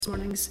This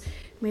morning's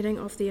meeting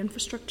of the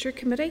Infrastructure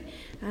Committee.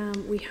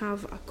 We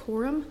have a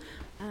quorum,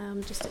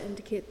 just to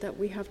indicate that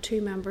we have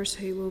two members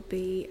who will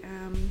be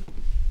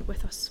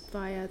with us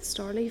via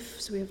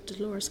Starleaf. So we have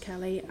Dolores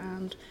Kelly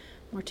and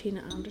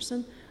Martina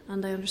Anderson,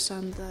 and I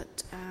understand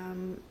that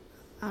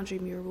Andrew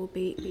Muir will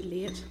be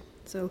late.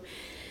 So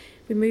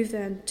we move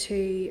then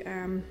to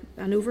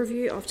an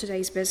overview of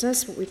today's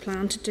business. What we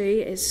plan to do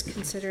is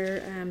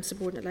consider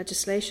subordinate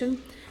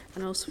legislation,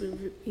 and also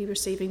we'll be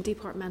receiving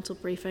departmental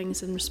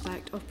briefings in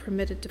respect of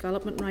permitted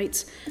development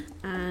rights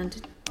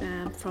and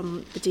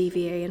from the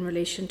DVA in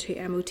relation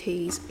to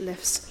MOTs,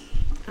 lifts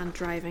and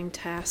driving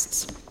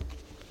tests.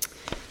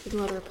 With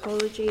no other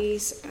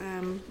apologies,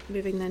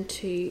 moving then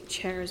to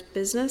Chair's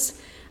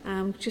business.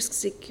 Just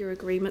seek your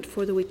agreement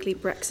for the weekly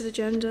Brexit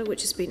agenda,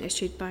 which has been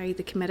issued by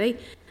the committee.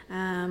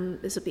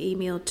 This will be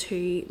emailed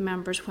to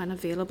members when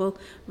available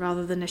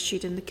rather than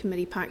issued in the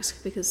committee packs,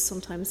 because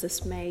sometimes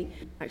this may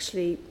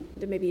actually,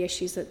 there may be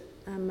issues that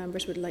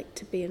members would like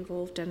to be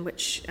involved in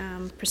which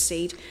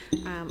precede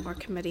our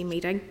committee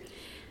meeting.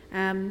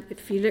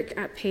 If you look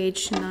at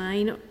page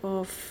 9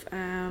 of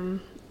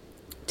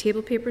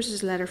table papers,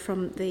 there's a letter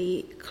from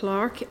the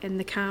clerk in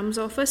the CAMS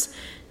office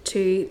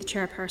to the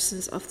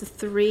chairpersons of the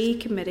 3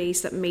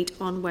 committees that meet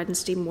on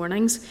Wednesday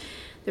mornings.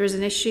 There is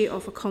an issue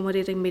of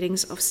accommodating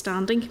meetings of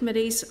standing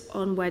committees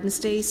on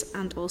Wednesdays,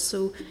 and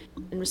also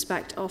in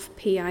respect of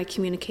PI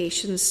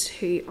Communications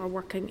who are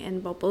working in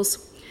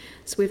bubbles.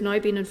 So we've now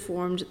been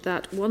informed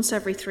that once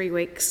every 3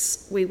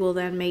 weeks we will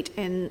then meet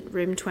in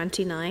room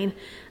 29,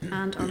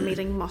 and our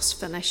meeting must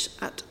finish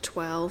at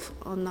 12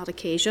 on that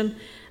occasion.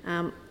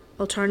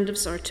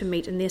 Alternatives are to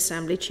meet in the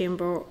Assembly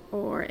Chamber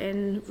or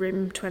in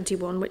room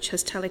 21, which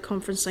has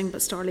teleconferencing,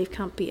 but Starleaf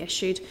can't be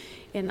issued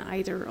in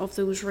either of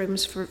those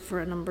rooms for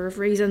a number of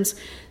reasons.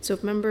 So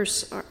if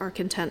members are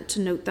content to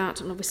note that,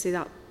 and obviously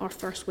that our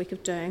first week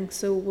of doing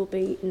so will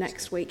be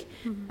next week,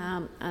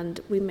 and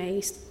we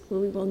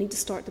will need to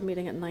start the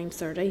meeting at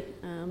 9:30,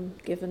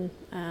 given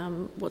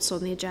what's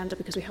on the agenda,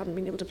 because we haven't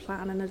been able to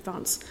plan in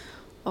advance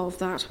of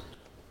that.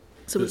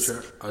 So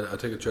Chair, I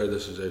take it, Chair,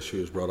 this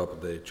issue is brought up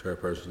at the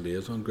Chairperson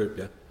Liaison Group,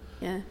 yeah?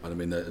 Yeah. And I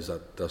mean,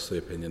 that's the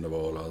opinion of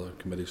all other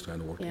committees trying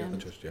to work together,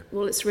 just, yeah?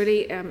 Well, it's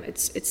really,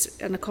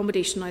 it's an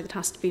accommodation now that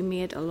has to be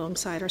made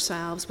alongside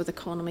ourselves with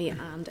economy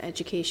and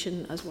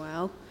education as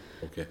well.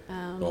 Okay.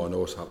 I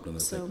know it's happening, I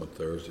think, on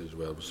Thursday as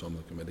well with some of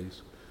the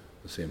committees.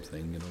 The same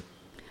thing, you know.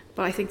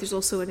 But I think there's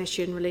also an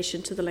issue in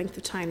relation to the length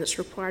of time that's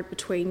required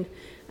between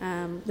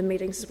the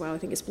meetings as well. I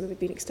think it's maybe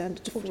been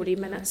extended to 40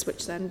 minutes,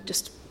 which then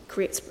just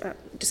creates,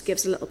 just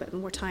gives a little bit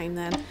more time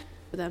then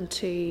for them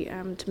to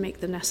make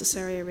the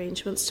necessary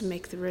arrangements to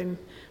make the room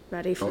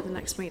ready for the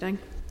next meeting.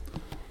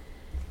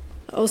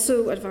 I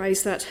also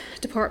advise that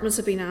departments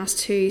have been asked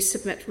to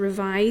submit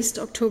revised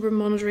October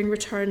monitoring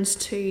returns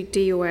to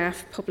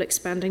DOF Public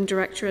Spending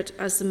Directorate,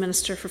 as the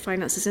Minister for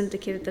Finance has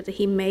indicated that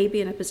he may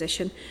be in a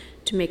position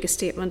to make a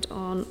statement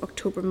on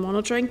October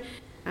monitoring.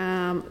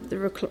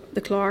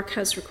 The clerk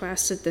has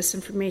requested this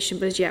information,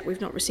 but as yet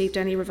we've not received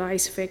any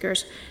revised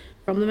figures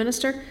from the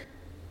Minister.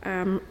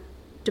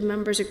 Do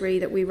members agree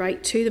that we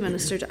write to the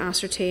Minister to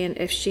ascertain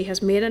if she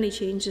has made any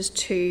changes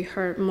to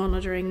her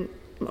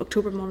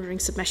October monitoring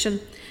submission,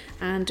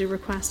 and to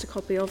request a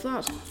copy of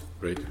that?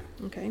 Great.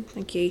 Okay,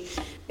 thank you.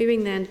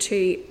 Moving then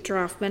to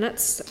draft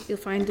minutes, you'll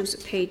find those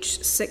at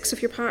page 6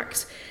 of your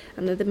packs,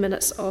 and they're the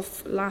minutes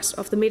of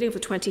the meeting of the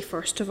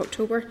 21st of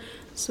October.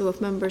 So if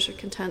members are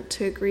content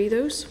to agree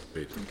those.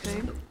 Great.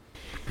 Okay.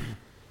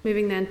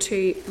 Moving then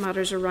to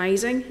matters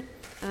arising,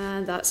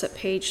 and that's at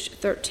page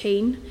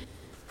 13.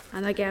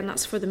 And again,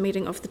 that's for the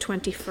meeting of the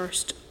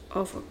 21st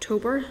of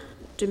October.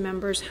 Do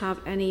members have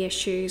any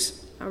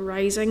issues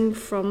arising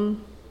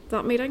from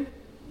that meeting?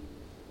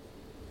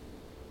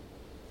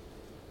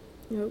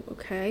 No,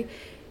 okay.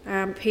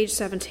 Page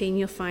 17,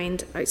 you'll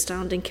find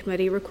outstanding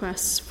committee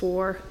requests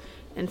for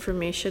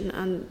information,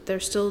 and they're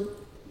still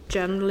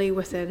generally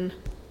within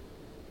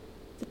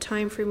the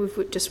time frame. We've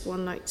got just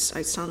one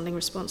outstanding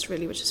response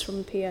really, which is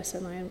from the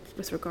PSNI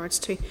with regards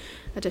to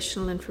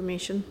additional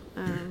information,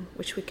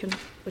 which we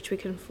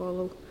can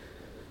follow.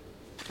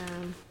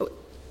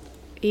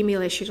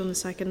 Email issued on the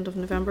 2nd of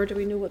November. Do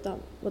we know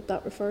what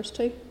that refers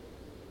to?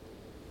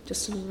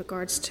 Just in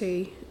regards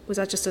to, was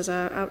that just as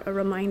a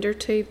reminder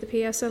to the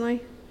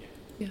PSNI?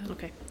 Yeah.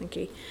 Okay, thank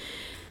you.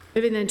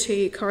 Moving then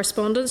to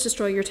correspondence, just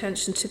draw your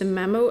attention to the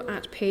memo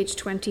at page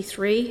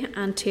 23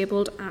 and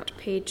tabled at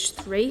page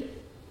 3.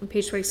 On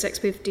page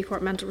 26, we have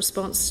departmental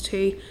response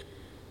to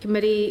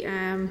committee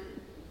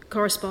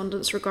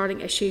correspondence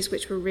regarding issues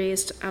which were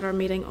raised at our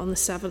meeting on the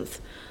 7th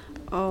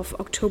of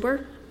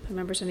October. Have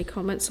members any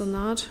comments on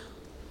that?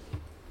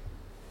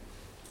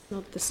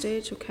 Not at this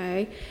stage,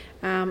 okay.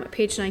 At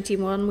page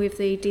 91, we have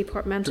the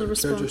departmental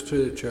response. Just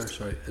to the Chair,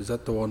 sorry, is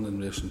that the one in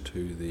relation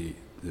to the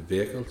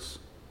vehicles?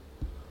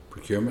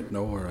 Procurement?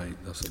 No, alright,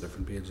 that's a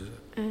different page, is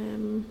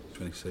it?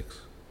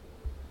 26.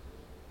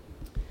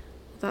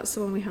 that's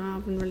the one we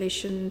have in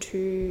relation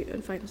to,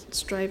 in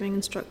fact, driving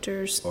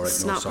instructors, All right,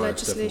 SNAP no, sorry,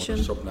 legislation.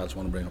 There's something else I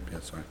want to bring up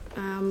here, sorry.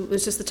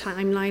 There's just the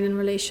timeline in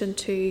relation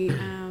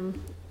to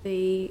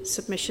the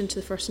submission to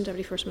the First and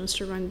Deputy First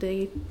Minister around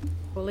the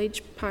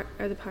college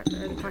the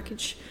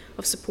package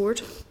of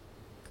support.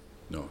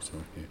 No,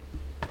 sorry. Yeah.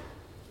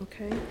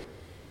 Okay.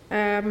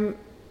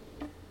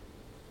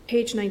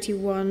 Page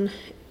 91,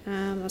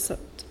 that's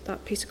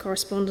that piece of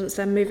correspondence.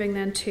 Then moving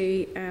then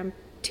to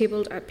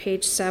tabled at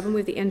page 7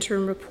 with the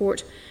interim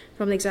report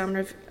from the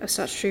Examiner of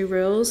Statutory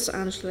Rules,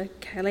 Angela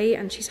Kelly,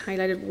 and she's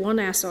highlighted one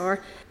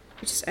SR,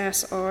 which is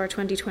SR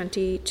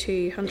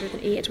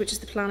 2020-208, which is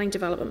the Planning,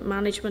 Development,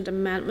 Management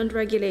Amendment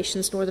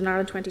Regulations, Northern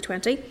Ireland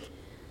 2020.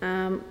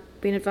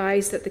 Being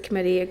advised that the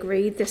committee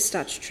agreed this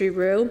statutory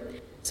rule.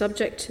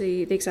 Subject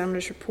to the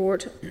Examiner's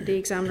report, the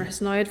Examiner has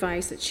now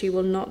advised that she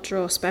will not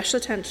draw special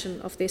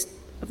attention of the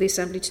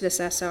Assembly to this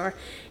SR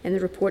in the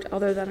report,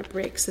 other than it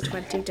breaks the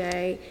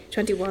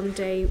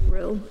 21-day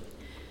rule.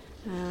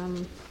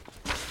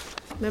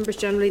 Members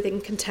generally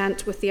then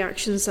content with the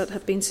actions that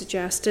have been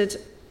suggested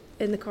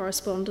in the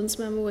correspondence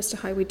memo as to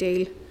how we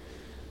deal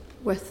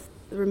with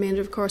the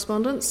remainder of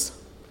correspondence.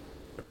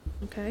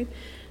 Okay.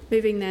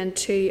 Moving then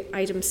to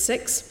item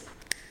 6,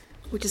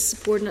 which is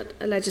subordinate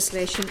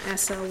legislation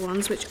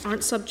SL1s, which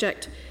aren't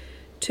subject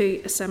to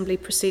Assembly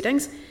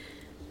proceedings.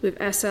 We have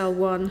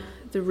SL1,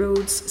 the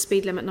Roads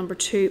Speed Limit Number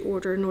 2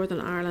 Order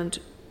Northern Ireland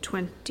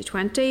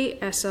 2020,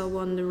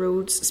 SL1, the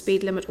Roads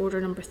Speed Limit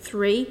Order Number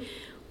 3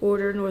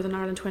 Order Northern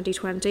Ireland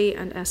 2020,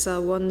 and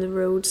SL1, the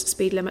Roads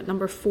Speed Limit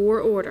Number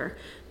 4 Order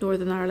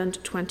Northern Ireland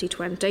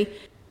 2020.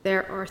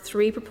 There are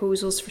 3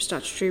 proposals for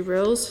statutory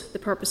rules, the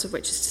purpose of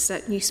which is to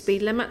set new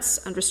speed limits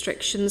and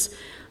restrictions,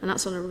 and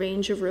that's on a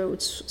range of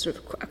roads sort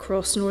of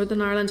across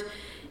Northern Ireland.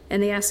 In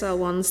the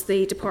SL1s,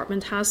 the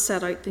Department has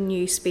set out the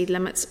new speed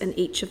limits in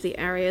each of the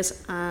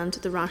areas and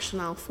the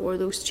rationale for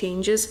those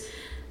changes.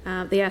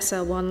 The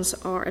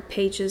SL1s are at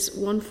pages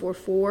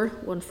 144,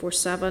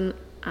 147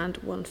 and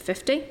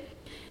 150.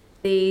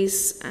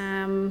 These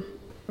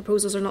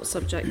proposals are not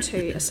subject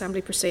to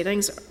Assembly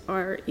proceedings.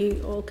 Are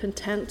you all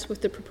content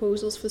with the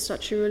proposals for the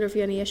statutory rule? Have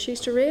you any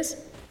issues to raise?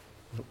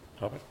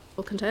 No.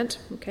 All content?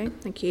 Okay,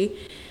 thank you.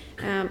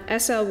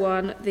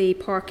 SL1, the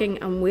Parking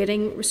and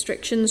Waiting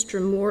Restrictions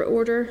Drumore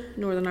Order,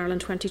 Northern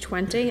Ireland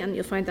 2020, and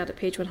you'll find that at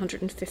page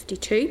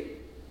 152.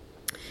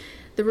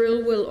 The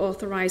rule will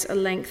authorise a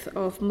length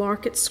of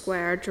Market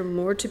Square,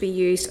 Drumore, to be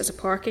used as a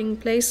parking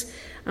place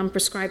and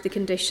prescribe the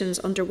conditions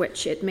under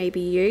which it may be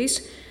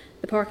used.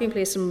 The parking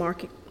place in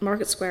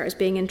Market Square is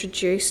being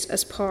introduced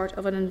as part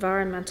of an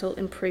environmental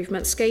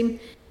improvement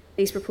scheme.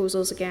 These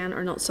proposals, again,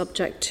 are not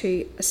subject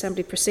to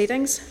Assembly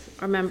proceedings.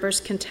 Are members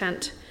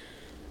content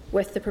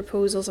with the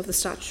proposals of the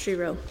statutory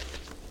rule?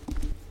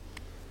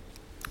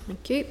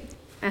 Thank you.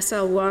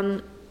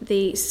 SL1,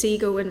 the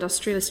Seago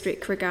Industrial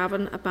Estate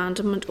Craigavon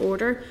Abandonment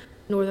Order,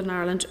 Northern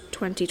Ireland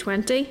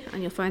 2020,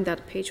 and you'll find that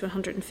at page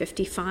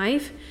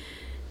 155.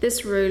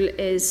 This rule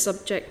is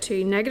subject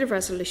to negative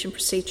resolution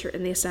procedure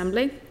in the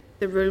Assembly.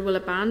 The rule will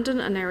abandon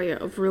an area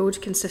of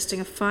road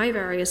consisting of 5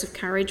 areas of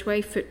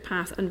carriageway,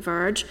 footpath and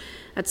verge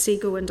at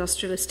Seago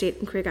Industrial Estate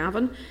in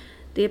Craigavon.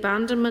 The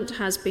abandonment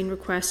has been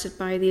requested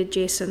by the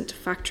adjacent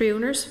factory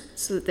owners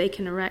so that they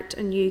can erect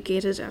a new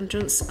gated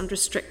entrance and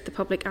restrict the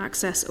public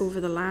access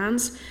over the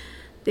lands.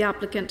 The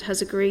applicant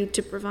has agreed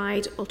to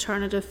provide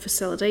alternative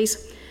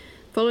facilities.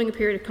 Following a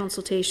period of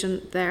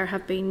consultation, there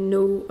have been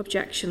no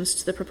objections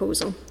to the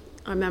proposal.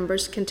 Are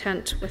members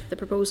content with the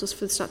proposals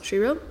for the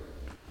statutory rule?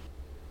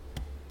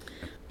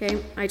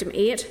 Okay, item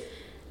 8,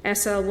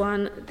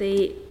 SL1,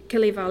 the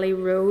Killy Valley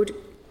Road,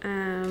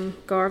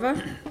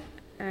 Garva.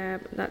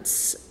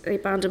 That's the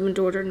Abandonment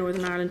Order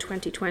Northern Ireland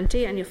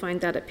 2020, and you'll find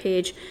that at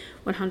page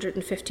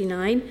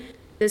 159.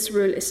 This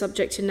rule is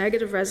subject to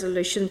negative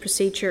resolution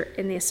procedure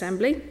in the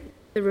Assembly.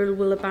 The rule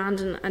will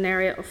abandon an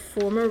area of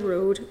former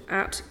road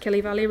at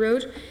Killy Valley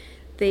Road.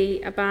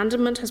 The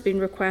abandonment has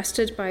been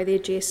requested by the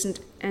adjacent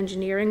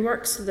engineering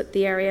works so that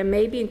the area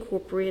may be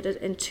incorporated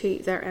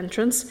into their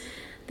entrance.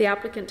 The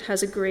applicant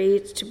has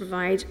agreed to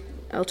provide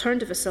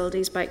alternative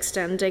facilities by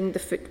extending the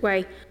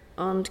footway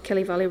on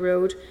Killy Valley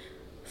Road.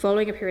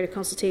 Following a period of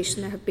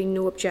consultation, there have been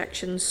no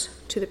objections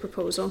to the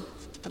proposal.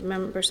 Have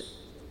members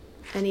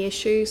any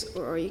issues,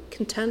 or are you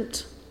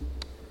content?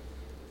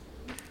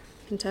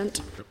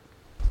 Content. Yep.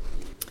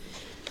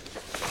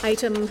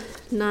 Item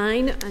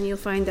 9, and you'll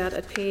find that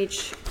at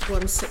page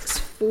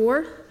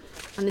 164,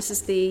 and this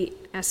is the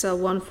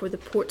SL1 for the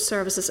Port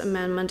Services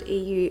Amendment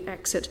EU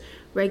Exit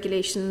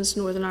Regulations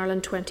Northern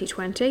Ireland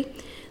 2020.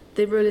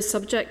 The rule is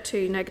subject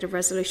to negative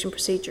resolution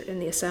procedure in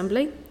the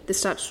Assembly. The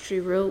statutory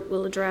rule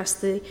will address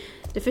the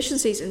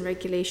deficiencies in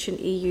Regulation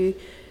EU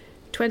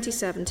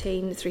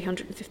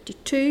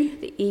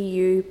 2017-352, the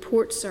EU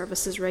Port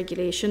Services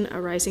Regulation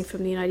arising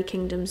from the United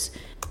Kingdom's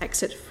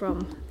exit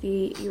from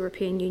the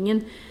European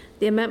Union.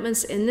 The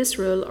amendments in this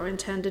rule are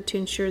intended to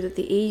ensure that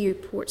the EU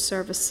Port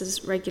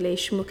Services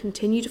Regulation will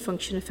continue to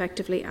function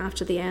effectively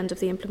after the end of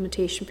the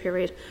implementation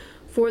period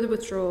for the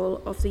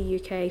withdrawal of the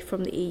UK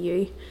from the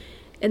EU.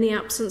 In the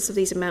absence of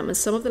these amendments,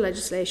 some of the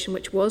legislation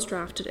which was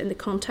drafted in the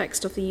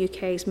context of the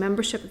UK's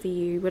membership of the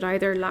EU would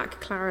either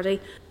lack clarity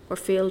or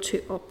fail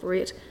to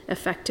operate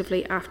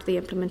effectively after the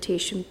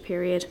implementation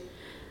period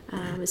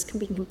is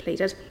being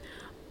completed.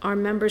 Are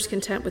members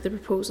content with the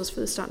proposals for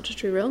the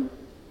statutory rule?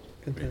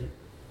 Content.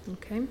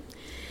 Okay.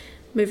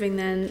 Moving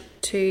then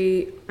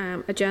to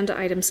agenda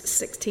items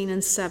 16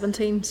 and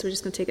 17. So we're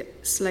just going to take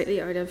it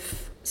slightly out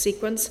of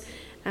sequence,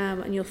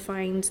 and you'll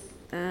find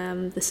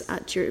this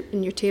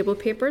in your table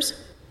papers.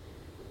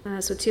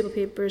 So table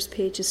papers,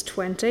 pages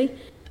 20,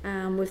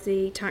 with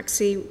the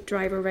taxi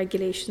driver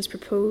regulations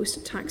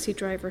proposed taxi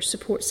driver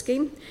support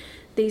scheme.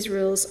 These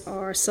rules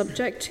are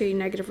subject to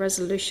negative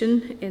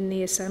resolution in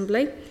the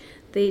Assembly.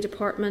 The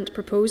Department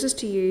proposes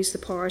to use the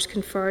powers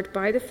conferred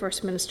by the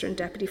First Minister and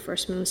Deputy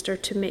First Minister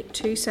to make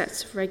 2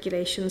 sets of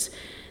regulations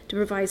to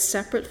provide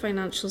separate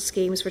financial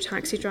schemes for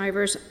taxi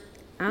drivers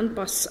and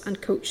bus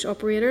and coach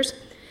operators.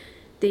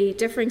 The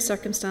differing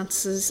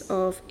circumstances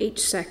of each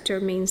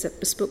sector means that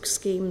bespoke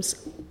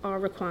schemes are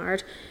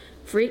required.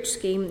 For each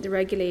scheme, the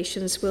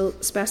regulations will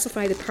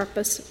specify the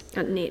purpose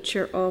and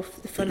nature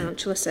of the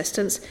financial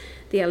assistance,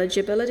 the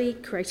eligibility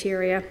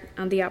criteria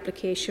and the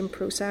application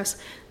process.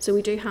 So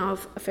we do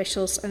have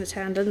officials in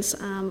attendance.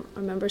 Are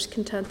members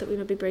content that we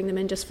maybe bring them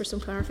in just for some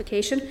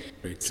clarification?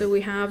 Great. So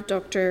we have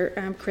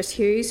Dr. Chris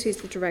Hughes, who's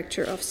the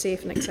Director of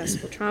Safe and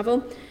Accessible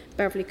Travel,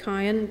 Beverly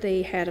Cowan,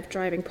 the Head of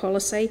Driving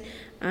Policy,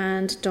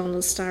 and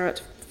Donald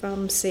Starrett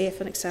from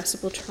Safe and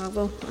Accessible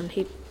Travel, and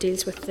he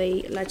deals with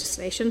the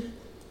legislation.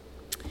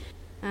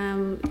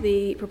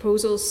 The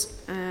proposals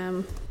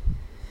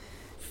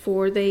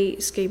for the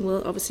scheme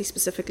will obviously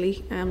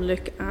specifically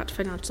look at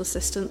financial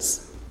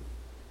assistance.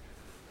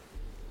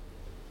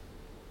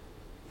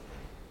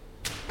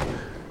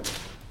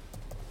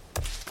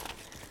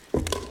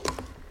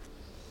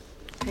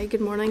 Okay,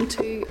 good morning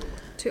to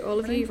all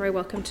of you. You're very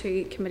welcome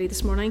to committee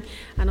this morning,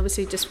 and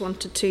obviously just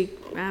wanted to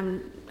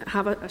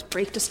have a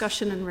brief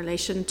discussion in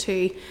relation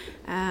to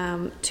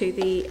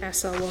the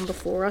SL1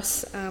 before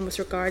us with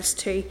regards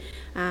to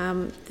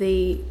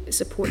the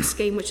support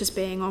scheme which is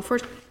being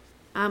offered.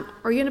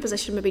 Are you in a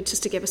position maybe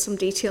just to give us some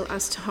detail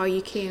as to how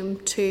you came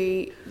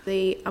to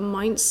the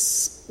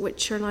amounts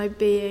which are now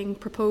being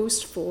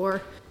proposed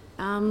for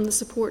the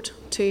support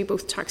to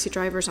both taxi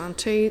drivers and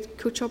to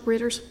coach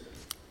operators?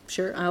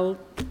 Sure, I'll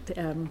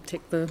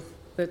take the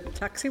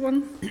taxi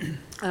one.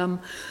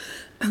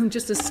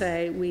 Just to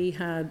say, we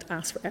had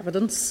asked for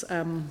evidence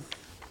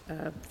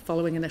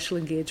following initial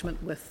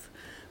engagement with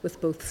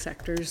both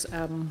sectors,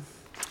 and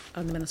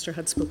the Minister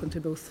had spoken to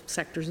both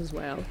sectors as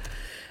well.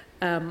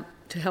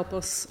 To help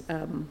us,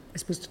 I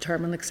suppose,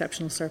 determine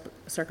exceptional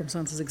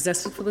circumstances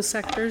existed for the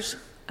sectors,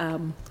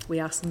 we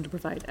asked them to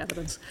provide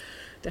evidence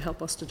to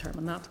help us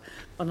determine that.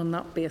 And on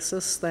that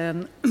basis,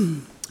 then,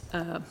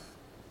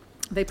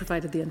 they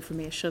provided the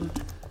information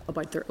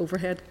about their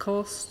overhead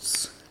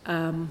costs.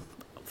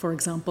 For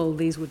example,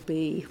 these would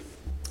be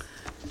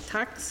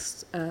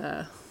tax,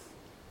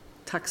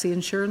 taxi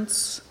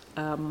insurance.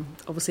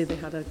 Obviously, they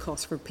had a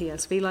cost for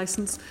PSV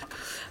licence,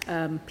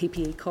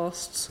 PPE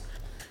costs.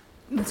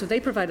 So they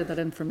provided that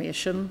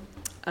information.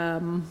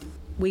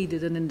 We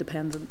did an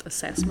independent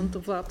assessment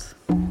of that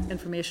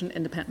information,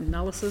 independent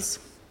analysis,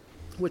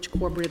 which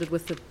corroborated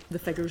with the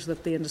figures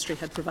that the industry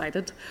had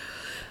provided.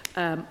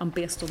 And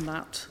based on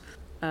that,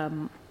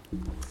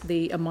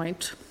 the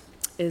amount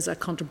is a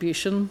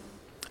contribution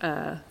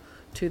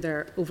to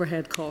their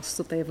overhead costs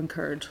that they have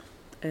incurred,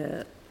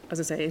 as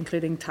I say,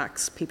 including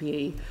tax,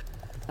 PPE,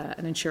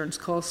 and insurance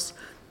costs.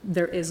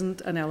 There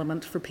isn't an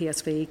element for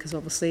PSV because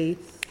obviously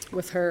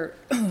with her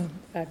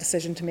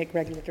decision to make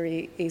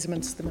regulatory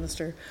easements, the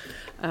Minister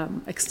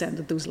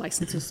extended those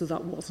licences, so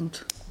that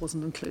wasn't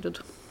included.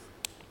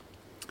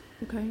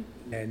 Okay.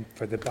 And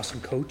for the bus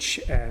and coach,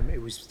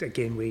 it was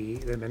again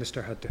the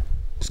Minister had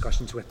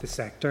discussions with the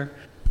sector,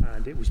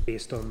 and it was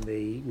based on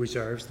the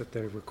reserves that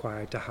they're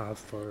required to have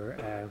for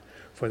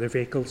their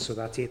vehicles. So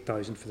that's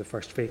 8,000 for the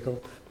first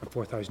vehicle and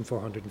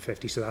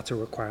 4,450. So that's a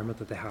requirement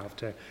that they have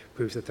to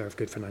prove that they're of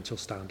good financial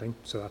standing.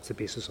 So that's the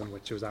basis on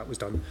which that was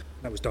done.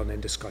 That was done in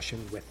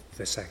discussion with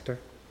the sector.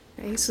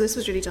 Okay, so this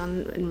was really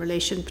done in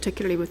relation,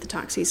 particularly with the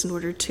taxis, in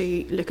order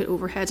to look at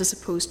overheads as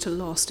opposed to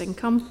lost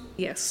income.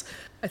 Yes,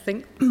 I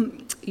think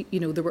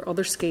there were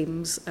other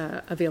schemes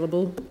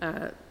available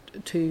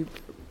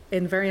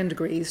in varying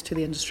degrees to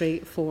the industry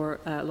for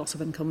loss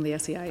of income, the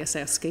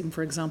SEISS scheme,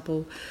 for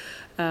example.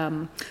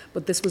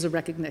 But this was a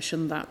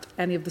recognition that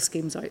any of the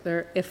schemes out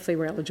there, if they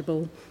were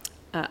eligible,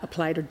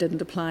 applied or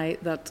didn't apply,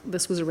 that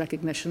this was a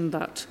recognition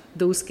that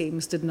those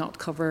schemes did not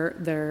cover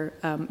their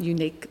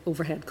unique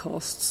overhead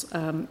costs.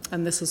 And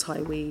this is how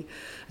we,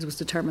 as was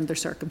determined, their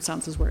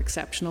circumstances were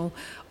exceptional.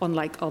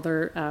 Unlike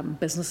other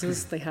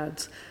businesses, they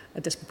had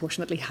a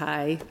disproportionately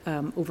high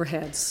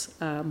overheads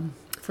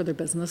for their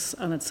business,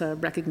 and it's a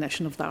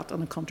recognition of that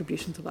and a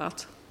contribution to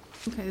that.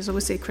 Okay, there's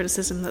obviously a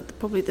criticism that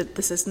probably that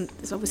this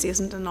obviously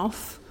isn't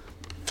enough.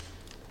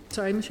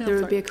 Sorry, Michelle. There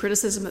would be a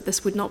criticism that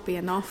this would not be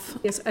enough.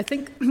 Yes, I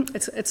think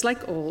it's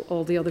like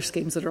all the other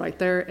schemes that are out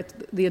there.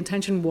 The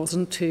intention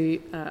wasn't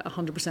to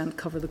 100%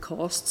 cover the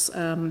costs.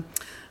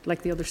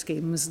 Like the other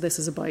schemes, this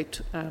is about,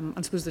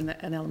 I suppose,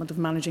 an element of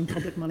managing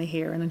public money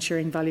here and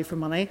ensuring value for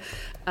money.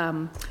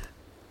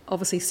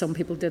 Obviously, some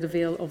people did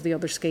avail of the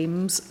other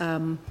schemes.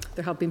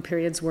 There have been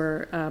periods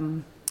where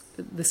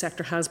the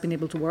sector has been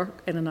able to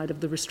work in and out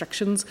of the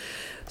restrictions.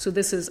 So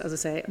this is, as I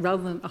say,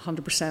 rather than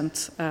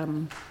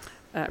 100%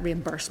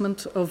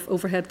 reimbursement of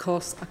overhead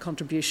costs, a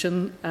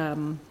contribution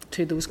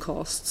to those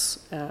costs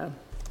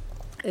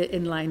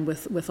in line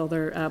with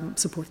other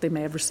support they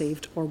may have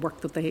received or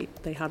work that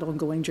they had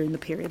ongoing during the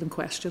period in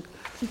question.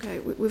 Okay,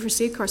 we've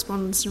received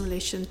correspondence in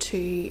relation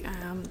to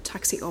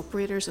taxi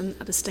operators and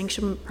a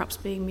distinction perhaps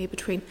being made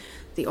between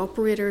the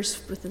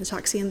operators within the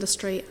taxi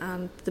industry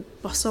and the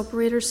bus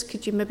operators.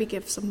 Could you maybe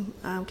give some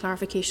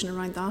clarification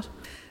around that?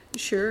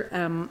 Sure.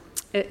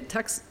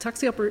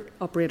 Taxi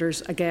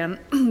operators, again,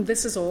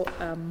 this is all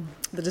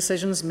the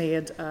decisions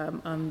made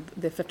and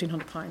the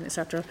 £1,500,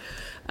 etc.,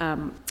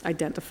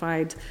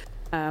 identified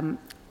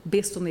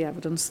based on the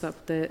evidence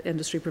that the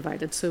industry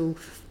provided. So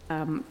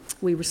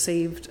we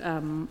received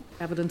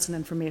evidence and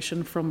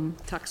information from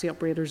taxi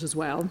operators as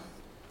well.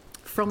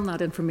 From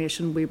that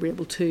information, we were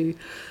able to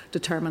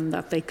determine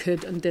that they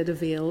could and did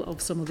avail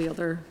of some of the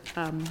other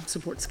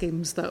support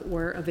schemes that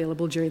were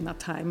available during that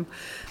time.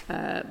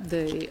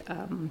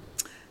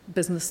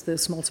 The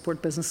small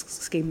support business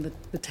scheme,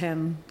 the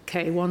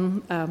 10k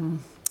one,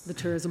 the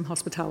tourism,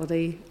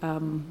 hospitality,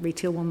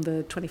 retail one,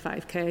 the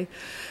 25k.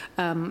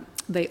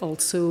 They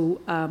also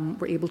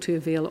were able to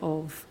avail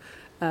of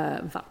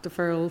VAT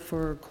deferral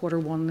for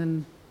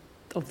Q1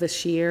 of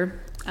this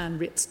year and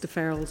rates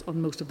deferrals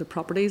on most of the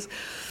properties.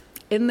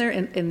 In the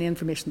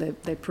information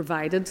they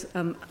provided,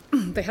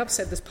 they have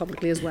said this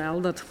publicly as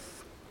well, that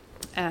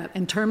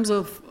in terms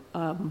of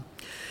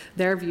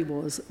their view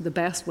was the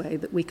best way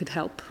that we could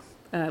help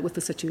with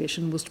the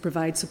situation was to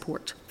provide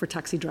support for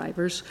taxi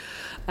drivers.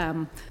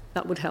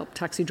 That would help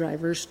taxi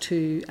drivers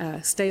to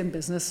stay in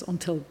business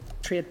until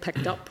trade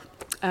picked up.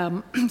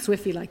 So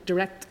if you like,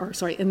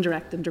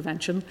 indirect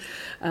intervention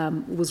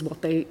was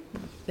what they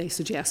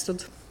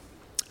suggested.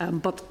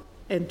 But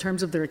in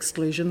terms of their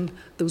exclusion,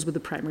 those were the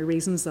primary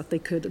reasons that they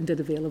could and did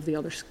avail of the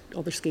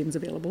other schemes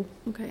available.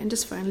 Okay, and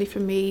just finally for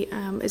me,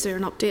 is there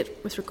an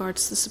update with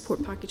regards to the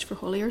support package for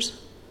hauliers?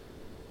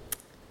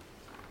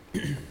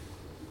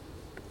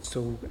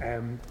 So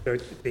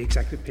the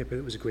executive paper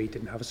that was agreed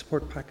didn't have a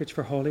support package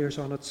for hauliers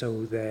on it.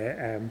 So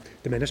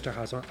the minister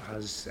has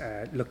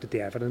looked at the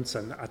evidence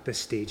and at this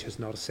stage has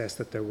not assessed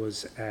that there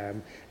was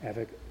the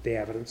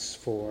evidence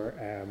for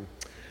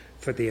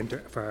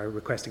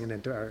requesting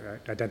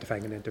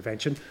identifying an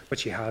intervention, but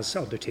she has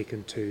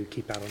undertaken to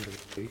keep that under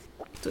review.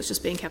 So it's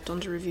just being kept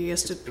under review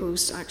as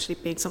opposed to actually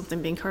being something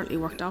being currently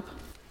worked up?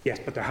 Yes,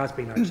 but there has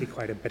been actually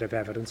quite a bit of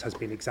evidence has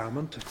been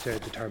examined to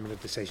determine a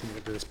decision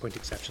that at this point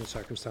exceptional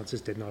circumstances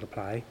did not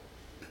apply.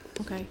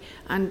 Okay,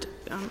 and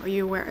are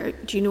you aware?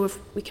 Do you know if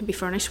we can be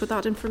furnished with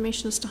that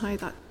information as to how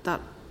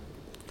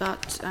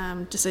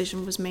that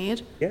decision was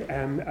made?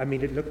 Yeah, I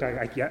mean, it looked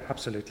like yeah,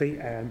 absolutely,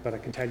 but I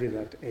can tell you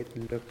that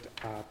it looked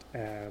at.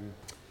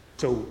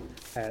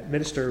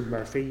 Minister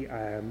Murphy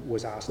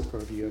was asked for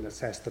review and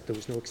assessed that there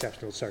was no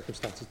exceptional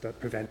circumstances that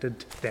prevented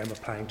them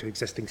applying to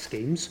existing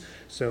schemes.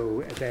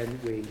 So then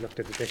we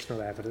looked at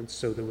additional evidence.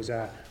 So there was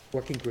a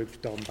working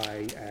group done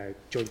by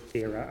Joint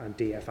DERA and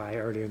DFI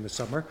earlier in the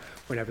summer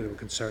whenever there were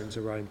concerns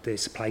around the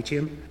supply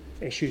chain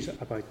issues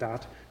about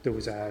that. There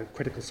was a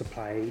critical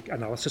supply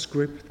analysis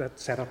group that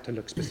set up to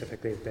look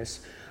specifically at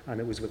this,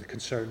 and it was with a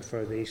concern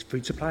for the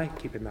food supply,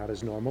 keeping that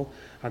as normal,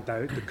 and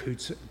now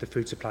the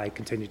food supply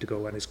continued to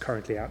go and is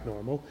currently at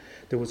normal.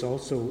 There was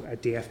also a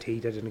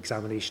DFT did an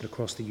examination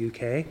across the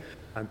UK,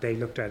 and they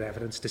looked at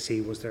evidence to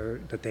see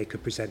that they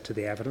could present to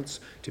the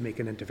evidence to make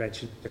an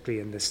intervention,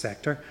 particularly in this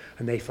sector,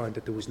 and they found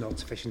that there was not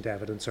sufficient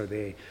evidence, or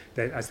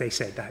as they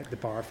said, the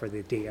bar for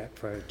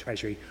for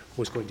Treasury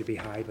was going to be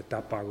high, but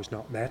that bar was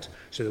not met,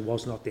 so there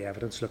was not the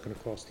evidence looking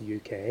across the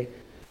UK.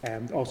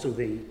 Also,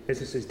 the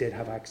businesses did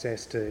have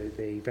access to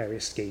the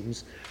various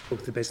schemes,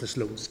 both the business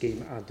loan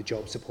scheme and the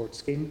job support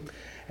scheme.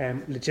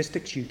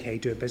 Logistics UK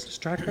do a business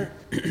tracker,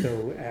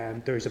 so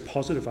there is a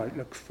positive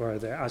outlook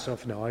as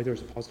of now.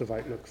 There's a positive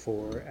outlook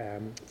for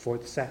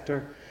the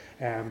sector.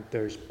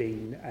 There's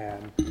been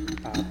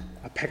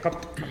a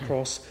pickup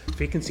across.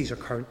 Vacancies are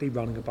currently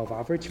running above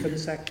average for the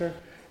sector,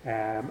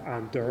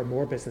 and there are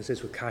more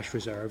businesses with cash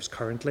reserves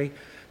currently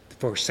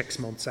for 6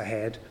 months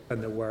ahead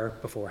than there were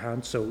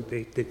beforehand. So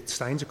the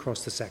signs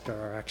across the sector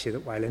are actually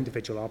that while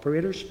individual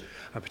operators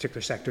and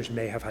particular sectors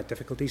may have had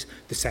difficulties,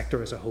 the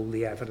sector as a whole,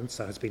 the evidence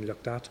that has been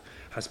looked at,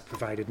 has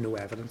provided no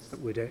evidence that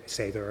would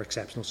say there are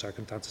exceptional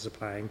circumstances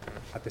applying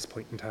at this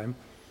point in time.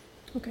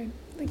 Okay,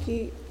 thank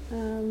you.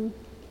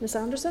 Ms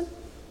Anderson?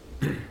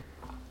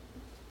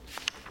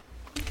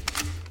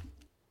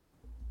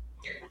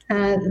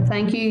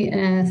 Thank you.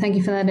 Thank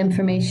you for that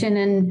information.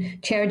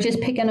 And Chair,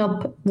 just picking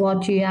up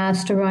what you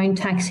asked around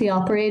taxi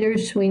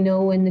operators, we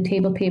know in the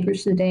table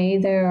papers today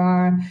there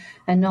are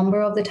a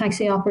number of the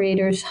taxi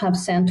operators have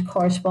sent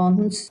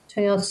correspondence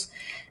to us.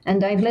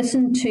 And I've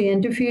listened to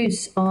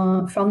interviews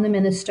from the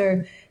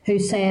Minister who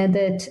said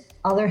that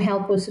other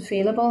help was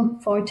available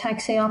for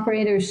taxi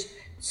operators.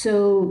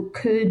 So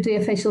could the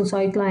officials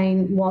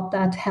outline what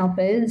that help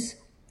is?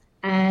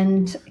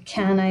 And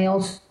can I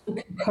also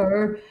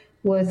concur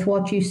with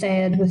what you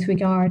said with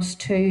regards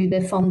to the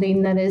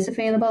funding that is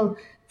available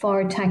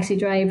for taxi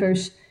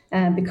drivers?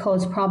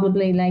 Because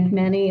probably like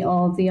many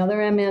of the other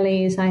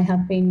MLAs, I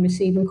have been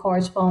receiving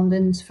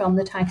correspondence from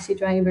the taxi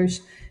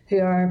drivers who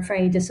are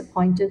very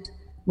disappointed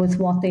with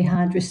what they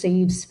had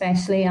received,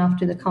 especially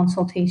after the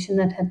consultation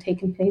that had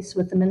taken place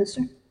with the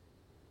Minister.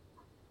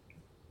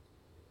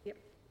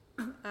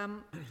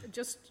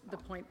 Just the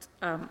point,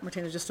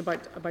 Martina, just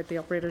about the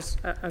operators,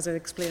 as I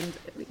explained,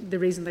 the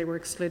reason they were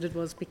excluded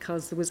was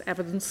because there was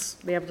evidence,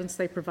 the evidence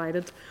they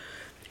provided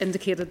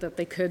indicated that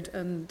they could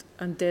and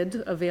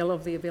did avail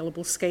of the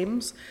available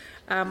schemes.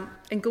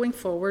 And going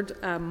forward,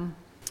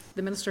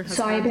 the Minister has...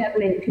 Sorry,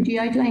 Beverly, could you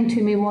outline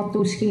to me what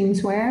those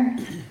schemes were?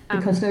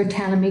 Because they're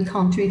telling me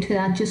contrary to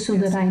that, just so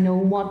that I know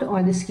what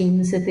are the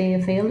schemes that they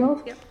availed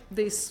of. Yep.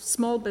 The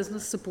Small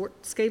Business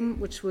Support Scheme,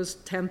 which was a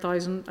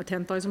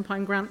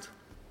 £10,000 grant.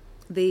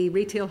 The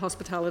Retail,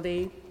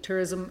 Hospitality,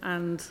 Tourism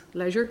and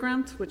Leisure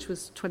Grant, which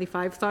was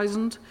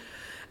 $25,000.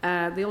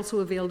 They also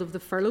availed of the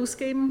furlough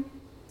scheme,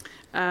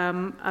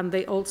 and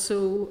they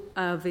also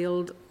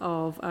availed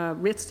of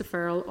rates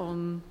deferral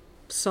on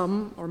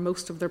some or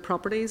most of their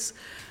properties,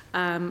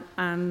 and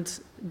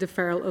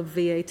deferral of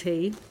VAT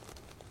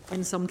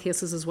in some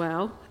cases as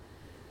well.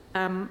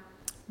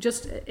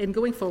 Just in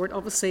going forward,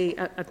 obviously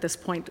at this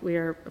point we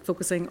are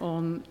focusing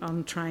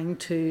on trying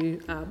to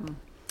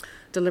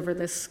deliver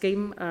this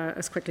scheme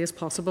as quickly as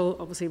possible,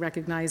 obviously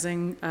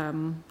recognising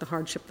the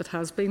hardship that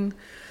has been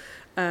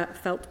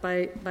felt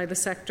by the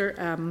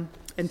sector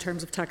in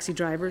terms of taxi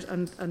drivers,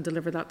 and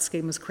deliver that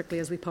scheme as quickly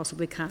as we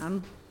possibly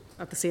can,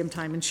 at the same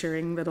time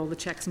ensuring that all the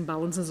checks and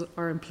balances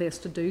are in place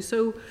to do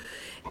so.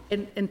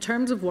 In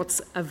terms of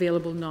what's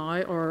available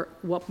now or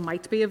what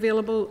might be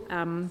available,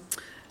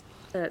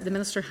 the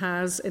Minister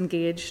has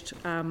engaged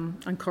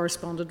and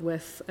corresponded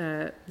with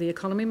the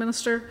Economy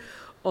Minister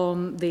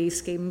on the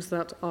schemes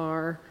that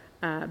are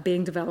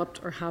being developed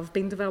or have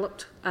been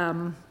developed.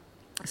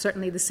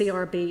 Certainly the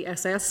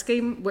CRBSS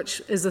scheme,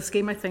 which is a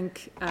scheme I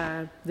think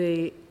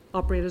the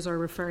operators are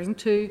referring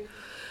to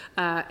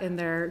in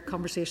their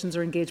conversations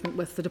or engagement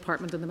with the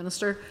Department and the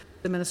Minister.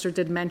 The Minister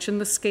did mention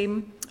the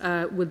scheme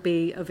would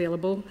be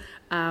available,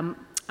 and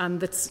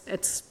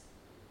it's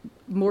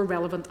more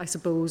relevant, I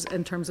suppose,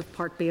 in terms of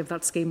Part B of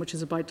that scheme, which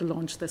is about to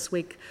launch this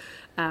week,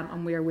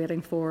 and we are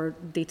waiting for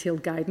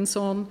detailed guidance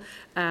on.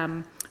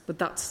 But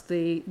that's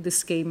the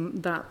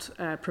scheme that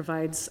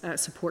provides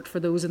support for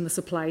those in the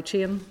supply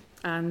chain,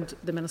 and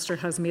the Minister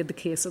has made the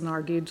case and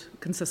argued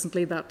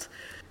consistently that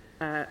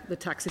the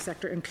taxi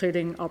sector,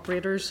 including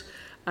operators,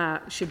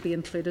 should be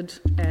included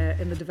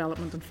in the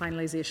development and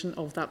finalisation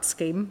of that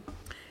scheme.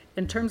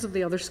 In terms of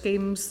the other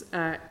schemes,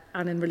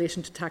 and in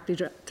relation to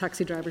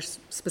taxi drivers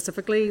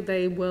specifically,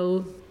 they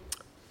will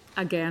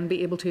again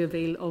be able to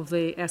avail of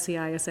the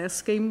SEISS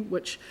scheme,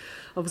 which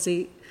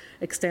obviously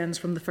extends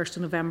from the 1st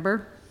of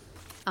November.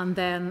 And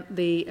then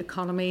the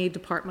Economy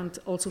Department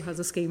also has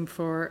a scheme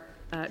for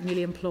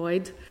newly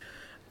employed,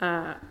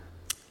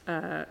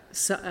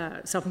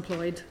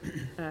 self-employed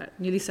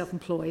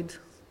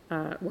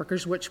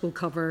workers, which will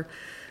cover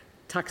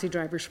taxi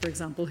drivers, for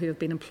example, who have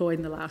been employed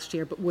in the last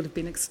year but would have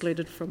been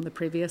excluded from the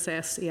previous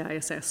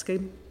SEISS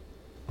scheme.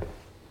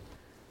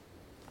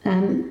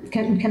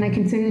 Can I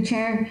conclude,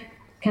 Chair?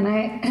 Can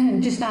I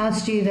just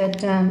ask you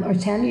that, or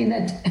tell you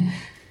that,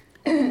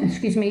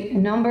 excuse me, a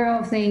number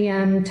of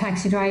the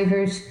taxi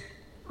drivers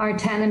are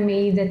telling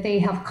me that they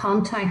have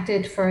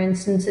contacted, for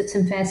instance, it's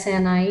Invest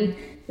NI,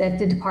 that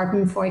the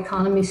Department for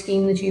Economy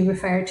scheme that you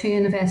refer to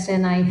in Invest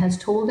NI has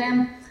told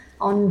them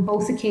on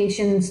both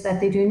occasions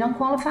that they do not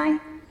qualify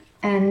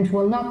and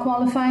will not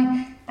qualify,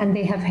 and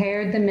they have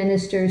heard the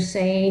Minister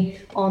say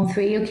on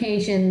 3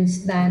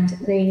 occasions that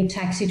the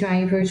taxi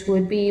drivers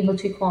would be able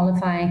to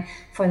qualify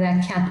for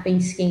that Cat B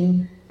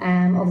scheme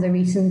of the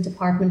recent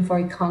Department for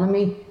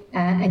Economy,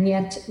 and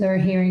yet they're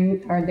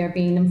hearing, or they're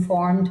being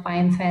informed by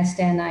Invest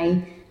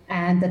NI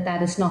that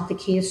that is not the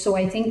case. So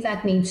I think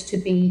that needs to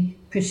be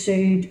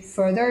pursued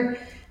further.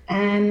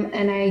 And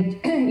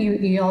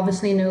you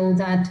obviously know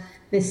that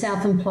the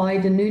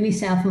self-employed, the newly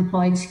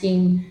self-employed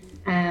scheme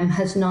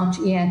has not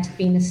yet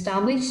been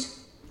established.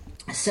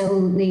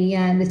 So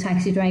the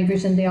taxi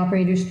drivers and the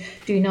operators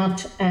do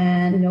not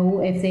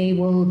know if they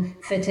will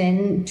fit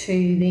in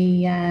to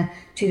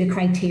the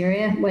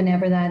criteria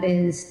whenever that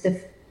is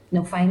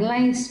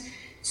finalised.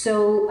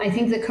 So I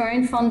think the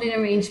current funding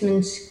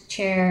arrangements,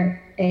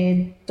 Chair,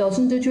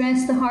 doesn't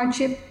address the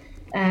hardship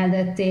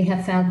that they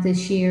have felt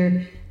this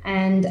year.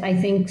 and I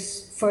think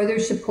further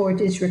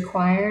support is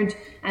required.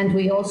 And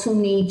we also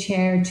need,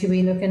 Chair, to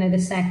be looking at a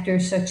sector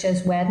such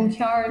as wedding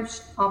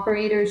cards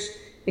operators,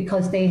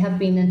 because they have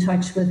been in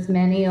touch with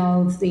many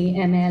of the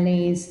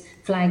MLAs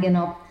flagging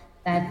up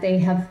that they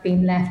have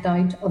been left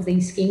out of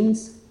these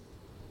schemes.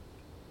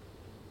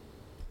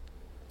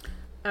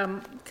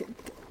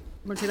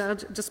 Martina, I'll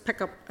just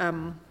pick up,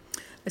 I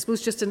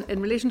suppose, just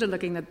in relation to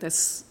looking at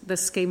this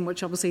scheme,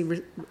 which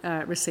obviously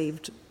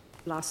received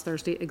last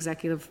Thursday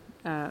executive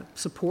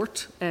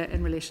support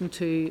in relation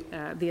to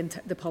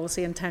the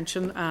policy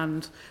intention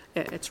and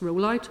its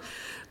rollout.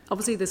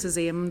 Obviously, this is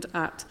aimed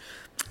at,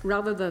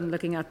 rather than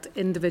looking at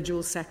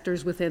individual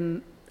sectors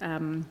within,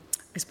 I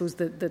suppose,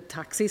 the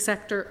taxi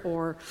sector,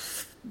 or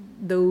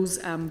those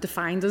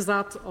defined as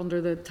that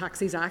under the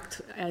Taxis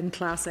Act in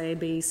Class A,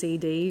 B, C,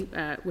 D,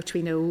 which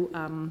we know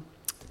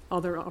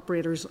other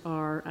operators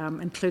are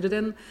included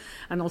in,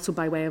 and also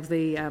by way of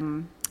the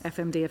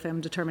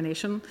FMDFM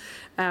determination.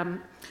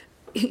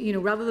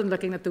 Rather than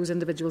looking at those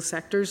individual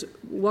sectors,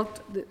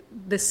 what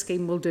this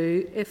scheme will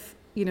do, if,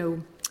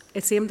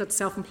 it's aimed at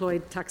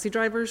self-employed taxi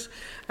drivers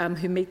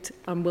who meet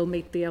and will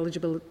meet the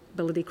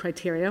eligibility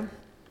criteria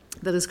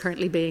that is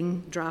currently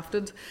being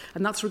drafted,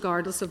 and that's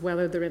regardless of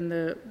whether they're in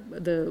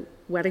the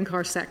wedding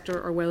car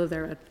sector or whether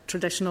they're a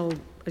traditional,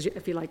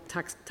 if you like,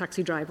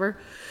 taxi driver.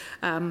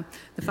 The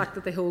fact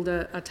that they hold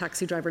a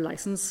taxi driver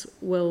licence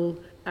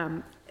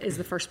is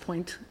the first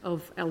point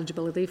of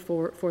eligibility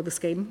for the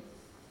scheme.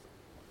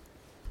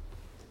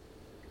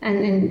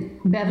 And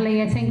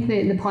Beverly, I think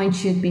the point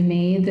should be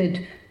made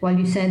that while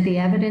you said the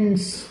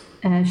evidence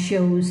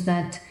shows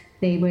that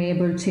they were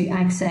able to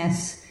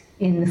access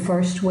in the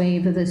first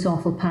wave of this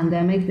awful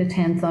pandemic the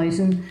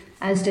 10,000,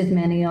 as did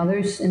many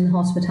others in the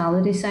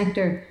hospitality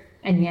sector,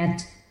 and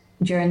yet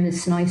during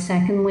this now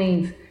second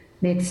wave,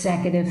 the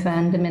executive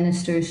and the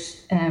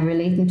ministers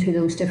relating to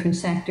those different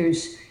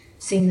sectors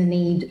seen the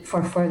need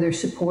for further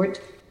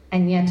support,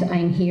 and yet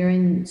I'm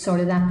hearing sort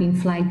of that being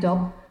flagged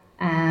up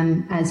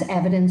as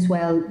evidence.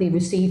 Well, they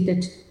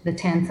received the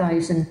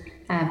 10,000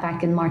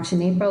 back in March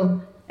and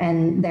April,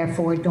 and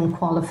therefore don't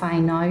qualify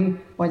now,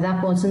 or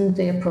that wasn't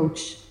the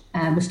approach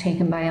was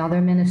taken by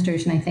other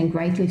ministers, and I think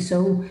rightly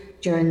so,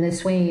 during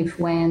this wave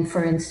when,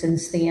 for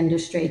instance, the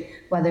industry,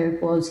 whether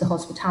it was the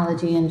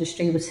hospitality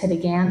industry, was hit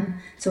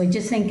again. So I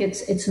just think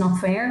it's not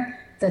fair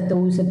that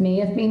those that may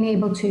have been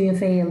able to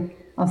avail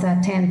of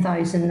that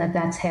 10,000,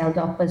 that's held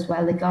up as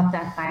well. They got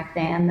that back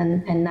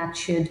then, and that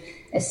should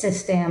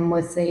assist them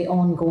with the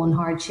ongoing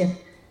hardship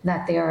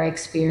that they are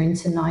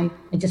experiencing now.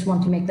 I just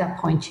want to make that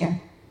point,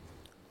 Chair.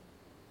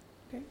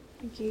 Okay,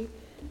 thank you.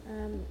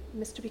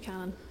 Mr.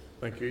 Buchanan.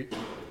 Thank you.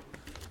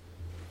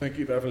 Thank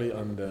you, Beverly,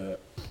 and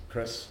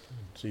Chris.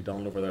 See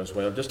Donald over there as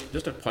well.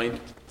 Just a point.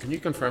 Can you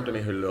confirm to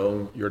me how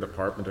long your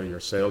department or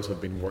your sales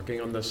have been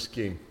working on this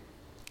scheme?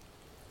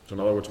 So in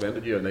other words, when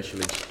did you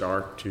initially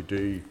start to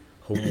do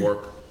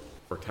homework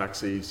for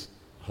taxis,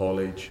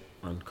 haulage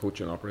and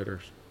coaching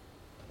operators?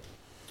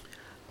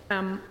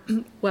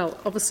 Well,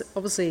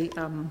 obviously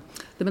the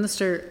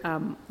Minister,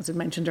 as I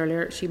mentioned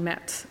earlier, she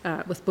met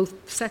with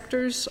both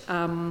sectors.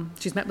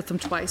 She's met with them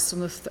twice,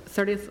 on the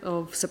 30th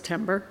of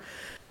September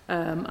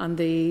and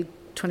the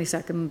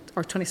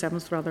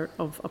 27th rather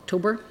of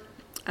October.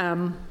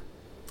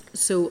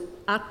 So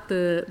at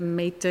the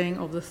meeting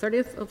of the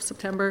 30th of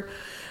September,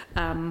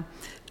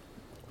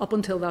 up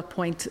until that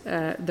point,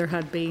 there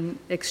had been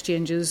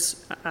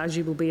exchanges, as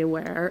you will be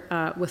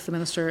aware, with the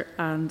Minister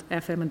and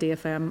FM and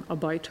DFM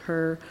about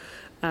her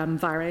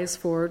vires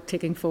for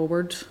taking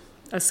forward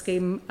a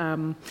scheme,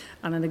 and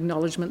an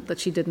acknowledgement that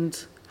she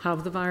didn't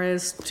have the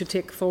vires to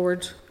take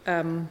forward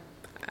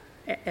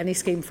any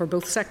scheme for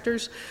both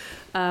sectors.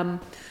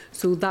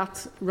 So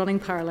that, running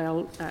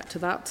parallel to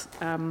that,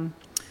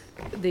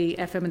 the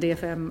FM and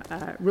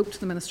DFM wrote to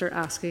the Minister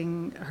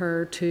asking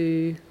her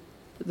to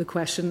the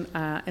question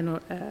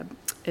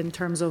in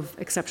terms of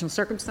exceptional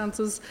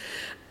circumstances,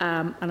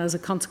 and as a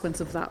consequence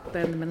of that,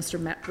 then the Minister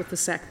met with the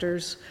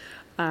sectors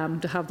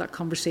to have that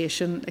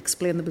conversation,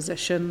 explain the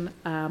position,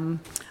 and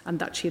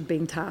that she had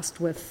been tasked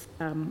with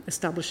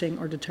establishing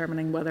or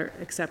determining whether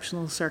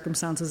exceptional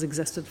circumstances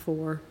existed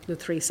for the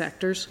three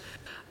sectors,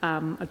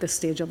 at this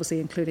stage obviously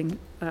including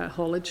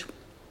haulage.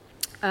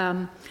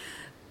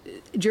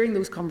 During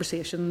those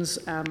conversations,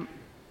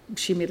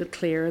 she made it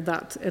clear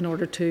that in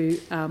order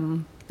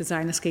to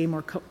design a scheme,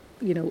 or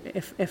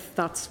if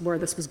that's where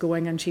this was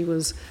going, and she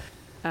was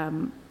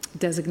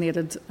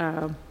designated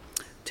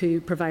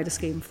to provide a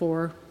scheme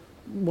for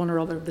one or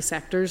other of the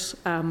sectors,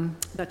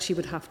 that she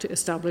would have to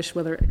establish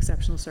whether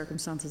exceptional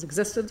circumstances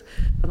existed,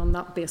 and on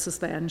that basis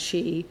then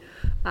she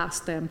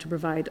asked them to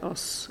provide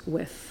us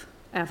with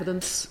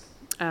evidence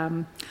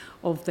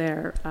of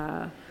their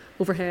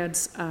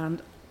overheads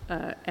and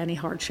any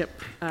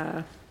hardship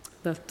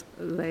that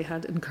they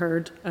had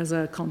incurred as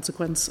a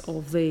consequence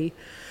of the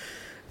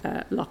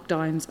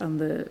lockdowns and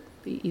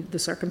the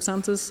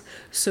circumstances.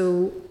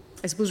 So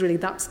I suppose really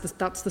that's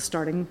the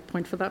starting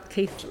point for that,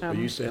 Keith. Are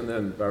you saying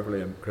then,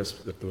 Beverly and Chris,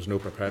 that there was no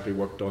preparatory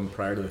work done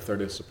prior to the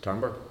 30th of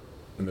September?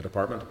 in the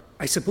department?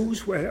 I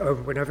suppose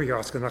whenever you're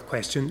asking that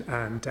question,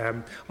 and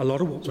a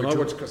lot of what So in other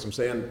words, Chris, I'm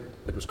saying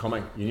it was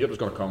coming. You knew it was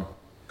going to come.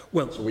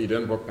 well, So we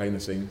didn't work behind the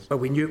scenes. but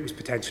we knew it was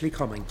potentially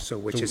coming, so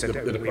which So is the we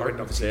wouldn't department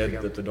obviously said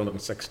preempt. that they'd done it in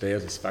 6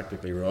 days is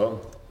factually wrong.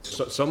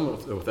 So, some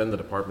within the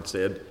department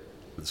said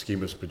that the scheme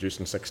was produced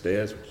in 6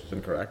 days, which is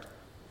incorrect.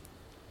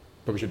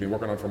 But we should be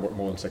working on it for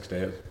more than 6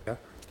 days. Yeah.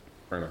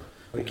 Fair enough.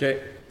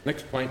 Okay,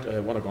 next point I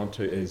want to go on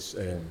to is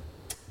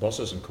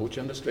buses and coach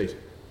industries.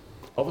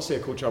 Obviously, a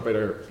coach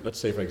operator, let's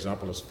say for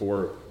example, has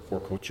four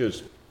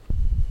coaches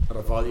at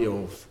a value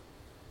of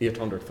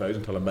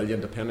 800,000 to $1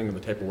 million, depending on the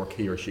type of work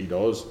he or she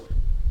does.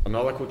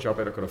 Another coach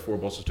operator could have 4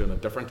 buses doing a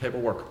different type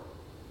of work.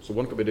 So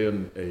one could be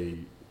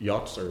doing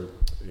yachts or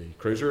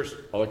cruisers,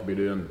 other could be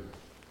doing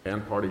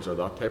end parties or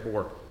that type of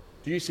work.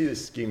 Do you see the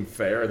scheme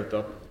fair that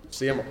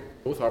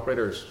both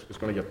operators is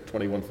going to get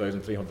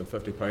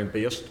 £21,350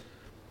 based?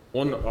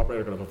 One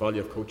operator could have a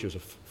value of coaches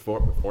of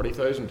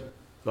 40,000,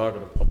 the other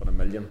could have up in $1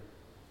 million.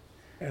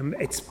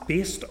 It's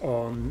based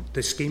on,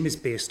 the scheme is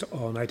based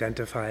on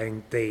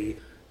identifying the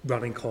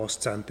running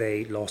costs and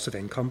the loss of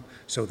income.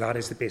 So that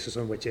is the basis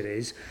on which it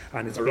is.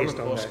 And it's The based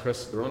running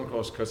on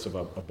cost, Chris, of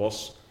a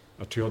bus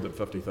at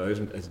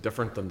 250,000 is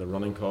different than the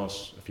running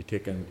costs, if you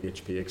take in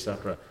HP,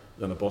 etc.,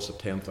 than a bus at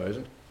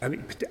 10,000. I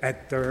mean,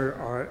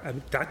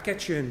 that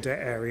gets you into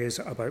areas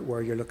about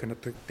where you're looking at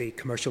the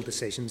commercial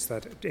decisions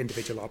that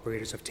individual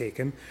operators have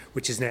taken,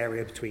 which is an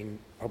area between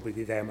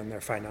probably them and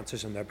their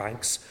finances and their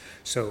banks.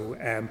 So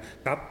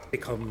that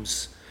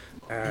becomes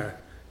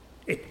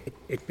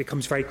it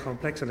becomes very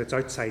complex, and it's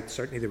outside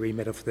certainly the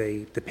remit of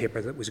the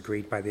paper that was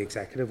agreed by the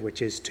executive,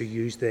 which is to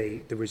use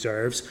the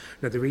reserves.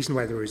 Now, the reason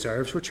why the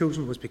reserves were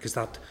chosen was because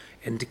that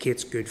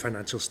indicates good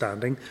financial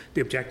standing.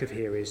 The objective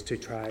here is to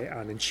try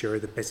and ensure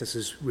that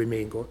businesses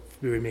remain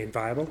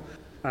viable,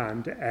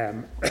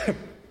 and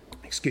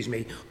excuse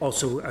me,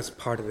 also as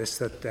part of this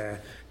that the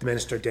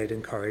Minister did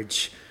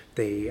encourage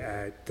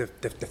the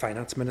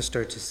finance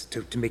minister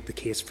to make the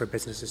case for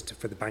businesses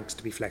for the banks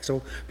to be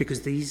flexible,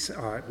 because these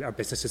are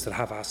businesses that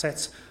have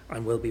assets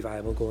and will be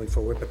viable going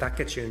forward. But that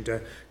gets you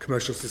into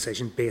commercial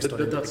decision based on.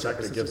 Did that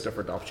sector give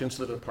different options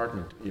to the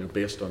department?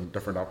 Based on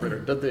different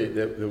operators.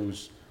 Did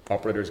those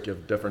operators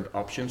give different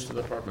options to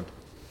the department?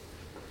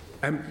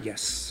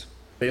 Yes.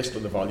 Based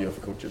on the value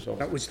of coaches.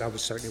 Obviously. That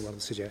was certainly one of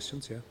the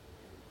suggestions. Yeah.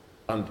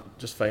 And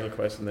just final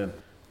question then.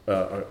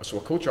 So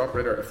a coach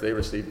operator, if they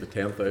received the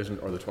 10,000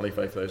 or the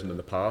 25,000 in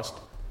the past,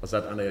 has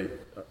that any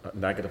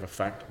negative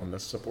effect on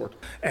this support?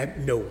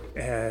 No,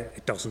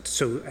 it doesn't.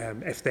 So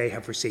if they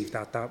have received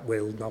that, that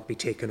will not be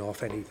taken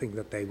off anything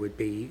that they would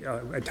be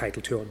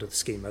entitled to under the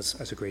scheme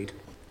as agreed.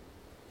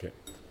 Okay.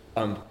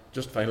 And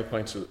just final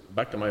point, so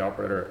back to my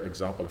operator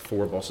example of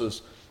 4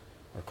 buses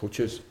or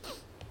coaches.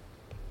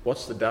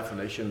 What's the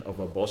definition of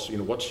a bus?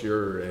 What's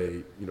your,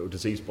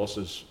 does these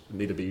buses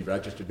need to be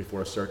registered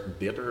before a certain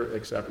date or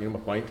except, my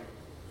point?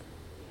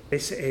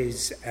 This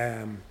is,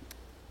 I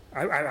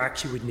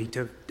actually would need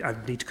to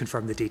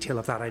confirm the detail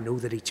of that. I know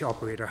that each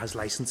operator has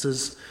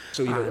licences.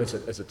 So,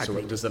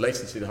 does the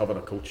licence need to have on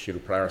a coach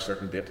prior a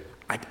certain date?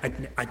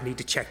 I'd need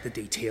to check the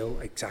detail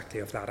exactly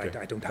of that. Okay.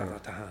 I don't have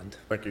that to hand.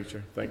 Thank you,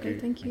 Chair. Thank you.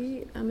 Thank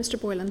you. Mr.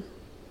 Boylan.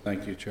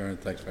 Thank you, Chair, and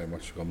thanks very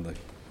much for coming.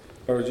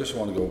 I just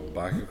want to go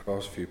back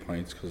across a few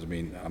points, because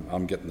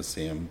I'm getting the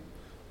same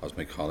as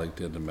my colleague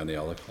did and many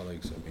other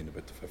colleagues. About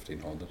the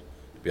 1,500. To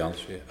be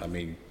honest with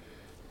you,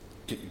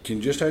 can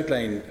you just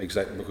outline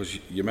exactly, because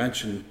you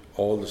mentioned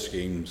all the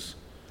schemes.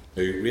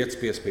 Now,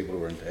 rates-based people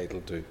were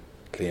entitled to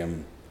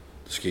claim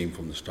the scheme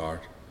from the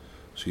start.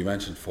 So you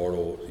mentioned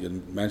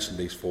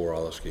these 4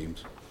 other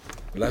schemes.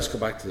 But let's go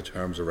back to the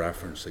terms of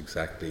reference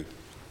exactly,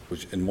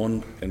 which in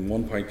one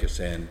point you're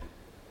saying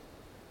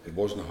it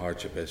wasn't a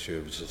hardship issue,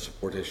 it was a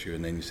support issue,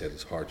 and then you said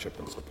it's hardship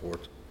and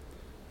support.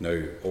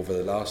 Now, over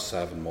the last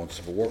 7 months,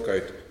 if I work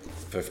out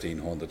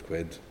 1,500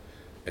 quid,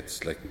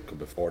 it's like it could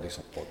be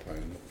 40-something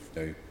pound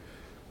now.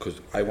 Because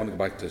I want to go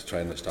back to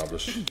trying to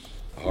establish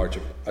a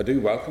hardship. I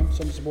do welcome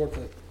some support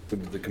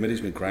that the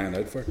committee's been crying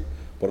out for,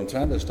 but I'm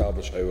trying to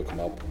establish how we come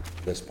up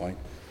at this point.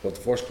 But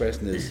the first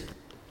question is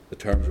the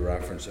terms of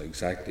reference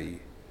exactly,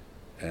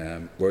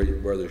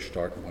 where their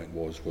starting point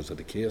was. Was it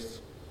a case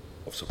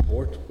of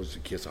support? Was it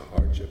a case of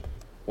hardship?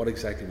 What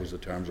exactly was the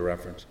terms of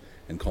reference,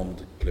 and come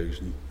to the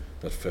conclusion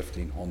that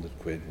 1,500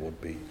 quid would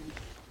be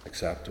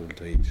acceptable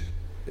to each?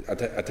 I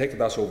take it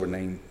that's over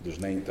 9, there's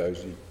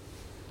 9,000,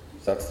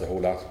 that's the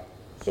whole lot.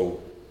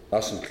 So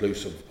that's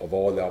inclusive of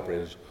all the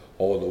operators,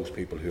 all those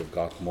people who have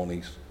got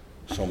monies,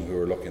 some who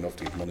are lucky enough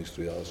to get monies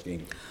through the other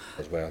scheme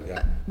as well,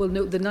 yeah? Well,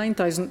 no, the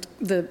 9,000,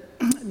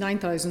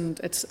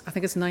 I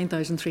think it's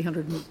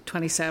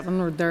 9,327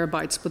 or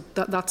thereabouts, but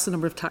that's the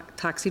number of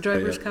taxi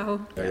drivers,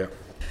 Cahill.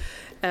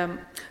 Yeah.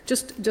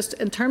 Just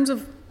in terms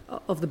of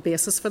the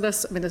basis for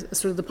this, it's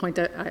sort of the point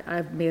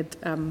I've made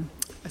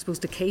I suppose,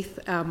 to Keith.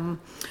 I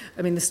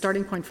mean, the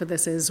starting point for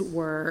this is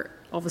where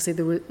obviously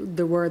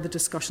there were the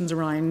discussions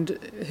around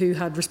who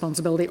had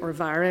responsibility or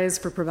vires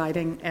for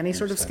providing any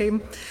sort of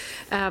scheme.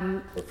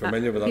 We're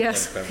familiar with that.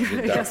 Yes,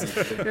 point,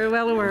 yes, you're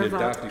well aware of that.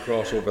 Definitely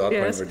cross over that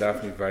Yes. point. We're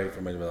definitely very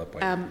familiar with that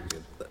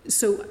point.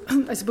 So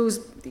I suppose,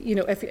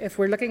 if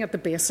we're looking at the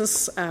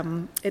basis,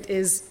 it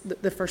is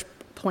the first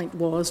point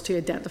was to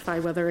identify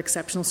whether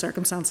exceptional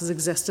circumstances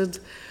existed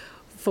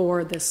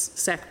for this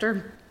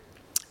sector.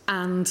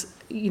 And,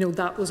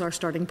 that was our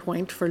starting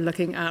point for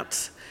looking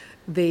at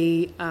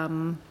the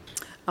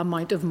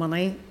amount of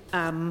money.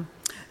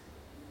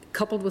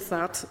 Coupled with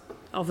that,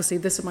 obviously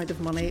this amount of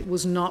money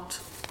was not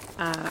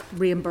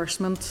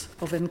reimbursement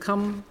of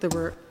income. There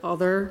were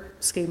other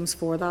schemes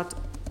for that.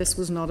 This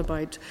was not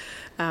about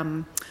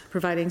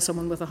providing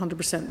someone with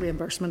 100%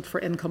 reimbursement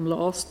for income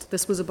lost.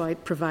 This was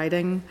about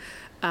providing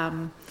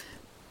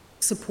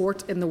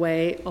support in the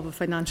way of a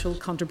financial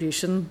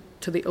contribution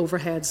to the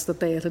overheads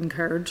that they had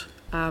incurred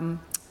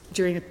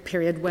during a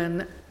period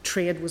when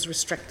trade was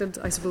restricted,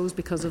 I suppose,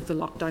 because of the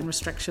lockdown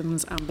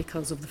restrictions and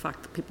because of the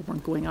fact that people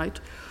weren't going out.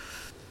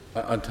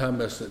 And tell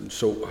me,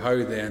 so how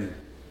then,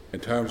 in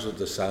terms of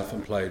the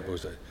self-employed,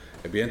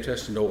 it'd be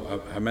interesting to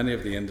know how many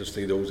of the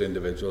industry, those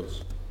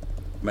individuals,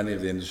 many of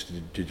the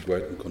industry did you go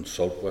out and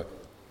consult with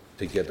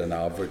to get an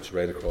average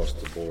right across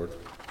the board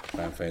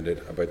and find out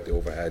about the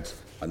overheads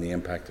and the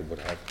impact it would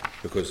have?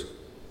 Because,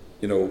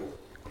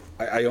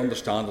 I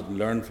understand it and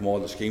learn from all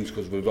the schemes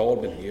because we've all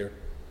been here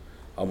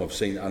and we've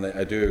seen, and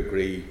I do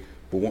agree,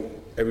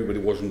 everybody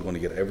wasn't going to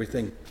get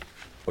everything,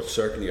 but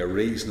certainly a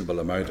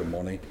reasonable amount of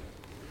money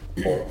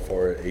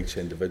for each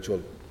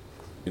individual.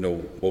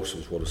 Most of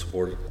us would have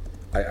supported.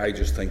 I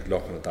just think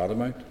looking at that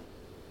amount,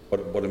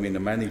 but I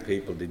mean, many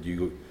people did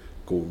you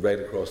go right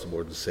across the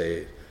board and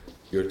say,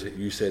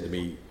 you said to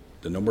me,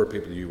 the number of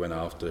people you went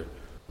after,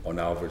 on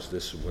average,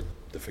 this is what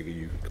the figure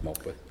you come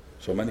up with.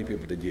 So many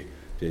people did you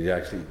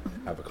actually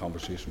have a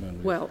conversation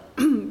around? Well,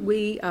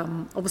 we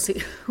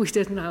obviously we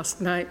didn't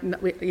ask. Now,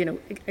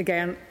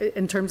 again,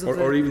 in terms of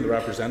or even the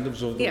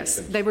representatives of the yes,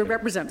 they were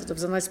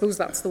representatives, and I suppose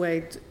that's the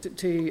way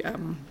to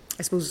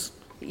I suppose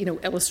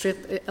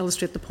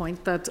illustrate the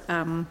point that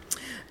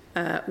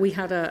we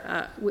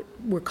had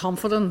we're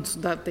confident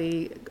that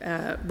the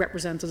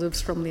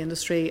representatives from the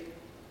industry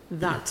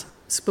that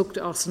spoke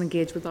to us and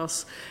engaged with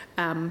us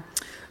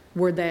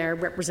were there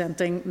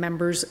representing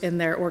members in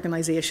their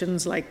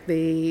organisations like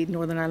the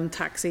Northern Ireland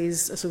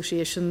Taxis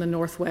Association, the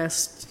North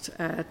West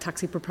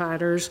Taxi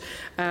Proprietors.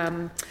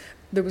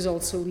 There was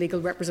also legal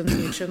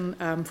representation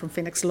from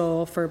Phoenix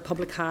Law for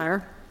public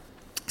hire.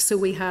 So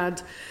we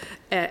had,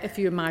 if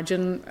you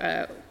imagine,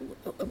 I'm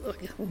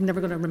never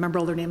going to remember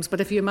all their names,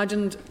 but if you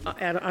imagined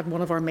at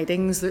one of our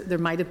meetings, there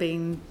might have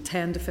been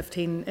 10 to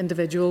 15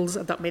 individuals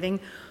at that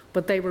meeting,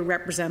 but they were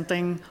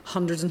representing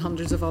hundreds and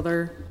hundreds of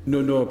other...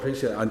 No, I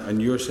appreciate it.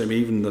 And you're saying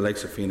even the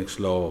likes of Phoenix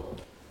Law,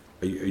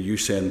 are you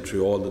saying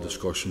through all the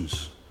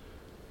discussions,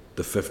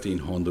 the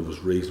 1,500 was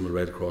reasonable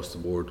right across the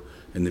board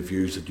in the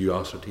views that you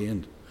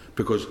ascertained?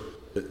 Because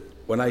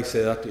when I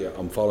say that to you,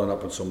 I'm following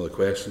up on some of the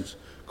questions,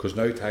 because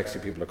now taxi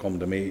people are coming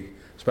to me,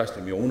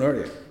 especially in my own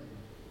area,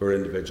 where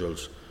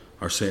individuals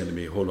are saying to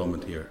me, hold on a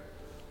minute here,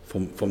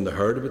 from the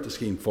heard about the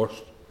scheme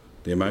first,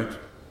 the amount,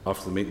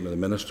 after the meeting with the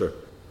Minister,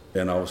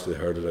 then obviously they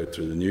heard it out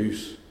through the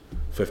news,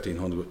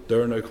 1,500.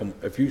 They're now come.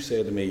 If you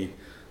say to me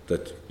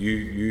that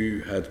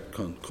you had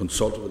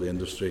consulted with the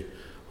industry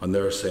and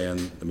they're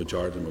saying the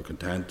majority of them are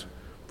content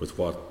with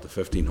what the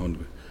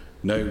 1,500,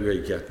 now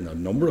we're getting a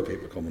number of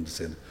people coming to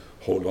say,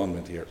 hold on a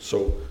minute here.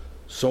 So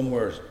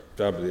somewhere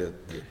probably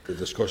the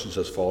discussions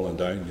has fallen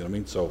down, you know what I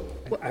mean? So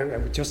I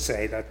would just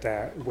say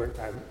that we're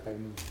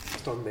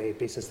just on the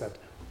basis that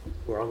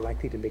we're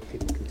unlikely to make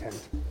people content.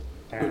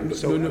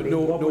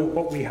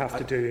 What we have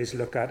to do is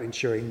look at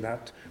ensuring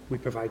that we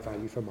provide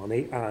value for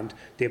money, and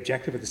the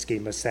objective of the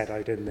scheme as set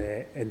out in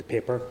the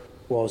paper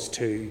was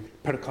to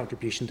put a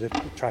contribution to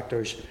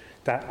tractors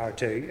that are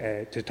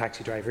to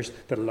taxi drivers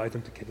that allow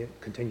them to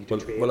continue to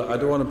trade. Well, I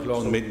don't want to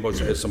prolong the meeting,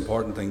 but it's an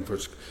important thing for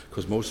us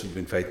because most have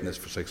been fighting this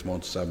for 6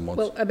 months, 7 months.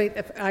 Well, I mean,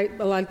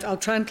 I'll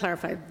try and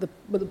clarify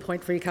the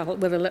point for you, Cathal,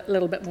 with a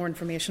little bit more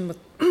information. With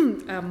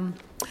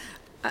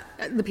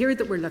the period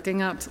that we're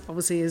looking at,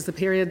 obviously, is the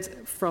period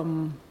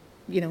from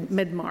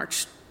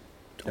mid-March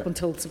up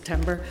until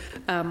September.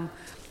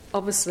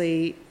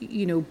 Obviously,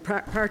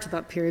 prior to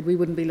that period, we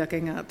wouldn't be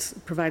looking at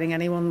providing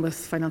anyone with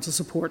financial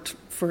support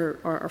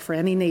for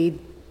any need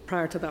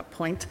prior to that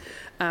point.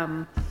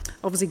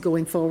 Obviously,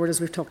 going forward,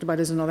 as we've talked about,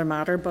 is another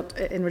matter. But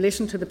in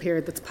relation to the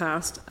period that's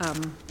passed,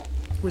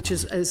 which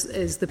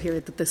is the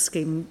period that this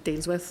scheme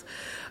deals with,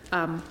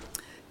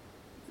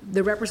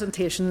 the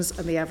representations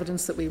and the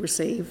evidence that we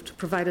received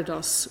provided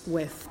us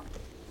with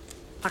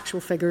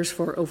actual figures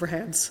for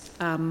overheads,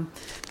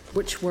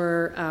 which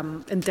were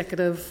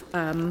indicative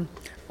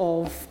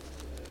of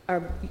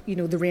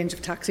the range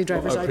of taxi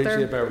drivers out there.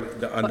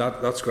 And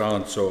that's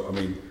grand. So I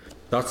mean,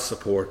 that's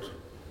support,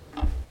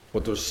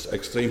 but there's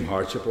extreme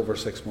hardship over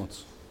 6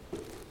 months.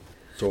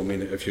 So I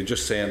mean, if you're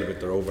just saying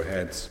about their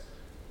overheads,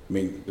 I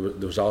mean,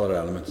 there was other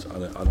elements,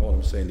 and all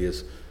I'm saying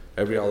is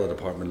every other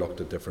department looked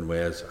at different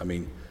ways. I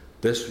mean,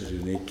 this was a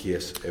unique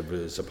case. It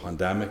was a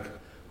pandemic,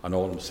 and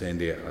all I'm saying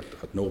to you,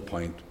 at no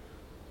point,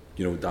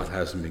 you know, that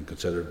hasn't been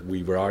considered.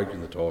 We were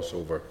arguing the toss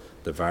over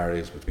the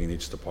variance between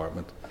each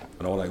department,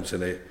 and all I'm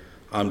saying,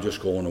 I'm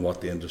just going on what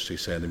the industry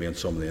is saying to me and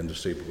some of the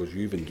industry, because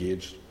you've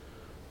engaged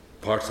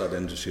parts of that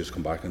industry has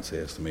come back and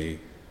says to me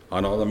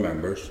and other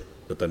members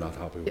that they're not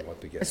happy with what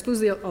they get. I suppose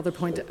the other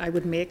point I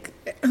would make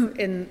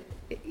in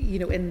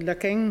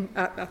looking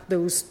at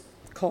those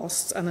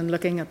costs and in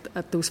looking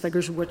at those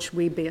figures which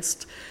we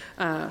based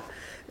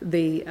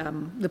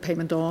the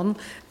payment on,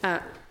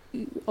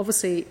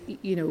 obviously,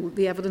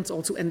 the evidence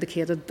also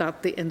indicated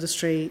that the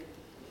industry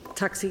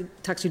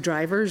taxi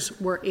drivers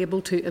were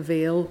able to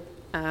avail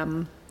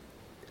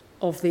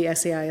of the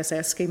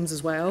SAISS schemes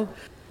as well.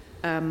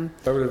 But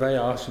if I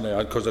ask you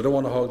now, because I don't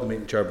want to hog the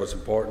meeting, Chair, but it's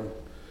important,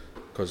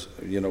 because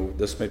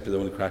this might be the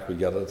only crack we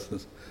get at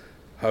this.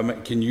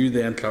 Can you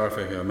then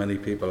clarify how many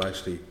people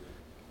actually,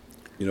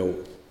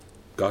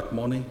 got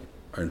money,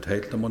 are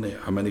entitled to money?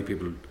 How many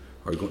people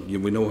are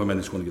going? We know how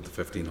many is going to get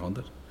the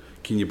 1,500.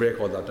 Can you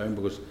break all that down,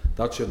 because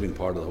that should have been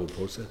part of the whole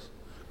process?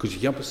 Because you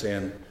can't be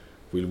saying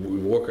we'll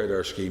work out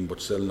our scheme,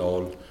 but still not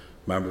all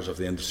members of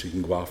the industry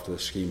can go after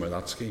this scheme or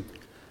that scheme,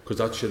 because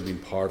that should have been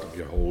part of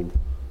the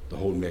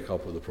whole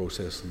make-up of the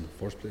process in the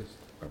first place.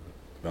 To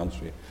be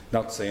honest with you,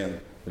 not saying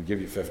we'll give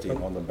you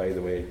 1,500, by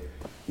the way,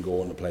 and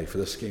go and apply for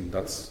this scheme.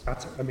 That's.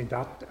 I mean,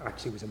 that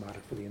actually was a matter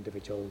for the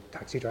individual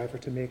taxi driver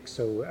to make.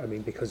 So, I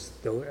mean, because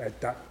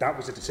that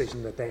was a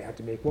decision that they had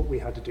to make. What we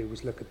had to do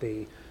was look at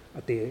the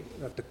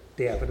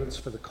evidence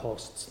for the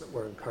costs that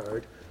were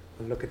incurred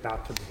and look at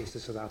that from the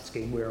basis of that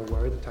scheme. We're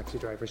aware that taxi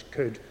drivers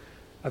could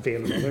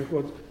avail of other.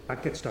 Well,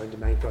 that gets down to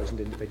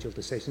 9,000 individual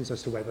decisions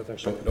as to whether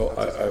there's something. No,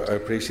 I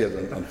appreciate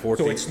it.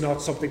 Unfortunately, so it's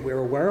not something we're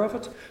aware of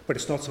it, but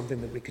it's not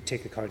something that we could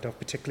take account of,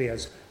 particularly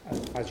as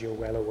you're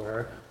well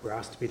aware, we're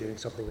asked to be doing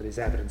something that is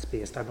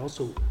evidence-based and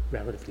also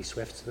relatively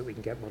swift so that we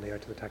can get money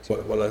out to the taxi.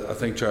 Well, I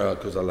think, Chair,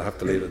 because I'll have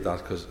to leave it at that,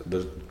 because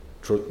there's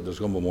going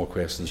to be more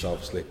questions,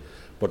 obviously.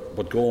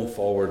 But going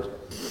forward,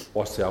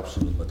 what's the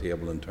option on the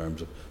table in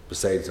terms of,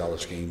 besides other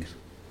schemes,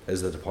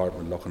 is the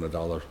department looking at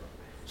other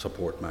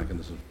support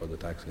mechanisms for the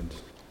taxi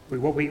industry?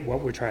 What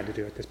we're trying to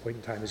do at this point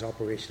in time is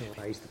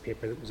operationalise the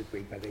paper that was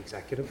agreed by the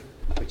executive,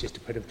 which is to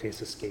put in place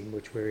a scheme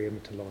which we're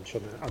aiming to launch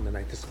on the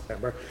 9th of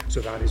September.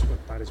 So that is what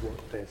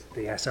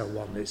the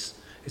SL1 is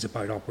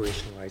about,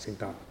 operationalising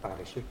that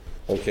issue.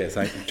 Okay,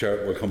 thank you,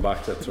 Chair. We'll come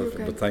back to that,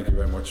 okay. But thank you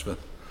very much for.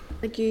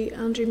 Thank you,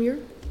 Andrew Muir.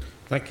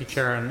 Thank you,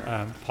 Chair, and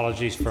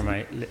apologies for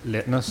my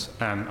lateness,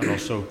 and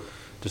also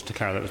just to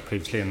declare that I was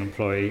previously an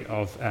employee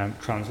of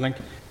TransLink.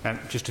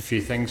 Just a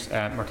few things.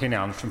 Martina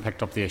Armstrong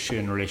picked up the issue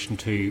in relation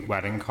to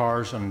wedding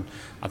cars, and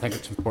I think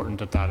it's important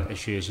that that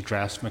issue is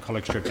addressed. My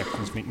colleague Stuart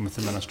Dixon's meeting with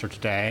the Minister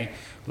today,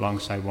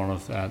 alongside one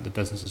of the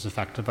businesses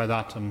affected by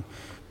that. And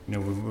I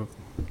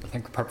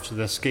think the purpose of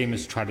this scheme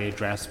is to try to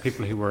address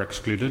people who were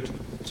excluded.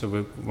 So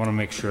we want to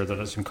make sure that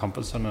it's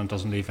encompassing and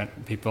doesn't leave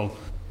people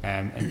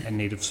in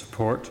need of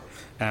support.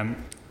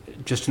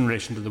 Just in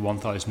relation to the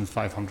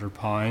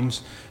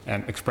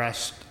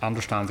 £1,500,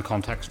 understand the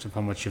context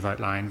upon which you've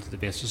outlined the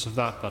basis of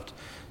that, but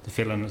the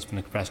feeling that's been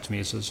expressed to me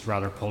is it's a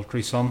rather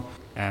paltry sum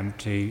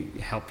to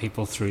help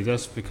people through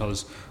this,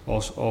 because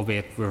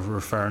albeit we're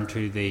referring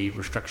to the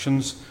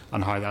restrictions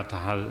and how that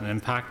had an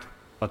impact,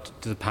 but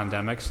the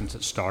pandemic, since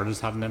it started, has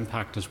had an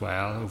impact as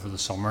well. Over the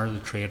summer, the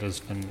trade has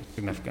been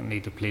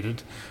significantly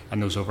depleted,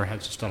 and those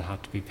overheads still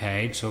have to be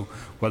paid. So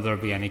whether there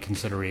be any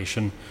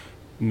consideration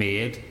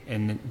made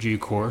in due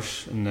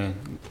course in the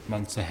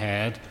months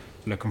ahead,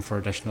 looking for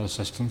additional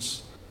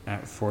assistance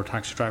for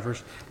taxi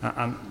drivers.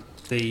 And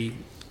the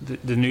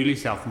newly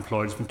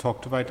self-employed has been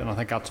talked about, and I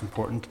think that's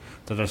important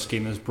that a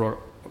scheme is brought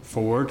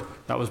forward.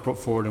 That was brought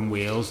forward in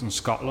Wales and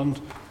Scotland.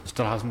 It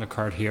still hasn't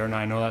occurred here, and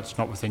I know that's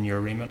not within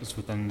your remit, it's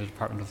within the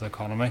Department of the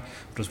Economy. I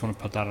just want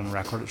to put that on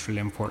record. It's really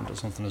important that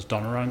something is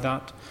done around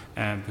that,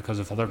 because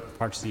if other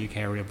parts of the UK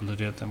are able to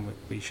do it, then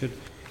we should.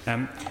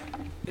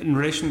 In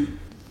relation,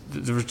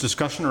 there was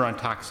discussion around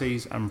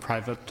taxis and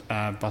private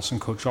bus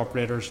and coach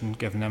operators and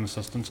giving them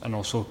assistance, and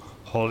also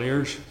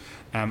hauliers.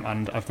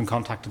 And I've been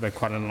contacted by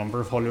quite a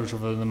number of hauliers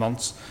over the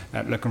months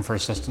looking for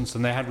assistance,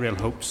 and they had real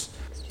hopes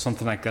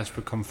something like this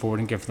would come forward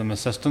and give them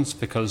assistance,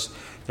 because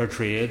their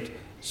trade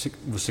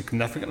was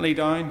significantly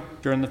down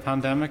during the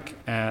pandemic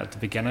at the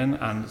beginning,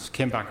 and it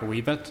came back a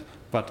wee bit,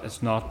 but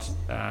it's not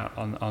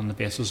on the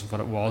basis of what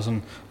it was.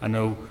 And I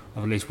know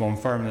of at least one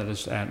firm that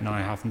is now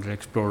having to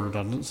explore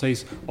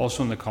redundancies,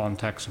 also in the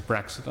context of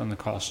Brexit and the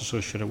costs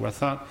associated with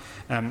that.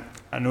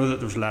 I know that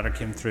there was a letter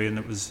came through, and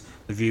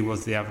the view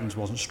was the evidence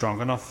wasn't strong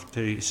enough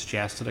to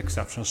suggest that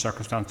exceptional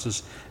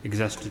circumstances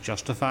exist to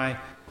justify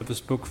the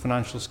bespoke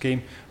financial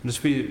scheme. And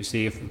just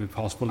see if it would be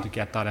possible to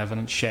get that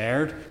evidence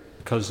shared,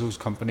 because those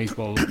companies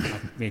will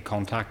make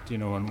contact,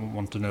 and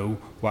want to know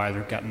why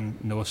they're getting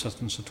no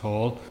assistance at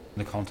all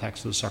in the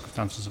context of the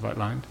circumstances I've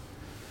outlined.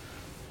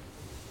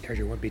 Chair,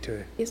 you want me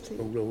to yes, please.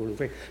 roll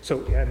over?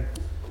 So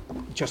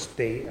just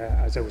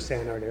as I was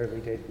saying earlier,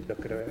 we did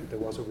look at there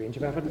was a range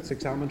of evidence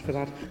examined for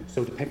that.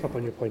 So to pick up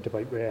on your point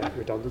about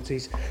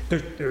redundancies,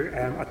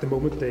 at the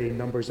moment the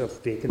numbers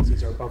of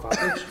vacancies are above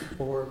average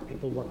for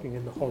people working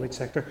in the haulage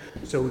sector.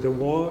 So there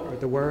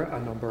were a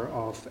number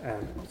of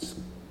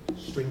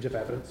streams of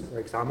evidence that were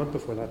examined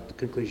before that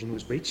conclusion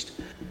was reached.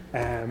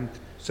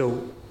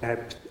 So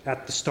at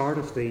the start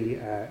of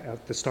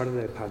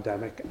the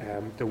pandemic,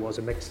 there was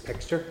a mixed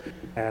picture.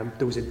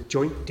 There was a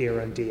joint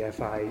DERA and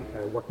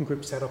DFI working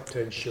group set up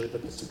to ensure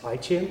that the supply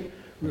chain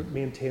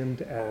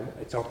maintained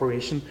its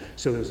operation.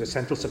 So there was a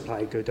central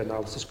supply good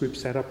analysis group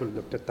set up and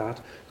looked at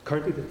that.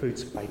 Currently, the food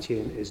supply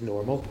chain is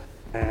normal,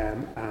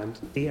 and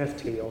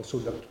DFT also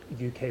looked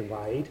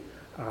UK-wide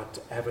at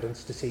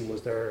evidence to see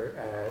was there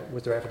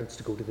evidence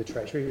to go to the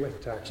Treasury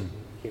with to actually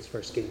make a case for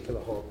a scheme for the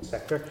whole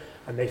sector,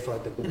 and they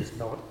found that there was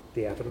not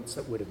the evidence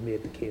that would have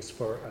made the case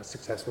for a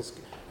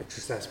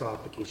successful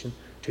application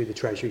to the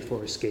Treasury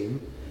for a scheme.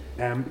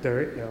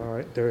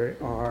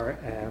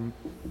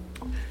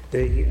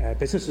 The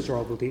businesses are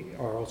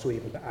also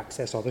able to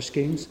access other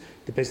schemes,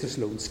 the business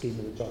loan scheme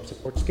and the job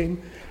support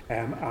scheme,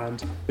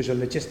 and there's a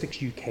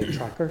Logistics UK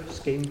tracker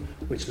scheme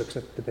which looks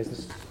at the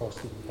business across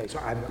the UK. So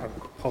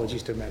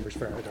apologies to members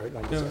for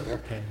outlining this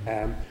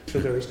earlier. So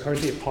there is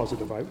currently a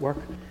positive outwork.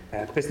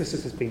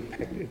 Businesses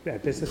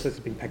has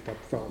been picked up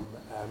from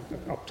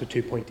up to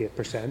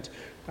 2.8%.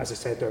 As I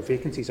said, their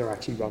vacancies are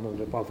actually running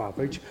above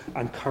average,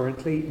 and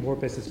currently more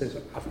businesses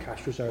have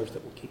cash reserves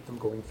that will keep them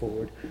going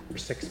forward for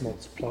 6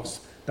 months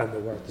plus than they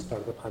were at the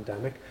start of the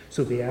pandemic.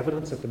 So the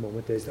evidence at the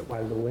moment is that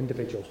while no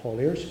individual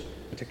hauliers,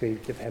 particularly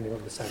depending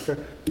on the sector,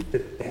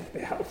 the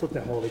health of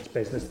the haulage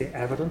business, the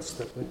evidence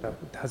that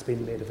has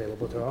been made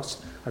available to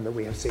us and that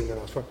we have seen and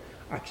asked for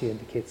actually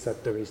indicates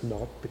that there is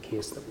not the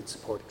case that would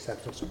support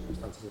exceptional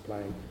circumstances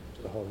applying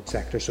to the haulage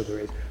sector. So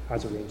there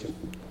has a range of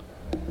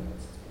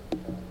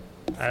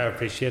I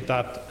appreciate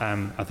that.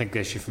 I think the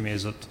issue for me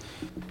is that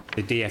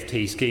the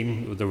DFT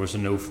scheme, there was a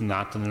no from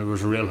that, and there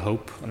was a real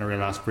hope and a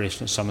real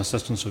aspiration that some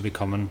assistance would be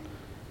coming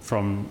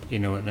from,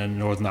 in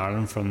Northern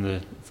Ireland from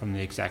the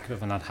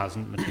executive, and that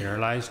hasn't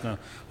materialised. Now,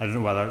 I don't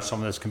know whether some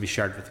of this can be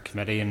shared with the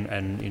committee in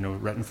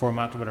written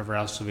format or whatever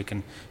else, so we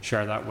can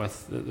share that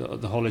with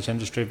the haulage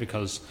industry,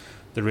 because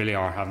they really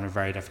are having a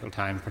very difficult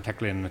time,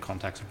 particularly in the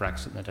context of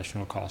Brexit and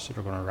additional costs that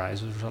are going to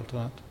arise as a result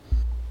of that.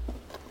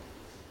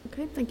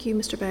 Okay, thank you,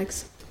 Mr.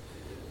 Beggs.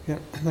 Yeah,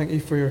 thank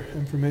you for your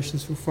information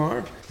so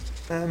far.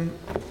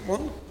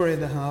 One query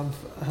I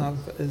have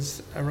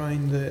is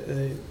around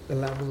the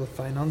level of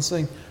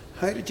financing.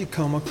 How did you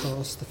come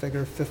across the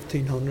figure of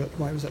 1,500?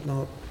 Why was it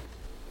not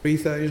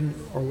 3,000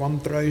 or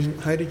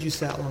 1,000? How did you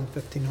settle on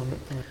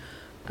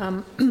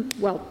 1,500?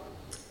 Well,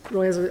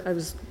 Roy, as I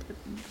was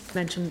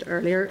mentioned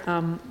earlier,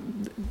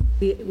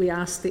 we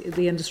asked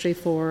the industry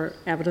for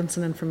evidence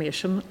and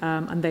information,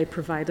 and they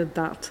provided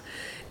that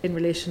in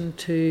relation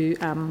to,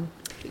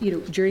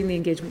 during the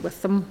engagement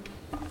with them,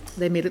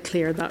 they made it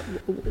clear that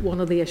one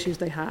of the issues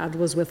they had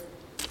was with,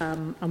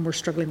 and were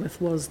struggling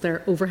with, was their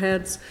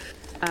overheads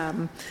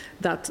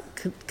that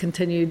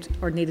continued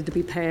or needed to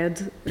be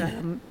paid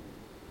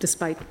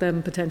despite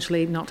them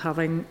potentially not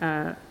having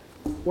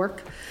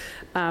work.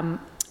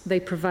 They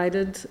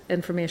provided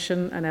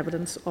information and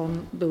evidence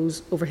on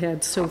those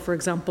overheads. So, for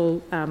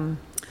example,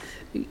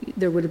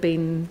 there would have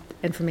been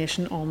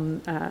information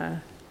on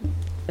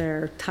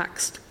their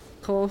tax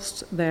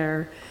cost,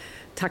 their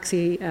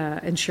taxi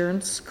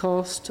insurance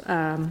cost.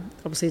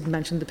 Obviously, you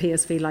mentioned the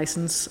PSV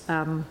licence,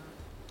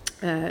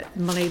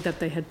 money that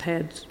they had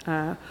paid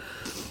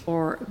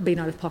or been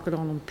out of pocket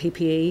on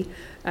PPE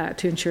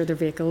to ensure their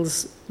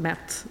vehicles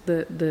met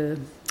the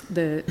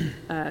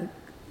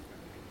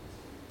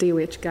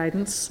DOH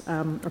guidance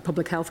or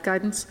public health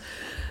guidance.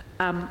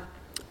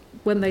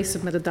 When they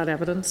submitted that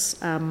evidence,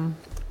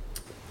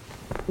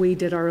 we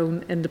did our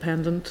own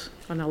independent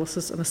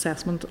analysis and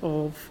assessment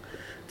of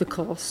the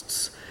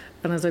costs,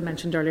 and as I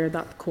mentioned earlier,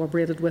 that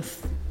corroborated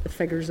with the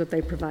figures that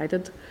they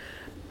provided.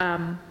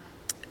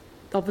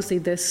 Obviously,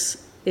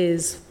 this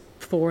is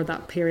for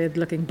that period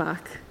looking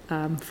back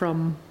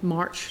from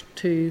March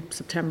to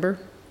September.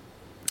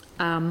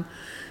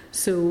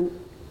 So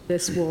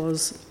this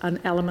was an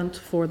element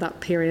for that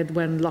period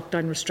when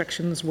lockdown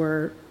restrictions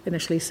were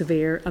initially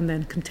severe and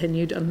then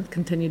continued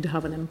to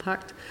have an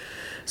impact.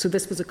 So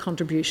this was a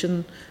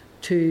contribution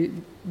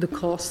to the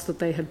costs that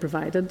they had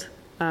provided.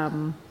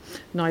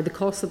 Now, the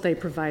costs that they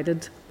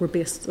provided were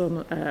based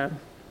on,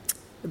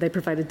 they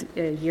provided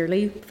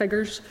yearly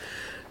figures.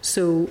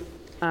 So,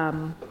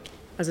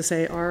 as I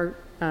say, our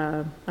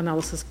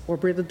analysis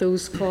incorporated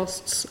those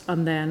costs,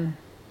 and then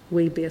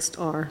we based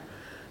our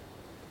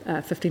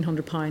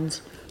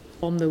 £1,500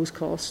 on those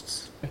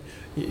costs.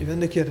 You've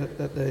indicated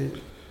that the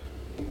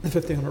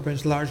 £1,500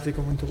 is largely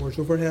going towards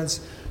overheads,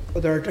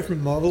 but there are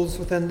different models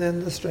within the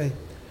industry.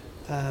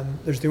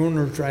 There's the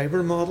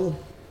owner-driver model,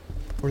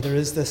 where there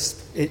is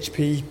this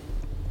HP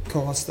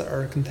costs that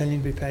are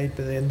continuing to be paid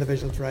by the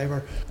individual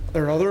driver.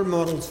 There are other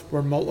models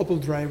where multiple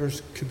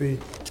drivers could be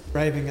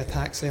driving a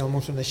taxi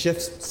almost in a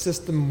shift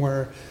system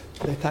where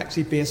the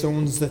taxi base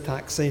owns the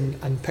taxi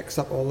and picks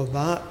up all of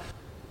that.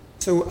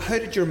 So how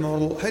did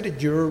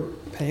your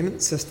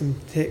payment system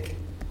take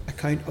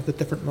account of the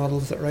different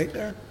models that are out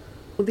there?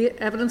 Well, the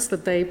evidence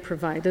that they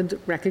provided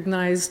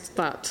recognised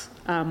that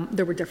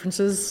there were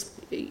differences,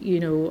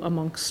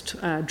 amongst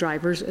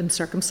drivers in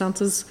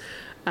circumstances.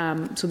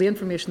 So the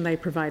information they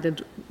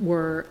provided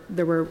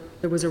there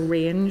was a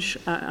range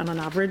and an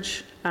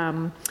average,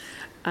 and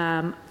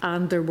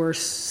there were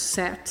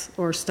set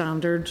or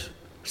standard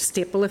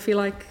staple, if you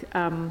like,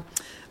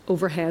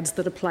 overheads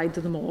that applied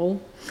to them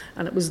all,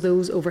 and it was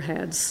those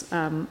overheads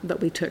that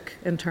we took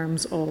in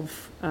terms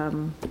of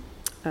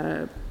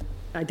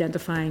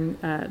identifying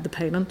the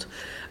payment.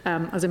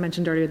 As I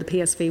mentioned earlier, the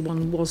PSV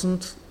one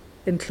wasn't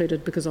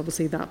included because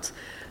obviously that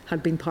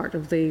had been part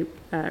of the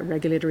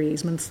regulatory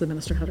easements the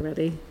Minister had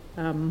already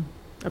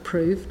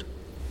approved.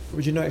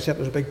 Would you not accept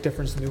there's a big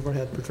difference in the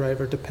overhead per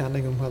driver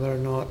depending on whether or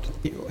not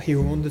he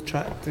owned the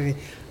taxi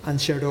and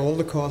shared all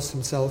the costs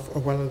himself,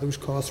 or whether those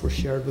costs were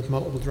shared with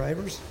multiple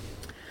drivers?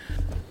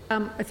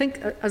 I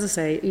think, as I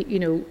say,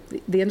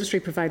 the industry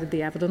provided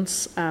the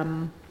evidence,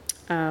 and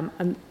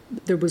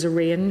there was a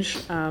range,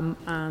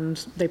 and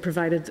they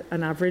provided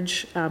an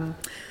average.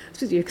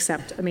 So you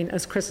accept,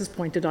 as Chris has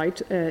pointed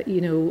out,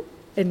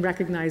 in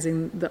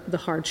recognising the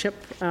hardship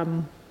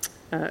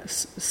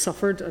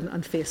suffered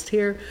and faced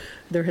here,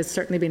 there has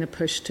certainly been a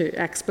push to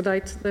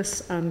expedite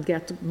this and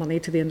get money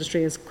to the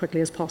industry as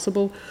quickly as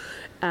possible.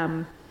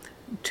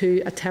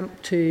 To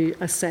attempt to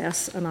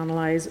assess and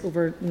analyse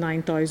over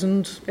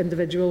 9,000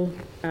 individual,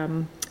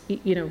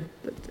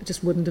 it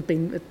just wouldn't have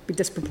been, it'd be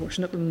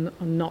disproportionate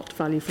and not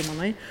value for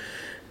money.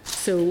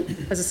 So,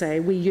 as I say,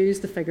 we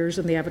used the figures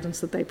and the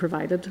evidence that they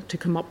provided to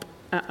come up,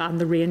 and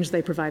the range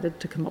they provided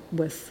to come up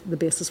with the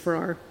basis for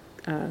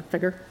our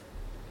figure.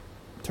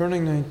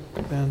 Turning now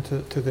then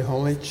to the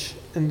haulage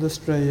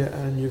industry,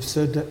 and you've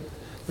said that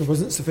there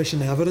wasn't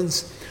sufficient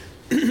evidence.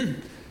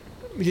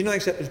 Would you not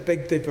accept there's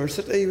big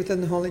diversity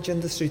within the haulage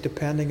industry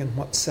depending on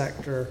what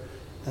sector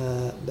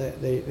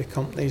the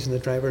companies and the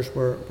drivers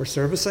were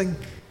servicing?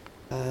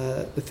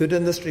 The food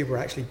industry were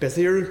actually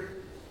busier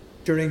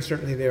during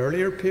certainly the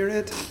earlier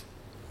period,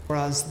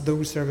 whereas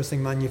those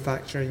servicing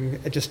manufacturing,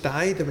 it just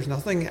died, there was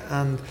nothing,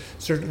 and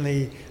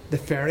certainly the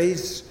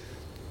ferries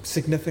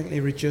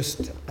significantly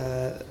reduced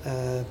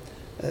their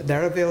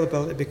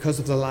availability because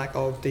of the lack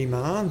of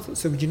demand.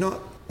 So would you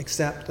not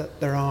accept that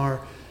there are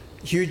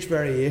huge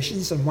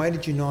variations, and why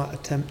did you not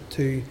attempt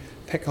to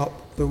pick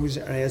up those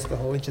areas of the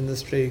haulage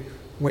industry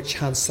which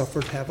had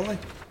suffered heavily?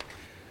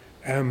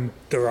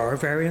 There are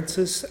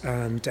variances,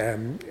 and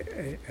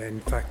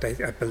in fact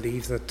I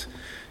believe that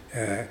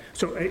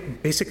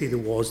basically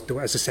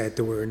as I said,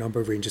 there were a number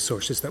of range of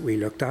sources that we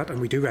looked at,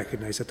 and we do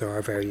recognise that there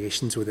are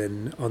variations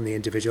on the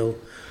individual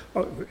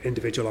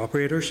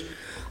operators.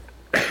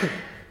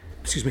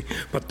 Excuse me,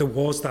 but there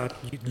was that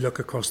look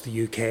across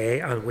the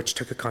UK, and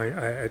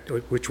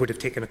which would have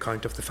taken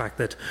account of the fact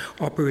that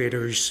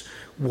operators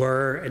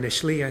were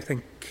initially, I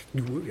think,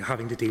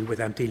 having to deal with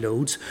empty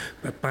loads,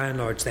 but by and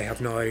large they have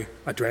now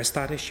addressed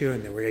that issue,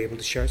 and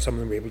some of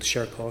them were able to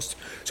share costs.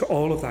 So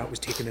all of that was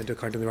taken into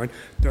account in the round.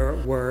 There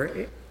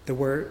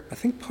were I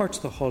think parts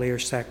of the haulier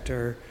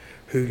sector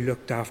who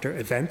looked after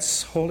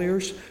events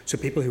hauliers, so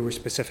people who were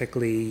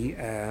specifically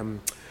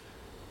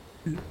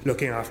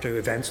looking after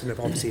events, and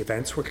obviously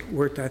events were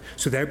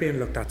so they're being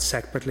looked at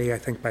separately, I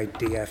think, by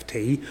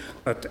DFT,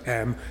 but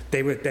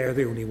they're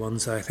the only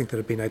ones I think that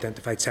have been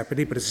identified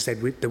separately. But as I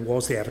said, there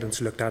was the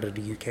evidence looked at a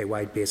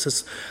UK-wide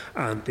basis,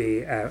 and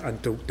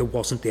there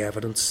wasn't the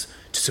evidence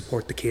to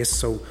support the case.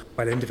 So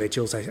while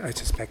individuals, I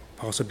suspect,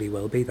 possibly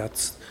will be,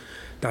 that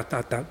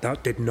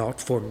did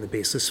not form the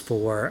basis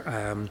for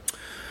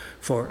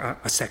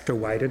a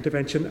sector-wide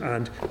intervention,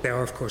 and they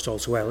are, of course,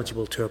 also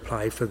eligible to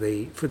apply for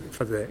the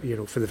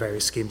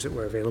various schemes that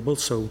were available.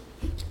 So,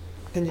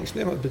 can you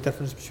explain what the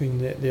difference between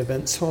the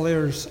events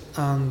hauliers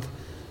and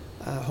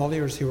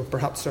hauliers who were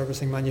perhaps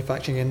servicing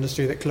manufacturing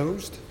industry that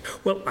closed?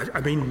 Well,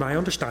 my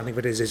understanding of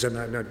it is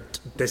and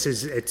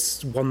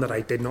it's one that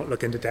I did not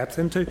look into depth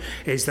into,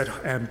 is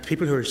that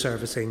people who are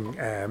servicing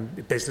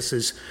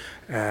businesses.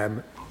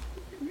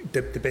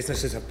 The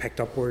businesses have picked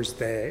up, whereas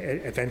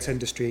the events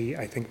industry,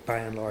 I think, by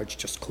and large,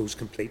 just closed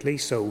completely.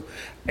 So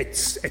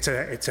it's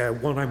a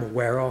one I'm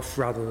aware of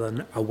rather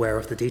than aware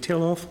of the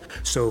detail of.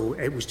 So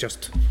it was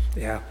just,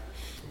 yeah.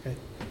 Okay.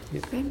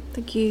 Yep. Okay,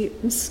 thank you,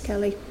 Ms.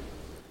 Kelly.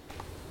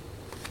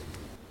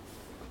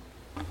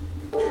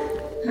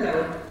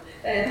 Hello.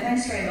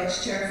 Thanks very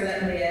much, Chair, for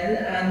letting me in.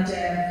 And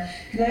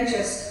can I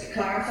just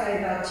clarify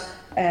that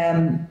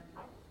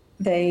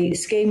the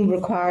scheme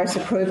requires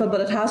approval,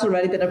 but it has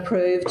already been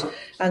approved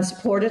and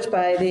supported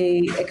by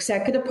the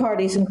executive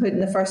parties, including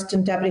the First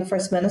and Deputy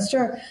First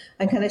Minister.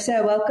 And can I say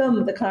I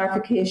welcome the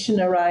clarification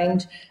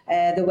around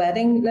the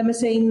wedding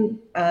limousine,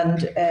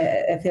 and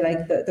if you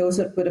like, those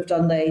that would have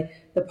done the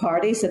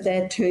parties, that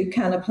they too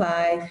can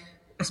apply,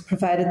 as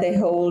provided they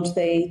hold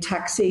the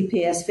taxi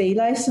PSV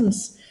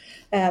licence.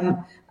 And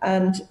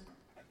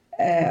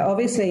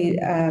obviously,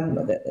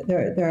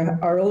 there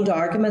are old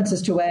arguments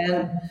as to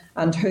when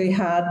and who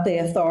had the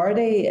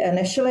authority.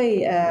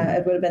 Initially,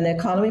 it would have been the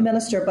Economy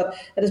Minister, but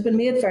it has been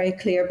made very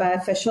clear by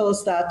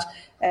officials that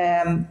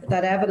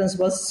that evidence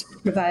was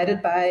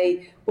provided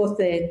by both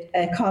the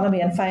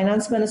Economy and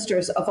Finance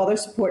Ministers of other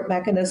support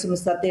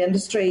mechanisms that the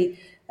industry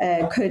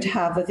could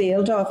have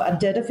availed of and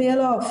did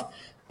avail of.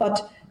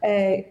 But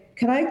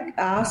can I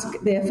ask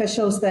the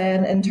officials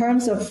then, in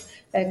terms of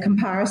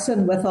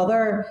comparison with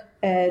other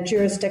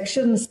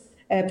jurisdictions,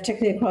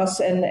 particularly across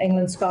in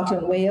England,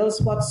 Scotland,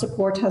 Wales, what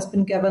support has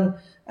been given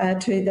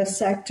to this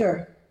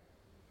sector?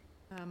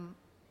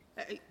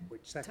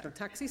 Which sector?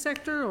 Taxi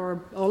sector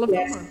or all of them?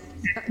 Yes,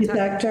 taxi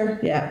sector,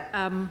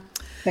 yeah.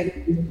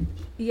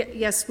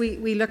 Yes,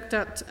 we looked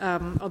at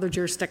other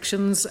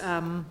jurisdictions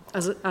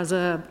as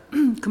a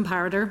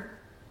comparator,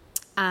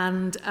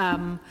 and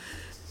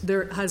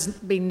there has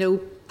been no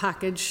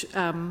package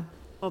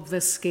of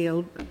this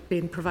scale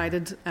being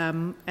provided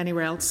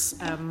anywhere else,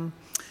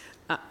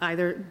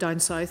 either down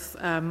south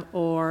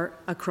or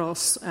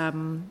across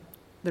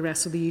the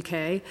rest of the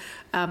UK.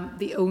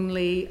 The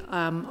only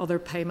other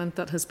payment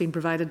that has been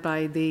provided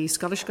by the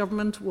Scottish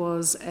Government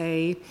was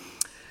a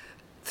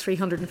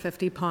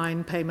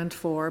 £350 payment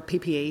for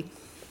PPE.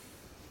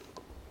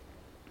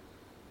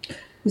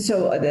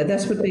 So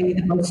this would be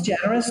the most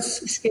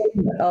generous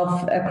scheme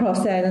of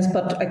across the islands,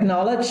 but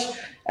acknowledge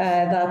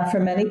that for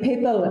many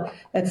people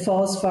it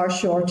falls far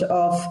short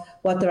of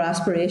what their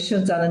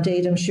aspirations and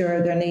indeed I'm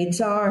sure their needs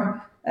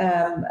are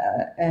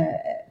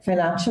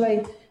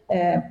financially.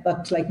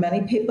 But like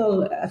many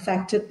people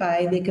affected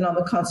by the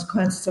economic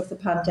consequences of the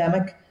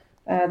pandemic,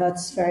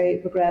 that's very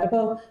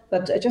regrettable.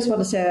 But I just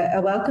want to say I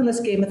welcome the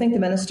scheme. I think the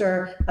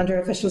Minister and her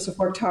officials have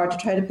worked hard to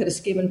try to put a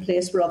scheme in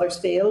place where others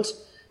failed.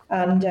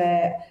 And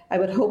I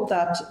would hope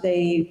that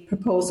the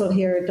proposal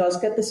here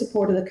does get the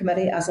support of the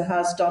committee, as it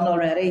has done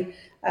already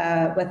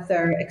with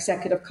their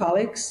executive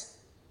colleagues.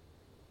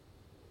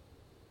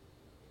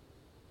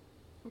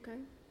 Okay.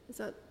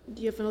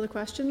 Do you have another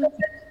question?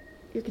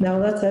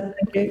 No, that's it.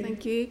 Thank you.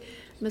 Thank you.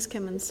 Ms.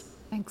 Kimmins.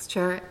 Thanks,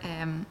 Chair,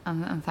 and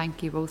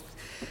thank you both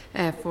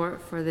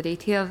for the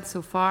detail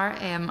so far.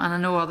 And I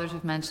know others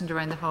have mentioned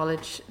around the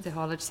haulage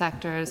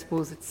sector. I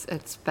suppose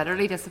it's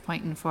bitterly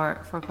disappointing for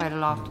quite a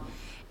lot.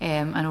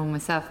 I know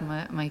myself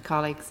and my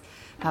colleagues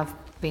have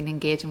been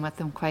engaging with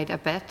them quite a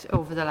bit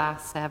over the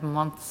last 7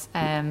 months.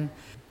 And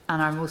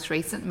our most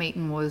recent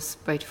meeting was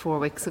about 4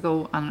 weeks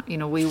ago, and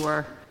we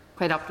were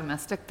quite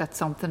optimistic that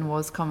something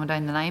was coming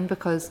down the line,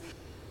 because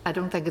I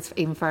don't think it's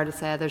even fair to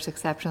say there's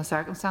exceptional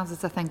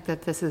circumstances. I think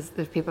that there's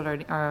people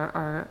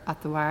are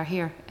at the wire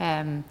here.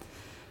 I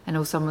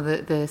know some of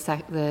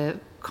the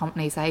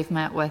companies I've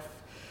met with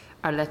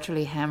are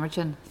literally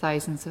hemorrhaging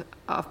thousands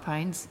of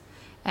pounds.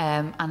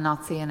 And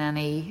not seeing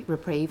any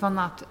reprieve on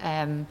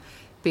that,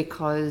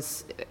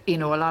 because a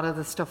lot of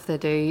the stuff they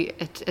do,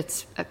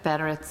 it's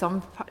better at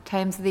some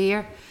times of the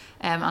year,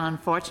 and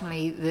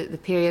unfortunately the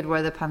period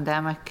where the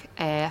pandemic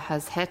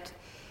has hit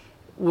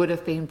would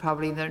have been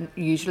probably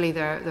usually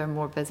their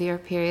more busier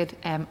period,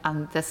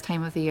 and this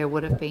time of the year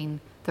would have been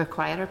their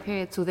quieter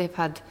period. So they've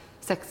had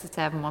 6 to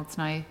 7 months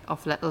now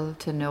of little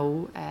to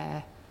no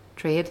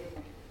trade.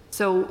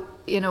 So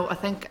I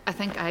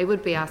think I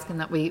would be asking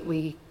that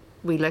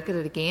we look at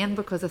it again,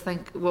 because I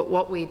think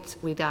what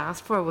we'd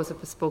asked for was a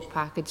bespoke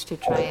package to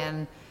try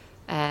and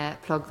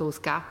plug those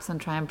gaps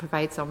and try and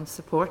provide some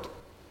support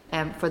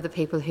for the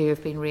people who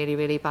have been really,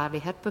 really badly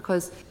hit.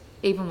 Because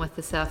even with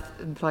the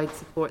self-employed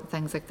support and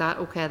things like that,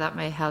 okay, that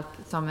may help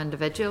some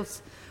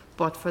individuals,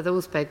 but for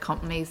those big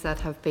companies that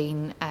have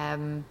been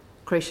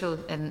crucial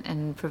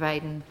in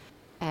providing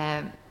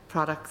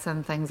products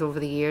and things over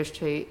the years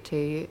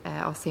to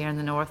us here in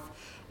the north,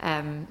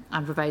 and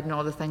providing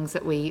all the things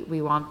that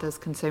we want as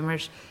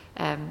consumers,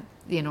 I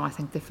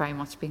think they've very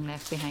much been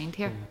left behind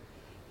here.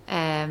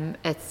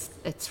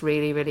 It's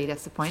really, really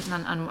disappointing,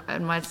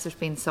 and whilst there's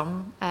been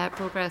some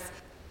progress,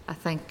 I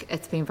think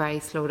it's been very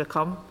slow to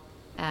come,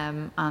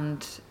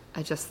 and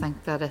I just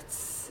think that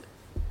it's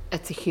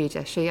a huge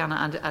issue, and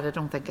I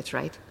don't think it's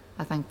right.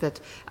 I think that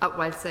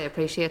whilst I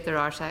appreciate there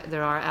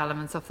are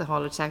elements of the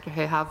haulage sector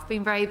who have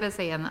been very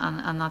busy,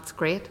 and that's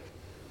great,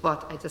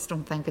 but I just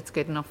don't think it's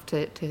good enough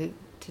to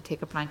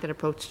take a blanket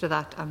approach to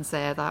that and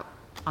say that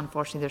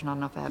unfortunately there's not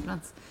enough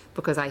evidence,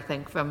 because I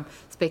think from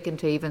speaking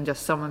to even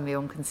just some in my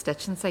own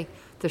constituency,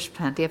 there's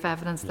plenty of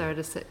evidence there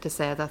to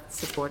say that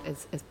support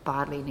is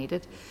badly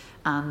needed,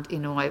 and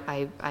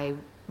I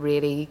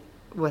really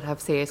would have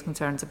serious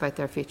concerns about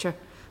their future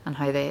and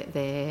how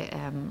they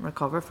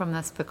recover from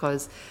this,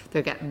 because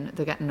they're getting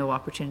no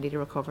opportunity to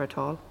recover at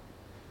all.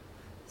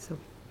 So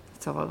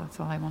That's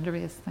all I want to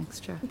raise.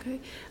 Thanks, Chair. Okay,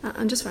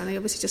 and just finally,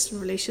 obviously, just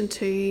in relation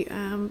to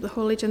the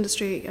haulage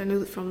industry, I know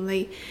that from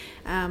the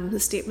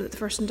statement that the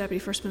First and Deputy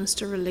First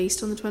Minister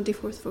released on the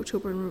 24th of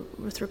October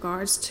with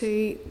regards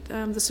to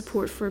the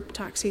support for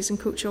taxis and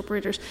coach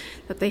operators,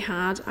 that they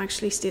had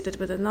actually stated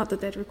within that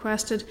they'd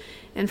requested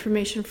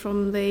information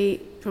from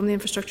the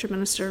Infrastructure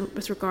Minister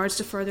with regards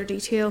to further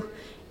detail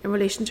in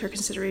relation to her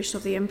consideration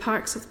of the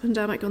impacts of the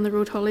pandemic on the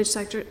road haulage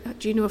sector.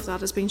 Do you know if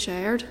that has been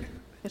shared?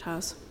 It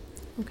has.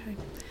 Okay.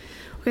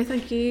 Okay,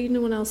 thank you.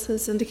 No one else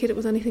has indicated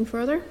with anything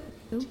further?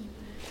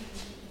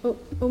 No?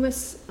 Oh,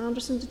 Miss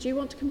Anderson, did you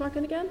want to come back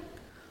in again?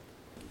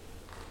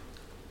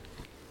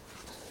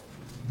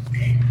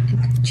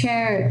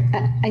 Chair,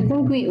 I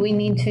think we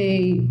need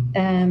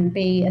to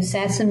be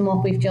assessing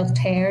what we've just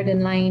heard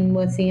in line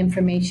with the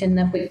information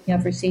that we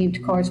have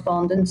received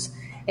correspondence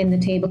in the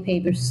table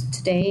papers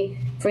today.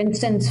 For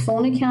instance,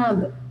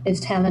 Fonacab is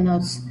telling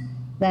us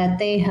that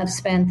they have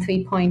spent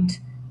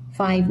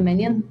 3.5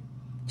 million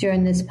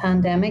during this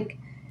pandemic.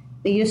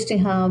 They used to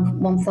have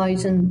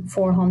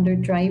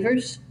 1,400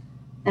 drivers,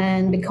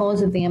 and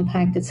because of the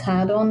impact it's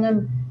had on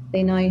them,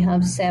 they now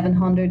have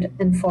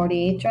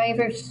 748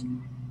 drivers.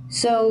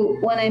 So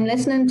when I'm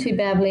listening to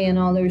Beverly and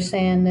others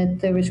saying that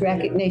there was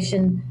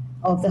recognition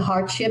of the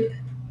hardship,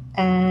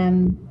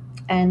 and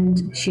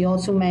she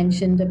also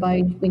mentioned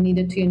about they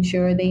needed to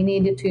ensure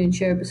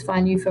it was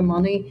value for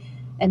money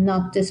and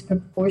not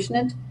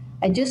disproportionate,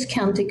 I just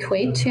can't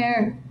equate,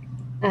 Chair,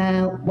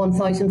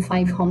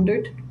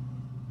 1,500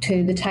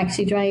 to the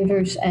taxi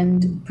drivers,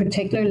 and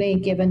particularly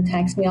given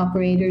taxi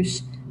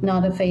operators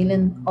not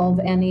availing of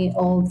any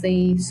of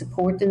the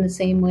support in the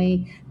same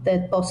way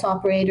that bus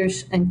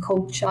operators and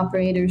coach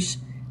operators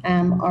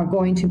are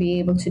going to be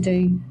able to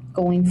do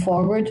going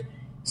forward.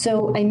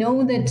 So I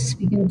know that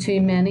speaking to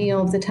many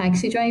of the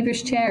taxi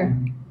drivers, Chair,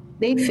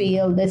 they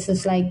feel this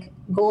is like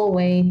go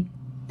away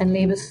and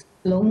leave us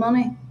alone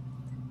money.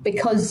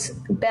 Because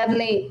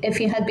Beverly, if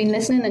you had been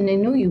listening, and I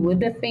know you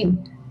would have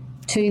been,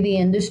 to the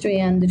industry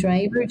and the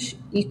drivers,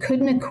 you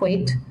couldn't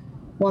equate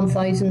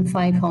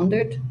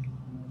 1,500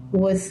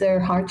 with their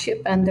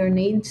hardship and their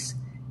needs.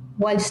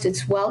 Whilst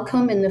it's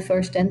welcome in the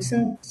first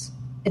instance,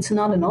 it's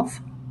not enough.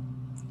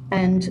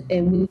 And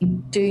we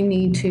do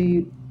need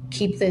to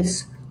keep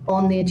this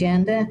on the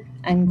agenda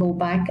and go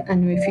back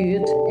and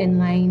review it in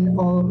line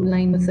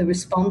with the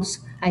response,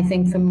 I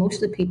think, from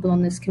most of the people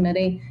on this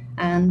committee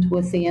and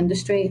with the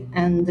industry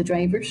and the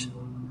drivers.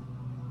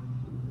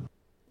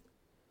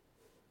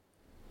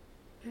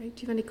 Okay,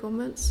 do you have any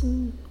comments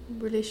in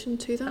relation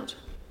to that?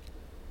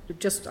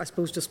 Just, I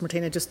suppose, just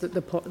Martina, just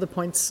the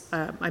points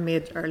I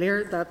made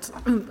earlier, that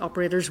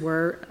operators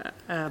were,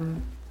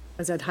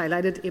 as I'd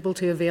highlighted, able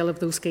to avail of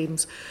those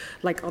schemes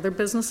like other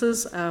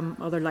businesses,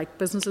 other like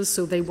businesses,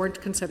 so they weren't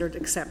considered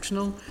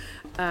exceptional.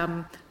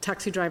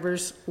 Taxi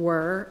drivers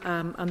were,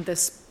 and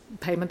this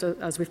payment,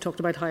 as we've talked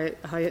about how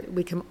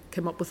we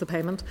came up with the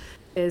payment,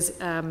 is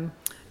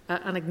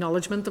an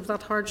acknowledgement of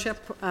that hardship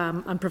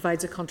and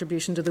provides a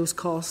contribution to those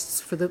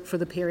costs for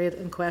the period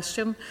in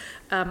question.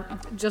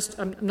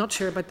 I'm not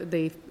sure about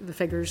the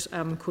figures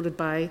quoted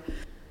by,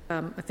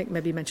 I think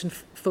maybe you mentioned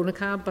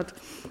Fonacab, but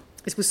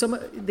I suppose some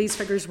of these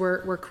figures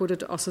were quoted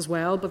to us as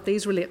well, but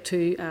these relate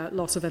to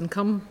loss of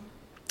income.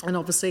 And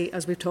obviously,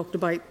 as we've talked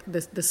about,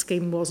 the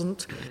scheme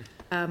wasn't,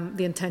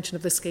 the intention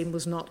of the scheme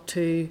was not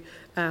to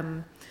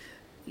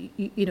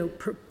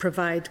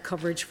provide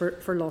coverage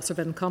for loss of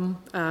income.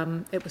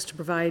 It was to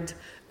provide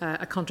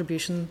a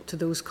contribution to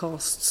those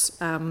costs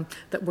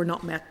that were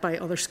not met by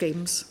other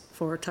schemes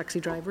for taxi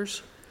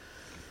drivers.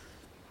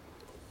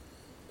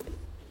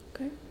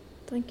 Okay,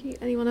 thank you.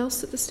 Anyone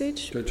else at this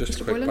stage? Just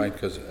Mr. a quick Boylan? point,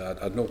 because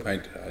at no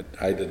point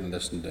I didn't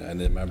listen to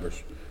any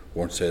members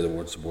won't say the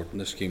word supporting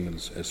this scheme, and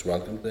it's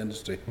welcome to the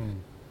industry.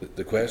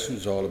 The question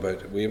is all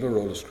about, we have a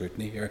role of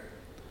scrutiny here,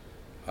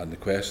 and the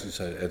questions,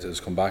 it has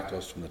come back to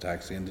us from the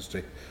taxi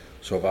industry.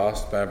 So I've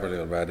asked Beverly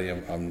already,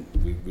 and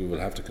we will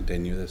have to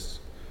continue this,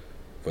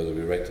 whether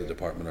we write to the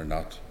department or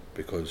not,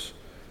 because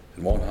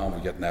in one hand we're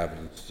getting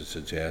evidence to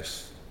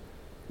suggest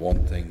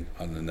one thing,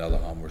 and on the other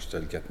hand we're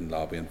still getting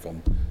lobbying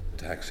from the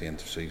taxi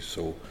industry.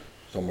 So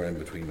somewhere in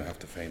between we have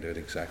to find out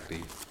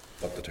exactly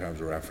what the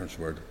terms of reference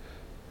were.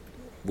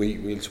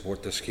 We'll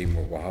support this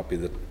scheme. We're happy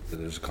that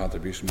there's a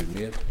contribution being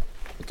made,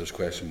 but there's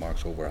question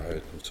marks over how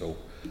it. So,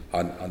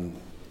 and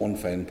one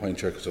final point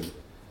here, because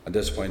I'm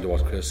disappointed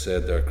what Chris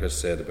said there. Chris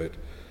said about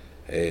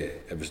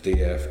it was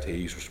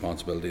DFT's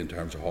responsibility in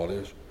terms of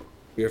hauliers.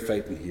 We're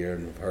fighting here,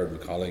 and we've heard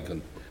my colleague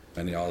and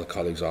many other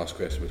colleagues ask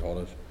questions about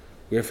hauliers.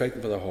 We're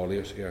fighting for the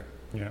hauliers here,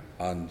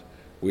 and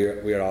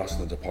we're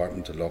asking the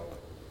department to look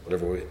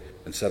whatever way,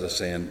 instead of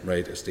saying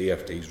right, it's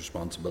DFT's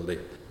responsibility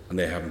and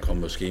they haven't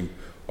come with a scheme,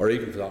 or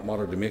even for that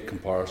matter to make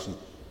comparisons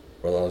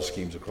with other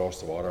schemes across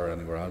the water or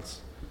anywhere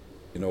else.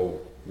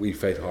 We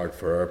fight hard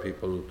for our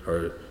people,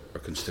 our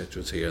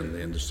constituents here in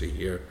the industry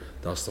here.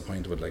 That's the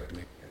point I would like to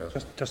make.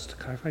 Just to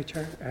clarify,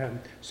 Chair,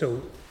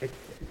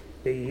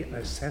 the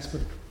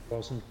assessment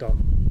wasn't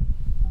done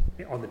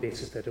on the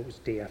basis that it was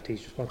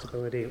DFT's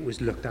responsibility. It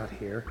was looked at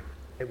here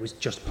It was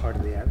just part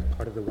of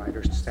the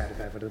wider set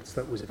of evidence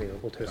that was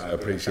available to us. I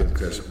appreciate it,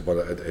 Chris, but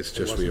it's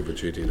just we have a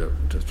duty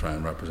to try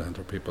and represent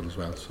our people as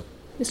well. So.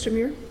 Mr.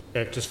 Muir?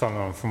 Just following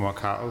on from what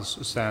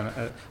Carol's saying,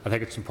 I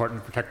think it's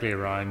important, particularly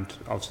around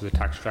obviously the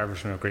taxi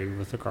drivers, and I agree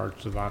with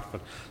regards to that,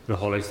 but the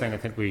haulage thing, I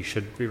think we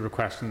should be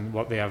requesting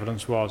what the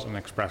evidence was and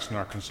expressing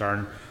our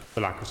concern for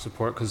the lack of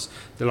support, because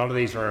a lot of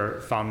these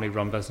are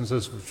family-run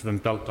businesses which have been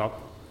built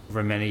up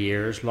over many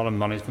years. A lot of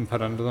money's been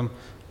put into them,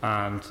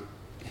 and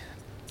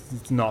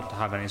not to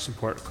have any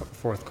support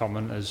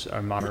forthcoming is a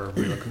matter of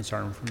real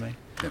concern for me.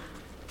 Yep.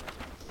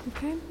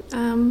 Okay.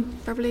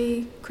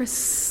 Beverly,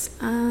 Chris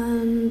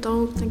and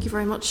Donald, thank you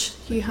very much.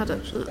 You had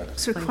a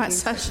sort of quiet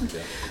session.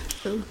 Yeah.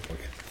 So,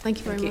 thank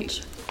you very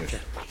much. Okay.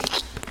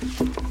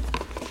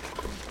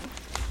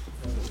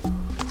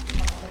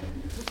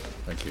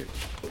 Thank you.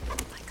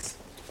 Thanks.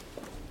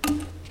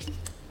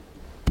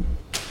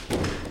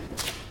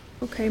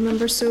 Okay,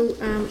 members, so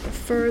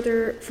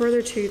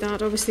further to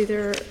that, obviously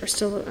there are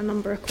still a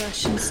number of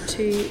questions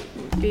to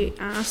be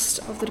asked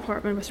of the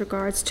department with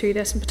regards to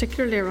this, and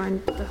particularly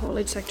around the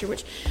haulage sector,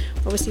 which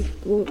obviously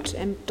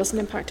doesn't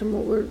impact on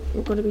what we're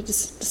going to be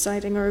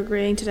deciding or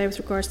agreeing today with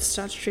regards to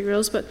statutory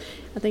rules, but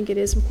I think it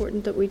is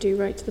important that we do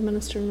write to the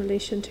Minister in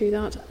relation to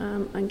that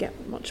and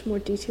get much more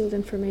detailed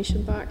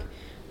information back,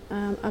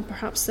 and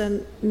perhaps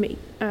then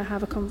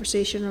have a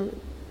conversation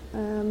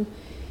or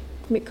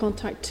make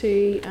contact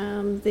to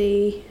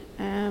the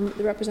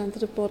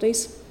representative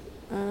bodies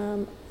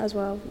as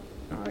well,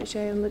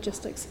 RHA and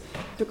logistics,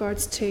 with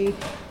regards to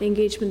the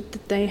engagement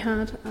that they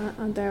had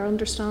and their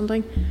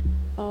understanding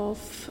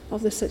of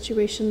the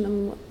situation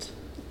and what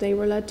they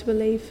were led to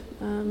believe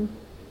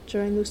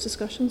during those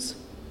discussions.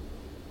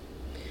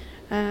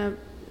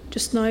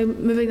 Just now,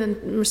 moving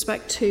in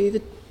respect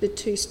to the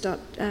two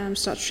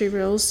statutory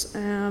rules,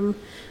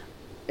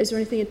 is there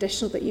anything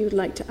additional that you would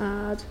like to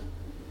add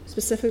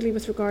specifically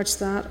with regards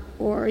to that,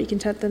 or you can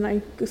then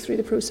I go through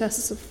the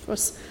processes of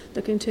us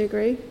looking to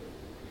agree?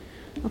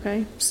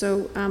 Okay,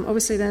 so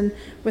obviously then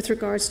with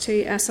regards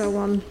to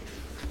SL1,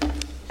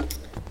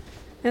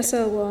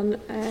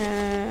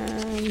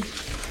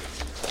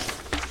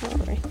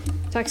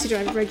 taxi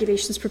driver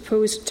regulations,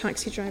 proposed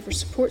taxi driver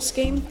support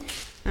scheme.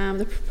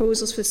 The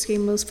proposals for the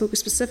scheme will focus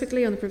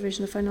specifically on the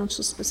provision of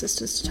financial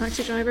assistance to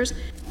taxi drivers.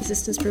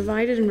 Assistance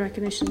provided in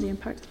recognition of the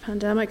impact of the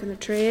pandemic on their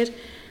trade.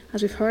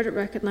 As we've heard, it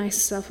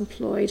recognises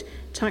self-employed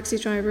taxi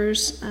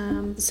drivers,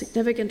 the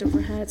significant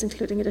overheads,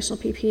 including additional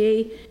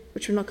PPE,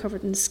 which were not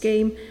covered in the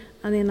scheme,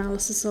 and the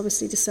analysis is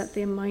obviously to set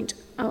the amount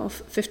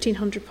of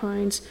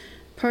 £1,500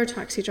 per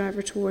taxi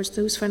driver towards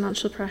those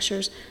financial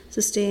pressures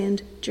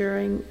sustained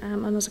during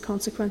and as a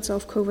consequence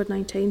of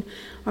COVID-19.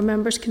 Are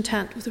members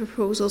content with the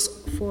proposals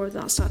for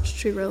that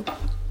statutory rule?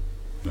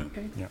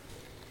 Okay. Yeah.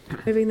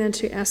 Moving then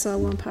to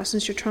SL1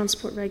 passenger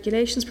transport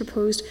regulations,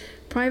 proposed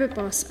private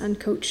bus and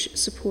coach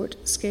support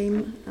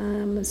scheme.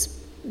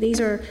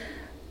 There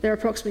are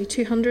approximately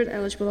 200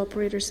 eligible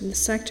operators in the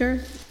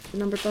sector, the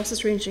number of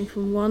buses ranging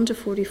from 1 to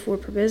 44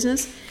 per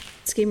business.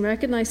 The scheme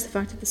recognised the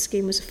fact that the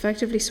scheme was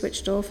effectively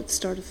switched off at the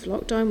start of the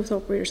lockdown, with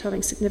operators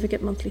having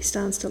significant monthly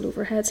standstill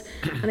overheads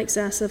and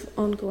excessive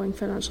ongoing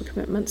financial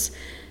commitments.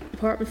 The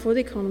Department for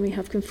the Economy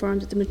have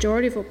confirmed that the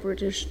majority of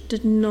operators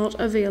did not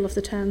avail of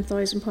the £10,000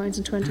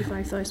 and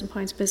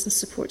 £25,000 business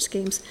support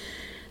schemes.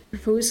 The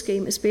proposed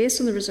scheme is based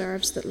on the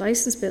reserves that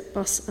licensed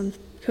bus and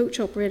coach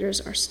operators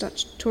are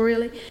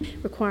statutorily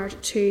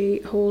required to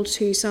hold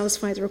to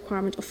satisfy the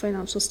requirement of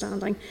financial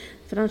standing.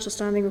 Financial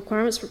standing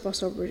requirements for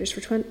bus operators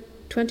for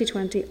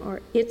 2020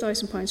 are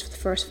 £8,000 for the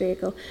first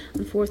vehicle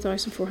and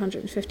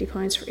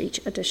 £4,450 for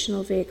each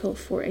additional vehicle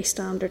for a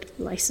standard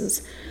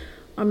licence.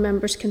 Are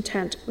members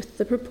content with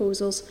the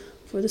proposals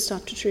for the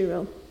statutory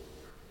rule?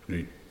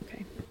 Right.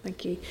 Okay,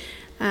 thank you.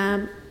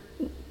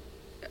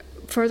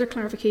 Further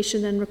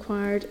clarification then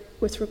required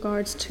with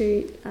regards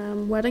to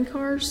wedding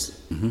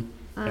cars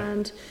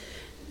and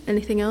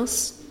anything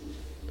else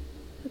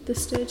at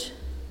this stage?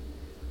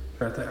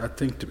 I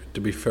think to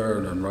be fair,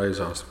 and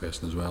Rise asked the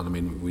question as well, I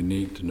mean, we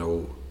need to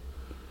know,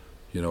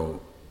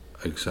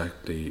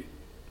 exactly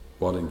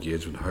what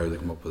engagement, how they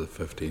come up with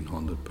the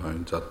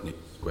 £1,500. That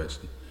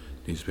question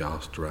needs to be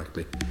asked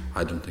directly.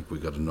 I don't think we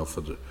got enough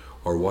of it,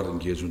 or what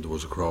engagement there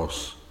was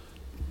across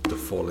the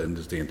full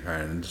industry, the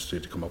entire industry,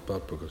 to come up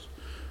with that, because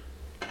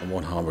on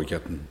one hand we're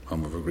getting,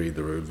 and we've agreed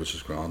the rule, which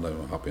is grand,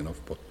 I'm happy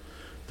enough, but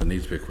there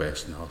needs to be a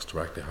question asked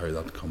directly how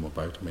that come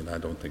about. I mean, I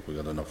don't think we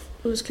got enough.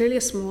 Well, there's clearly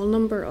a small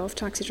number of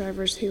taxi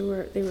drivers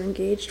who they were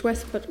engaged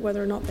with, but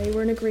whether or not they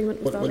were in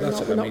agreement with that or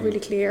not, we're not really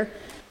clear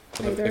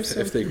either.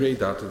 If they agreed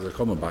that, they're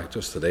coming back to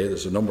us today.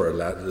 There's a number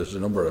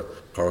of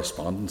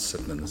correspondence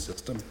sitting in the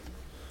system.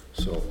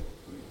 So.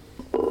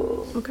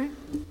 Okay.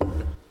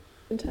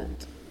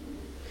 Content.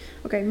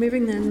 Okay,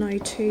 moving then now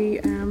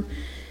to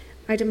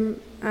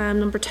item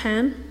number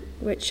 10,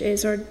 which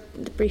is the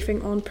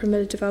briefing on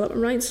permitted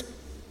development rights.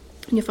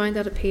 And you find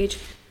that at page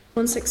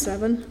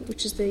 167,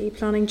 which is the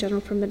Planning General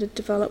Permitted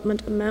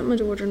Development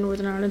Amendment Order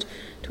Northern Ireland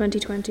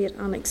 2020 at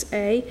Annex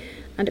A,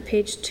 and at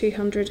page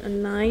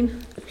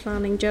 209, the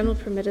Planning General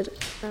Permitted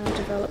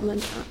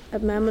Development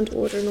Amendment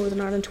Order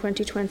Northern Ireland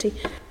 2020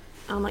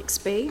 Annex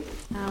B.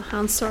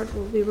 Hansard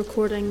will be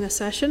recording the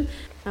session.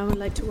 I would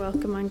like to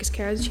welcome Angus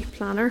Kerr, the Chief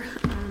Planner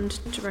and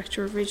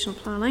Director of Regional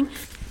Planning,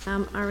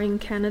 Irene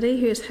Kennedy,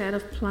 who is Head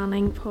of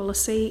Planning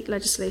Policy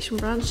Legislation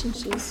Branch, and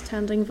she's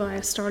attending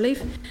via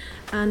Starleaf,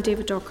 and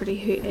David Docherty,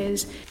 who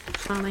is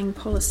Planning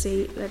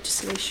Policy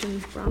Legislation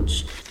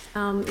Branch.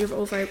 You're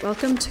all very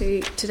welcome to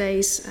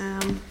today's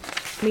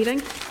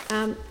meeting.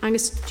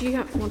 Angus, do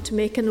you want to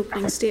make an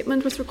opening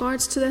statement with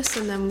regards to this,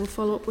 and then we'll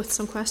follow up with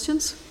some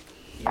questions?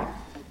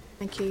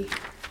 Thank you.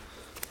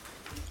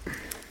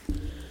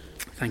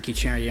 Thank you,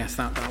 Chair. Yes,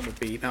 that would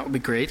be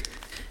great.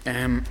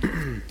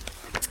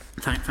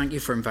 Thank you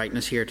for inviting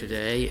us here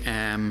today.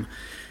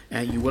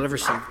 You will have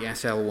received the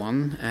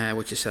SL1,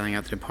 which is setting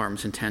out the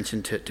Department's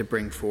intention to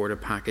bring forward a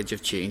package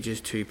of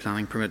changes to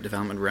planning permit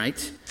development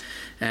rights,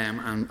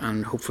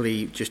 and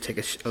hopefully just take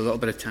a little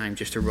bit of time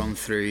just to run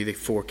through the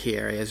 4 key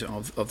areas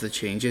of the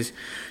changes.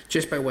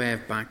 Just by way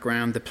of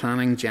background, the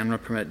Planning General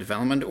Permit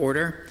Development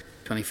Order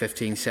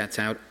 2015 sets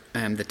out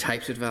the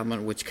types of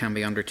development which can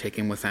be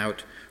undertaken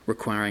without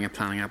requiring a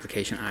planning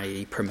application,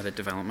 i.e. permitted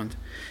development.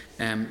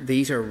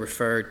 These are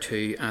referred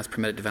to as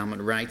permitted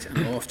development rights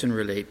and often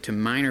relate to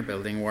minor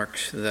building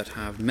works that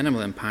have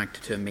minimal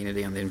impact to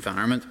amenity and the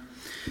environment.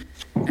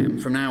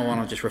 From now on,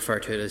 I'll just refer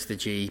to it as the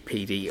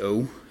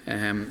GPDO.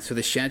 So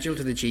the schedule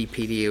to the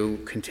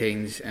GPDO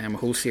contains a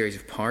whole series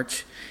of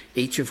parts,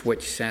 each of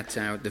which sets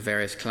out the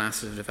various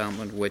classes of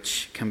development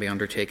which can be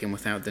undertaken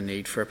without the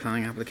need for a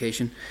planning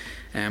application.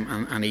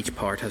 And each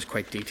part has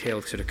quite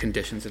detailed sort of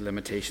conditions and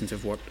limitations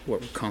of what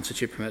would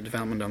constitute permitted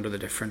development under the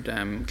different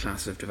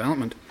classes of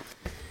development.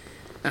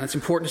 And it's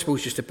important, I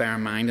suppose, just to bear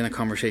in mind in a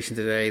conversation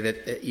today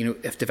that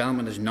if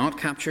development is not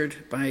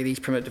captured by these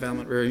permit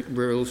development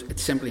rules, it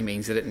simply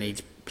means that it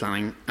needs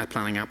a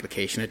planning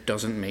application. It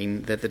doesn't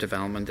mean that the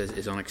development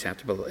is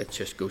unacceptable. It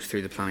just goes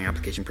through the planning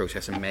application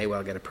process and may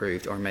well get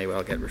approved or may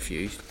well get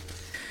refused.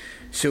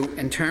 So,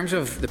 in terms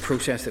of the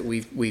process that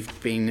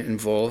we've been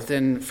involved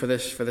in for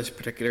these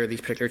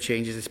particular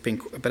changes, it's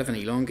been a bit of an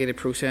elongated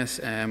process,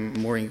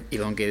 more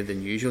elongated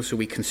than usual. So,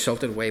 we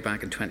consulted way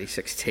back in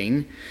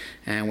 2016,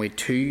 and we had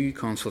 2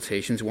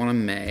 consultations, one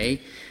in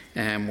May,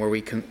 where we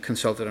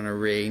consulted on a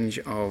range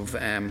of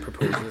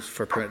proposals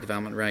for permit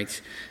development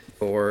rights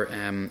for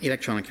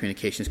electronic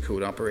communications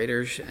code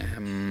operators,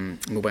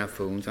 mobile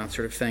phones, that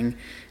sort of thing,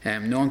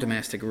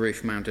 non-domestic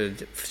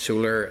roof-mounted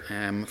solar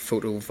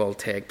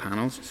photovoltaic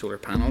panels, solar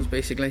panels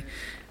basically,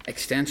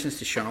 extensions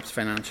to shops,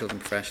 financial and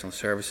professional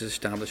services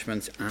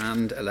establishments,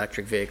 and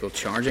electric vehicle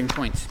charging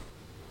points.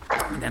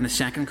 And then the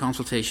second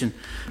consultation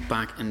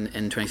back in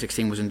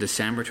 2016 was in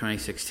December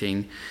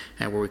 2016,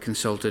 where we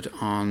consulted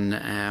on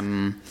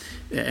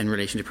in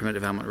relation to permit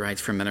development rights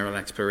for mineral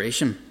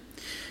exploration.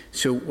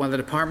 So while the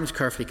Department's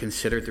carefully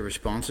considered the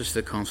responses to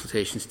the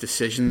consultations,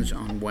 decisions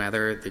on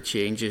whether the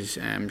changes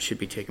should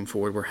be taken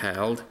forward were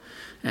held,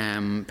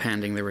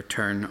 pending the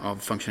return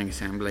of Functioning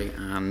Assembly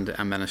and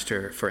a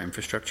Minister for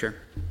Infrastructure.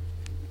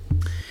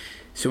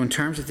 So in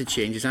terms of the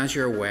changes, as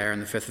you're aware,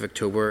 on the 5th of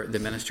October, the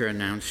Minister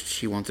announced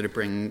she wanted to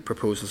bring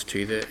proposals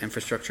to the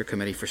Infrastructure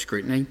Committee for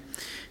scrutiny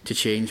to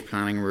change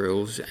planning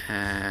rules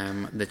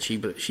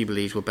that she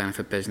believes will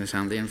benefit business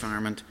and the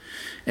environment.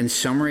 In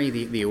summary,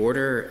 the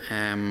order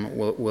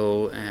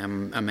will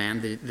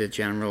amend the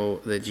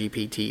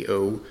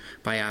GPTO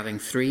by adding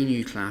 3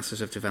 new classes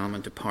of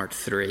development to Part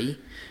 3,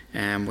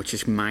 which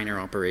is minor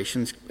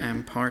operations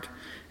part,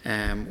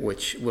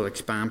 which will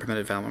expand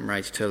permitted development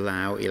rights to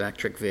allow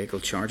electric vehicle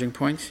charging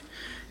points,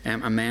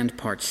 amend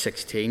Part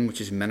 16,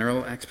 which is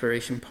mineral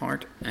exploration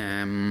part,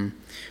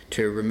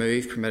 to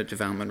remove permitted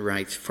development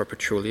rights for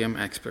petroleum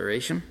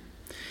exploration,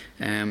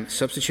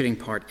 substituting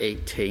Part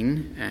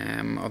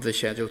 18 of the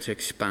schedule to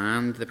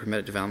expand the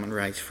permitted development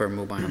rights for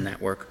mobile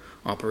network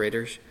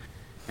operators,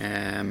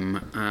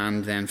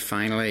 and then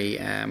finally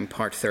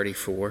Part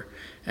 34,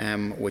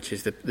 which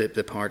is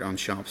the part on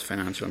shops,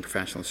 financial and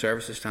professional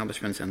service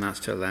establishments, and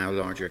that's to allow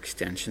larger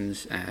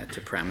extensions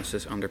to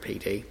premises under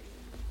PD.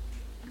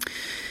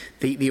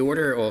 The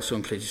order also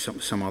includes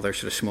some other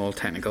sort of small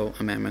technical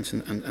amendments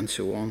and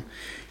so on.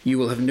 You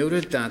will have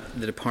noted that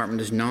the Department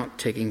is not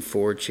taking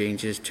forward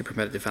changes to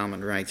permitted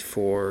development rights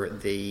for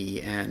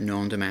the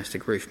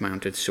non-domestic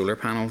roof-mounted solar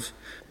panels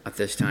at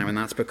this time, and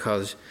that's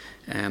because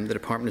the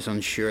Department is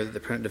unsure that the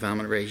permit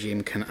development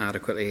regime can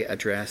adequately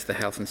address the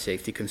health and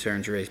safety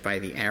concerns raised by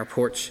the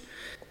airports,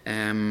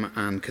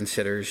 and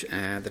considers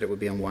that it would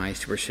be unwise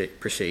to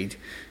proceed,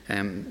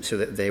 so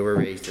that they were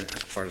raised as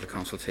part of the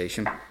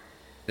consultation.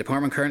 The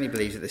Department currently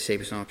believes that the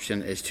safest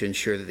option is to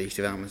ensure that these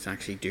developments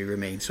actually do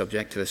remain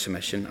subject to the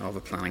submission of a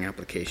planning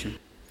application.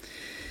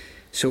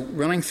 So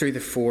running through the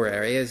 4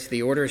 areas,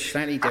 the order is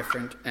slightly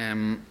different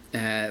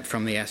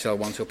from the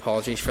SL1, so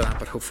apologies for that,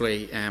 but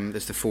hopefully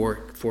there's the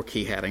four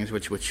key headings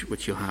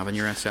which you'll have in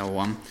your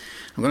SL1.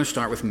 I'm going to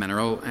start with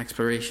mineral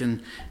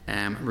exploration,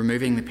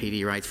 removing the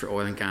PD rights for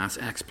oil and gas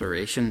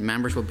exploration.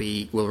 Members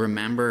will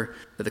remember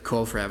that the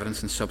call for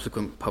evidence and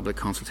subsequent public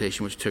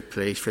consultation which took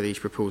place for these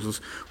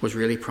proposals was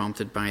really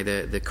prompted by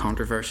the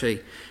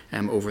controversy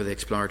over the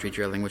exploratory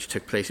drilling which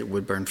took place at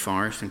Woodburn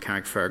Forest and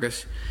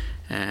Carrickfergus.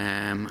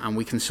 And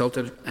we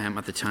consulted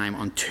at the time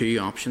on 2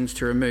 options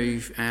to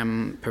remove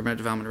permitted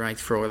development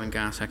rights for oil and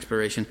gas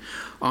exploration.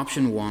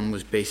 Option 1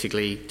 was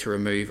basically to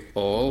remove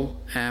all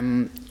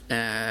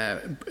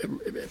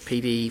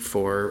PD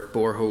for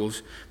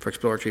boreholes, for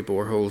exploratory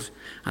boreholes,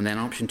 and then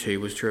option 2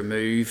 was to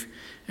remove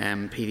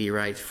PD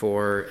rights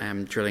for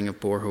drilling of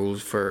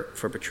boreholes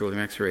for petroleum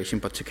exploration,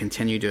 but to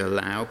continue to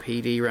allow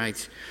PD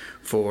rights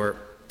for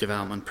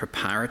development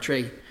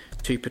preparatory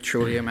to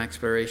petroleum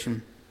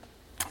exploration.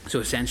 So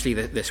essentially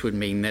this would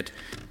mean that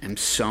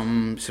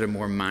some sort of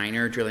more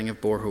minor drilling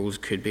of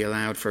boreholes could be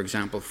allowed, for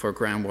example, for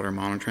groundwater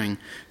monitoring,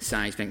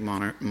 seismic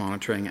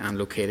monitoring and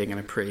locating and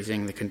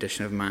appraising the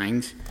condition of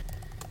mines.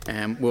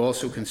 We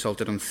also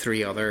consulted on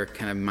 3 other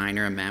kind of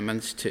minor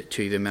amendments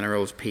to the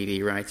minerals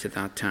PD rights at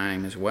that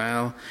time as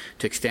well,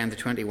 to extend the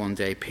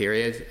 21-day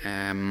period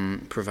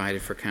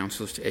provided for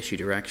councils to issue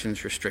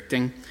directions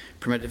restricting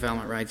permitted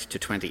development rights to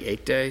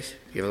 28 days,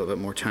 give a little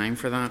bit more time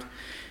for that.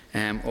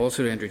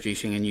 Also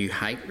introducing a new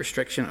height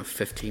restriction of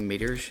 15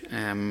 metres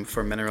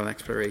for mineral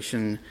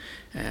exploration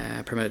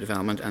permitted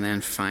development, and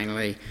then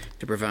finally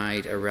to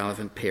provide a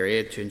relevant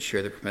period to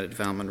ensure the permitted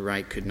development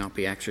right could not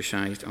be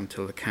exercised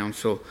until the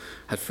council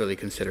had fully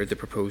considered the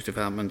proposed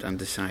development and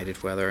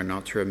decided whether or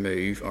not to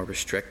remove or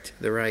restrict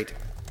the right.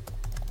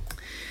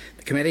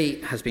 The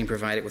committee has been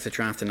provided with a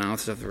draft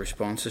analysis of the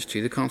responses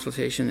to the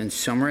consultation. In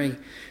summary,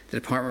 the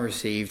department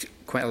received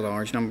quite a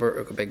large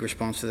number, a big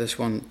response to this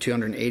one,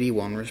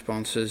 281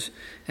 responses,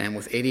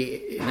 with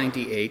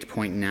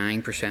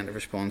 98.9% of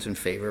response in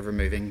favour of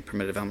removing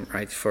permitted development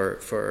rights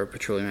for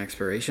petroleum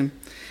exploration.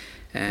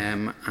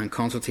 And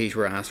consultees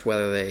were asked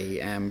whether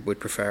they would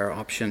prefer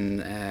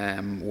option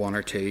 1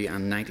 or 2,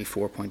 and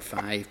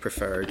 94.5%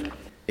 preferred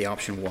the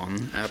option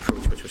 1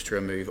 approach, which was to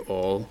remove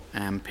all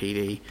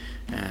PD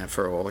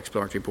for all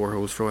exploratory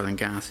boreholes for oil and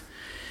gas.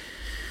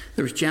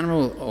 There was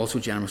also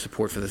general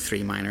support for the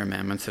 3 minor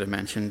amendments that I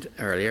mentioned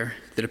earlier.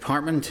 The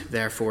department,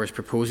 therefore, is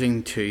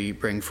proposing to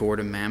bring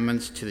forward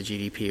amendments to the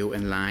GDPO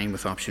in line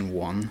with option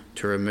 1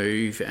 to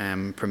remove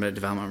permitted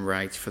development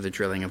rights for the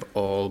drilling of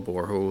all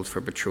boreholes for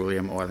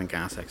petroleum, oil and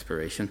gas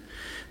exploration.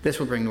 This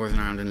will bring Northern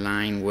Ireland in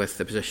line with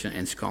the position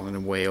in Scotland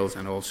and Wales,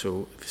 and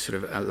also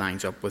sort of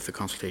lines up with the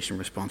consultation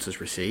responses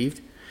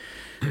received.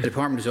 The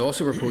department is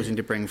also proposing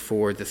to bring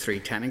forward the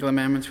 3 technical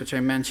amendments which I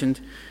mentioned.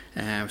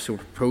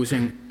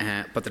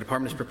 But the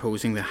department is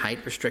proposing the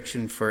height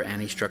restriction for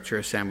any structure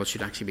assembled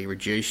should actually be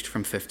reduced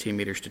from 15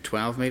 metres to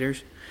 12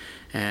 metres.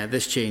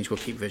 This change will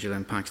keep visual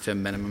impacts to a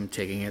minimum,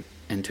 taking it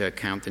into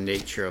account the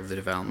nature of the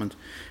development,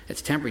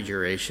 its temporary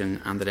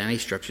duration, and that any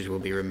structures will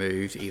be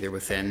removed either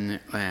within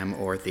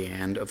or at the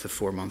end of the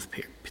 4-month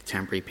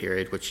temporary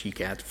period which you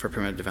get for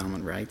permitted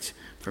development rights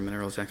for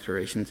minerals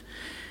explorations.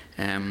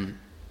 And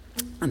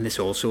this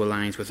also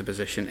aligns with the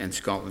position in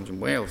Scotland and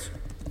Wales.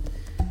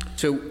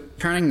 So,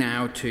 turning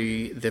now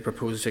to the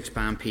proposal to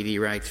expand PD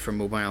rights for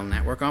mobile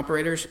network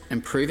operators,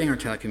 improving our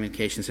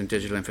telecommunications and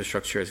digital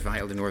infrastructure is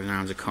vital to Northern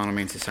Ireland's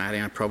economy and society,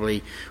 and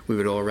probably we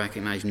would all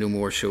recognise no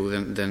more so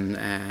than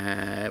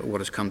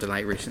what has come to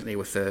light recently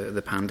with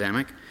the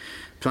pandemic.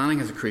 Planning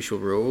has a crucial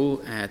role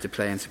to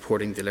play in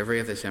supporting delivery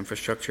of this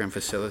infrastructure and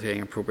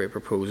facilitating appropriate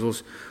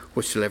proposals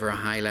which deliver a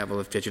high level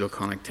of digital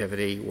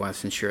connectivity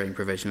whilst ensuring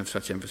provision of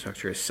such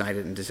infrastructure is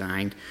sited and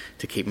designed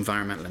to keep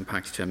environmental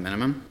impacts to a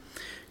minimum.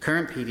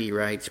 Current PD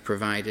rights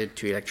provided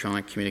to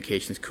electronic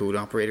communications code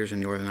operators in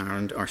Northern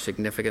Ireland are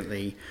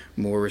significantly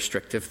more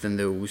restrictive than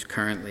those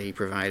currently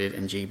provided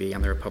in GB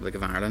and the Republic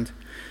of Ireland.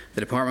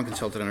 The department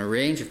consulted on a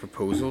range of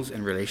proposals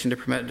in relation to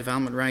permitted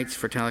development rights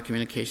for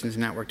telecommunications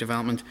network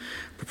development,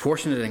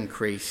 proportionate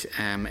increase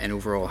in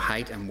overall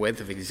height and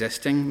width of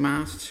existing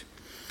masts,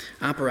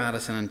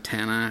 apparatus and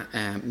antenna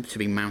to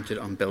be mounted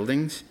on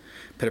buildings,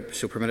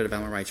 so permitted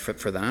development rights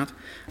for that,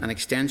 an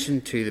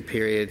extension to the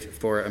period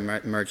for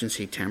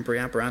emergency temporary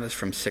apparatus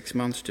from 6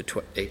 months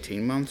to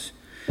 18 months,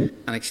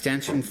 an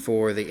extension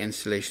for the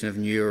installation of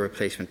new or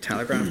replacement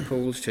telegraph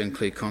poles to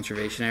include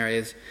conservation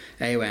areas,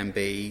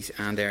 AOMBs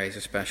and areas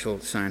of special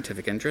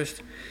scientific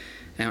interest,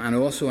 and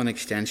also an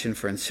extension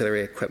for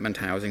ancillary equipment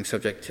housing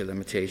subject to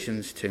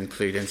limitations to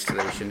include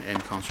installation in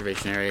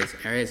conservation areas,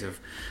 areas of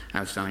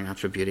outstanding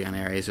natural beauty and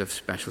areas of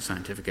special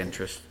scientific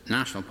interest,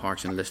 national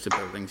parks and listed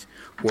buildings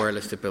where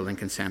listed building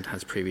consent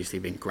has previously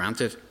been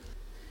granted.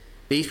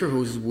 These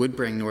proposals would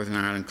bring Northern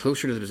Ireland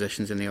closer to the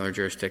positions in the other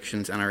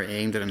jurisdictions and are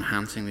aimed at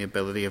enhancing the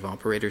ability of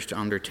operators to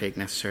undertake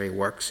necessary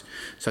works,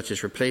 such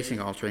as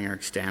replacing, altering or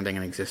extending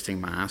an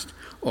existing mast,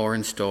 or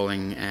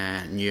installing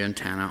new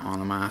antenna on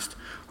a mast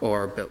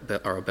or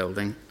a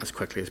building as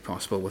quickly as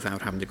possible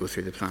without having to go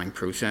through the planning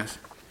process.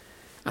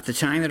 At the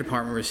time, the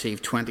Department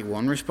received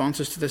 21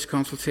 responses to this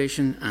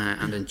consultation,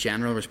 and in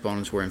general,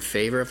 respondents were in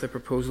favour of the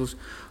proposals,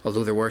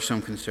 although there were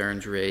some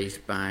concerns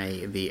raised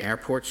by the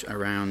airports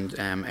around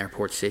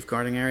airport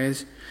safeguarding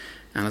areas.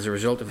 And as a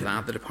result of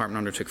that, the Department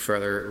undertook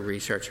further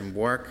research and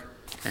work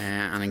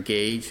and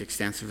engaged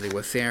extensively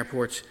with the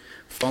airports.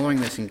 Following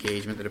this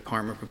engagement, the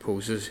Department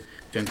proposes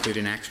to include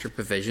an extra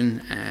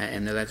provision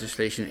in the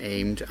legislation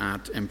aimed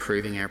at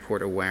improving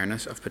airport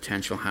awareness of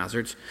potential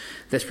hazards.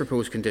 This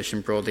proposed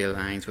condition broadly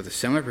aligns with a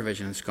similar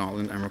provision in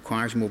Scotland and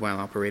requires mobile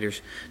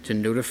operators to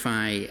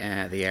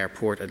notify the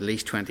airport at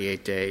least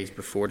 28 days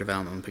before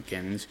development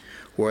begins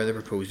where the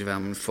proposed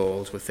development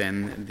falls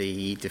within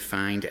the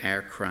defined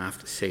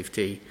aircraft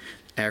safeguarding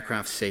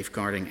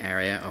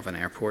area of an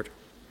airport.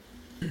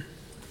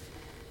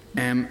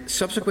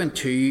 Subsequent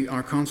to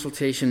our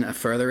consultation, a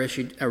further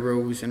issue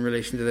arose in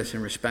relation to this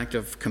in respect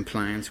of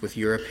compliance with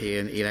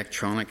European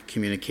Electronic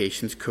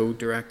Communications Code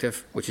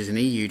Directive, which is an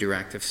EU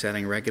directive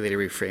setting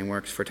regulatory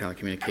frameworks for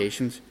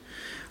telecommunications.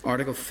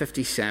 Article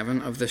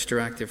 57 of this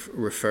directive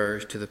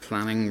refers to the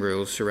planning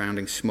rules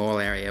surrounding small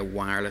area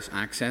wireless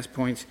access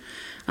points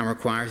and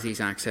requires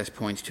these access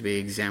points to be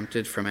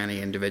exempted from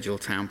any individual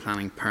town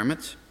planning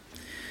permits.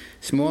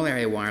 Small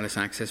area wireless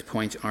access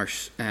points are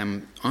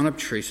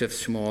unobtrusive,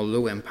 small,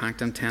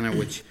 low-impact antenna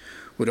which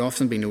would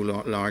often be no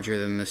larger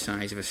than the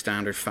size of a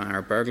standard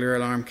fire burglar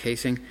alarm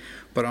casing,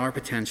 but are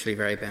potentially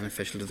very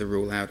beneficial to the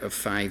rollout of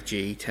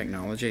 5G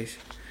technologies.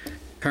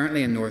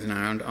 Currently in Northern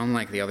Ireland,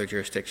 unlike the other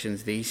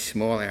jurisdictions, these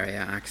small area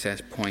access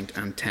point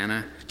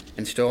antenna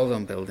installed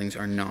on buildings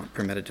are not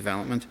permitted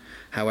development.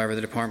 However,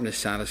 the Department is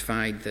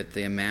satisfied that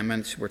the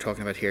amendments we're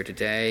talking about here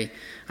today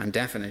and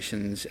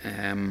definitions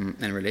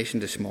in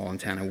relation to small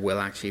antenna will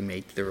actually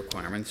meet the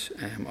requirements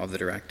of the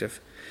directive.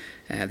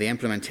 The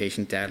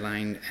implementation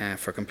deadline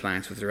for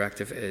compliance with the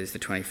directive is the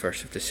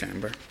 21st of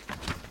December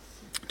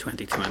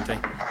 2020.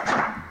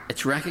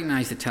 It's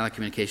recognised that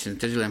telecommunications and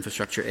digital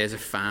infrastructure is a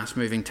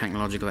fast-moving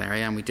technological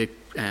area, and we did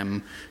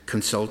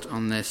consult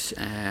on this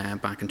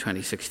back in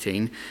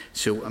 2016.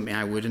 So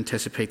I would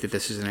anticipate that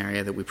this is an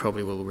area that we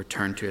probably will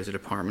return to as a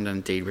department and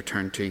indeed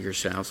return to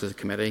yourselves as a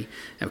committee,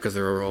 because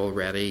there are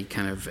already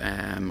kind of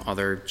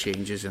other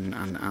changes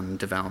and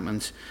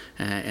developments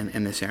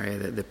in this area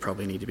that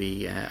probably need to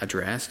be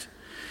addressed.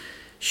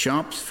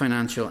 Shops,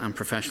 financial and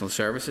professional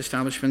service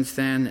establishments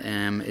then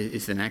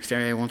is the next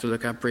area I want to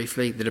look at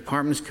briefly. The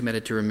Department is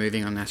committed to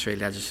removing unnecessary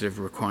legislative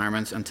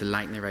requirements and to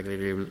lighten the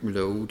regulatory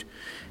load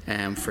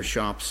for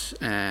shops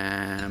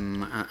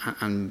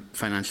and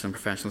financial and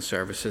professional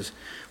services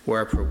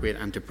where appropriate,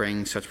 and to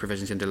bring such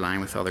provisions into line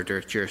with other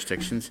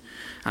jurisdictions.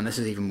 And this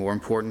is even more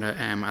important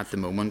at the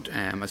moment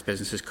as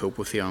businesses cope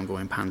with the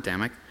ongoing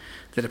pandemic.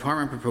 The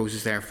Department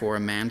proposes, therefore,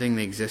 amending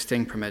the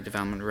existing permitted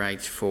development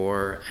rights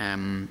for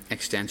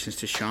extensions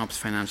to shops,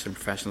 financial and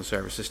professional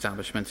service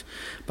establishments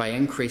by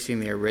increasing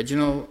the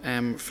original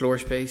floor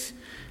space,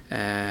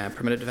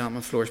 permitted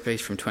development floor space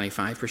from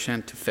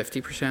 25% to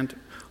 50%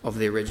 of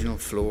the original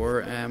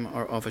floor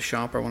or of a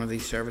shop or one of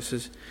these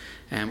services,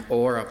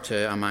 or up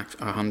to a max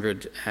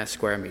 100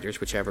 square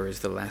metres, whichever is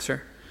the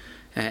lesser.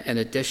 In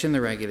addition, the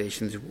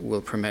regulations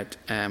will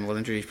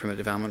introduce permitted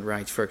development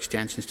rights for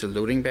extensions to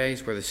loading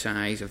bays where the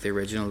size of the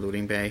original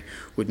loading bay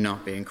would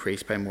not be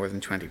increased by more than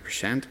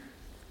 20%.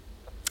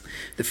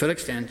 The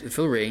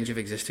full range of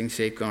existing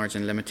safeguards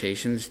and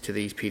limitations to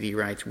these PD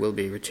rights will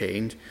be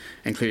retained,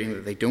 including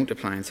that they don't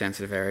apply in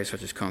sensitive areas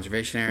such as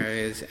conservation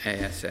areas,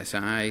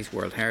 ASSIs,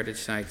 World Heritage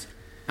Sites,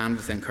 and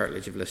within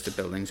curtilage of listed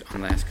buildings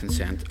unless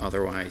consent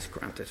otherwise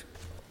granted.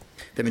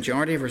 The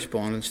majority of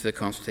respondents to the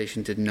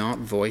consultation did not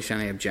voice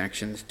any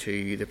objections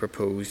to the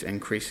proposed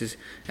increases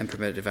in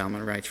permitted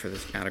development rights for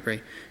this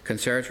category.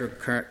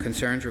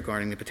 Concerns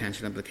regarding the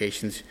potential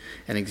implications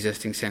in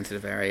existing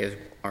sensitive areas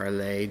are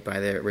allayed by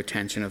the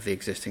retention of the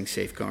existing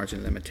safeguards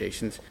and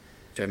limitations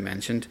which I've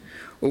mentioned.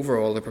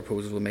 Overall, the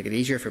proposals will make it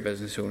easier for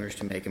business owners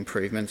to make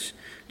improvements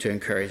to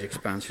encourage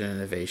expansion and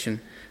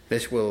innovation.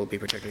 This will be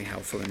particularly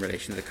helpful in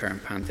relation to the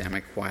current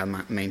pandemic while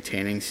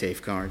maintaining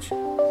safeguards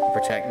to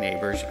protect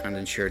neighbours and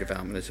ensure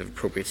development is of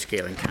appropriate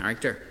scale and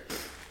character.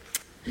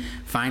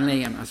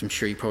 Finally, as I'm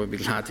sure you'll probably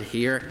be glad to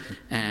hear,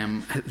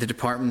 the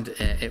Department,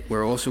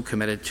 we're also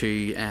committed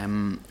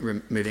to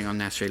removing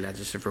unnecessary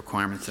legislative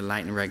requirements to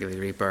lighten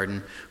regulatory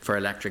burden for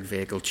electric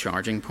vehicle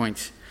charging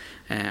points.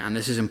 And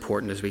this is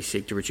important as we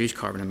seek to reduce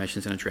carbon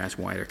emissions and address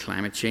wider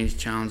climate change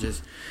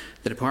challenges.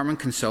 The Department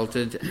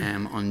consulted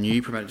on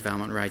new permitted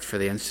development rights for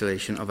the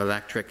installation of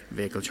electric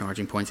vehicle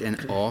charging points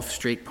in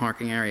off-street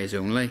parking areas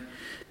only,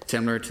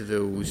 similar to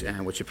those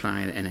which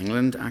apply in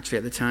England actually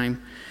at the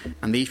time.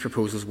 And these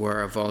proposals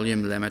were a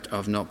volume limit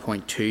of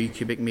 0.2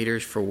 cubic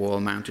metres for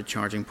wall-mounted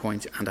charging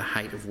points and a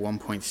height of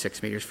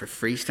 1.6 metres for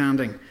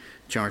freestanding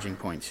charging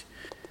points.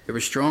 The There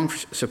was strong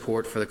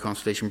support for the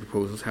consultation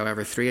proposals.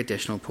 However, 3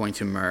 additional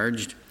points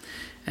emerged.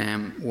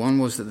 One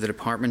was that the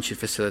department should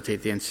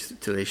facilitate the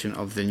installation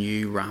of the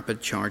new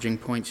rapid charging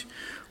points,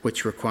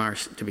 which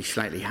requires to be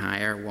slightly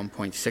higher,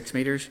 1.6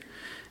 metres.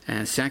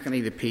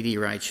 Secondly, the PD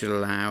right should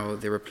allow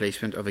the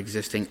replacement of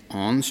existing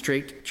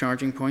on-street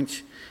charging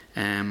points,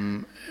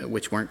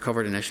 which weren't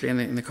covered initially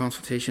in the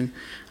consultation.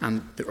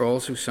 And there are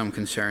also some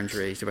concerns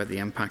raised about the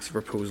impacts of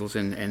proposals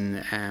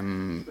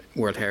in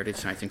World Heritage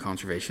sites and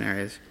conservation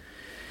areas.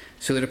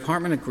 So the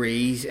department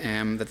agrees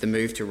that the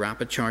move to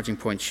rapid charging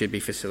points should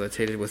be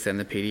facilitated within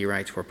the PD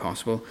rights where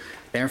possible.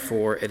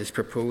 Therefore, it is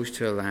proposed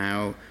to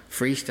allow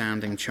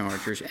freestanding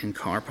chargers in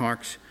car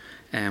parks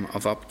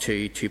of up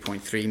to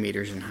 2.3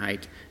 metres in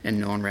height in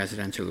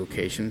non-residential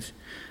locations.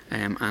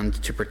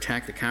 And to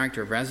protect the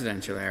character of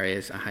residential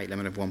areas, a height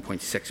limit of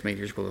 1.6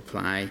 metres will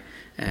apply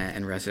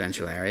in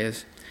residential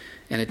areas.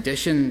 In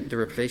addition, the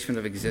replacement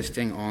of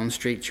existing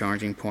on-street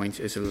charging points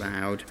is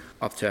allowed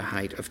up to a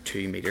height of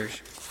 2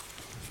 metres.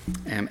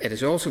 It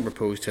is also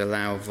proposed to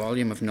allow a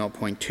volume of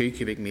 0.2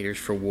 cubic metres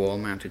for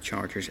wall-mounted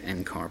chargers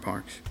in car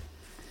parks.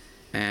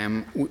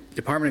 The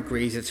Department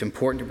agrees it's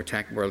important to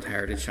protect World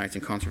Heritage sites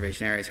and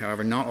conservation areas.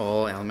 However, not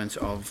all elements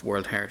of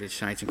World Heritage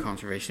sites and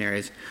conservation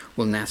areas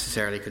will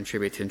necessarily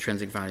contribute to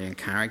intrinsic value and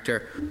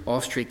character.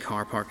 Off-street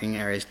car parking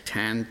areas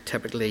tend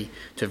typically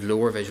to have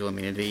lower visual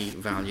amenity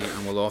value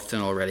and will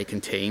often already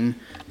contain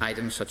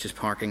items such as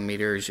parking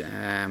meters,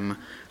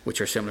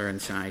 which are similar in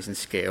size and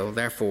scale.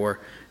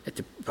 Therefore, the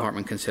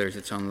Department considers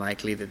it's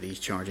unlikely that these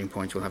charging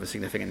points will have a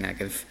significant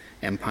negative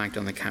impact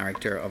on the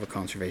character of a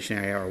conservation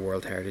area or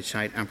World Heritage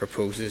site, and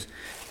proposes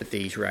that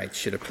these rights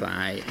should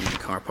apply in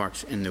car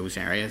parks in those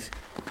areas.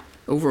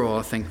 Overall,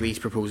 I think these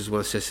proposals will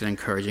assist in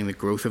encouraging the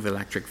growth of the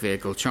electric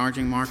vehicle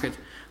charging market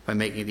by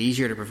making it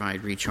easier to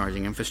provide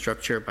recharging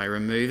infrastructure by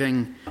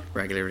removing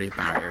regulatory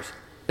barriers.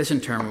 This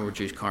in turn will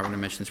reduce carbon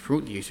emissions,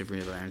 promote the use of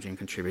renewable energy and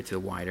contribute to the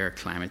wider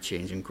climate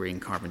change and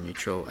green carbon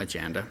neutral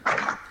agenda.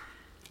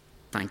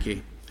 Thank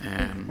you.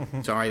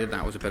 Sorry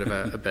that was a bit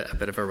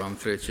of a run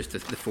through. It's just the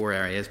 4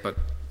 areas, but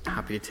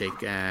happy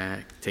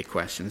to take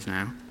questions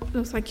now.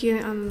 No, thank you,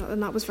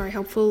 and that was very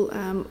helpful.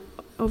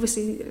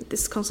 Obviously,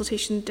 this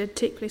consultation did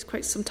take place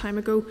quite some time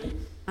ago,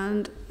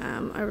 and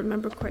I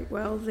remember quite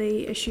well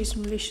the issues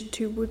in relation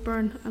to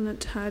Woodburn, and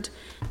it had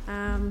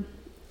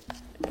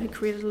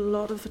created a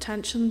lot of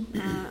attention,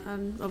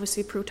 and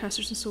obviously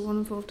protesters and so on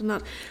involved in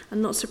that.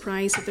 I'm not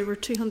surprised that there were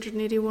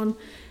 281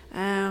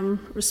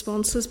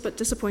 responses, but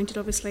disappointed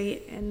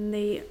obviously in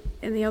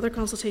the other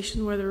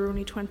consultation where there were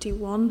only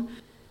 21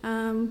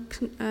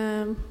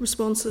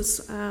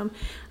 responses, and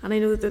I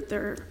know that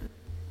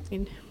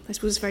I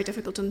suppose it's very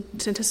difficult to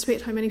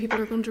anticipate how many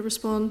people are going to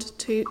respond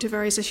to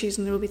various issues,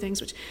 and there will be things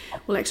which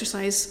will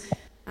exercise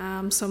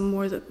some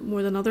more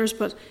than others,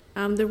 but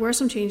there were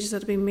some changes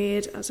that have been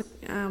made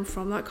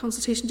from that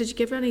consultation. Did you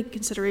give any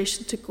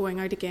consideration to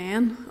going out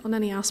again on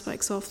any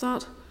aspects of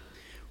that?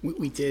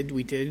 We did.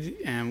 We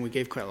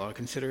gave quite a lot of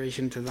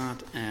consideration to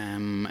that,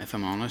 if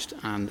I'm honest.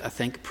 And I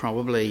think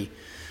probably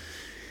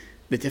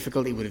the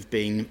difficulty would have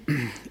been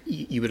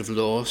you would have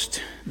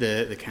lost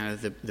the kind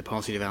of the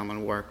policy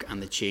development work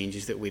and the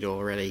changes that we'd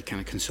already kind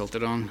of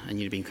consulted on,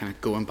 and you'd been kind of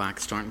going back,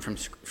 starting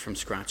from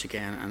scratch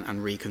again,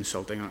 and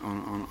reconsulting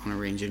on a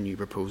range of new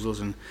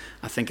proposals. And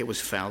I think it was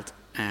felt,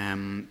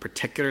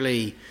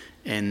 particularly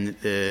in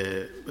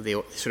the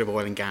sort of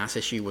oil and gas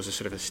issue, was a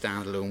sort of a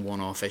standalone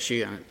one-off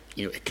issue, and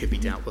it could be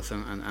dealt with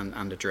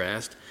and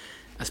addressed.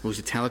 I suppose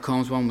the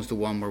telecoms one was the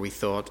one where we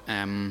thought,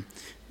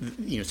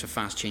 it's a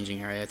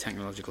fast-changing area,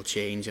 technological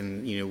change,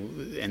 and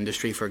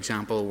industry, for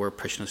example, were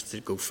pushing us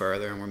to go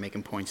further, and we're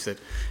making points that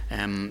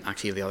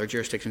actually the other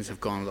jurisdictions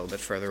have gone a little bit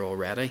further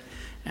already.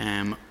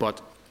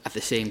 But at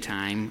the same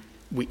time,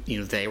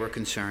 they were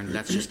concerned,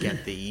 let's just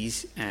get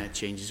these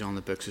changes on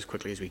the books as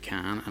quickly as we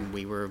can, and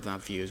we were of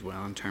that view as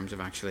well, in terms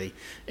of actually,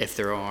 if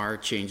there are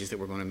changes that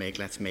we're going to make,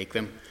 let's make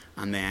them,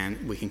 and then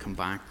we can come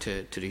back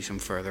to do some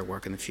further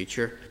work in the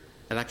future.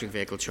 Electric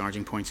vehicle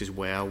charging points as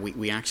well,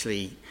 we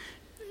actually,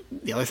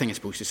 the other thing I'm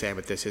supposed to say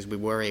about this is we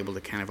were able to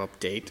kind of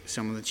update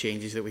some of the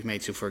changes that we've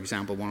made. So, for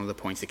example, one of the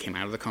points that came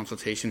out of the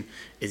consultation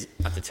is,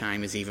 at the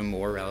time, is even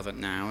more relevant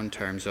now in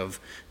terms of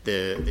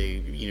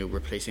the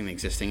replacing the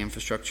existing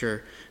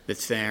infrastructure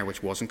that's there,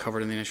 which wasn't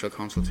covered in the initial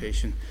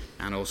consultation,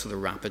 and also the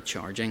rapid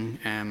charging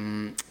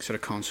sort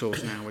of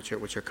consoles now, which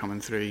are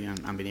coming through,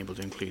 and being able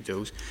to include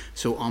those.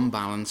 So, on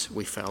balance,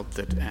 we felt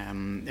that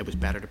it was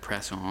better to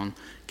press on,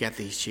 get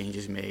these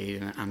changes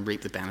made, and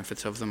reap the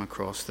benefits of them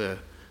across the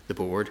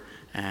board,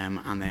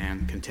 and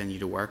then continue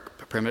to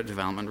work. Permanent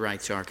development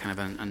rights are kind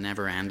of a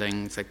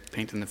never-ending. It's like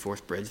painting the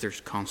fourth bridge. There's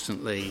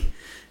constantly,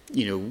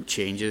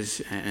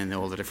 changes in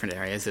all the different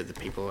areas that the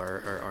people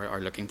are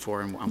looking for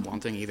and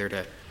wanting, either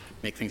to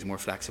make things more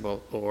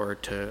flexible or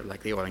to,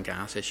 like the oil and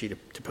gas issue,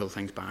 to pull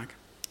things back.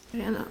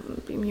 And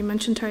you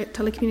mentioned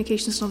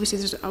telecommunications, and obviously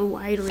there's a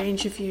wide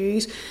range of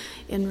views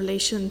in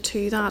relation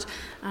to that,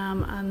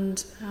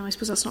 and I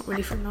suppose that's not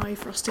really for now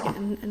for us to get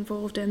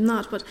involved in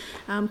that, but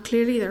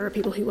clearly there are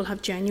people who will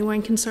have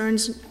genuine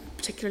concerns,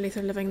 particularly if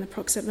they're living in the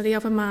proximity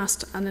of a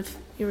mast, and if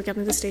you were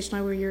getting to the stage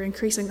now where you're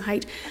increasing the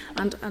height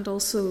and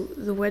also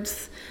the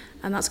width,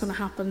 and that's going to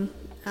happen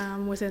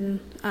within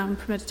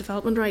permitted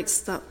development rights,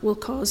 that will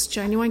cause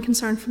genuine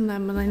concern from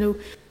them. And I know,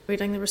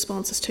 reading the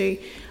responses to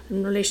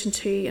in relation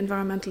to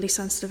environmentally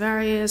sensitive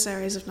areas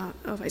of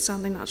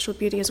outstanding natural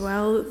beauty as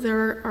well,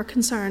 there are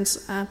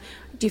concerns.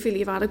 Do you feel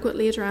you've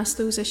adequately addressed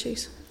those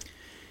issues?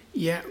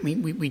 Yeah, I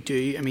mean, we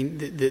do. I mean,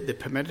 the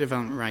permitted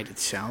development right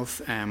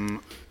itself,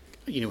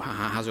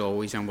 has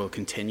always and will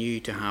continue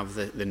to have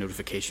the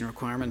notification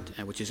requirement,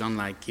 which is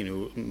unlike,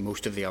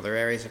 most of the other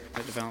areas of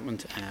permitted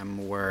development,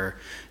 where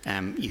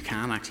you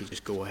can actually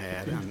just go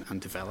ahead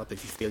and develop.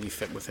 If you feel you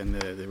fit within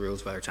the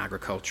rules, whether it's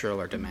agricultural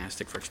or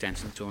domestic for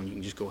extension and so on, you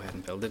can just go ahead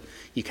and build it.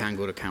 You can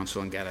go to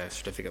council and get a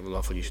certificate of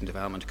lawful use and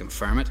development to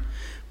confirm it.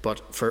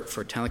 But for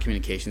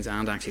telecommunications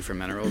and actually for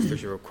minerals,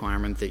 there's a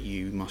requirement that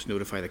you must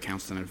notify the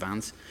council in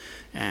advance.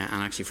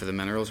 And actually for the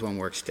minerals one,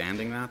 we're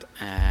extending that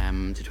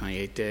to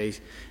 28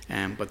 days.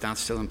 But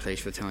that's still in place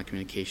for the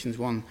telecommunications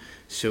one.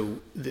 So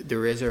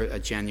there is a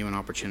genuine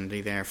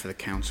opportunity there for the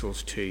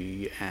councils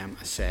to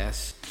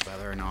assess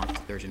whether or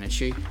not there's an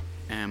issue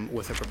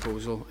with a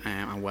proposal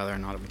and whether or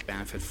not it would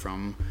benefit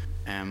from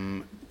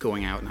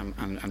going out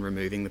and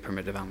removing the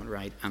permitted development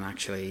right and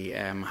actually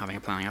having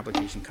a planning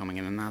application coming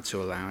in and that,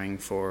 so allowing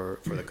for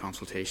the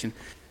consultation.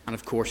 And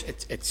of course,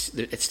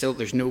 it's still,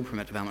 there's no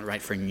permit development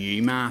right for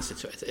new mass.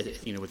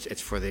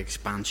 It's for the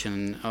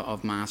expansion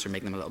of mass or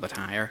making them a little bit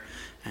higher,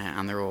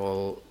 and they're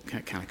all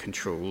kind of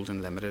controlled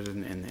and limited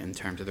in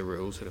terms of the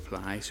rules that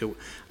apply. So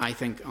I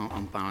think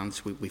on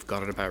balance we've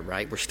got it about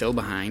right. We're still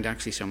behind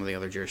actually some of the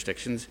other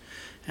jurisdictions,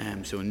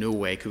 so in no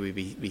way could we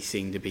be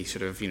seen to be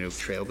sort of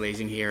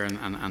trailblazing here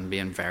and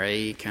being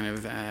very kind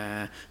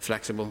of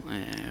flexible,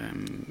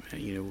 and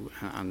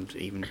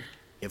even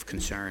of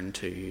concern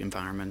to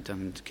environment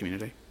and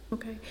community.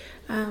 Okay,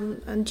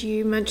 and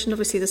you mentioned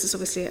obviously this is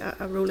obviously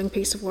a rolling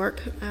piece of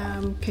work.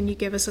 Can you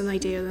give us an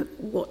idea of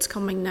what's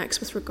coming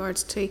next with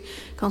regards to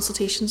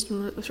consultations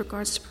and with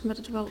regards to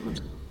permitted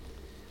development?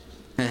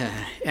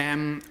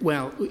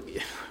 Well,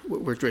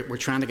 we're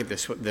trying to get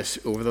this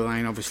over the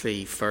line,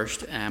 obviously,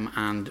 first,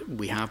 and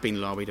we have been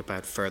lobbied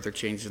about further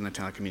changes in the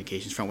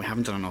telecommunications front. We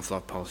haven't done an awful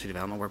lot of policy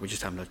development work. We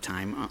just haven't had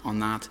time on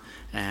that.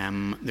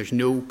 There's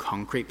no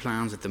concrete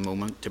plans at the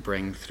moment to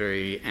bring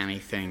through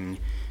anything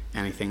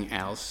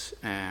else.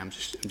 I'm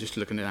just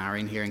looking at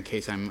Irene here in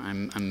case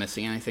I'm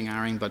missing anything,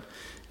 Irene. But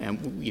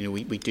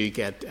we do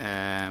get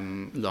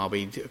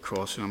lobbied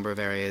across a number of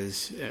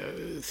areas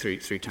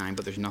through time,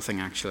 but there's nothing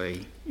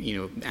actually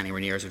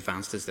anywhere near as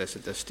advanced as this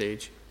at this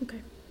stage.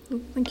 Okay,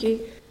 thank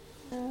you.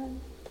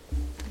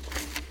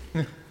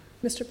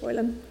 Mr.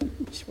 Boylan.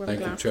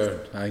 Thank you,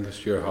 Chair. I think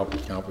it's your happy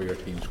camper, your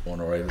team's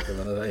going all right at the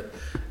minute.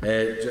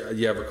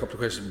 You have a couple of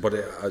questions, but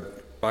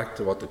back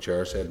to what the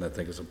Chair said, and I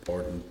think it's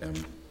important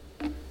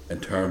in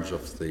terms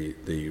of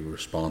the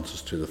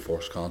responses to the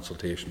first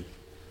consultation.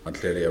 And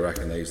clearly I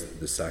recognise that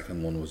the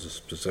second one was a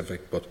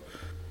specific, but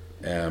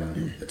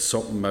it's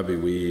something maybe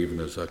we, even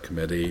as a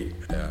committee,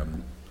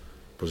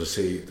 because I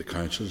see the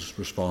council's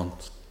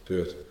response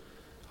to it,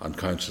 and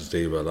councils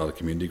deal with a lot of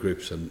community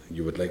groups, and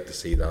you would like to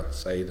see that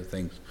side of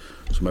things.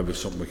 So maybe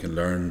something we can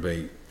learn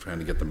by trying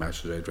to get the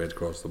message out right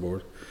across the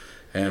board.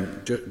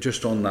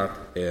 Just on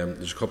that,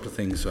 there's a couple of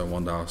things I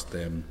want to ask.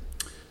 In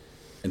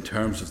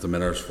terms of the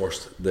minerals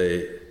first,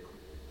 the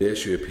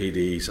issue of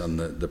PDs and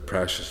the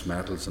precious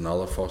metals and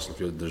other fossil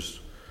fuels,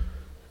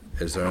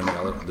 there's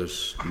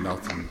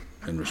nothing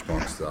in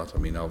response to that. I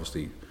mean,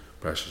 obviously,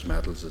 precious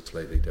metals, it's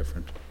slightly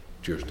different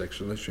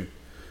jurisdictional issue.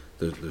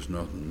 There's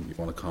nothing you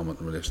want to comment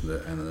in relation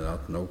to any of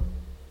that? No?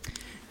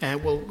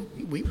 Well,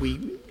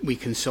 we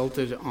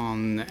consulted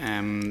on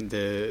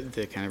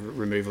the kind of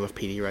removal of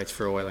PD rights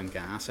for oil and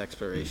gas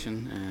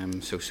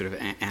exploration, so sort of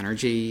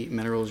energy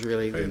minerals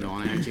really, the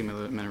non-energy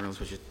minerals,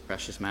 which is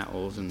precious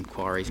metals and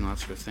quarries and all that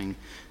sort of thing.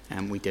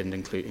 We didn't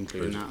include in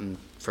that, and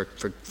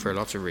for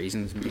lots of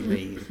reasons.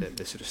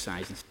 The sort of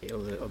size and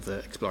scale of the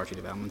exploratory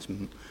developments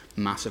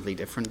massively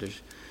different.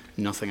 There's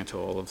nothing at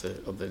all of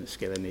the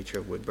scale and nature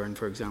of Woodburn,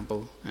 for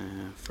example,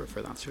 for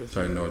that sort of thing.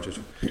 Sorry, no,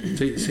 just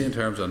see in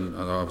terms, and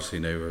obviously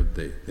now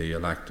the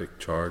electric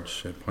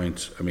charge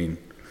points, I mean,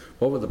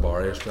 what were the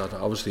barriers to that?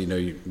 Obviously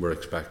now we're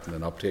expecting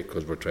an uptake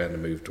because we're trying to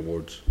move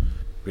towards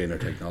greener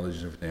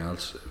technologies and everything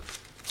else.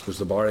 Was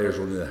the barriers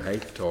only the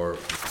height or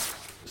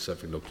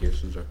specific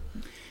locations? Or?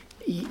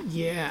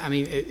 Yeah, I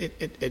mean,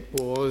 it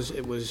was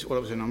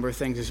a number of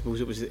things. I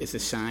suppose it's the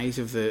size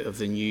of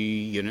the new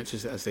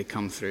units as they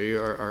come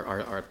through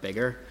are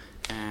bigger,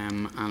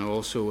 and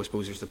also I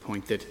suppose there's the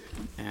point that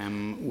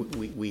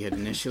we had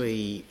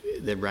initially,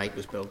 the right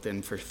was built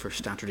in for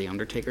statutory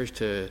undertakers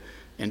to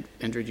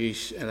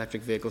introduce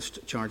electric vehicle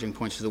charging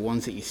points. So the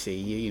ones that you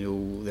see,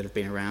 that have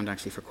been around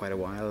actually for quite a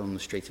while on the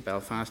streets of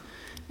Belfast,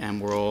 and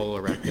we're all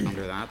erected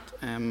under that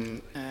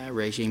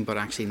regime. But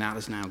actually, that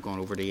has now gone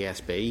over to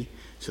ESB,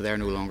 so they're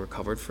no longer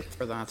covered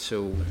for that.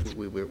 So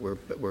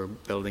we're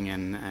building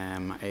in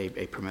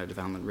a permitted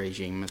development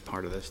regime as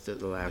part of this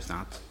that allows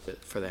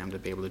for them to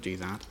be able to do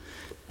that.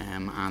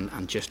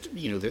 And just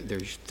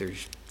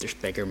there's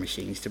bigger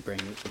machines to bring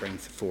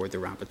forward the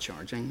rapid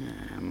charging.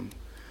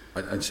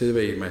 I'd say the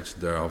way you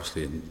mentioned there,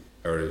 obviously in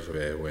areas of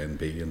A, and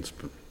B, and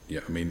yeah,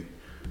 I mean,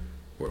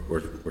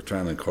 we're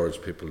trying to encourage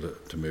people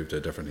to move to a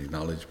different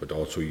technology, but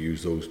also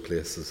use those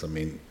places. I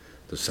mean,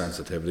 there's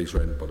sensitivities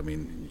around, but I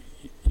mean,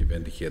 you've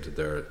indicated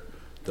there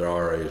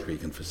are areas where you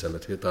can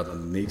facilitate that,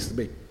 and it needs to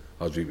be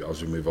as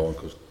we move on,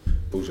 because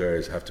those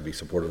areas have to be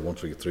supported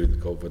once we get through the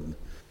COVID. And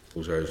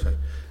those areas.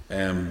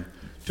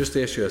 Just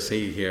the issue I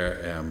see here,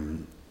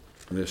 in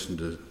addition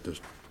to there's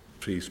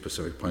 3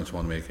 specific points I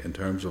want to make in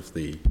terms of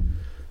the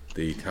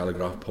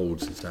telegraph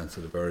poles in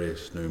sensitive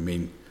areas. Now, I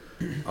mean,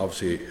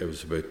 obviously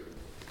it's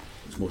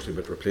mostly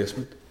about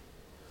replacement,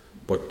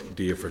 but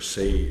do you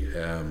foresee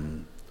a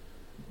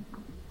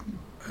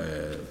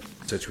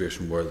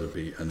situation where there'll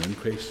be an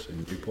increase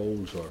in new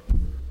poles? Or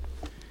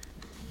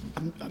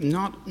I'm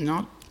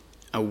not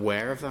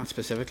aware of that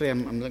specifically.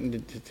 I'm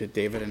looking to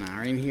David and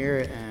Aaron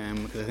here,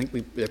 because I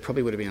think there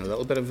probably would have been a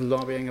little bit of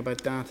lobbying about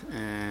that,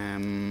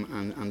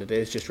 and it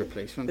is just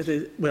replacement. It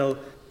is, well,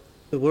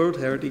 the World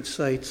Heritage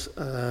sites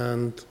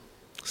and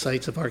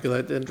sites of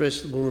archaeological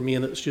interest will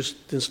remain. It's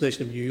just the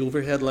installation of new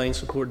overhead lines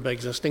supported by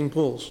existing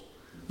poles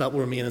that will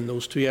remain in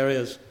those 2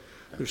 areas.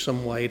 There's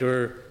some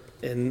wider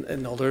in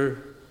the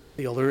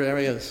other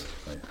areas.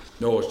 Right.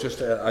 No, it's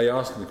just I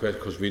asked the question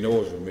because we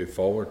know as we move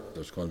forward,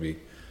 there's going to be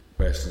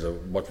questions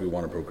of what we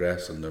want to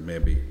progress, and there may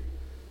be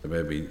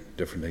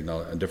different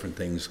technology and different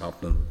things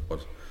happening.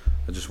 But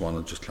I just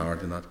wanted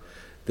clarity on that.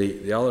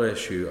 The other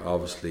issue,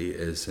 obviously,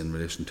 is in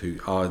relation to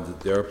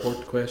the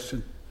airport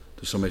question.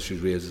 There's some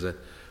issues raised.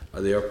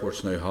 Are the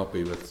airports now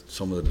happy with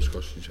some of the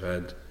discussions you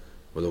had?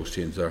 Were those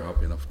changes they're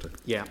happy enough to?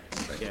 Yeah.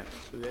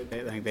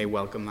 I think they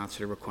welcome that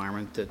sort of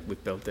requirement that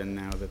we've built in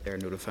now, that they're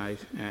notified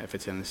if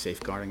it's in the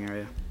safeguarding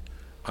area.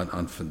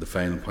 And for the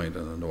final point,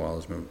 and I know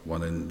Alice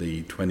one in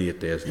the 28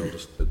 days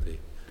notice to the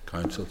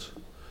councils.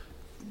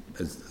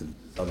 Is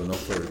that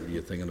enough, or are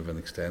you thinking of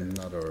extending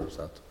that, or is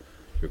that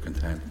you're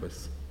content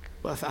with?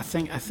 Well, I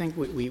think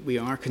we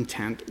are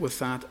content with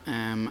that,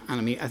 and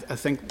I mean I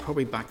think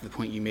probably back to the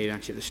point you made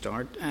actually at the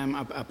start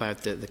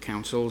about the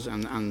councils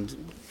and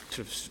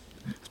sort of,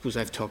 I suppose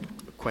I've talked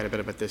quite a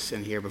bit about this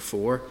in here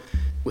before.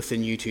 With the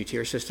new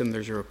 2-tier system,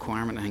 there's a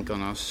requirement, I think,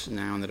 on us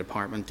now in the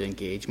department to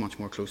engage much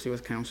more closely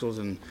with councils,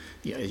 and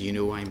as you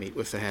know, I meet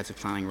with the heads of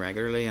planning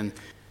regularly, and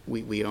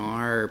we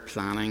are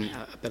planning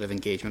a bit of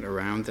engagement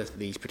around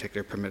these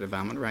particular permitted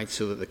development rights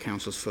so that the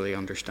councils fully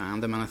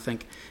understand them. And I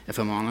think, if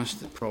I'm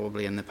honest,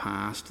 probably in the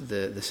past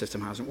the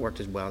system hasn't worked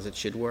as well as it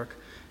should work.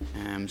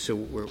 So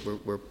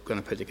we're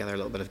going to put together a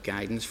little bit of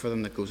guidance for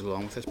them that goes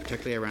along with this,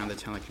 particularly around the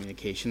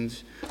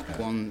telecommunications.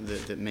 One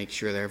that makes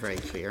sure they're very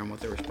clear on what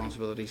their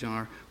responsibilities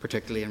are,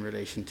 particularly in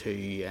relation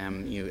to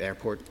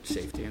airport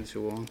safety and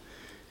so on.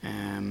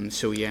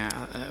 So yeah,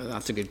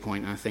 that's a good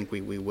point. I think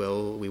we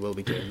will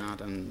be doing that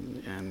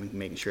and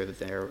making sure that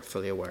they're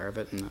fully aware of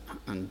it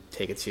and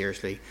take it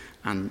seriously,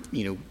 and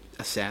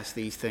assess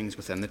these things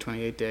within the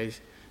 28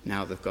 days.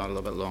 Now they've got a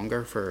little bit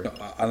longer for.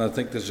 And I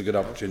think this is a good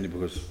opportunity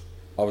because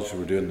obviously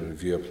we're doing the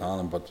review of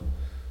planning, but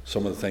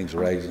some of the things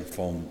arising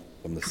from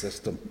the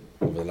system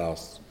over the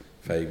last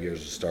 5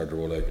 years has started to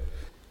roll out.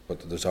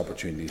 But there's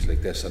opportunities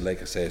like this, and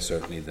like I say,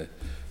 certainly the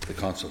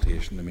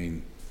consultation. I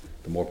mean,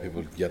 the more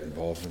people get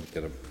involved and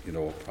get a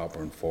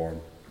proper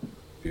informed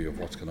view of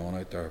what's going on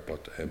out there,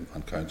 but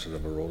and council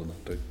have a role in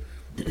that too.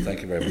 But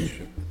thank you very much.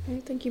 Okay,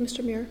 thank you,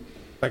 Mr. Muir.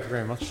 Thank you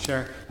very much,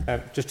 Chair.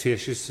 Just 2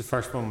 issues. The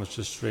first one was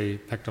just really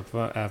picked up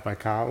by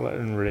Carl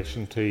in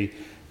relation to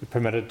the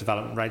permitted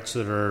development rights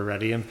that are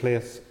already in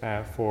place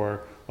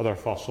for other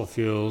fossil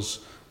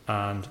fuels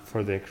and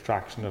for the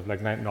extraction of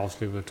lignite. And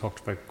obviously we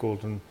talked about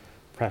gold and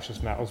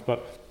precious metals,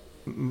 but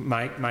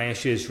my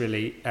issue is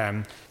really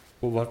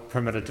what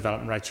permitted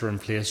development rights are in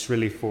place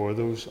really for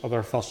those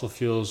other fossil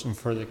fuels and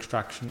for the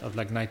extraction of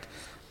lignite,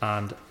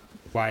 and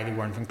why they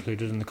weren't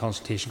included in the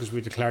consultation, because we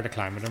declared a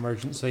climate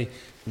emergency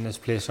in this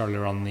place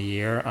earlier on in the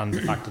year, and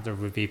the fact that there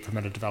would be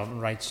permitted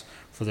development rights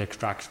for the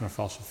extraction of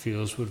fossil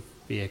fuels would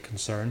be a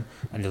concern,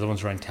 and the other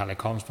ones around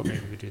telecoms, but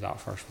maybe we do that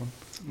first one.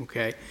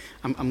 Okay,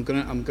 I'm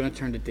gonna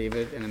turn to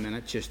David in a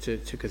minute just to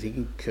because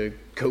he could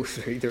go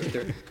through.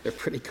 They're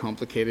pretty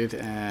complicated,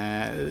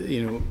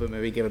 but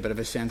maybe give a bit of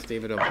a sense,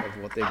 David, of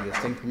what the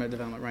existing permitted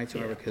development rights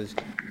are, because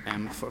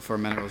for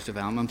minerals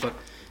development. But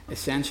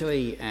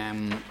essentially, I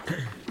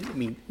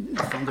mean,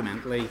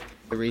 fundamentally,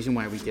 the reason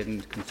why we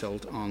didn't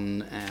consult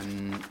on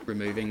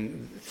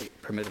removing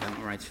permitted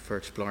development rights for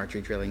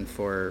exploratory drilling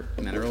for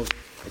minerals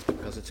is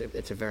because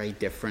it's a very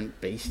different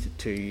beast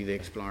to the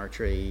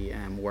exploratory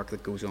work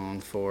that goes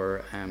on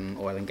for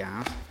oil and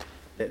gas.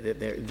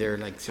 they're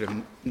like sort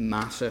of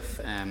massive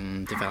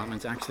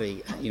developments.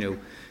 Actually,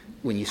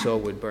 when you saw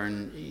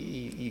Woodburn,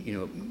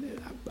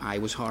 I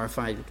was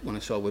horrified when I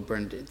saw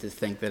Woodburn to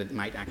think that it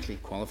might actually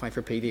qualify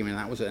for PD. I mean,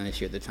 that was an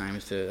issue at the time.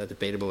 It's a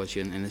debatable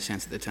issue in a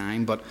sense at the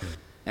time, but.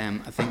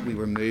 I think we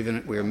were moving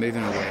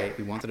away.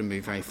 We wanted to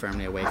move very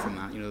firmly away from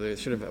that. They're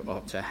sort of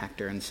up to a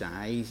hectare in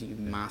size,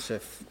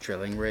 massive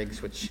drilling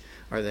rigs, which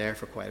are there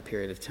for quite a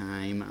period of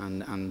time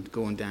and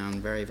going down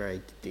very,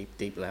 very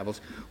deep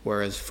levels.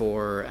 Whereas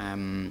for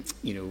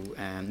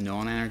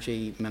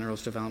non-energy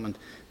minerals development,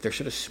 they're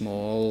sort of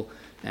small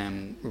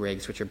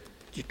rigs which are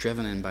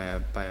driven in by a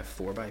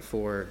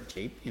 4x4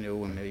 Jeep,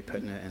 and maybe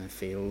putting it in a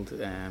field.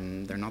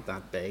 They're not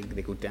that big.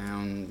 They go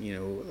down,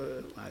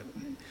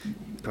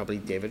 probably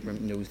David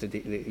knows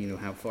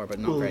how far, but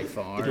not very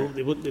far.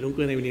 They don't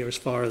go anywhere near as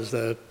far as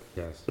the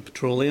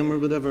petroleum or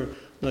whatever.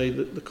 Now,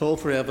 the call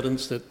for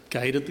evidence that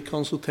guided the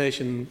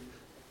consultation,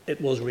 it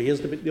was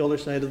raised about the other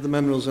side of the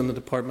minerals, and the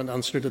department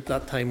answered at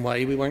that time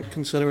why we weren't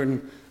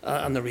considering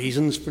and the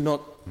reasons for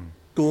not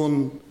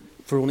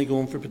only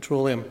going for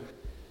petroleum.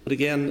 But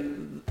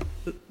again,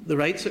 the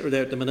rights that are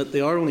there at the minute,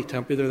 they are only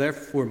temporary. They're there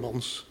for 4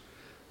 months,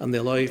 and they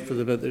allow for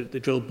they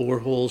drill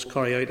boreholes,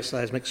 carry out a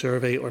seismic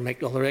survey, or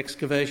make other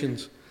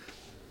excavations.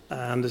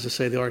 And as I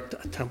say, they are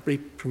a temporary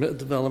permitted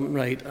development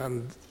right,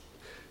 and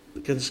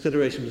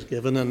consideration was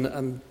given,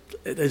 and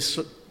it is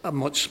a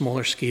much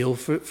smaller scale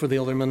for the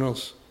other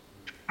minerals.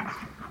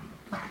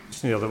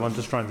 The other one,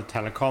 just around the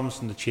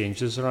telecoms and the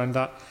changes around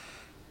that.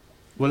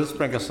 Will this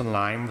bring us in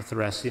line with the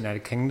rest of the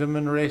United Kingdom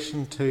in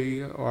relation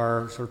to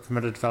our sort of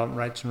permitted development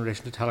rights in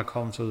relation to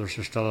telecoms, or is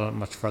there still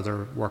much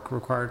further work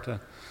required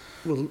to?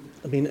 Well,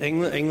 I mean,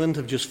 England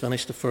have just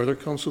finished a further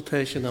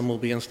consultation and will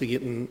be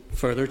instigating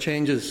further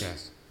changes.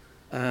 Yes.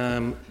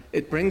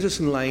 It brings us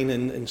in line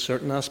in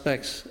certain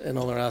aspects. In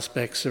other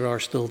aspects, there are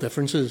still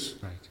differences.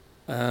 Right.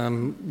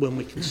 When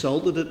we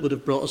consulted, it would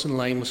have brought us in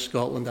line with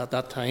Scotland at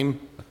that time,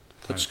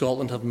 but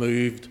Scotland have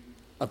moved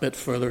a bit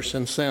further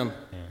since then.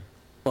 Yeah.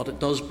 But it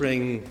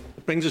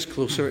brings us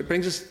closer. It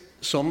brings us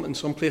in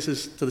some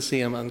places to the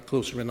same and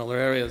closer in other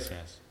areas.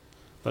 Yes.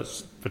 But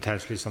it's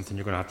potentially something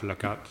you're going to have to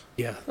look at.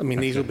 Yeah, I mean,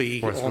 these will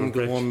be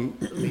ongoing.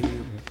 I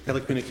mean,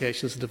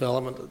 telecommunications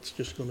development, it's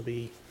just going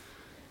to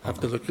have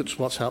to look at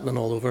what's happening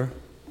all over.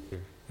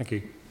 Thank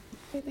you.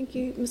 Okay, thank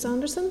you. Ms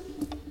Anderson?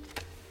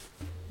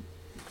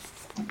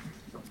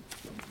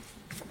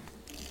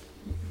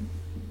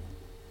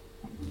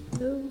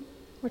 Hello.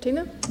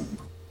 Martina?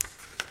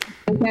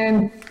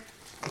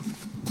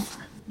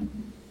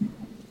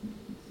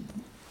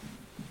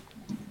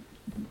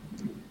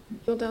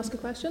 You want to ask a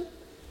question?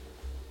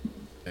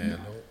 Hello.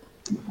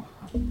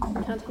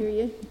 Can't hear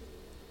you.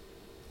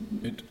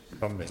 Good.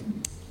 From me.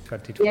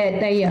 Yeah,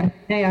 there you are.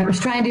 I was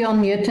trying to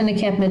unmute and I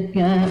kept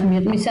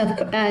muting myself.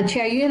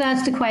 Chair, you had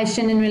asked a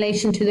question in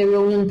relation to the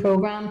rolling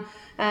programme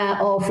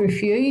of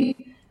review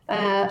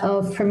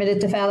of permitted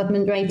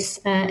development rights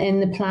in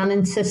the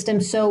planning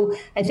system. So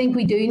I think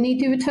we do need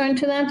to return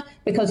to that,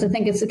 because I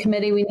think as a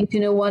committee we need to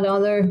know what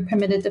other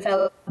permitted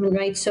development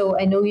rights. So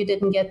I know you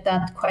didn't get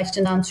that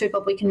question answered,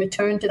 but we can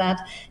return to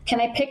that.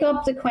 Can I pick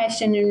up the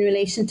question in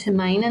relation to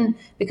mining?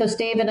 Because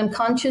David, I'm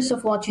conscious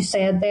of what you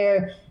said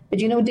there. But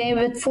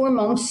David, 4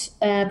 months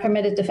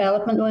permitted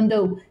development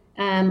window,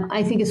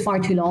 I think is far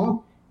too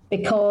long,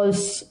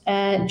 because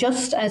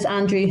just as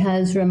Andrew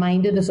has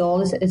reminded us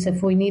all, as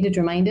if we needed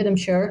reminded, I'm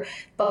sure,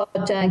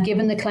 but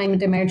given the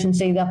climate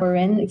emergency that we're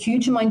in, a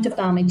huge amount of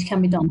damage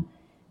can be done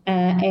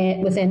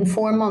within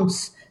 4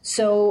 months.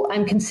 So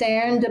I'm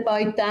concerned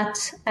about that,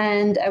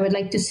 and I would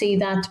like to see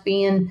that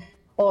being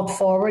brought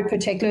forward,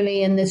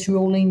 particularly in this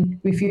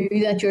rolling review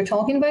that you're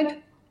talking about.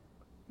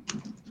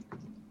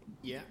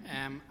 Yeah,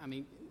 I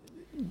mean,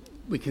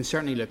 we can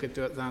certainly look at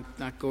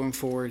that going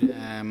forward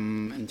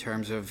in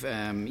terms of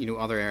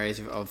other areas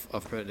of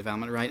permitted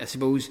development right. I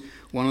suppose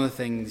one of the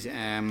things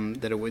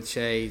that I would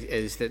say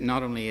is that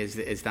not only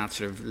is that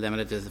sort of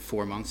limited to the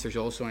 4 months, there's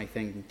also, I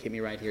think, keep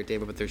me right here,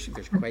 David, but there's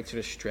quite sort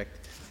of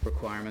strict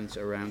requirements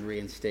around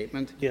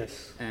reinstatement.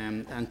 Yes.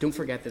 And don't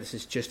forget that this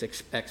is just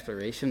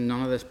exploration.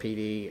 None of this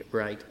PD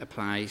right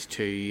applies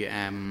to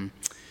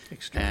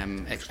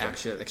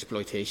actual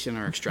exploitation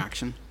or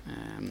extraction.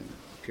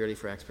 Purely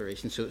for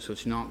exploration, so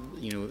it's not,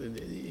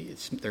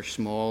 there's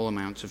small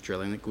amounts of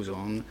drilling that goes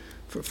on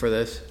for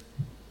this.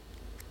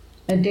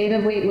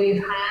 David,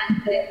 we've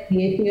had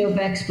the issue of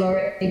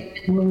exploration,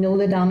 and we know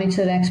the damage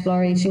that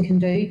exploration can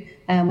do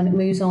when it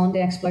moves on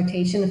to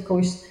exploitation. Of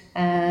course,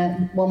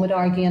 one would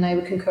argue, and I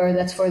would concur,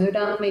 that's further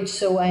damage.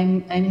 So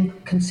I'm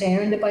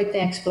concerned about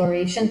the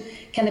exploration.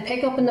 Can I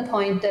pick up on the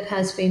point that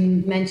has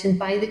been mentioned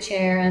by the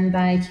chair and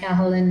by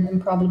Cahill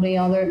and probably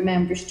other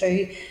members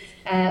too?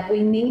 We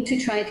need to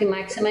try to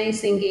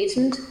maximise the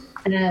engagement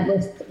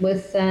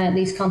with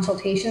these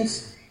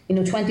consultations.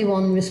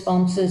 21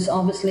 responses.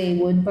 Obviously,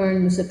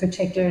 Woodburn was a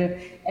particular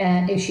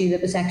issue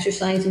that was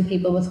exercising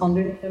people with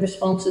hundreds of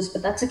responses,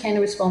 but that's the kind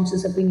of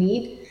responses that we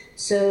need.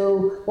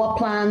 So what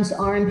plans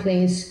are in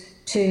place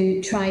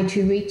to try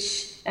to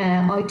reach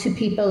out to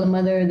people, and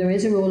whether there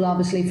is a role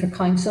obviously for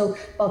council,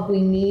 but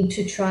we need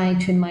to try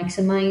to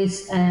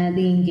maximise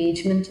the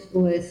engagement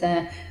with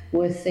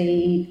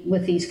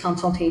these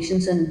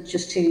consultations, and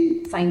just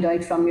to find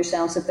out from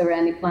yourselves if there are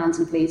any plans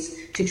in place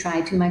to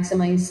try to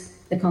maximise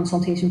the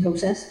consultation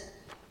process.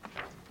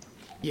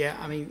 Yeah,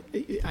 I mean,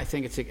 I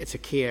think it's a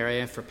key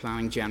area for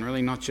planning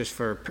generally, not just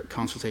for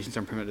consultations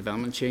on permanent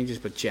development changes,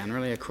 but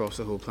generally across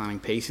the whole planning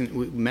piece. And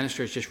the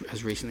Minister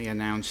has recently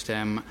announced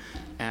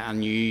a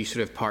new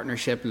sort of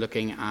partnership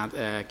looking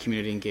at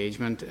community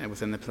engagement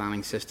within the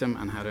planning system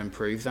and how to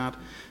improve that.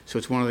 So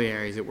it's one of the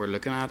areas that we're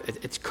looking at.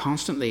 It's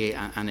constantly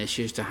an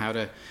issue as to how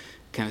to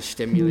kind of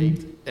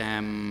stimulate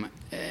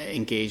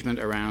engagement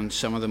around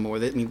some of the more.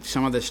 I mean,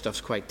 some of this stuff's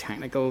quite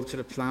technical, sort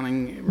of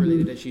planning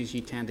related issues.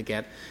 You tend to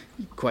get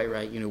quite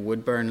right. You know,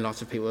 Woodburn,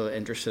 lots of people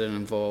interested and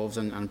involved,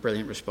 and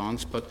brilliant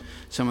response. But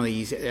some of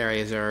these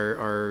areas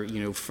are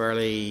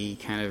fairly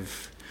kind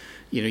of.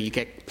 You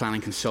get planning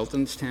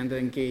consultants tend to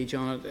engage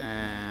on it,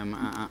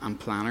 and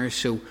planners.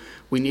 So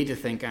we need to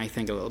think, I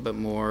think, a little bit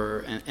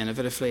more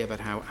innovatively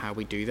about how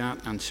we do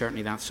that. And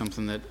certainly that's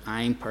something that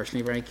I'm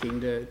personally very keen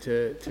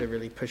to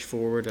really push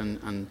forward.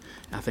 And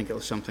I think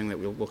it's something that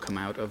will come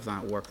out of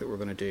that work that we're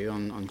going to do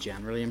on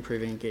generally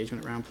improving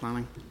engagement around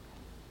planning.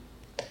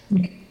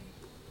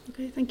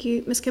 Okay, thank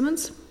you. Ms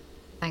Kimmins.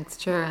 Thanks,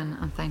 Chair,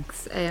 and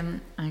thanks,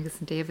 Angus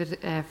and David,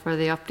 for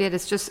the update.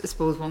 It's just, I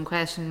suppose, one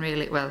question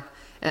really,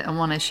 on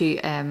one issue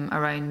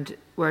around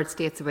where it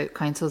states about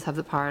councils have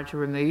the power to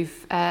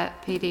remove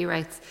PD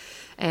rights.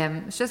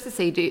 It's just to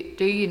say,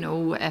 do you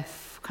know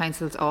if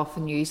councils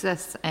often use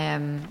this?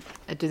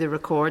 Do they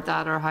record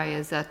that, or how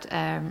is it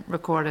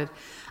recorded?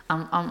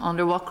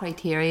 Under what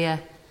criteria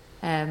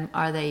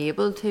are they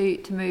able to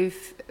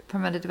move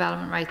permitted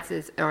development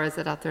rights, or is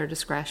it at their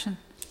discretion?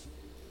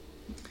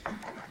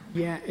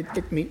 Yeah,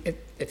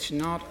 it's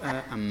not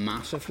a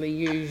massively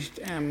used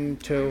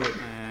tool.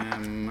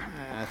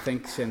 I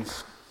think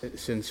since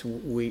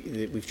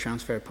we've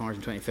transferred powers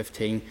in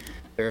 2015,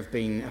 there have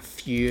been a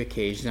few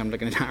occasions. I'm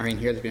looking at Irene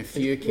here. There's been a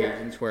few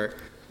occasions where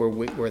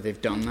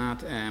they've done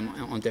that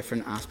on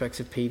different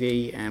aspects of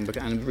PD. And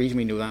the reason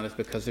we know that is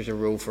because there's a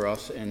role for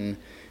us in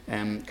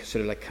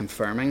sort of like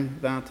confirming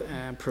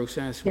that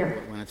process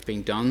when it's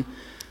being done.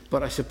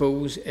 But I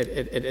suppose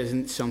it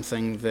isn't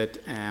something that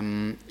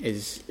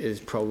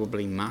is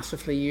probably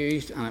massively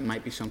used, and it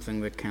might be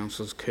something that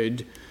councils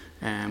could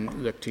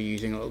look to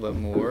using a little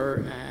bit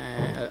more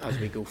as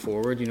we go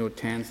forward. It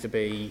tends to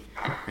be,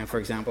 for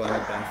example, I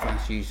know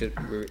Belfast used it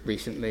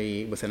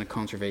recently within a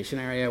conservation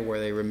area where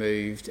they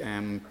removed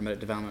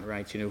permitted development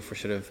rights, for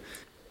sort of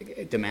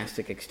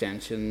domestic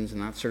extensions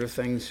and that sort of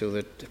thing, so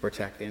that to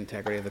protect the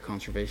integrity of the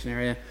conservation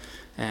area.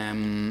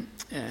 And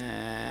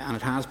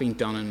it has been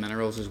done in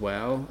minerals as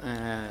well.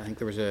 I think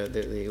there was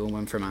the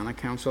Owen Fermanagh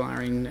Council,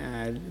 Irene,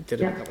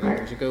 did it a couple of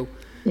years ago.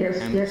 Yes,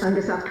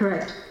 Angus, that's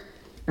correct.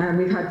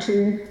 We've had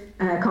two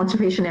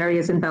conservation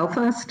areas in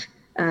Belfast,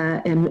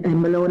 in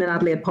Malone and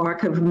Adelaide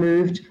Park, have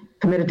removed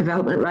permitted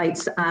development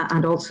rights,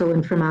 and also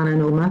in Fermanagh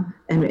and Omagh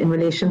in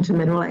relation to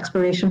mineral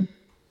exploration.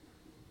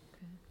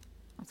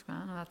 That's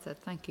grand. No, that's it.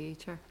 Thank you,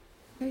 Chair.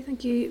 Okay,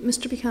 thank you.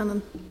 Mr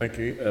Buchanan. Thank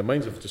you.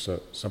 Mine's just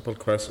a simple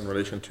question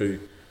relates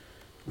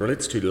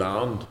to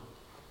land,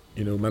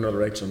 mineral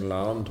rights on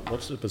land.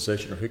 What's the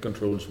position, or who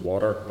controls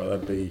water, whether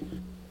it be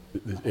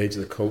the edge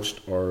of the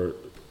coast or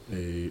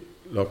the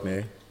Lough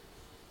Neagh?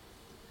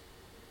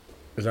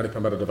 Is there any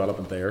permitted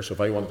development there? So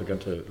if I wanted to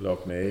get into Lough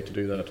Neagh to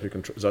do that,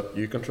 is that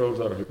you controls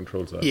that, or who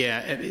controls that?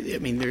 Yeah, I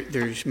mean,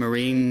 there's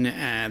marine.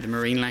 The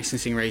marine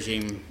licensing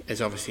regime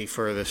is obviously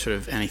for the sort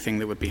of anything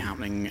that would be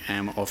happening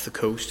off the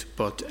coast,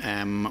 but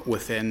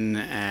within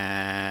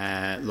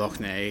Lough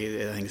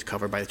Neagh, I think it's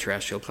covered by the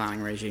terrestrial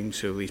planning regime.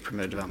 So these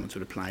permitted developments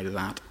would apply to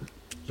that.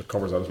 It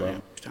covers that as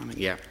well.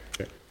 Yeah.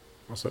 Okay.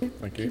 That's it.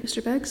 Thank you.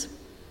 Mr Beggs.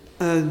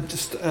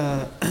 Just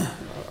a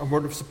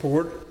word of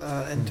support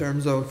in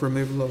terms of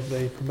removal of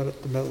the permitted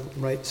development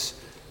rights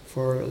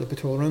for the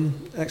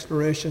petroleum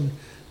exploration.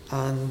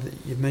 And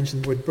you've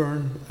mentioned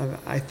Woodburn.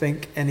 I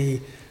think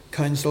any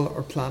council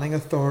or planning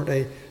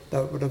authority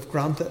that would have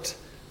granted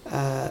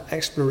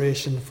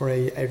exploration for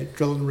a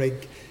drill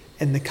rig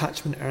in the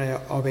catchment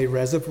area of a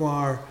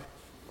reservoir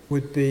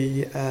would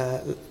be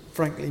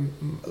frankly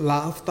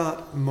laughed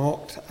at,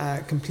 mocked,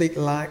 complete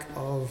lack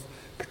of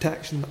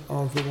protection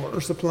of the water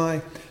supply.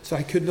 So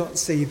I could not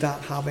see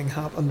that having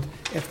happened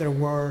if there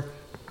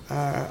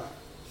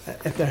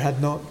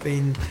had not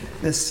been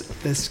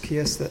this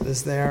case that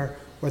is there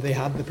where they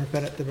had the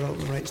permitted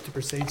development rights to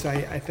proceed. So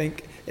I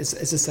think it's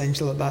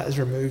essential that is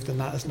removed and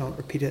that is not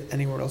repeated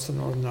anywhere else in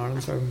Northern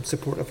Ireland. So I'm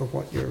supportive of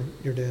what you're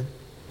doing.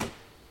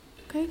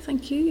 Okay,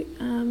 thank you.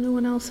 No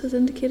one else has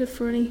indicated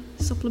for any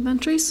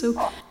supplementary,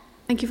 so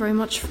thank you very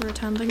much for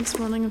attending this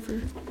morning and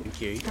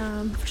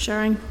for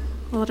sharing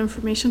all that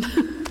information.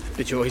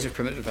 The joys of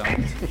permitted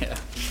development. Yeah.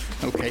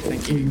 Okay,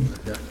 thank you.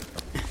 Yeah.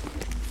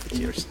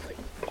 Cheers.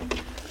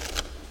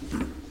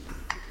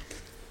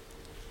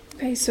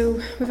 Okay, so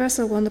with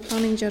SL1, the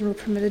Planning General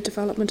Permitted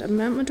Development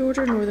Amendment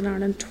Order, Northern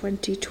Ireland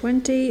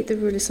 2020. The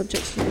rule is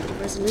subject to the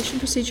resolution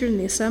procedure in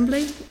the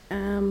Assembly.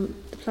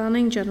 The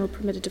Planning General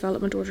Permitted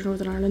Development Order,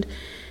 Northern Ireland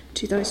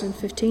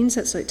 2015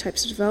 sets out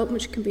types of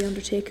development which can be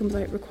undertaken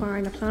without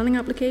requiring a planning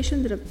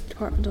application. The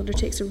Department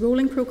undertakes a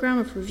rolling programme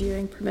of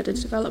reviewing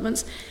permitted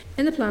developments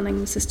in the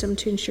planning system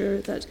to ensure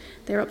that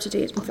they are up to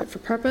date and fit for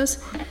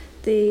purpose.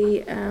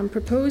 The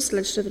proposed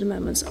legislative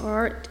amendments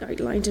are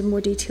outlined in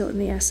more detail in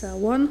the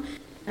SL1.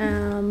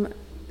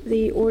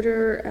 The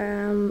order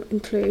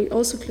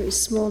also includes a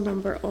small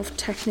number of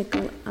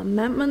technical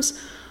amendments.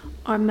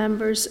 Are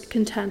members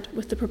content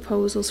with the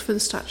proposals for the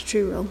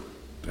statutory rule?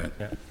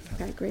 Yeah.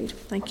 Okay, great,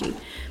 thank you.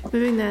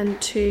 Moving then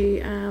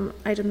to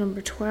item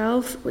number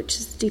 12, which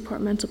is the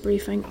departmental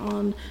briefing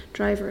on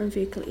driver and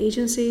vehicle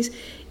agencies.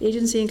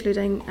 Agency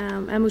including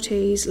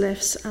MOTs,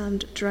 lifts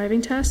and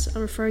driving tests.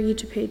 I'll refer you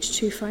to page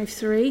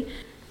 253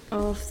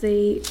 of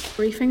the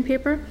briefing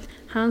paper.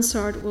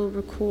 Hansard will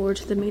record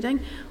the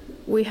meeting.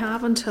 We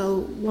have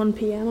until 1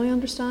 p.m, I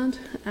understand,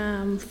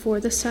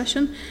 for this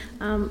session.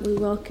 We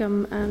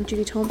welcome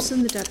Julie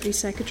Thompson, the Deputy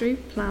Secretary,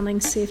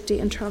 Planning, Safety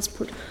and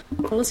Transport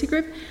Policy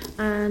Group,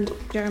 and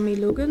Jeremy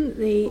Logan,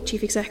 the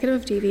Chief Executive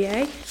of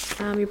DVA.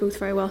 You're both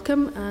very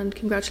welcome, and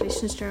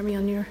congratulations, Jeremy,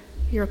 on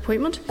your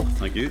appointment.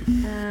 Thank you.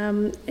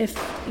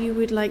 If you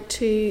would like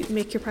to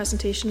make your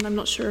presentation, I'm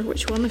not sure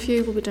which one of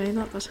you will be doing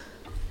that, but...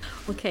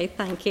 Okay,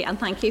 thank you, and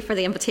thank you for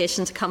the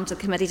invitation to come to the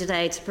committee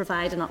today to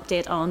provide an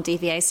update on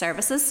DVA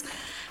services.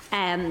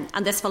 And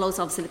this follows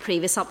obviously the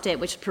previous update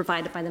which was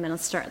provided by the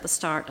Minister at the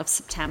start of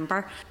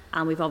September,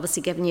 and we've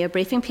obviously given you a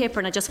briefing paper,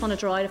 and I just want to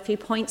draw out a few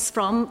points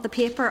from the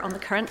paper on the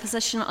current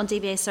position on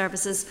DVA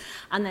services,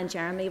 and then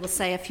Jeremy will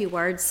say a few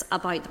words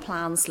about the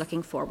plans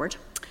looking forward.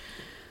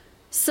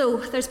 So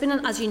there's been,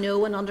 as you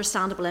know, an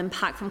understandable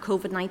impact from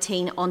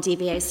COVID-19 on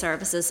DVA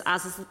services,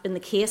 as has been the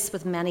case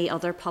with many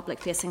other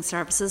public-facing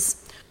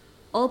services.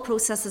 All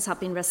processes have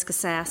been risk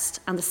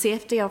assessed, and the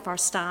safety of our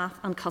staff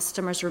and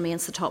customers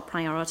remains the top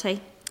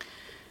priority.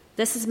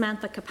 This has meant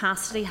that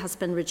capacity has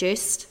been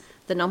reduced,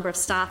 the number of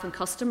staff and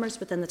customers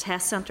within the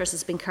test centres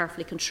has been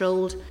carefully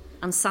controlled,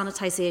 and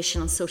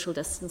sanitisation and social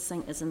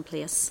distancing is in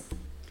place.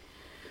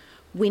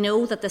 We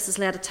know that this has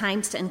led at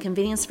times to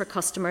inconvenience for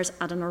customers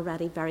at an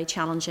already very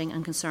challenging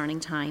and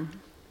concerning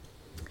time.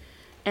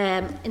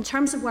 In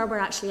terms of where we're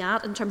actually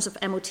at, in terms of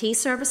MOT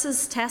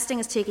services, testing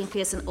is taking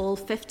place in all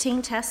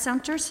 15 test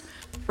centres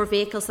for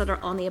vehicles that are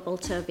unable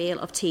to avail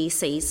of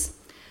TECs.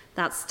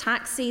 That's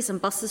taxis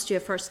and buses due a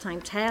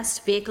first-time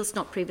test, vehicles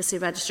not previously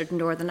registered in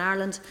Northern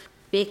Ireland,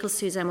 vehicles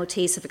whose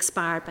MOTs have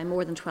expired by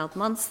more than 12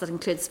 months, that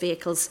includes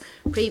vehicles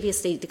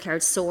previously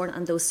declared SORN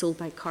and those sold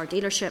by car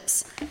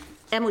dealerships,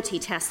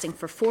 MOT testing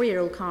for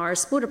 4-year-old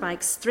cars,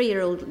 motorbikes,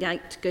 3-year-old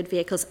light good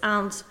vehicles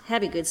and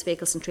heavy goods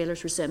vehicles and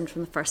trailers resumed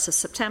from the 1st of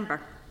September.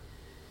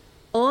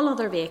 All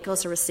other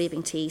vehicles are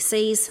receiving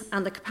TECs,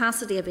 and the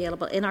capacity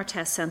available in our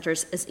test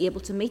centres is able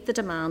to meet the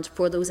demand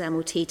for those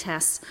MOT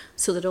tests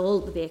so that all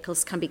the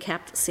vehicles can be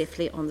kept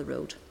safely on the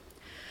road.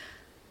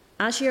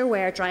 As you're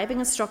aware, driving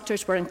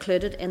instructors were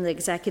included in the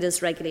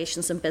Executive's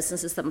regulations on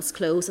businesses that must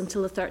close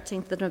until the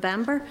 13th of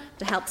November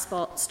to help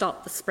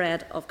stop the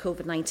spread of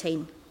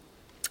COVID-19.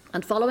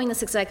 And following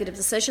this executive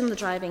decision, the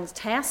driving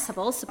tests have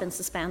also been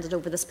suspended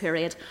over this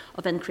period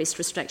of increased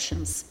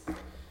restrictions.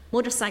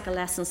 Motorcycle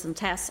lessons and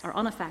tests are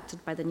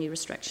unaffected by the new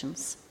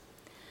restrictions.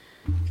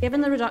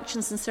 Given the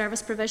reductions in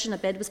service provision, a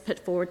bid was put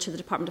forward to the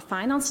Department of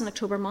Finance in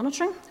October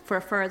monitoring for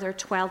a further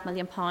 £12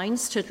 million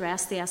to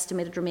address the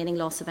estimated remaining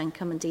loss of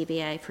income in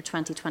DVA for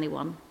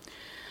 2021.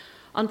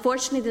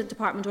 Unfortunately, the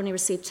Department only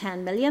received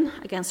 £10 million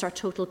against our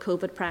total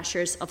COVID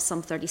pressures of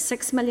some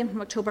 £36 million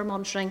from October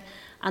monitoring,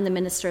 and the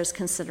Minister is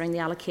considering the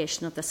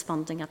allocation of this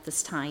funding at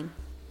this time.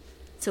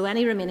 So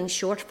any remaining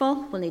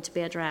shortfall will need to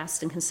be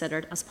addressed and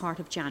considered as part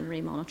of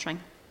January monitoring.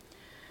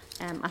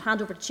 I'll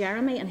hand over to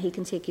Jeremy, and he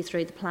can take you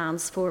through the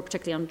plans for,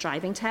 particularly on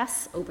driving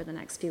tests, over the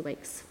next few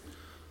weeks.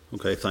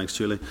 Okay, thanks,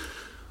 Julie.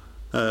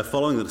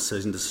 Following the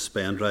decision to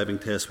suspend driving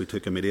tests, we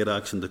took immediate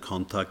action to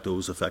contact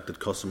those affected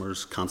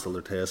customers, cancel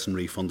their tests and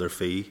refund their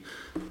fee.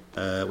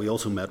 We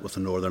also met with the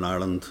Northern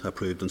Ireland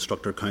Approved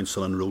Instructor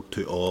Council and wrote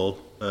to all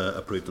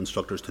approved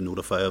instructors to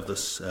notify of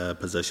this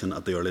position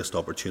at the earliest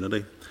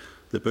opportunity.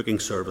 The booking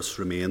service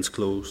remains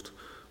closed.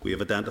 We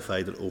have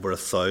identified that over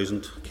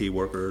 1,000 key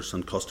workers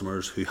and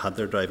customers who had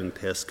their driving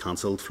tests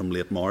cancelled from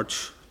late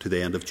March to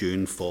the end of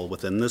June fall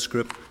within this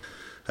group,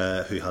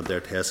 who had their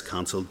tests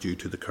cancelled due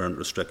to the current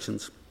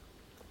restrictions.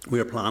 We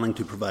are planning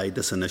to provide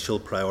this initial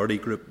priority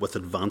group with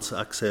advance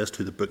access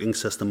to the booking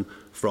system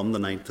from the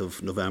 9th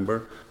of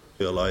November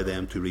to allow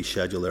them to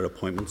reschedule their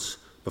appointments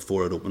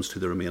before it opens to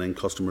the remaining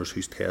customers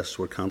whose tests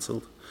were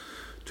cancelled.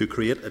 To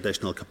create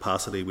additional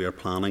capacity, we are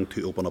planning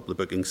to open up the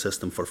booking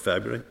system for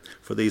February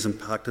for these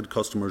impacted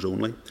customers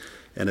only.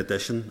 In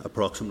addition,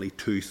 approximately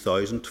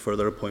 2,000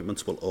 further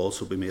appointments will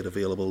also be made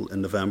available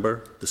in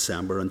November,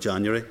 December and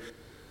January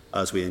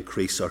as we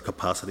increase our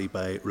capacity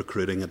by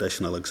recruiting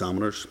additional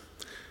examiners.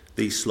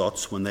 These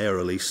slots, when they are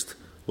released,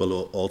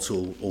 will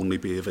also only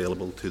be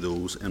available to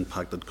those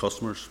impacted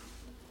customers.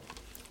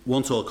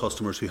 Once all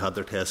customers who had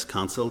their tests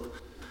cancelled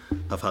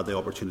have had the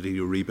opportunity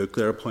to rebook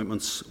their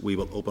appointments, we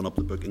will open up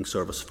the booking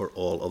service for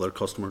all other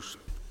customers.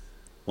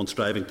 Once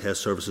driving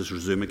test services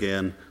resume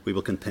again, we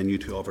will continue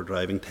to offer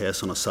driving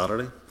tests on a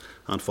Saturday,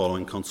 and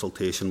following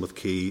consultation with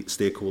key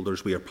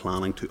stakeholders, we are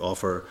planning to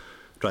offer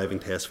driving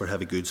tests for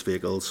heavy goods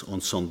vehicles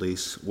on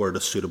Sundays where it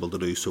is suitable to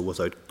do so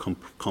without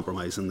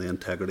compromising the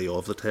integrity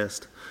of the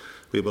test.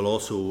 We will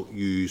also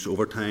use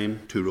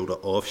overtime to rota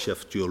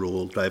off-shift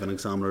dual-role driving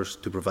examiners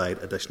to provide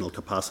additional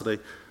capacity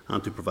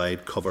and to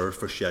provide cover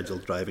for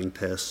scheduled driving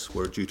tests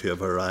where, due to a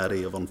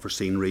variety of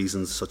unforeseen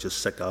reasons such as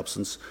sick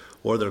absence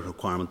or the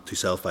requirement to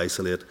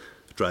self-isolate,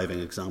 driving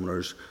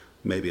examiners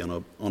may be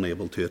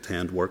unable to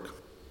attend work.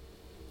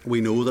 We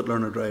know that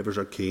learner drivers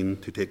are keen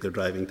to take their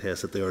driving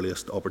test at the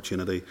earliest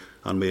opportunity,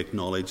 and we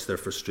acknowledge their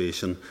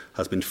frustration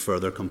has been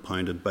further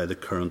compounded by the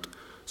current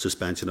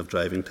suspension of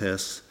driving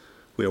tests.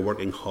 We are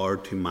working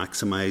hard to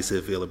maximise the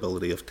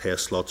availability of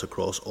test slots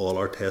across all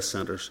our test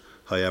centres.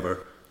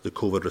 However, the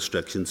COVID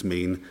restrictions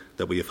mean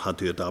that we have had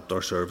to adapt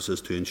our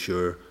services to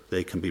ensure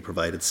they can be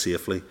provided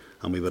safely,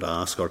 and we would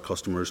ask our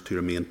customers to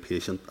remain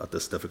patient at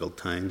this difficult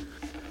time.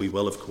 We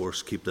will, of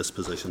course, keep this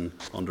position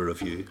under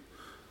review,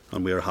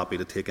 and we are happy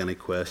to take any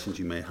questions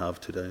you may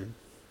have today.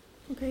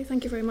 Okay,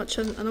 thank you very much.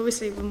 And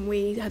obviously, when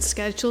we had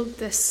scheduled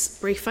this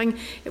briefing,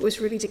 it was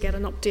really to get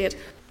an update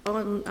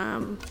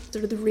on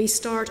sort of the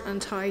restart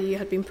and how you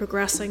had been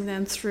progressing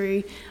then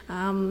through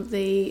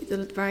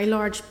the very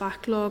large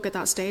backlog at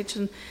that stage.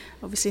 And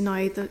obviously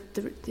now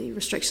the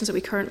restrictions that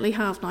we currently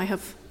have now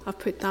have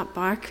put that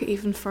back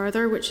even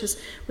further, which is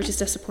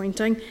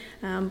disappointing,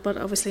 but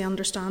obviously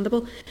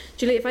understandable.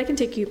 Julie, if I can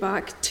take you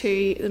back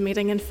to the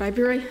meeting in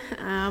February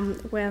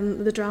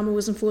when the drama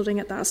was unfolding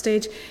at that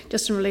stage,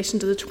 just in relation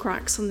to the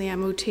cracks on the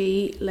MOT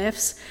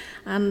lifts,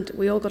 and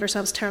we all got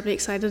ourselves terribly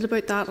excited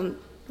about that, and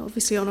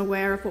obviously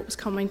unaware of what was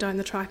coming down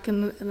the track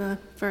in a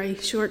very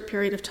short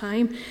period of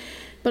time.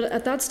 But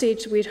at that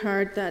stage, we'd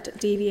heard that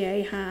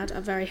DVA had a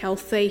very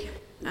healthy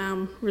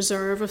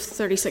reserve of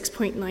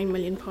 £36.9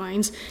 million.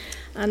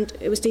 And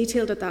it was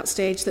detailed at that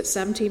stage that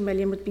 £17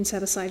 million had been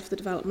set aside for the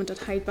development at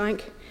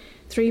Hydebank,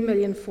 £3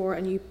 million for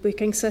a new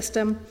booking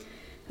system,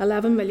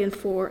 £11 million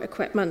for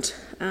equipment,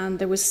 and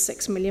there was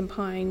 £6 million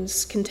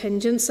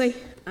contingency.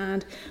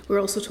 And we were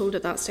also told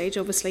at that stage,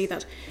 obviously,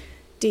 that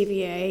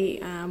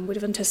DVA would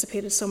have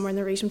anticipated somewhere in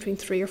the region between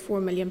 £3 or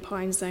 £4 million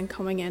then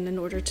coming in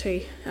order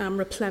to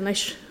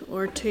replenish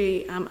or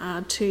to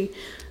add to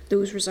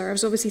those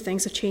reserves. Obviously,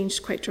 things have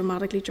changed quite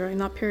dramatically during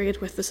that period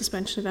with the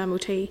suspension of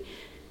MOT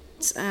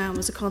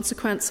as a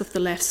consequence of the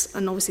lifts,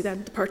 and obviously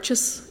then the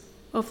purchase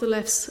of the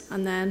lifts,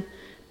 and then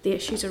the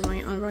issues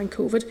around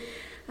COVID.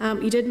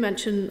 You did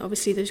mention,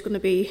 obviously, there's going to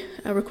be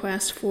a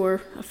request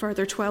for a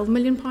further £12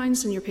 million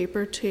in your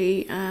paper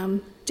to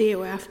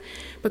DOF,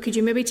 but could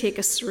you maybe take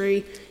us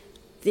through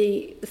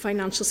the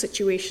financial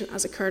situation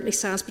as it currently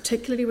stands,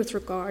 particularly with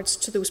regards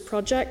to those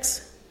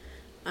projects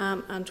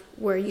and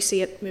where you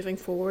see it moving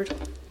forward?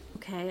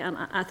 Okay, and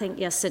I think,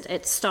 yes,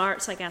 it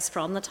starts, I guess,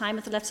 from the time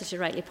of the lifts, as you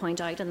rightly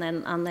point out, and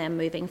then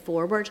moving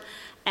forward.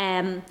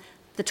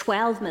 The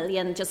 12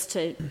 million, just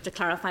to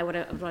clarify what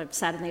I've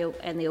said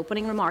in the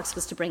opening remarks,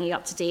 was to bring you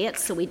up to date.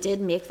 So we did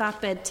make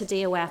that bid to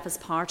DOF as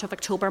part of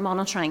October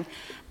monitoring,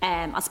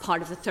 as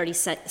part of the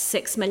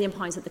 £36 million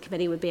that the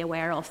committee would be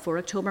aware of for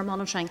October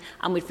monitoring,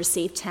 and we've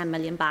received 10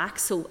 million back.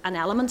 So an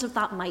element of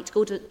that might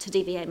go to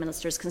DVA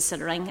ministers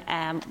considering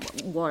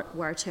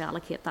where to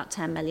allocate that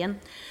 10 million.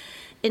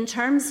 In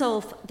terms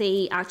of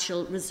the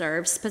actual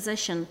reserves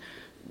position,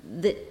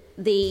 the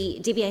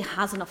DVA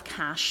has enough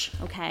cash,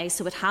 okay,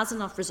 so it has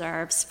enough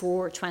reserves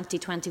for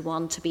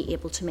 2021 to be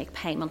able to make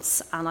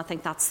payments, and I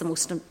think that's the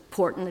most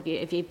important.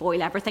 If you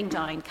boil everything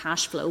down,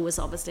 cash flow is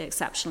obviously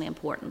exceptionally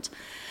important.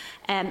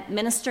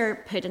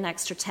 Minister put an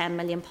extra £10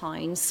 million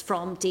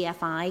from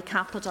DFI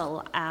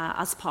capital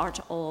as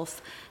part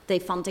of the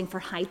funding for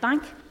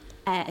Hydebank,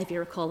 if you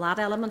recall that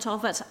element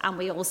of it, and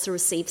we also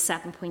received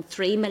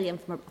 7.3 million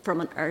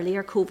from an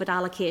earlier COVID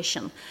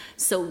allocation.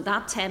 So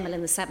that 10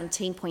 million, the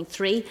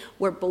 17.3,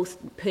 were both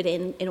put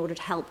in order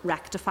to help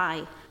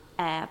rectify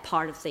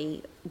part of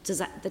the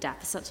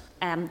deficit.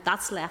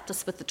 That's left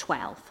us with the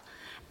 12.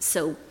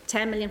 So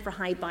 10 million for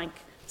Hydebank,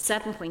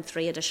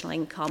 7.3 additional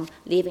income,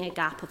 leaving a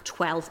gap of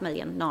 12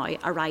 million now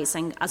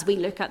arising as we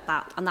look at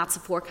that, and that's a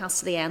forecast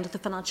to the end of the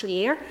financial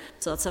year,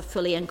 so that's a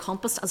fully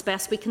encompassed as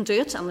best we can do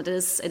it, and it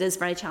is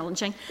very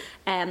challenging.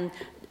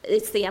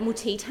 It's the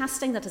MOT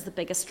testing that is the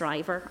biggest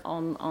driver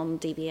on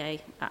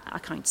DVA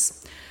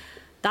accounts.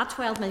 That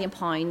 £12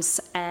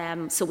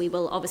 million, so we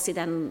will obviously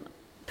then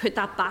put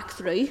that back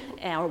through,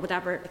 or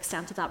whatever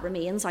extent of that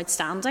remains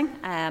outstanding,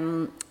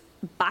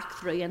 back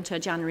through into a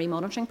January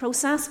monitoring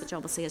process, which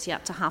obviously is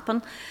yet to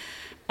happen.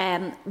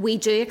 We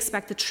do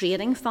expect the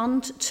trading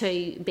fund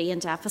to be in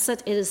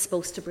deficit. It is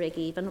supposed to break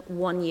even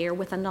 1 year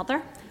with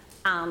another,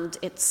 and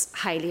it's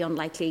highly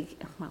unlikely,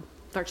 well,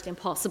 virtually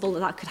impossible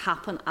that could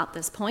happen at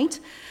this point.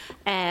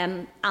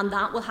 And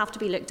that will have to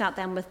be looked at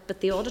then with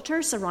the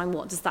auditors around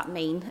what does that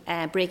mean,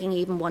 breaking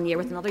even 1 year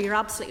with another. You're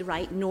absolutely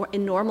right.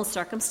 In normal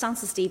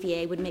circumstances,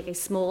 DVA would make a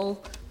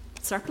small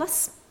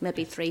surplus,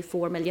 maybe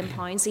 £3-4 million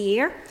a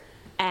year.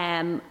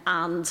 And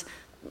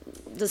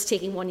does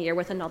taking 1 year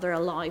with another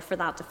allow for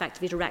that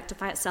effectively to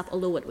rectify itself,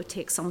 although it would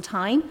take some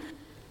time.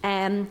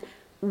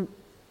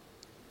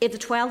 If the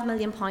 £12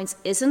 million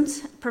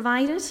isn't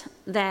provided,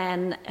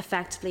 then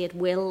effectively it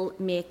will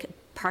make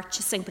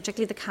purchasing,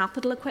 particularly the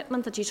capital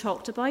equipment that you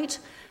talked about,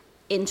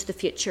 into the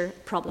future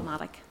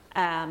problematic,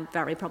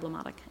 very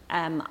problematic.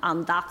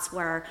 And that's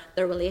where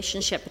the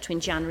relationship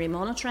between January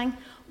monitoring,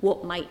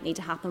 what might need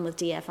to happen with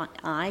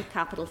DFI,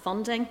 capital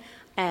funding,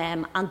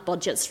 and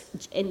budgets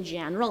in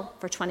general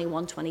for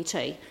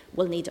 21-22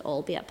 will need to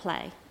all be at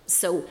play.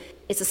 So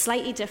it's a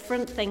slightly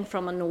different thing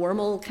from a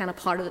normal kind of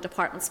part of the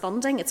department's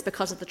funding. It's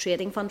because of the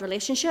trading fund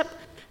relationship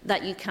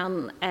that you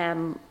can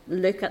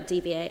look at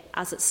DVA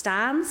as it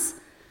stands.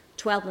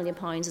 £12 million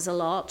is a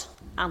lot,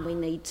 and we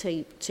need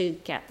to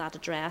get that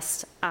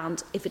addressed.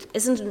 And if it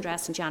isn't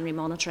addressed in January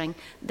monitoring,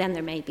 then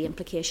there may be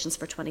implications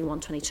for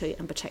 21-22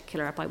 in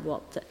particular about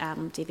what the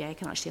DVA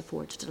can actually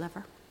afford to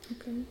deliver.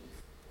 Okay.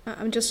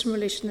 Just in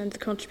relation to the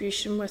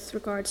contribution with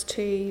regards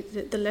to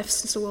the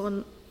lifts and so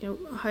on,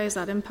 how has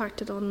that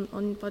impacted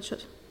on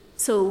budget?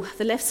 So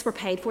the lifts were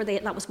paid for.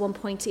 That was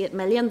 1.8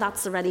 million.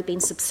 That's already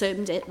been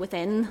subsumed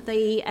within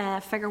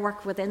the figure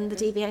work within the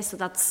DVA, so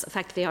that's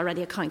effectively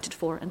already accounted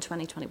for in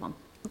 2021.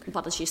 Okay.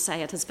 But as you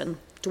say, it has been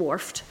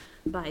dwarfed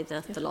by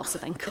the loss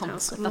of income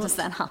that has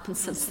then happened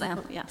since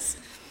then. Yes.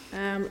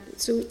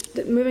 So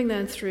moving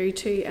then through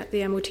to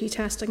the MOT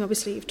testing,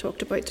 obviously you've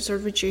talked about to sort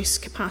of reduce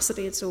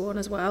capacity and so on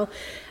as well.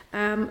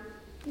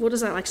 What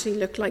does that actually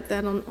look like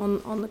then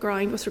on the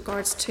ground with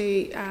regards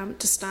to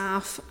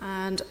staff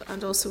and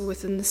also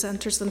within the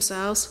centres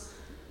themselves?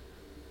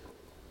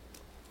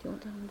 Do you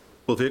want to...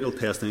 Well, vehicle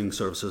testing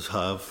services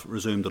have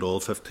resumed at all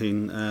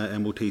 15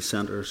 MOT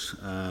centres.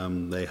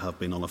 They have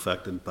been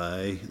unaffected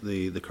by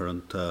the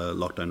current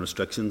lockdown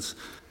restrictions.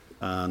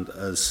 And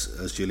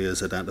as Julia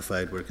has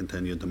identified, we're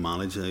continuing to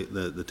manage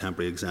the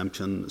temporary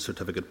exemption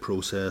certificate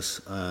process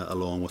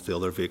along with the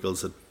other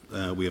vehicles that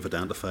we have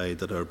identified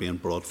that are being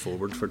brought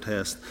forward for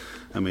test.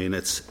 I mean,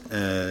 it's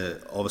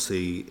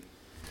obviously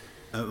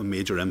a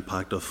major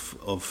impact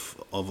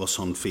of us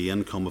on fee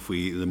income. If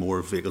the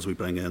more vehicles we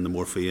bring in, the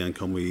more fee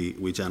income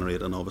we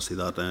generate, and obviously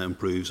that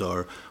improves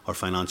our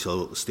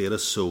financial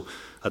status. So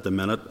at the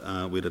minute,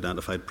 we'd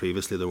identified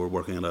previously that we're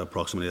working at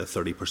approximately a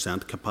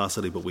 30%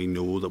 capacity, but we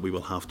know that we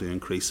will have to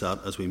increase that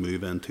as we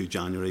move into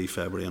January,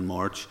 February and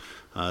March,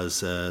 as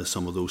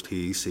some of those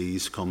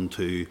TECs come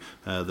to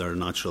their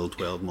natural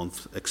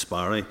 12-month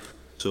expiry.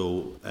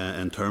 So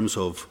in terms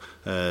of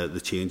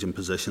the change in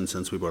position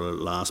since we were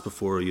last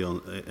before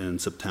in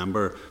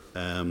September,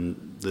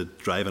 the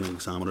driving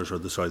examiners,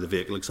 the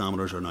vehicle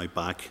examiners are now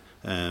back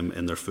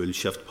in their full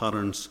shift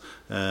patterns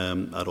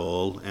at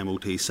all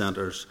MOT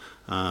centres.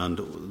 And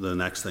the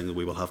next thing that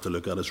we will have to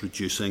look at is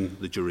reducing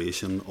the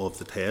duration of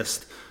the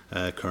test.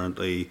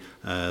 Currently,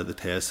 the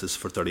test is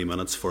for 30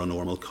 minutes for a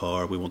normal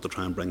car. We want to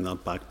try and bring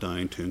that back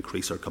down to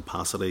increase our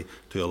capacity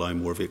to allow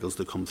more vehicles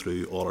to come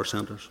through all our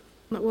centres.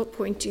 At what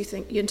point do you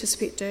think you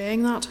anticipate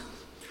doing that?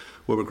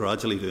 Well, we're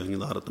gradually doing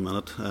that at the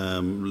minute.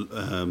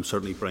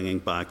 Certainly bringing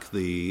back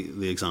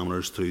the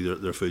examiners through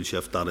their full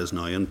shift, that is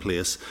now in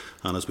place.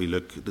 And as we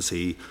look to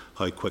see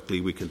how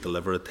quickly we can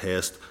deliver a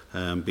test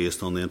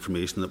based on the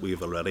information that we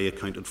have already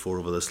accounted for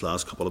over this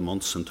last couple of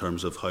months in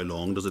terms of how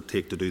long does it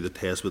take to do the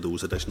test with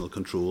those additional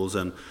controls,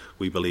 and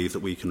we believe that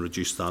we can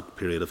reduce that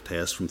period of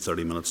test from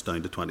 30 minutes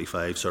down to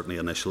 25, certainly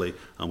initially,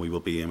 and we will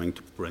be aiming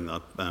to bring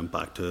that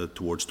back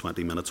towards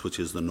 20 minutes, which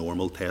is the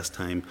normal test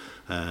time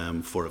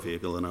for a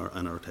vehicle in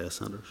our test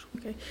centres.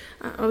 Okay.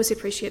 I obviously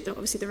appreciate that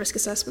the risk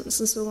assessments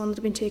and so on that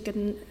have been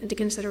taken into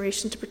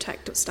consideration to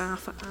protect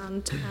staff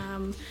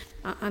and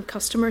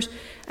customers.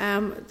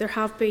 There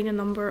have been a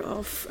number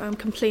of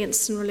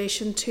complaints in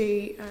relation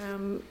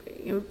to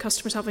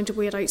customers having to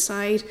wait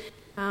outside,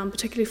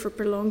 particularly for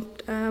prolonged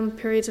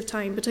periods of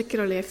time,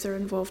 particularly if they're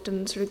involved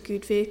in sort of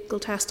good vehicle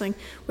testing,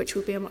 which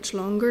would be a much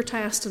longer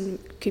test and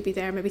could be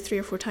there maybe 3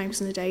 or 4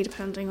 times in a day,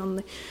 depending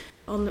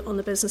on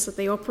the business that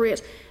they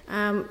operate.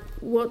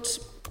 What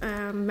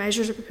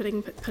measures are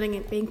being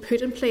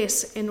put in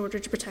place in order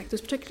to protect those,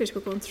 particularly as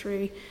we're going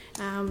through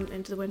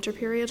into the winter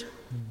period?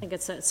 I think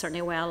it's certainly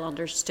a well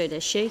understood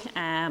issue.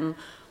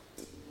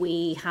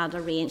 We had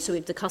arranged, so we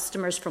have the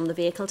customers from the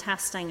vehicle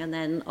testing, and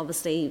then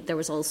obviously there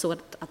was also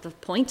at the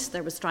point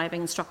there was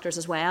driving instructors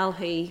as well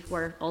who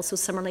were also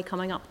similarly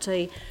coming up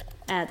to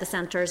the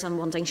centres and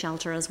wanting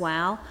shelter as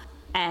well.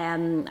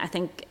 I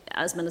think,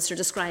 as Minister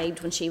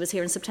described when she was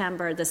here in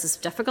September, this is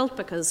difficult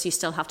because you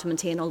still have to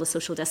maintain all the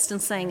social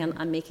distancing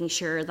and making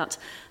sure that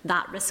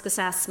that risk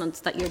assessment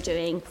that you're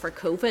doing for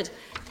COVID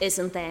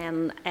isn't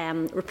then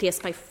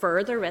replaced by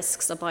further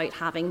risks about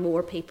having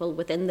more people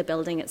within the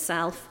building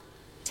itself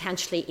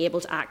potentially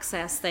able to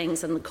access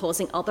things and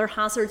causing other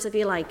hazards, if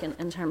you like,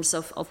 in terms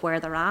of where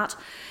they're at.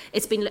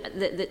 It's been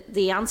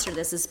the answer to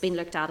this has been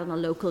looked at on a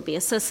local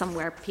basis, and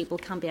where people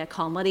can be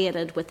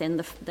accommodated within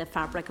the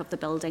fabric of the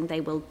building,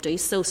 they will do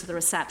so. So the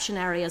reception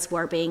areas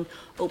were being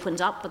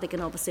opened up, but they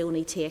can obviously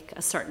only take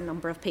a certain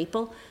number of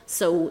people.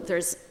 So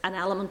there's an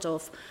element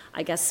of,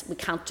 I guess, we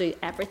can't do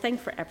everything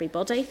for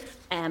everybody,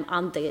 and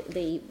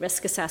the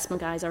risk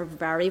assessment guys are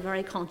very,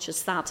 very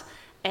conscious that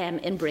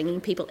in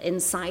bringing people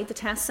inside the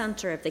test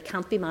centre, if they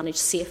can't be managed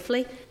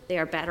safely, they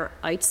are better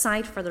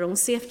outside for their own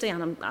safety,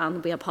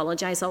 and we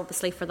apologise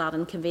obviously for that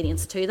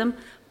inconvenience to them,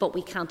 but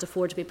we can't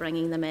afford to be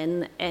bringing them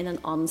in an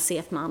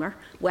unsafe manner,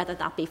 whether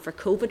that be for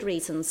COVID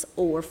reasons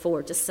or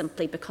for just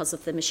simply because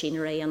of the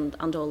machinery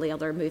and all the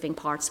other moving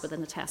parts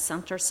within the test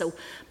centre. So,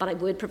 but I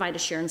would provide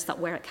assurance that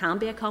where it can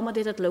be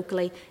accommodated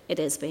locally, it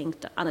is being,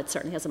 and it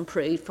certainly has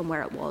improved from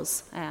where it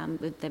was.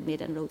 They've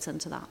made inroads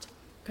into that.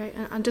 Okay,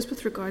 and just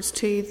with regards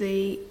to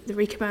the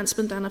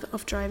recommencement then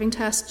of driving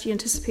tests, do you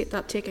anticipate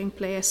that taking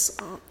place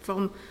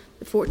from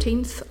the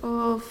 14th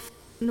of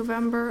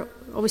November?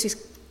 Obviously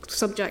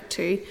subject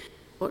to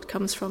what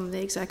comes from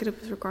the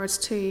executive with regards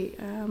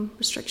to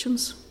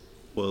restrictions.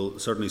 Well,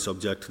 certainly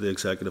subject to the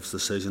executive's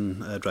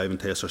decision. Driving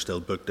tests are still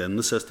booked in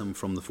the system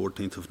from the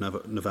 14th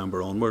of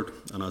November onward,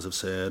 and as I've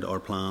said, our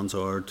plans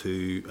are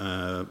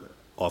to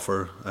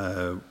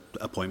offer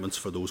appointments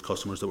for those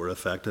customers that were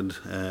affected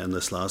in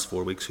this last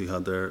 4 weeks who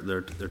had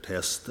their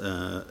test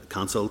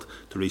cancelled,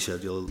 to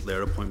reschedule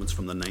their appointments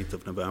from the 9th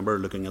of November,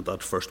 looking at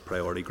that first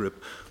priority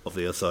group of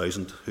the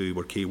 1,000 who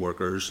were key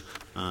workers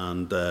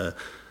and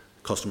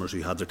customers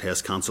who had their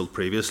test cancelled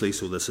previously.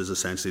 So this is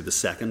essentially the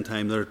second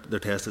time their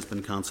test has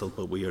been cancelled,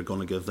 but we are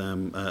going to give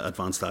them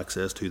advanced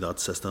access to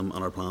that system,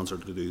 and our plans are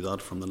to do that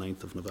from the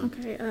 9th of November.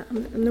 Okay,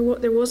 and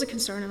there was a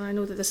concern, and I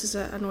know that this is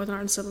a Northern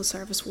Ireland Civil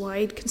Service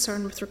wide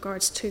concern with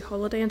regards to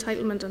holiday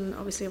entitlement, and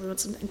obviously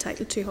everyone's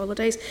entitled to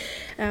holidays.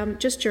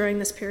 Just during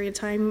this period of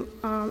time,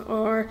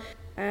 are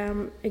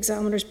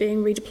examiners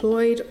being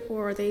redeployed,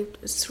 or are they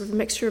sort of a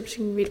mixture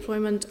between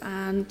redeployment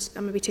and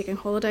maybe taking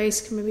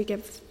holidays? Can maybe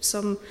give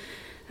some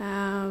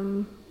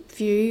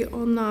view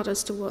on that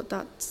as to what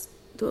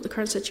the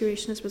current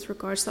situation is with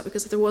regards to that,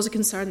 because there was a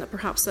concern that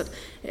perhaps that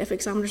if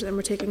examiners then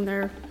were taking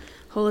their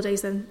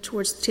holidays then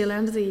towards the tail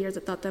end of the year,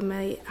 that they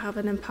may have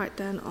an impact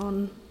then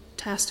on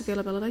test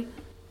availability.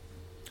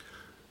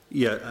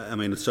 Yeah, I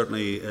mean, it's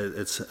certainly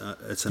it's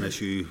an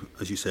issue,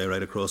 as you say,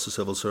 right across the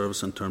civil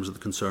service in terms of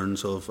the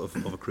concerns of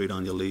accrued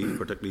annual leave,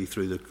 particularly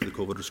through the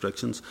COVID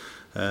restrictions.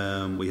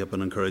 We have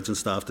been encouraging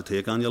staff to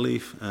take annual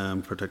leave,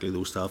 particularly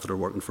those staff that are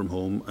working from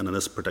home. And in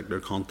this particular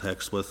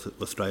context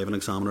with driving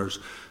examiners,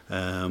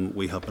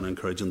 we have been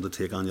encouraging to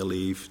take annual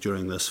leave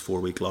during this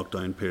 4-week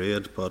lockdown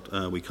period,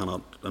 but we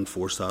cannot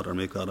enforce that or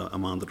make that a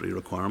mandatory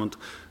requirement.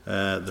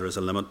 There is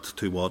a limit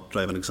to what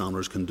driving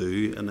examiners can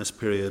do in this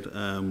period,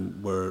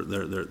 where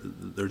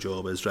their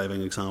job is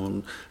driving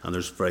exam, and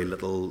there's very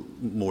little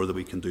more that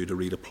we can do to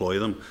redeploy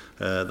them.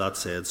 That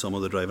said, some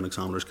of the driving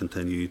examiners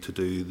continue to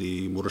do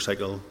the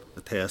motorcycle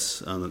tests,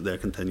 and they're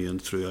continuing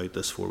throughout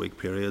this 4-week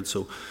period.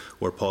 So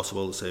where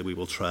possible, to say we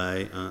will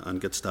try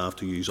and get staff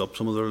to use up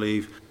some of their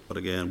leave, but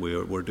again,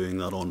 we're doing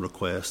that on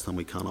request, and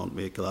we cannot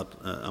make that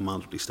a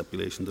mandatory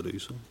stipulation to do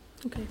so.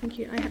 Okay, thank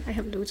you. I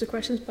have loads of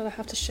questions, but I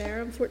have to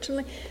share,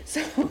 unfortunately.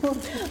 So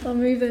I'll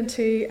move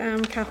into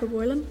Catherine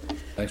Boylan.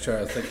 Thanks,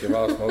 Chair. I think you've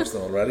asked most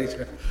of them already,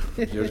 Chair.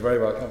 You're very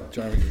welcome.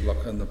 Jeremy, good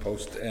luck in the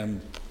post.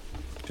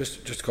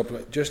 Just a couple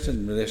of, just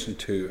in relation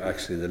to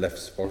actually the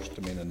lifts first,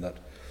 I mean, in that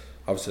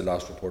obviously the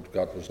last report we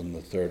got was on the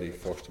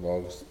 31st of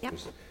August. Yep. It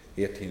was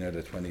 18 out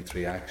of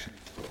 23 actions.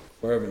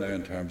 Where are we now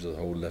in terms of the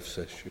whole lifts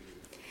issue?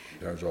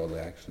 In terms of all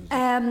the actions?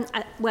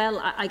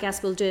 Well, I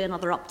guess we'll do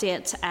another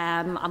update,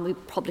 and we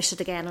publish it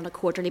again on a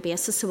quarterly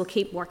basis, so we'll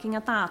keep working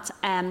at that.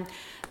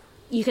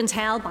 You can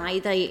tell by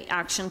the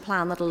action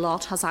plan that a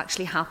lot has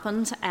actually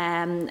happened.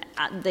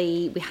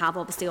 We have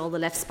obviously all the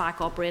lifts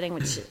back operating,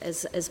 which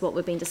is what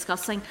we've been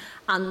discussing,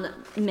 and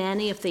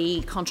many of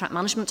the contract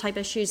management type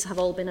issues have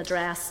all been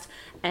addressed.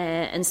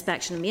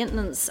 Inspection and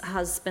maintenance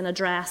has been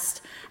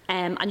addressed,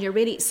 and you're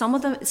really some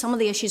of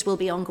the issues will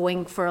be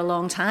ongoing for a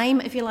long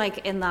time, if you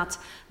like, in that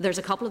there's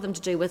a couple of them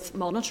to do with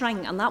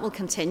monitoring, and that will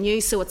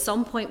continue. So at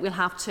some point we'll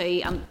have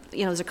to,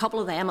 there's a couple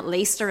of them at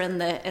least are in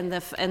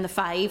the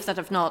 5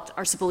 that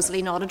are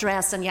supposedly not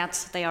addressed, and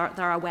yet they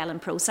are well in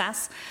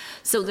process.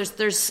 So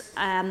there's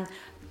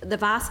the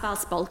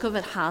vast bulk of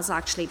it has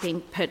actually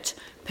been put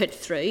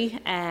through,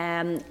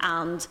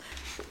 and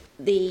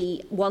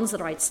the ones that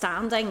are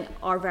outstanding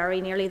are very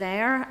nearly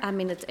there. I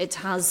mean, it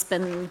has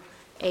been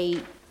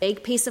a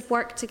big piece of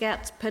work to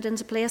get put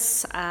into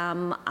place,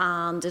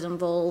 and it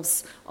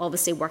involves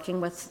obviously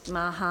working with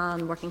MAHA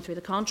and working through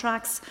the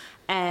contracts,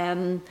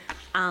 and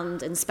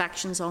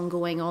inspections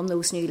ongoing on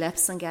those new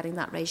lifts and getting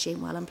that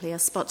regime well in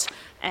place. But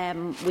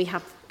we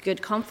have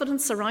good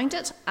confidence around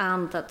it,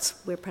 and that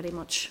we're pretty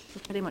much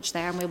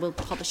there, and we will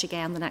publish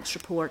again the next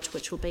report,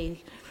 which will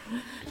be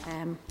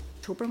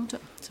October, won't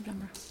it?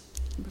 September.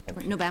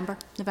 November,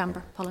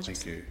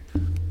 apologies. Thank you.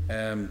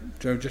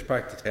 Just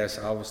back to tests,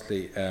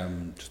 obviously,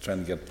 just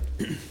trying to get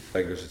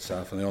figures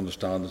itself, and I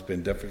understand there's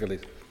been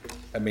difficulties.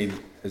 I mean,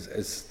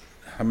 is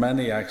how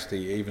many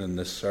actually, even in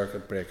this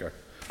circuit breaker,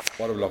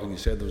 what are we looking? You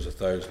said there was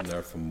 1,000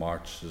 there from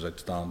March, is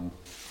outstanding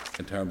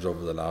in terms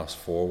over the last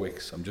 4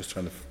 weeks. I'm just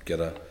trying to get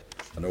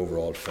an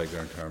overall figure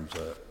in terms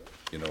of,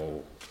 you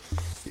know,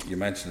 you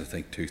mentioned I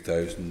think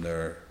 2,000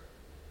 there.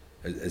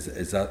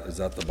 Is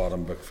that the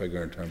bottom book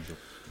figure in terms of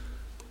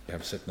you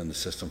have sitting in the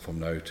system from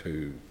now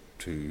to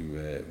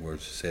where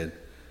it said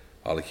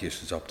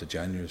allocations up to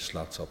January,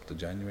 slots up to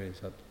January? Is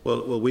that?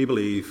 Well, we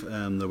believe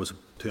there was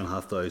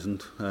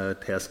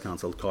 2,500 tests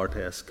cancelled, car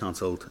tests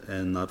cancelled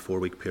in that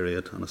 4-week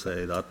period, and I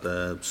say that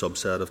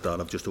subset of that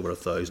of just over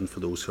 1,000 for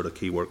those sort of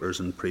key workers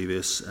and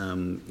previous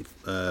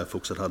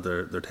folks that had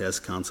their tests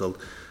cancelled.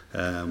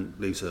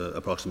 Leaves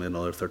approximately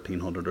another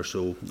 1,300 or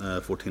so,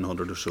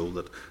 1,400 or so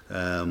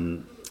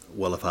that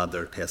will have had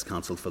their test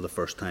cancelled for the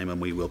first time, and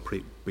we will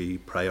be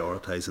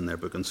prioritising their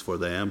bookings for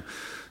them.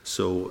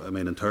 So, I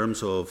mean, in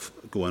terms of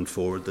going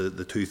forward,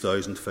 the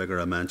 2,000 figure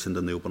I mentioned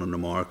in the opening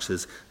remarks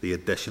is the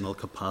additional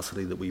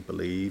capacity that we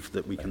believe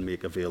that we can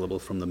make available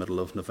from the middle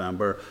of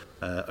November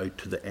out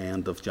to the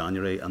end of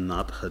January, and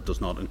that does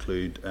not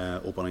include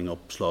opening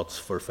up slots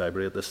for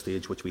February at this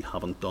stage, which we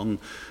haven't done.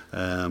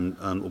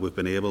 And we've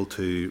been able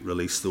to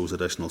release those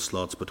additional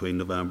slots between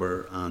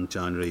November and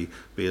January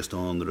based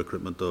on the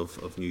recruitment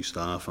of new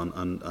staff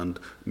and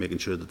making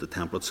sure that the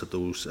templates at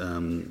those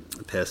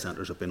test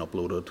centres have been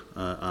uploaded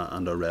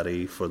and are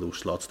ready for those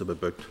slots to be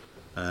booked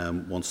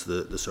once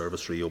the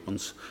service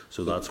reopens.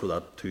 So that's where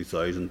that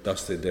 2,000.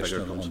 That's the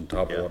additional on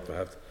top of what we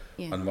have.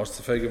 Yeah. And what's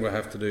the figure we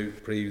have to do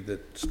pre the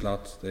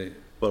slots?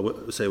 Well,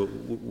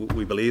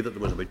 we believe that there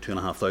was about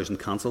 2,500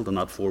 cancelled in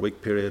that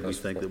 4-week period. We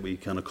think that we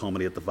can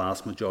accommodate the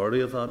vast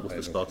majority of that with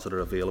the slots that are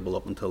available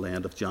up until the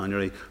end of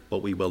January,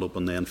 but we will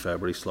open then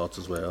February slots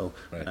as well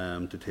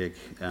to take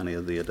any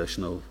of the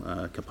additional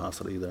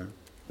capacity there.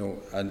 No,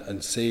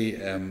 and see,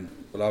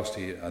 well,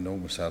 obviously, I know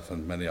myself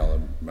and many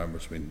other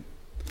members we've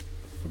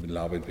been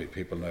lobbied by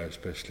people now,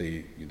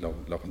 especially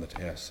looking at the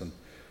tests, and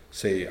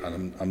see,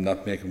 and I'm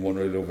not making one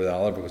rule over the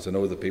other because I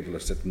know that people are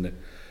sitting there.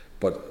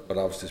 But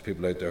obviously there's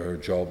people out there who are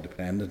job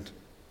dependent,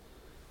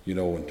 you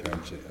know, in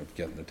terms of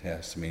getting the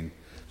test. I mean,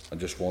 I'm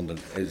just wondering,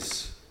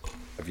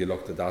 have you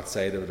looked at that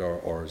side of it,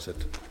 or is it?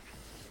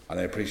 And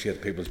I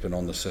appreciate people's been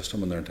on the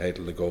system and they're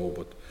entitled to go,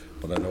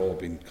 but I know I've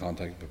been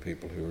contacted by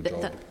people who are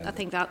job dependent. I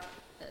think that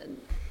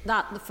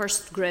the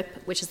first group,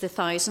 which is the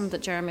 1,000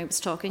 that Jeremy was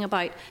talking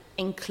about,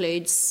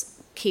 includes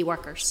key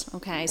workers.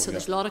 Okay, so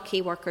there's a lot of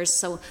key workers.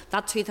 So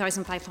that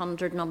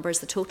 2,500 number is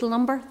the total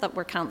number that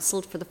were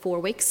cancelled for the 4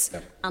 weeks.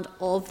 Yep. And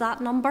of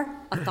that number,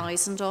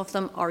 1,000 of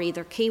them are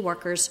either key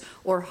workers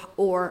or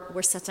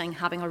were sitting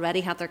having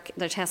already had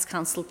their tests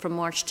cancelled from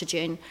March to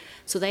June.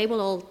 So they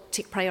will all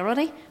take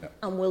priority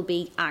and will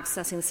be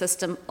accessing the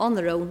system on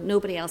their own.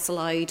 Nobody else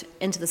allowed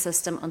into the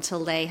system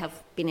until they have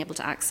been able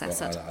to access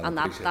it. And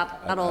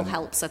that all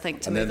helps, I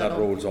think, to and move then that on.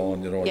 rolls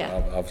on, you know,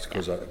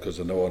 because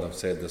I know, and I've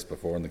said this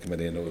before in the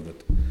committee, I know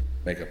that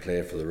make a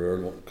play for the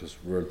rural one, because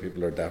rural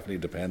people are definitely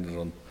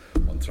dependent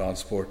on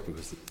transport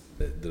because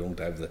they don't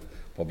have the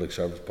public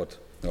service, but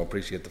I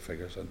appreciate the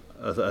figures.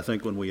 I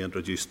think when we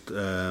introduced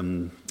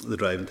the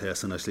driving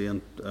test initially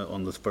on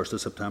the 1st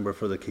of September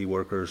for the key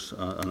workers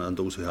and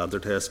those who had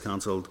their tests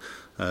cancelled,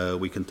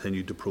 we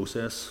continued to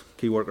process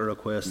key worker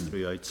requests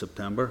throughout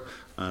September,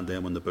 and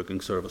then when the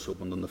booking service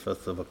opened on the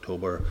 5th of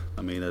October,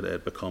 I mean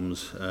it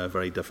becomes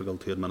very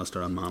difficult to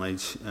administer and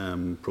manage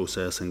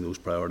processing those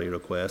priority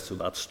requests, so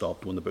that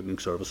stopped when the booking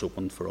service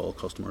opened for all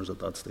customers at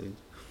that stage.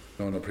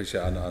 No, I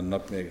appreciate it. I'm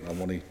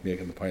only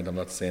making the point, I'm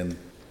not saying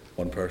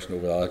one person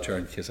over the other chair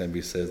in case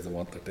anybody says they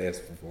want the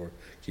test before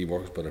key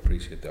works, but I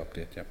appreciate the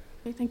update. Yeah.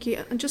 Okay, thank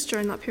you. And just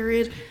during that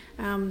period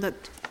that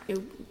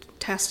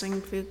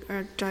testing,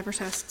 driver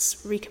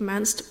tests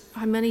recommenced,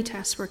 how many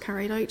tests were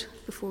carried out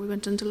before we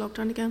went into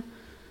lockdown again?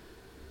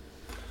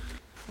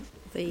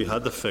 We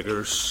had the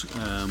figures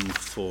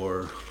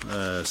for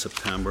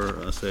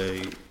September, as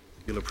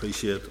you'll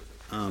appreciate.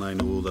 And I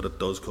know that it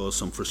does cause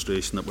some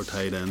frustration that we're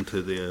tied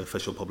into the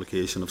official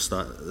publication of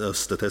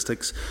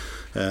statistics,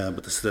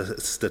 but the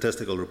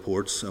statistical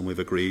reports, and we've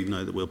agreed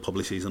now that we'll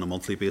publish these on a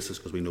monthly basis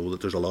because we know that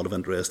there's a lot of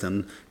interest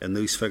in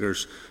these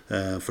figures.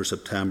 For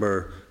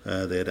September,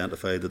 they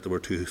identified that there were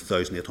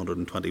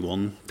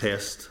 2,821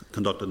 tests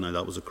conducted. Now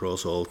that was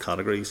across all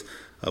categories.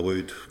 I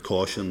would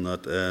caution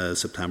that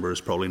September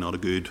is probably not a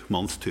good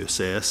month to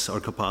assess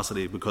our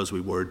capacity because we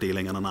were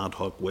dealing in an ad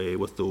hoc way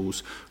with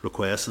those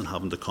requests and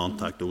having to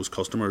contact those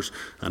customers.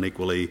 And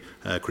equally,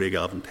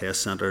 Craigavon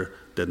Test Centre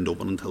didn't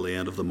open until the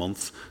end of the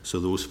month,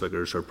 so those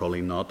figures are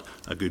probably not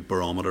a good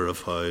barometer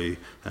of how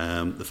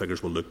the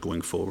figures will look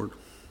going forward.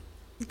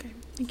 Okay,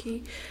 thank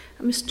you.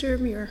 Mr.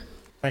 Muir.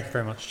 Thank you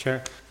very much,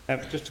 Chair.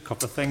 Just a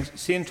couple of things.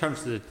 See, in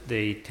terms of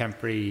the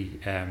temporary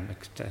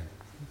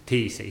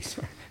TECs,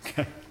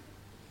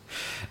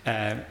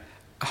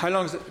 how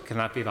long can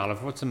that be valid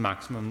for? What's the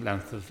maximum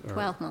length of?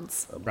 12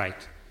 months.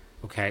 Right.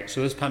 Okay.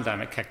 So this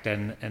pandemic kicked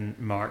in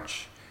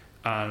March,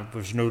 and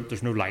there's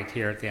no light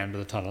here at the end of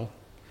the tunnel.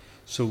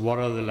 So what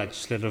are the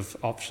legislative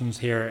options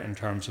here in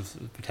terms of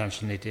the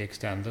potential need to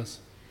extend this?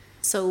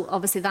 So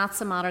obviously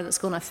that's a matter that's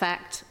going to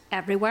affect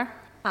everywhere.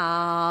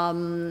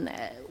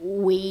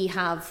 We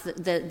have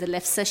the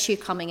lifts issue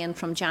coming in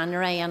from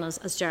January, and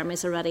as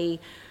Jeremy's already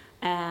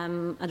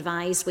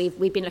advised,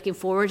 we've been looking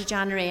forward to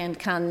January and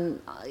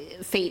can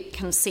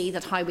see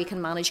that how we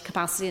can manage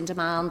capacity and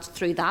demand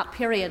through that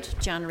period,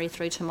 January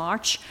through to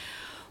March.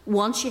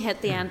 Once you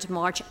hit the end of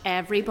March,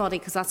 everybody,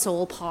 because that's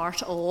all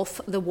part of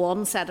the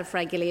one set of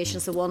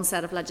regulations, the one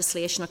set of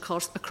legislation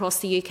across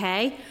the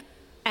UK.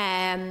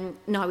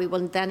 Now we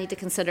will then need to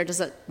consider,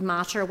 does it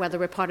matter whether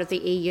we're part of the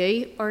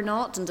EU or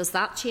not, and does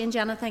that change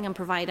anything and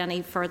provide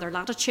any further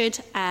latitude?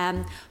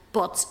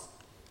 But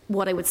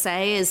what I would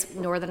say is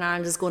Northern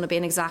Ireland is going to be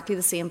in exactly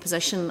the same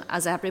position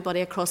as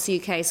everybody across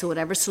the UK, so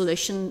whatever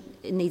solution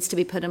needs to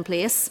be put in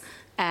place,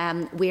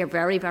 we are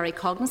very, very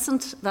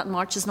cognizant that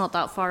March is not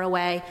that far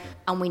away,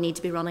 and we need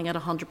to be running at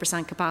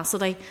 100%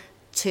 capacity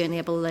to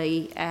enable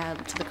the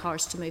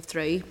cars to move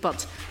through.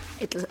 But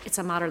it's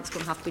a matter that's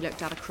going to have to be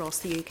looked at across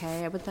the UK,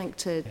 I would think,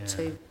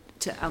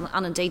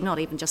 and indeed not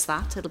even just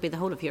that. It'll be the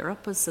whole of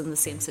Europe is in the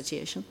same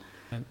situation.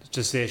 And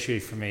just the issue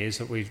for me is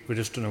that we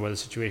just don't know where the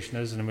situation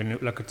is, and when we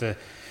look at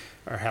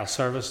our health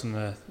service and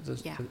the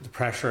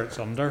pressure it's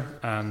under,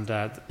 and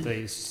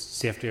the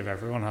safety of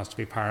everyone has to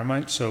be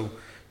paramount. So,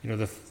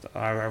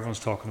 everyone's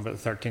talking about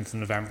the 13th of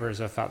November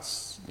as if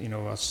that's,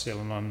 us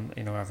sailing on,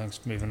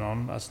 everything's moving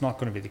on. That's not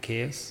going to be the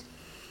case.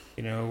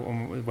 We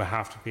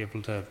have to be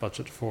able to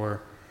budget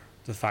for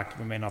the fact that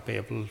we may not be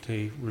able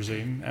to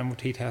resume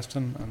MOT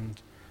testing,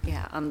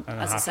 and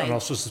as I say, and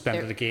also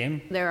suspend it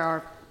again.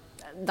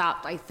 That,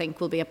 I think,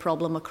 will be a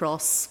problem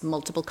across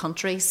multiple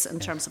countries in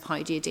terms of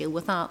how do you deal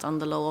with that.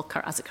 And the law,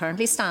 as it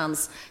currently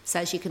stands,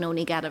 says you can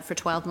only get it for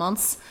 12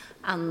 months.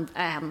 And,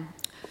 by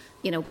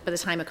the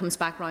time it comes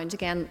back round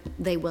again,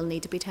 they will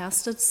need to be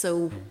tested.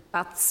 So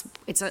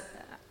it's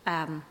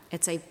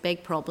a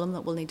big problem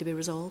that will need to be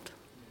resolved.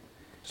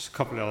 Just a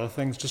couple of other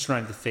things, just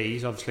around the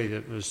fees. Obviously,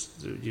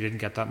 you didn't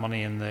get that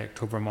money in the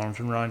October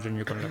monitoring round, and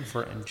you're going to look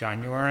for it in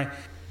January.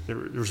 The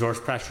resource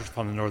pressures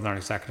upon the Northern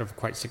Ireland Executive are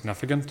quite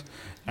significant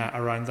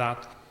around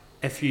that.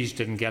 If you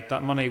didn't get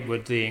that money,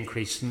 would the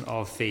increasing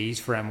of fees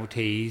for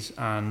MOTs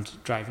and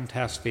driving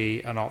tests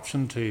be an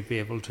option to be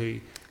able to?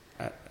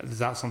 Is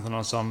that something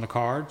that's on the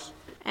cards?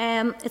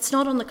 It's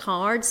not on the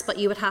cards, but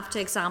you would have to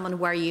examine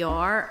where you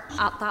are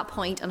at that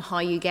point and how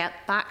you get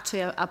back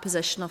to a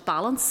position of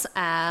balance.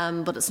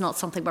 But it's not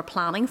something we're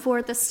planning for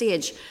at this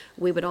stage.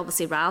 We would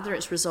obviously rather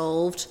it's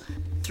resolved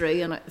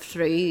through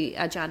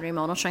a January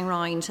monitoring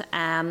round,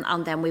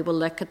 and then we will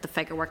look at the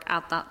figure work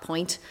at that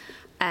point,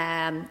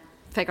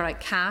 figure out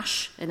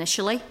cash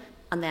initially,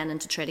 and then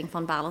into trading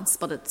fund balance.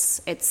 But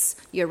it's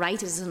you're right,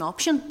 it is an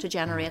option to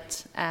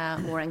generate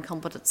more income,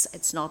 but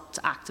it's not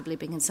actively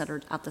being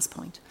considered at this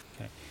point.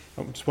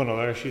 Just one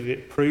other issue, the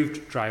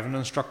approved driving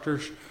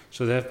instructors,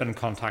 so they've been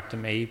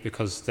contacting me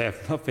because they've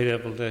not been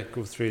able to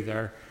go through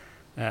their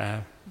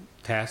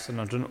tests, and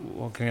I don't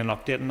know, can you get an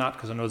update on that,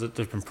 because I know that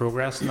there's been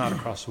progress in that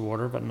across the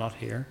water, but not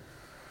here.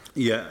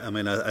 Yeah,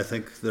 I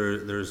think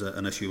there's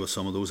an issue with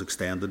some of those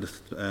extended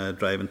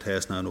driving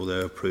tests. Now, I know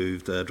the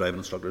approved driving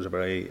instructors are a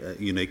very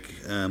unique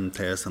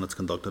test, and it's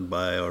conducted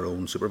by our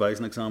own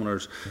supervising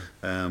examiners.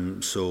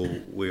 So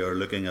we are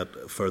looking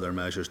at further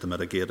measures to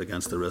mitigate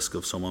against the risk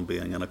of someone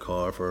being in a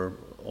car for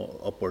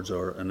upwards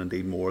and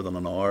indeed more than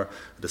an hour,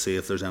 to see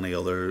if there's any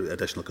other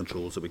additional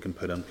controls that we can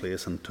put in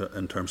place in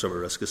terms of a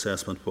risk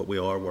assessment. But we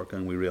are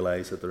working. We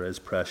realise that there is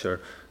pressure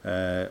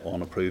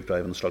on approved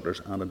driving instructors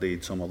and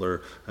indeed some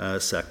other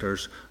sectors,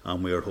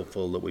 and we are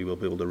hopeful that we will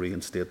be able to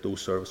reinstate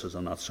those services,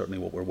 and that's certainly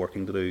what we're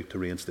working to do, to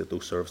reinstate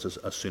those services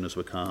as soon as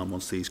we can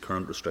once these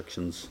current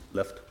restrictions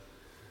lift.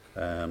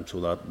 So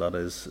that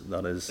is.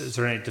 Is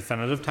there any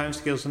definitive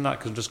timescales on that?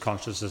 Because I'm just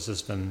conscious this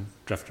has been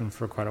drifting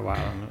for quite a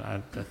while,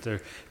 and that there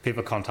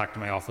people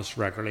contacting my office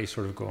regularly,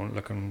 sort of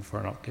looking for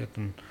an update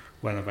and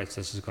when about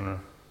this is going to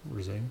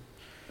resume.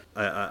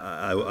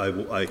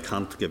 I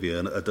can't give you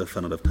a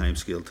definitive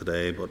timescale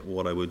today, but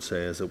what I would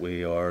say is that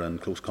we are in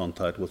close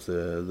contact with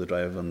the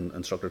Driving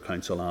Instructor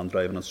Council and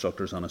driving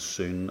instructors, and as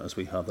soon as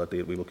we have that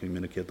date, we will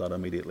communicate that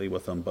immediately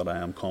with them. But I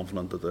am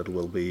confident that it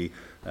will be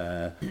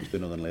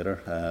sooner than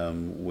later.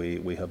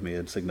 We have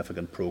made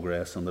significant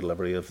progress on the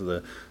delivery of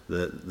the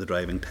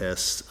driving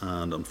tests,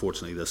 and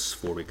unfortunately this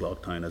 4-week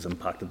lockdown has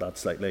impacted that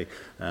slightly.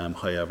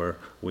 However,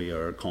 we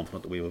are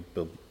confident that we will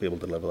be able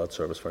to deliver that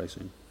service very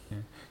soon. Yeah.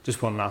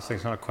 Just one last thing,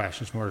 it's not a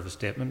question, it's more of a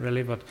statement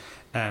really, but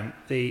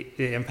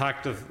the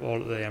impact of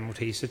all of the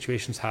MOT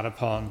situations had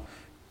upon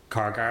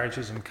car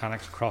garages and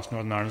mechanics across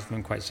Northern Ireland has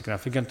been quite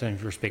significant, and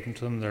if you're speaking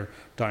to them, their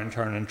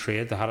downturn in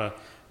trade, they had an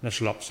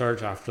initial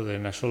upsurge after the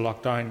initial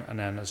lockdown, and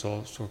then there's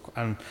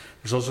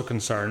also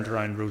concerns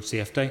around road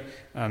safety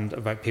and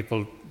about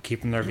people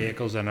keeping their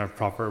vehicles in a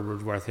proper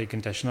roadworthy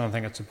condition. I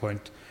think it's a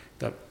point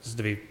that is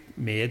to be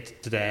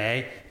made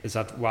today is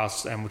that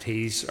whilst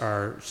MOTs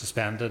are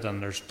suspended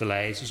and there's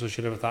delays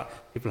associated with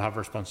that, people have a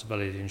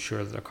responsibility to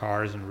ensure that their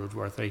car is in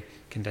roadworthy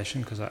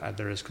condition, because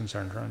there is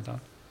concern around that.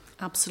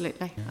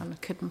 Absolutely, and I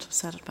couldn't have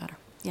said it better.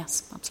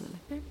 Yes, absolutely.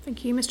 Okay,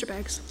 thank you, Mr.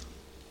 Beggs.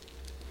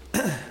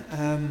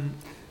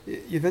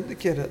 You've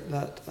indicated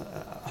that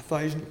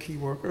 1,000 key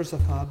workers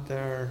have had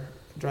their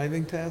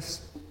driving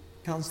tests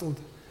cancelled.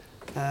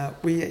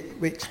 We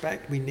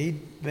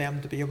need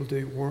them to be able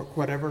to work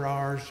whatever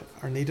hours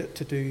are needed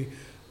to do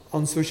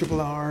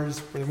unsociable hours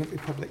where there won't be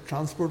public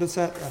transport,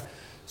 etc.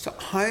 So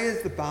how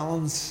is the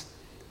balance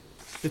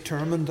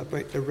determined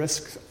about the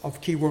risks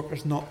of key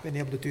workers not being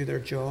able to do their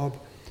job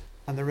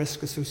and the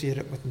risk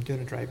associated with them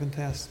doing a driving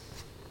test?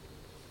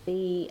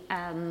 The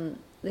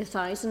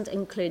 1,000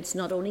 includes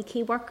not only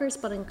key workers,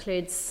 but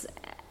includes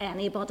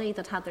anybody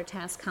that had their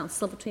test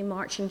cancelled between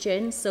March and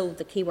June. So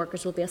the key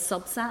workers will be a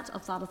subset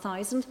of that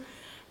 1,000.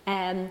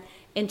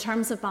 In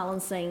terms of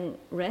balancing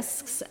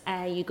risks,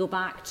 you go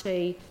back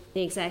to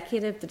the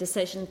executive, the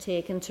decision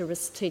taken to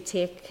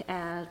take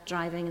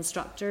driving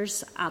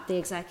instructors at the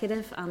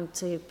executive and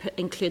to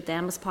include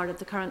them as part of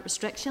the current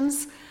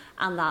restrictions.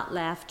 And that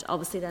left,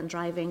 obviously, then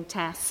driving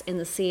tests in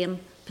the same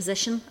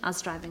position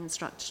as driving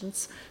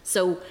instructions.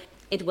 So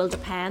it will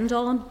depend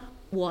on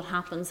what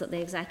happens at the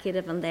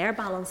executive and their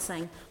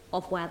balancing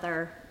of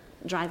whether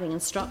driving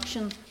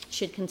instruction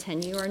should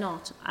continue or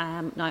not.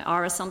 Now,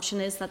 our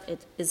assumption is that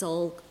it is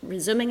all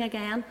resuming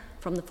again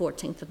from the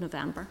 14th of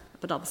November.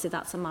 But obviously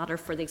that's a matter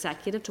for the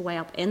executive to weigh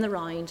up in the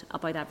round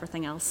about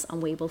everything else,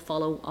 and we will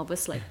follow,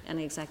 obviously,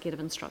 any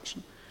executive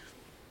instruction.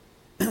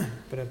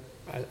 But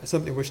I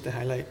simply wish to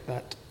highlight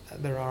that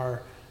there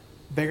are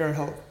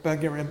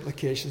bigger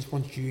implications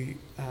once you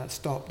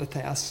stop the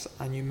tests,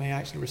 and you may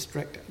actually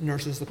restrict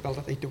nurses'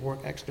 ability to work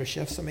extra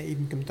shifts. It may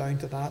even come down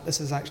to that.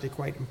 This is actually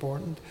quite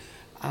important,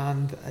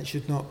 and it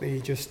should not be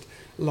just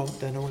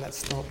lumped in, oh, let's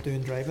stop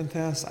doing driving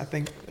tests. I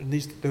think it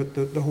needs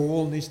the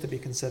whole needs to be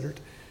considered,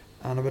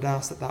 and I would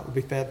ask that that would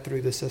be fed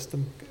through the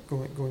system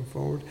going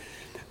forward.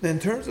 Now, in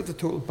terms of the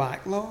total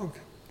backlog,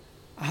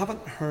 I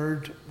haven't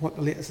heard what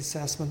the latest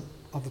assessment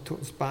of the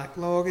total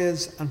backlog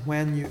is and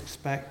when you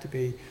expect to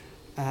be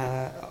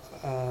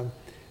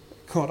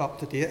caught up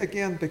to date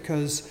again,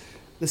 because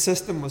the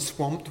system was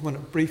swamped when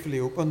it briefly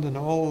opened and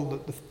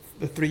all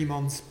the 3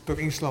 months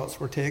booking slots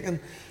were taken.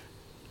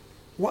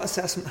 What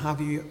assessment have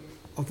you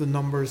of the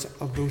numbers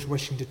of those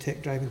wishing to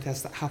take driving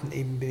tests that haven't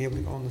even been able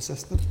to go on the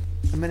system?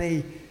 How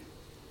many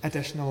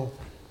additional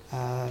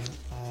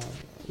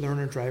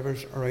learner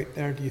drivers are out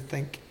there, do you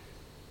think,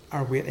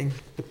 are waiting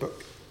to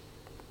book?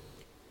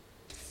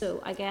 So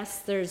I guess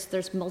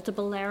there's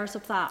multiple layers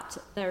of that.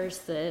 There's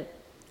the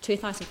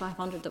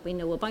 2,500 that we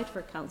know about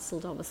were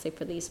cancelled, obviously,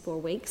 for these 4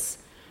 weeks.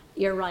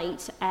 You're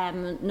right,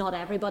 not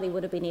everybody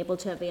would have been able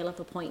to avail of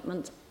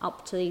appointment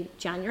up to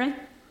January,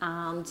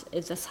 and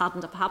if this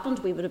hadn't have happened,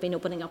 we would have been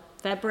opening up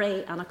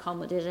February and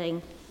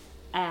accommodating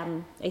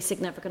a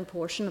significant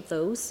portion of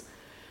those.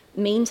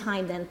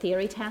 Meantime, then,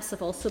 theory tests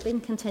have also been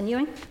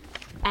continuing.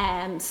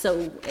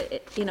 So,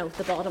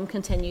 the bottom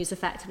continues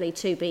effectively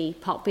to be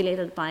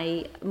populated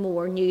by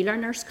more new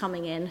learners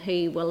coming in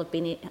who will have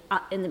been,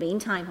 in the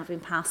meantime, have been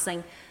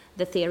passing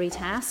the theory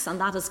tests, and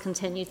that has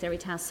continued. Theory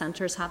test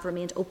centres have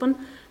remained open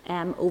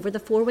over the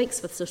 4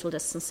 weeks with social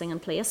distancing in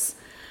place.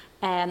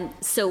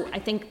 So I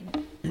think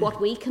what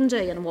we can do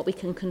and what we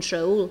can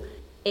control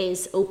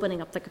is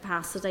opening up the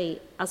capacity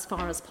as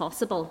far as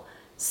possible.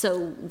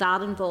 So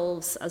that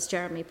involves, as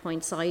Jeremy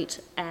points out,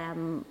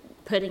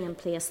 putting in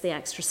place the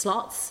extra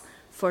slots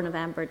for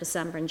November,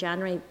 December and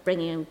January,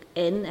 bringing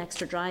in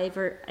extra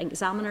driver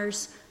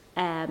examiners,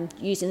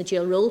 using the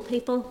dual role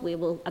people. We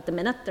will, at the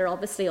minute, they're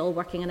obviously all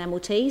working in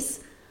MOTs.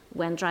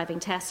 When driving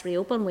tests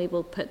reopen, we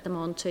will put them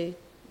onto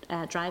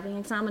driving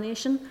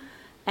examination.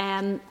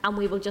 And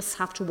we will just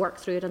have to work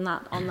through it on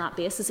that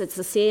basis. It's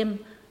the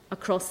same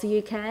across the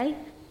UK.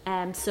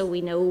 So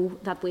we know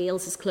that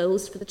Wales is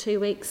closed for the 2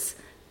 weeks.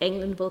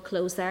 England will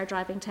close their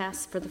driving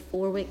tests for the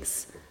 4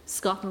 weeks.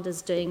 Scotland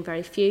is doing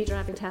very few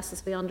driving tests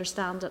as we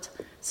understand it.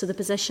 So the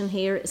position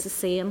here is the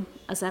same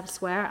as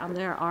elsewhere, and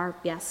there are,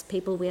 yes,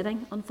 people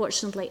waiting,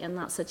 unfortunately, in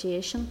that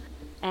situation.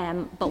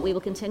 But we will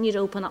continue to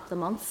open up the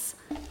months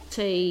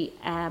to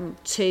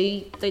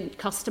the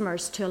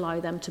customers to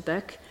allow them to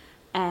book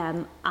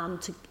and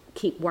to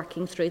keep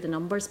working through the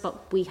numbers.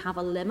 But we have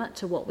a limit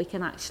to what we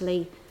can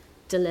actually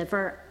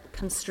deliver,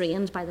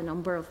 constrained by the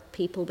number of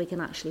people we can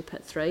actually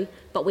put through.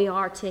 But we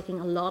are taking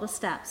a lot of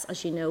steps,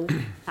 as you know,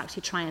 to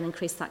actually try and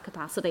increase that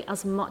capacity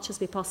as much as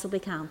we possibly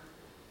can.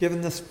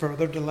 Given this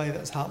further delay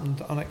that's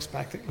happened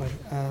unexpectedly,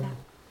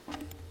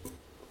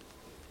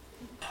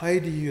 how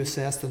do you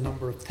assess the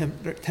number of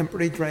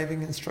temporary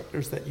driving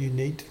instructors that you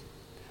need?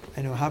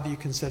 Have you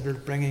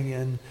considered bringing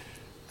in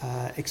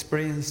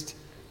experienced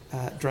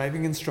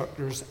driving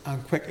instructors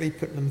and quickly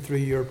putting them through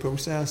your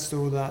process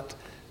so that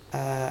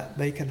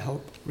they can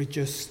help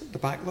reduce the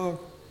backlog?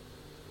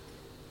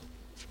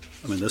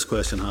 This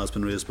question has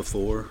been raised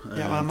before.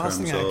 I'm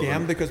asking it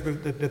again because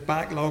the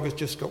backlog has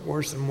just got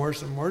worse and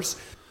worse and worse.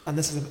 and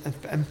this is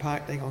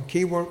impacting on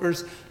key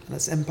workers, and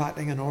it's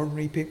impacting on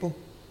ordinary people.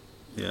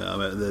 Yeah, I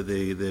mean,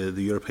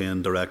 the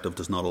European directive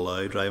does not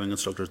allow driving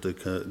instructors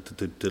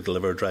to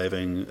deliver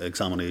driving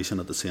examination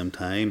at the same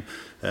time.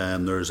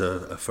 There's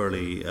a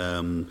fairly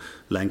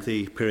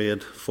lengthy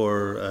period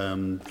for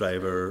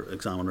driver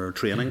examiner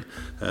training,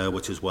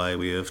 which is why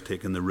we have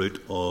taken the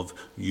route of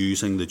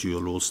using the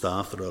dual role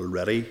staff that are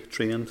already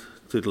trained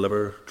to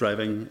deliver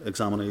driving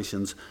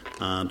examinations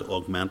and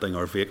augmenting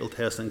our vehicle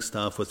testing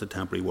staff with the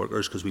temporary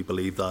workers, because we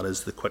believe that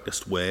is the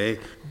quickest way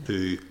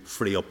to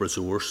free up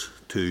resource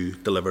to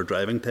deliver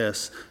driving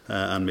tests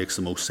and makes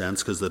the most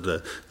sense, because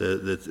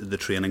the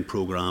training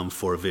programme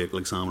for a vehicle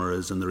examiner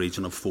is in the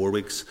region of 4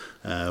 weeks,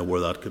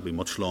 where that could be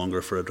much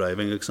longer for a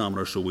driving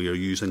examiner. So we are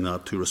using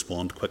that to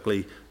respond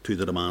quickly to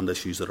the demand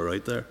issues that are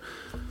out there.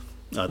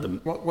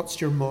 What's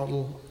your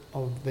model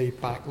of the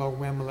backlog?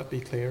 When will it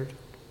be cleared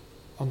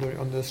under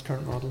this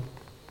current model?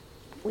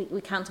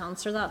 We can't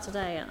answer that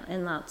today,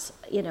 in that,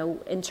 you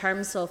know, in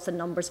terms of the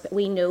numbers, but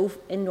we know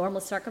in normal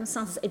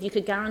circumstances, if you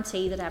could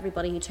guarantee that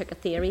everybody who took a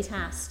theory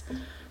test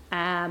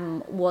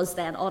was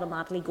then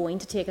automatically going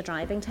to take a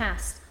driving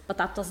test, but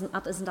that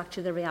isn't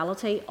actually the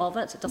reality of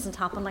it. It doesn't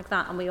happen like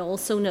that. And we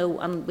also know,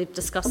 and we've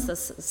discussed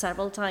this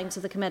several times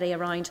with the committee,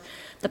 around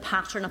the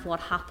pattern of what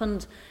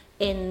happened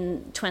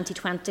in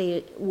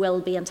 2020 will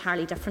be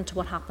entirely different to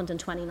what happened in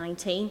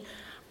 2019.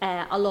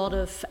 A lot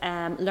of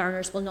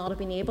learners will not have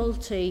been able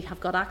to have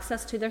got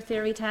access to their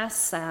theory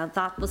tests.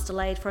 That was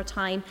delayed for a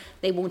time.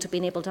 They won't have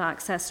been able to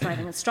access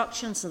driving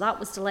instruction, so that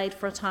was delayed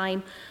for a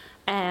time.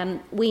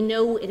 We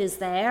know it is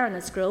there and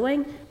it's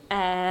growing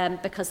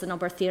because the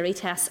number of theory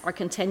tests are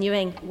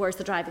continuing, whereas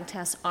the driving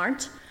tests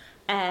aren't.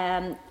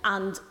 And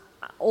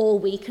all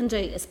we can do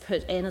is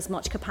put in as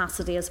much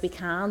capacity as we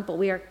can, but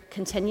we are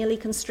continually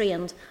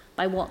constrained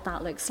by what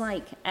that looks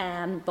like.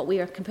 But we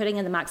are putting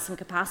in the maximum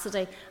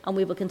capacity, and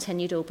we will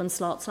continue to open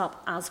slots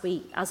up as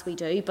we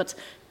do. But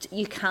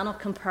you cannot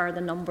compare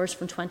the numbers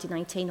from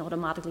 2019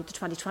 automatically to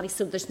 2020.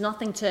 So there's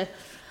nothing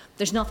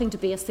to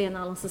base the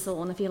analysis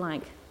on, if you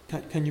like.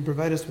 Can you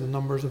provide us with the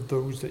numbers of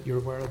those that you're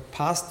aware of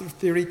passed their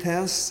theory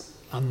tests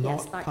and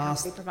yes, not that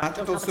passed? Can't be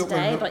provided. I don't have it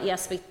today, but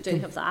yes, we do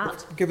have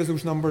that. Give us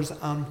those numbers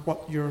and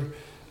what your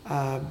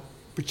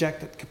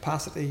projected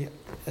capacity,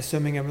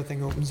 assuming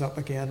everything opens up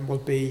again, will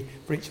be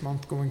for each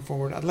month going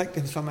forward. I'd like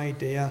to have some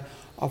idea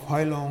of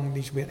how long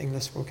these waiting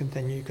lists will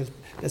continue, because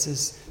this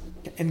is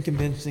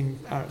inconveniencing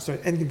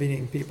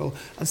people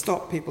and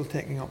stop people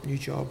taking up new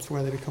jobs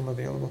where they become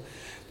available.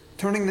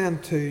 Turning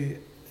then to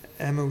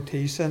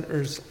MOT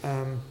centres,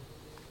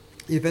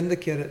 you've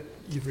indicated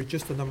you've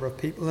reduced the number of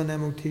people in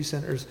MOT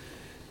centres,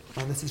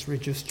 and this has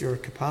reduced your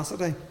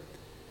capacity.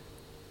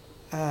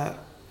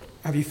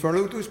 Have you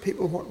furloughed those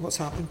people? What's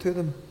happened to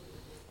them?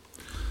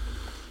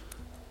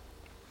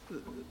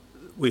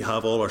 We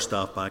have all our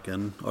staff back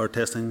in our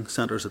testing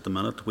centres at the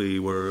minute. We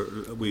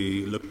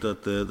looked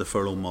at the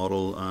furlough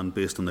model, and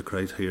based on the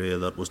criteria,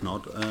 that was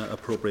not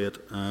appropriate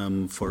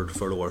for to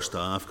furlough our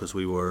staff, because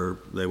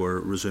they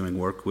were resuming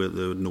work with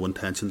no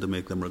intention to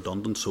make them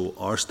redundant. So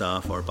our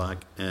staff are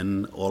back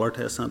in all our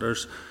test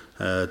centres,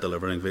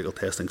 delivering vehicle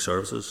testing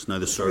services. Now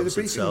the service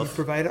itself. You've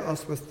provided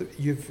us with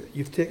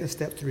you've taken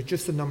steps to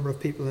reduce the number of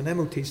people in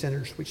MOT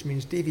centres, which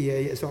means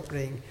DVA is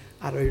operating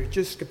at a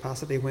reduced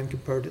capacity when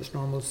compared to its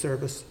normal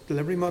service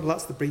delivery model.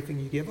 That's the briefing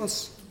you gave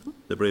us.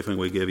 The briefing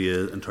we gave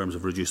you in terms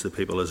of reduce the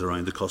people is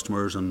around the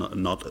customers, and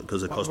not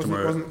because a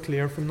customer wasn't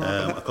clear from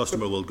that. A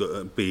customer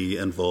will be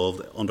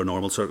involved under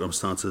normal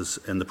circumstances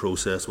in the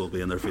process, will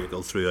be in their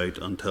vehicle throughout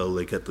until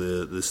they get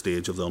the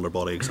stage of the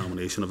underbody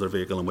examination of their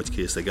vehicle, in which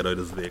case they get out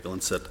of the vehicle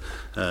and sit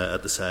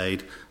at the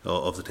side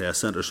of the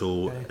test centre.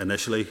 So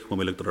initially, when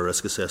we looked at our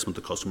risk assessment,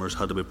 the customers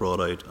had to be brought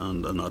out,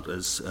 and that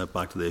is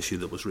back to the issue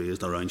that was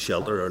raised around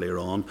shelter earlier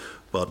on.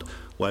 But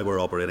while we're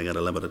operating at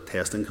a limited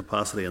testing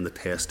capacity, and the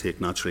tests take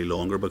naturally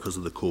longer because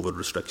of the COVID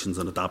restrictions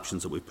and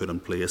adaptations that we've put in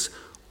place,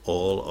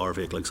 all our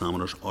vehicle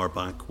examiners are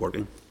back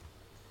working.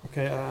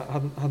 Okay, I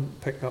hadn't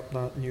picked up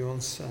that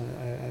nuance.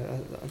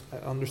 I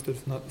understood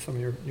from that some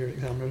of your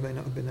examiners may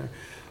not have been there.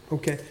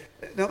 Okay,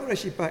 the other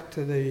issue, back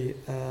to the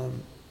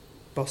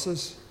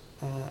buses,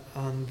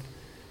 and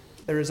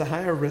there is a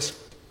higher risk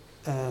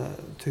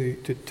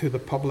to the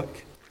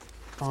public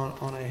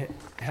on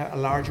a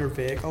larger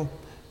vehicle,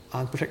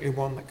 and particularly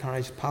one that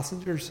carries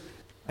passengers,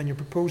 and you're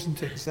proposing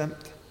to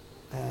exempt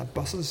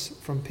buses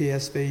from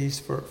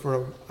PSVs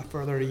for a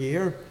further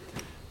year.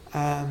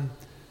 How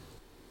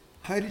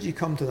did you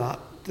come to that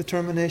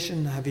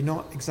determination? Have you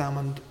not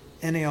examined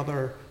any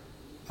other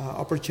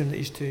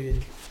opportunities to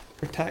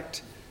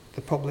protect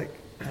the public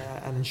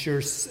and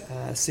ensure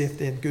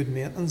safety and good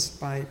maintenance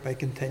by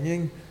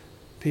continuing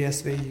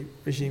PSV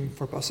regime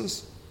for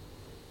buses?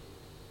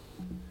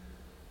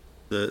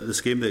 The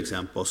scheme to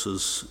exempt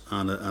buses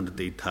and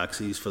indeed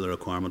taxis for the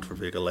requirement for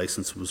vehicle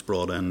licence was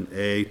brought in,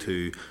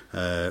 to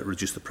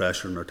reduce the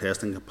pressure in our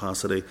testing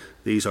capacity.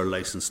 These are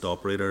licensed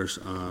operators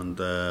and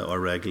are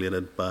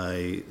regulated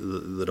by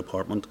the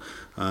department,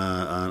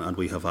 and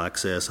we have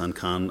access and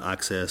can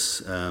access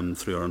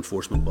through our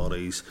enforcement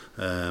bodies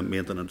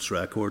maintenance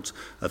records.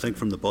 I think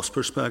from the bus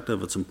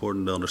perspective, it's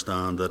important to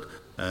understand that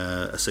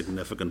a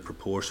significant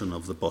proportion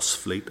of the bus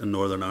fleet in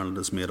Northern Ireland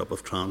is made up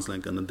of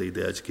Translink and indeed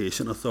the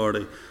Education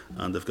Authority,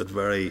 and they've got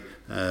very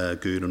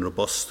good and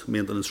robust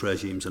maintenance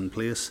regimes in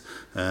place.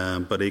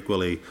 But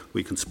equally,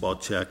 we can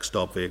spot check,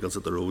 stop vehicles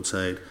at the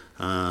roadside,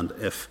 and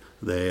if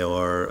they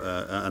are,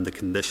 and the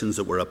conditions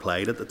that were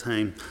applied at the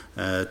time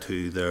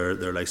to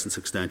their licence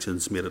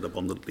extensions made it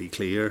abundantly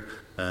clear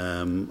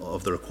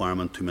of the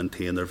requirement to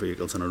maintain their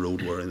vehicles in a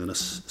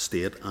roadworthiness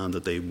state, and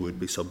that they would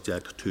be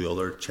subject to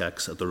other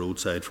checks at the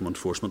roadside from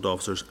enforcement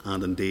officers,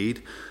 and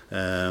indeed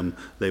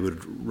they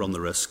would run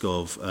the risk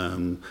of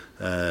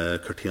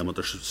curtailment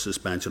or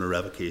suspension or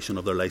revocation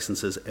of their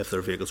licences if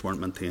their vehicles weren't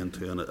maintained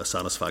to a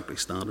satisfactory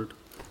standard.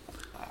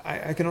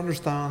 I can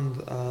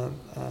understand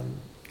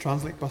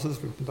Translink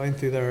buses. We've been down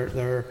through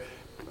their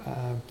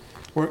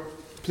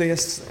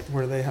workplace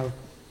where they have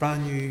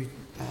brand new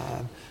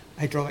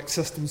hydraulic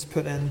systems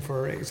put in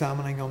for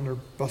examining on their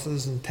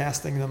buses and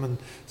testing them, and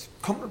it's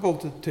comparable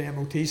to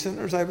MOT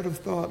centres, I would have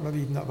thought,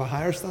 maybe even of a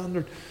higher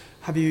standard.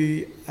 Have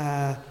you,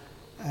 so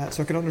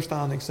I can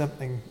understand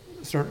exempting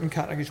certain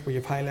categories where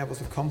you have high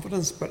levels of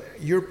confidence, but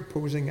you're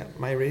proposing,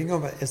 my reading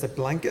of it, is a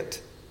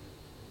blanket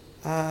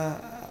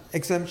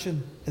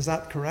exemption. Is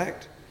that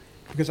correct?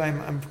 Because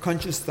I'm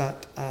conscious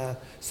that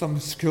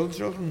some school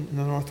children in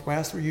the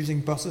northwest were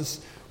using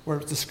buses where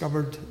it was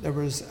discovered there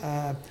was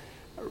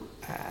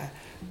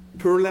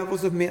poor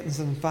levels of maintenance.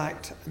 In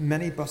fact,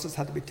 many buses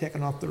had to be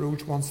taken off the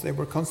roads once they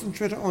were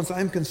concentrated on. So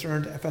I'm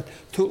concerned if a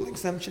total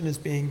exemption is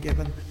being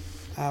given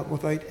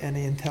without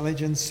any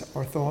intelligence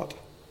or thought.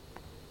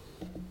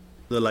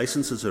 The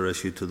licences are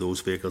issued to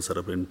those vehicles that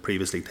have been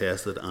previously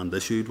tested and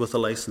issued with a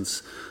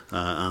licence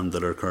and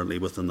that are currently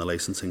within the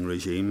licensing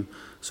regime.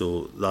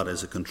 So that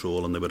is a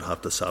control, and they would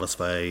have to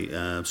satisfy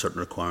certain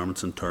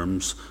requirements in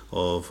terms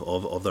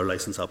of their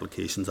licence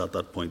applications at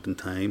that point in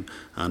time,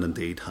 and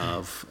indeed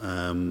have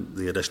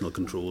the additional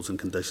controls and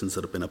conditions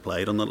that have been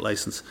applied on that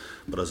licence.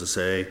 But as I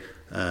say,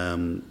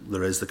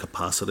 there is the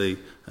capacity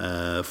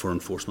for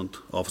enforcement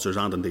officers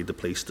and indeed the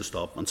police to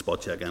stop and spot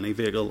check any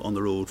vehicle on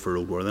the road for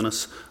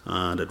roadworthiness,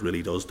 and it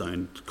really does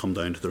come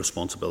down to the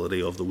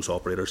responsibility of those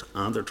operators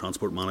and their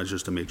transport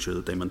managers to make sure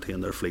that they maintain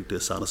their fleet to a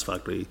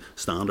satisfactory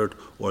standard,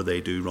 or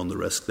they do run the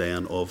risk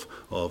then of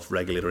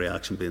regulatory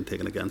action being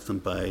taken against them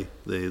by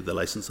the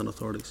licensing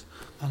authorities.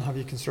 And have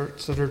you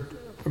considered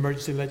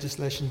emergency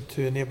legislation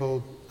to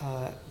enable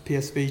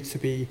PSV to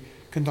be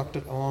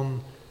conducted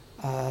on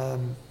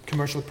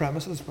commercial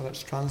premises, whether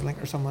it's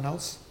Translink or someone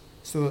else,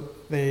 so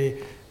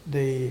that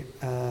the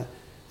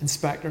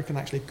inspector can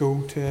actually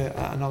go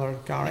to another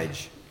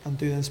garage and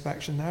do the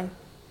inspection there?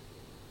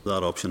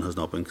 That option has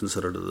not been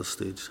considered at this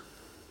stage.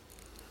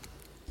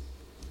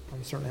 I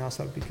would certainly ask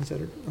that to be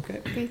considered. Okay.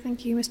 Okay,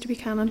 thank you, Mr.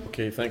 Buchanan.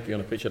 Okay, thank you,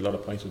 and I appreciate a lot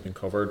of points have been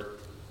covered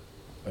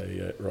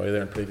by Roy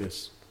there and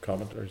previous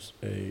commenters.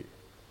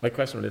 My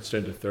question relates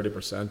down to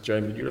 30%.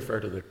 Jeremy, did you refer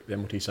to the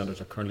MOT centres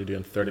are currently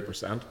doing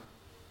 30%?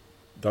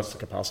 That's the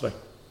capacity.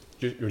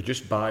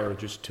 Reduced by or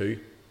reduced to?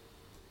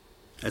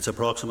 It's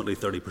approximately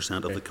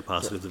 30% of the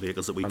capacity of the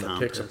vehicles that we can.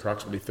 And it takes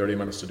approximately 30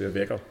 minutes to do a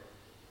vehicle?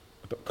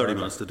 30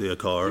 minutes to do a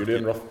car. You're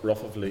doing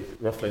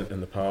roughly in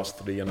the past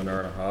 3 in an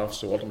hour and a half,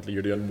 so ultimately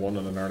you're doing 1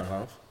 in an hour and a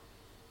half.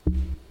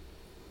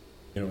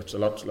 You know, it's a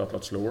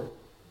lot slower.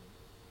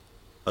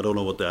 I don't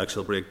know what the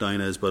actual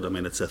breakdown is, but I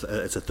mean it's a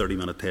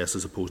 30-minute test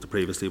as opposed to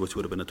previously, which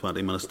would have been a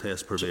 20-minute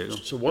test per vehicle.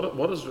 So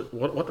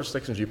what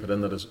restrictions you put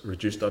in that has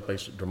reduced that by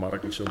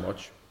dramatically so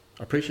much?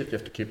 I appreciate you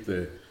have to keep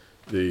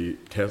the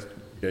test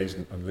guys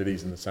and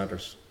ladies in the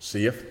centres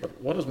safe, but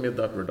what has made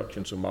that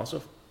reduction so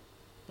massive?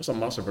 That's a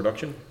massive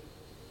reduction.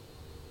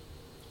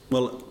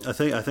 Well, I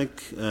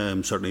think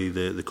certainly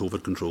the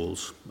COVID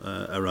controls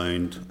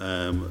around.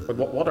 But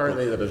what are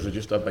they that has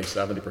reduced that by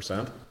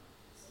 70%?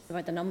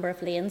 About the number of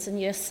lanes in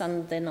use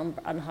and the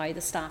number and how the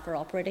staff are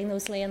operating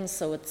those lanes.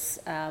 So it's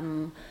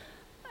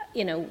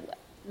you know,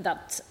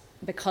 that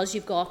because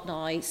you've got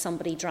now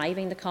somebody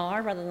driving the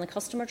car rather than the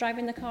customer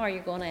driving the car,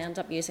 you're going to end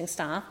up using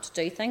staff to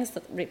do things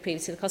that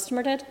previously the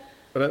customer did.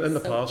 But in the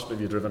past, if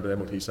you've driven to the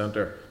MOT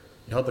centre,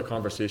 you had the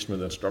conversation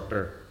with the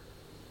instructor.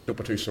 Don't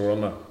be too sore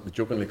on that. The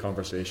jokingly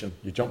conversation.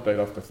 You jumped out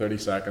after 30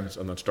 seconds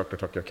and the instructor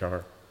took your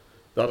car.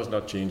 That has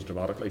not changed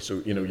dramatically.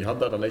 So, you know, you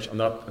had that initial, and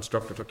that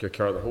instructor took your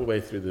car the whole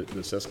way through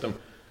the system.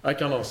 I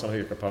can't understand how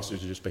your capacity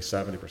is reduced by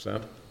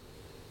 70%.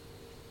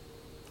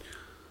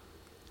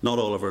 Not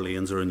all of our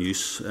lanes are in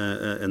use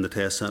in the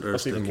test centres.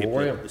 That's even more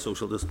worrying.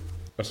 Social distance.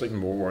 That's even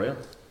more worrying.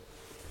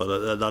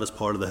 But that is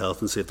part of the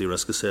health and safety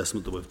risk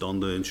assessment that we've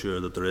done to ensure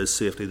that there is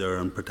safety there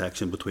and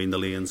protection between the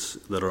lanes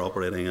that are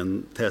operating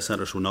in test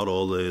centres. So not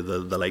all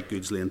the light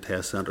goods lane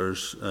test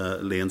centres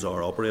lanes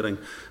are operating,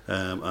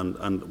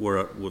 and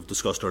we've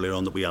discussed earlier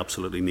on that we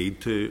absolutely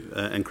need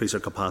to increase our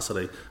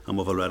capacity, and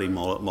we've already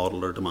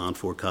modelled our demand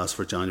forecast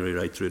for January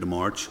right through to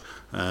March,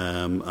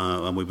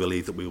 and we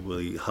believe that we will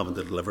be having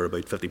to deliver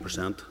about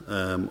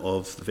 50%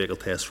 of the vehicle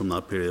tests from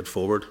that period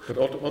forward. But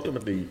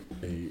ultimately,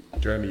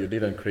 Jeremy, you need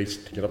to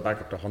increase to get it back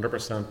up to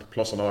 100%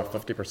 plus another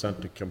 50%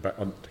 to come back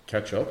to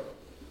catch up.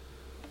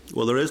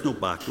 Well, there is no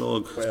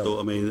backlog. Well, So,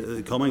 I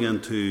mean, coming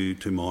into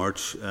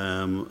March,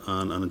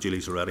 and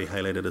Julie's already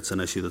highlighted, it's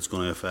an issue that's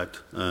going to affect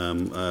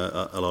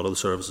a lot of the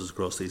services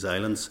across these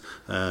islands.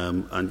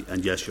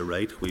 And yes, you're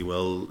right. We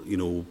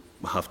will,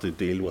 have to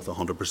deal with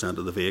 100%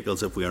 of the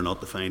vehicles if we are not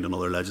to find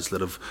another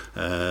legislative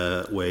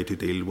way to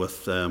deal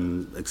with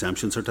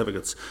exemption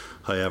certificates.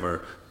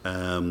 However,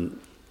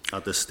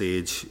 at this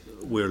stage,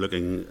 we're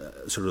looking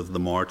sort of the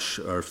March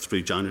or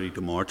through January to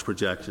March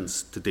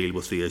projections to deal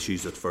with the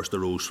issues that first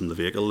arose from the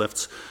vehicle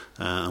lifts,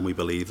 and we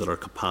believe that our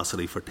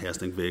capacity for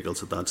testing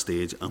vehicles at that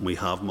stage, and we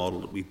have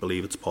modelled it, we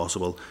believe it's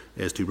possible,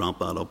 is to ramp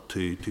that up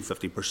to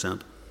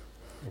 50%.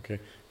 Okay,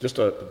 just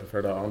to be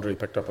fair to Andre,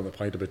 picked up on the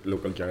point about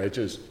local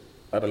garages.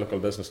 I had a local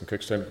business in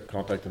Cookstown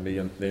contacted me,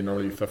 and they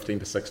normally do 15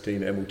 to 16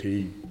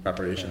 MOT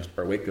preparations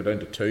per week. They're down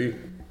to 2.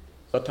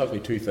 That tells me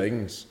two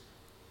things.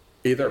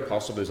 Either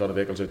possibly there's a lot of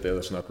vehicles out there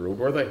that's not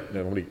roadworthy.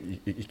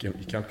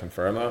 You can't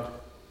confirm that.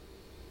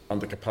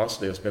 And the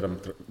capacity has made a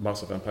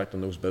massive impact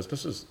on those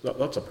businesses.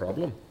 That's a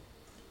problem.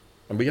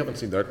 And we haven't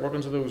seen the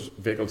outworkings of those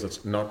vehicles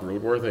that's not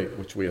roadworthy,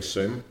 which we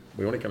assume.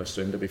 We only can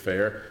assume, to be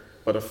fair.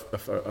 But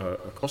if a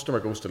customer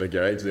goes to the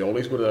garage, they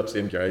always go to that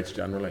same garage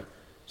generally.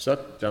 So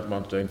that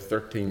gentleman's down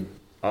 13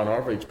 on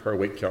average per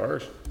week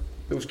cars.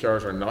 Those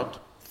cars are not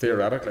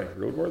theoretically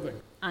roadworthy.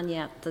 And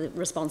yet the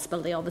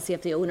responsibility obviously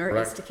of the owner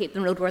is to keep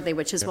them roadworthy,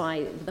 which is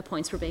why the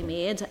points were being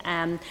made.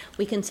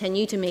 We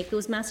continue to make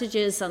those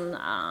messages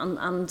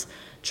and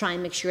try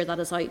and make sure that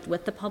is out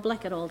with the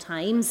public at all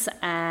times.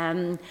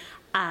 And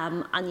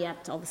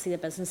yet obviously the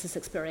business is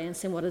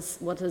experiencing what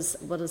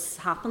has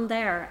happened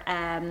there.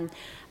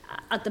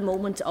 At the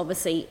moment,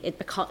 obviously,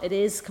 it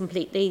is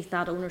completely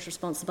that owner's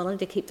responsibility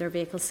to keep their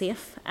vehicles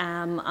safe,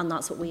 and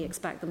that's what we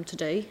expect them to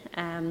do.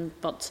 And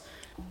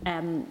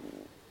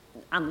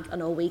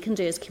all we can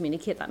do is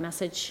communicate that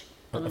message.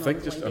 I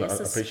think I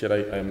appreciate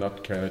I am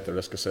not carrying out the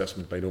risk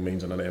assessment by no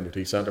means in an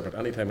MOT centre, but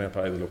any time I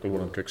apply the local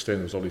one in Cookstown,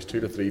 there's always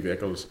 2 to 3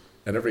 vehicles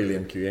in every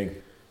lane queuing.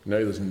 Now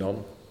there's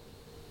none.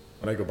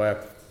 When I go by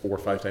it 4 or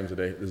 5 times a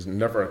day, there's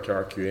never a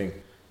car queuing.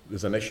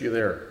 There's an issue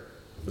there.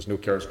 There's no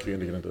cars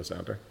queuing to get into the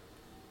centre.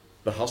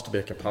 There has to be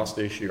a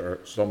capacity issue or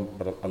some,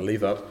 but I'll leave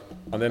that.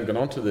 And then going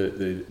on to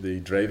the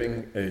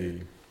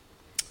driving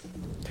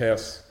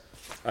tests,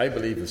 I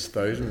believe there's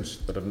thousands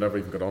that have never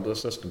even got onto the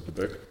system to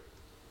book.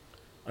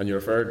 And you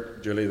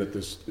referred, Julie, that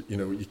there's,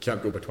 you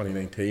can't go by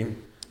 2019.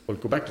 Well,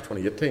 go back to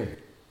 2018.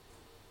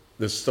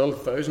 There's still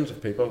thousands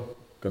of people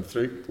going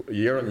through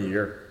year on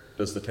year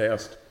does the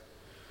test.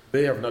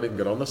 They have not even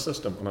got on the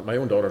system, and my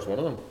own daughter's one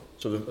of them.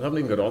 So they haven't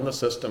even got on the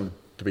system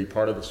to be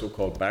part of the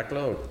so-called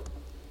backlog.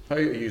 How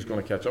are you going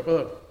to catch up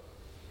with it?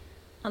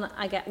 And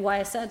I get why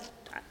I said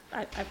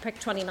I picked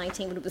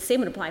 2019, but the same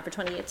would apply for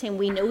 2018.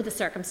 We know the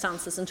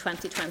circumstances in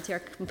 2020 are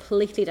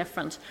completely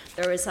different.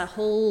 There is a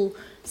whole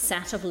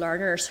set of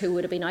learners who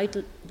would have been out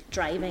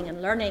driving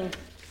and learning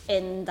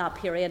in that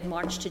period,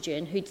 March to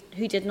June,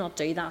 who did not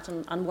do that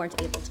and weren't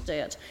able to do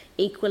it.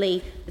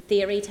 Equally, the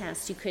theory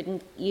tests,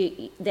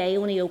 they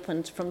only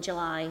opened from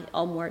July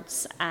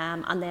onwards,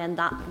 and then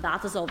that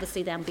has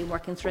obviously then been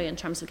working through in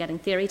terms of getting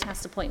theory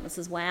test appointments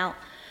as well.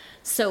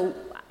 So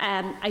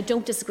I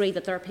don't disagree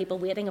that there are people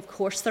waiting. Of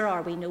course there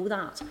are, we know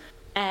that.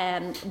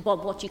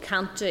 But what you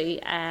can't do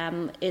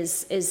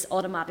is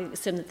automatically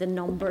assume that the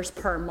numbers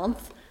per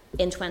month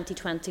in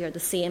 2020 are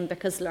the same,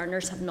 because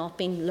learners have not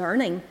been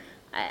learning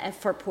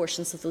for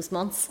portions of those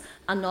months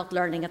and not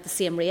learning at the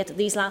same rate.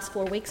 These last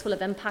 4 weeks will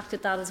have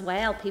impacted that as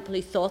well. People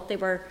who thought they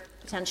were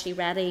potentially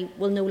ready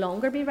will no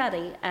longer be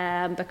ready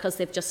because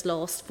they've just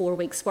lost 4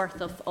 weeks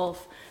worth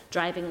of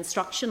driving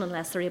instruction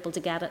unless they're able to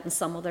get it in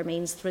some other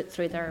means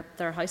through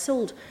their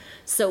household.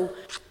 So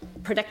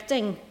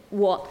predicting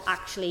what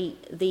actually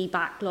the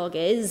backlog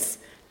is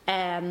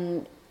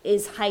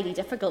highly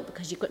difficult,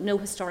 because you've got no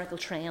historical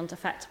trend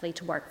effectively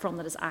to work from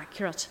that is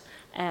accurate.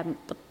 And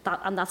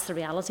that's the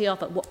reality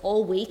of it. What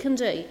all we can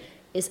do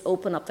is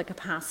open up the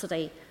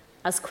capacity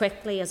as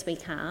quickly as we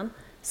can,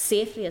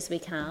 safely as we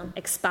can,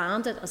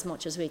 expand it as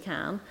much as we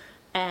can,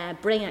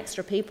 bring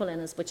extra people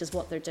in, which is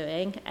what they're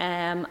doing,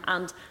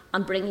 and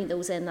bringing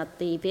those in at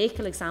the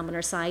vehicle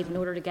examiner side in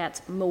order to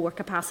get more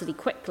capacity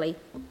quickly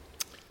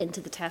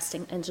into the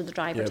testing, into the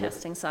driver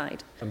testing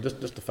side. And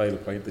just the final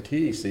point, the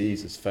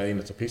TECs is fine.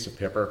 It's a piece of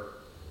paper.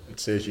 It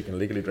says you can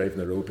legally drive on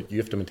the road, but you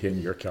have to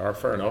maintain your car,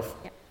 fair enough.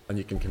 Yep. And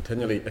you can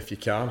continually, if you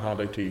can,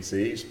 hand out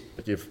TECs,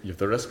 but you've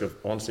the risk of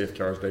unsafe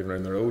cars driving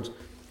around the roads.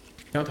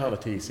 You can't hand a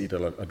TEC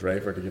to a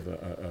driver to give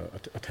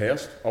a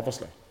test,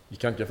 obviously. You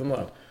can't give them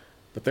that.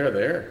 But they're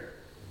there.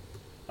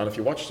 And if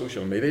you watch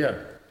social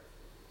media,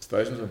 it's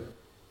thousands of them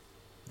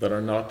that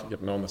are not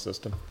getting on the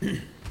system.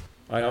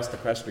 I asked the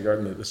question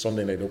regarding the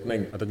Sunday night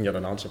opening. I didn't get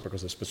an answer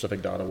because the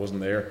specific data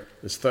wasn't there.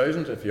 There's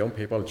thousands of young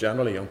people,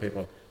 generally young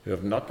people, who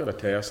have not got a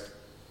test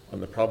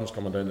and the problem's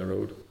coming down the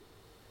road.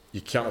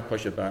 You cannot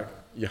push it back.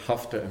 You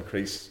have to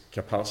increase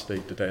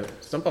capacity to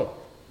test. Simple.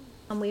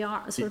 And we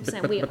are, as we're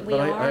saying, we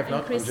I are have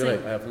not, increasing.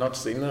 Julie, I have not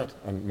seen that.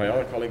 And my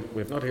other colleague,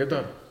 we have not heard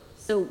that.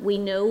 So we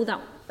know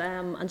that,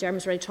 and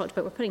Jeremy's already talked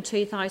about, we're putting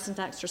 2,000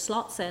 extra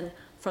slots in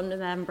from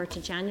November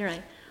to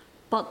January.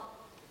 But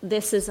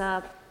this is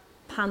a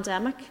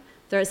pandemic.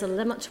 There is a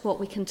limit to what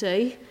we can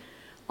do.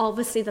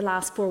 Obviously, the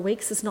last 4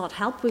 weeks has not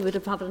helped. We would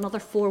have had another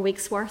 4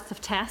 weeks' worth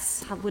of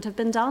tests would have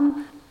been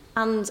done.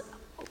 And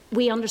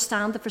we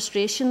understand the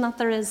frustration that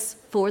there is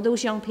for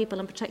those young people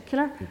in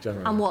particular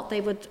and what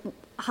they would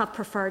have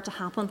preferred to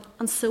happen.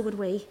 And so would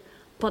we.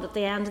 But at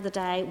the end of the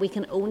day, we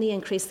can only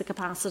increase the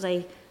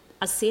capacity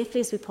as safely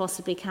as we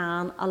possibly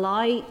can,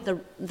 allow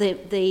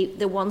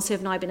the ones who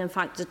have now been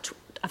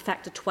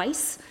affected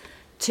twice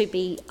to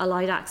be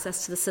allowed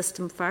access to the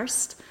system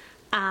first,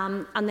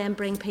 and then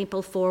bring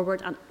people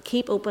forward and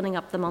keep opening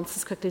up the months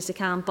as quickly as you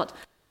can. But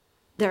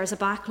there is a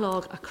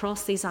backlog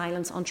across these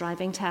islands on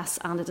driving tests,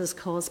 and it is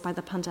caused by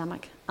the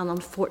pandemic. And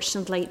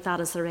unfortunately, that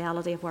is the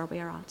reality of where we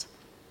are at.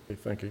 Okay,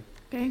 thank you.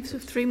 Okay, so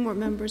 3 more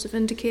members have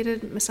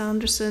indicated, Ms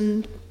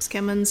Anderson, Ms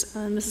Kimmins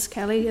and Mrs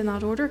Kelly in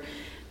that order.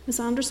 Ms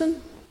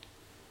Anderson?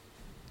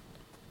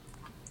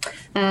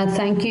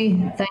 Thank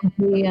you,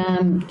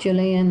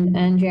 Julie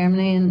and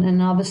Jeremy,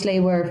 and obviously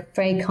we're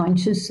very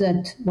conscious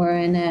that we're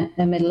in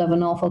the middle of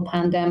an awful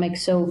pandemic.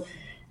 So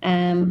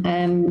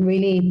I'm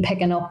really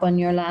picking up on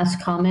your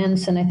last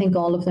comments, and I think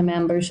all of the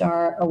members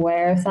are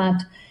aware of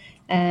that.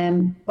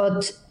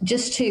 But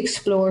just to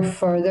explore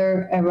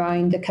further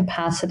around the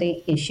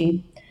capacity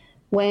issue,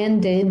 when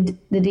did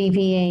the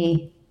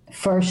DVA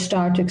first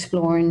start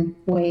exploring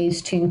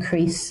ways to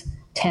increase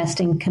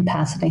testing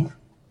capacity?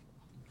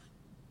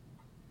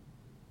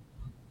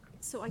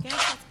 So I guess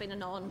that's been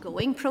an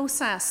ongoing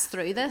process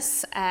through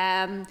this.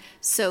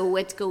 So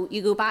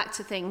you go back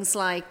to things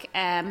like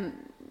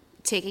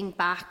taking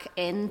back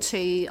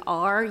into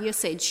our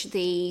usage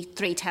the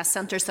 3 test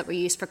centres that were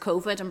used for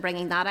COVID and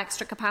bringing that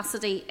extra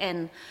capacity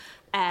in.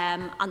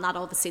 And that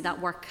obviously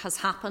that work has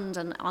happened,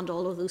 and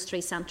all of those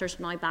 3 centres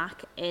are now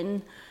back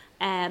in.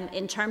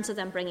 In terms of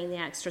them bringing the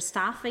extra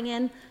staffing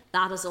in,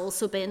 that has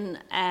also been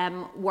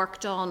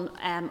worked on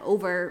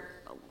over.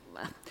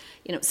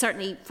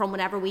 Certainly from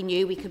whenever we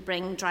knew we could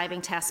bring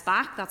driving tests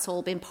back, that's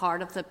all been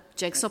part of the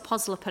jigsaw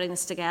puzzle of putting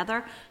this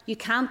together. You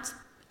can't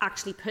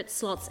actually put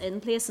slots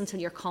in place until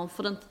you're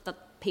confident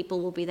that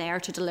people will be there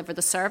to deliver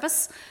the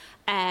service,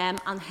 and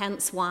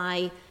hence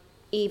why,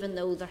 even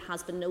though there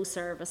has been no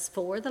service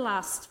for the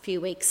last few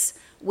weeks,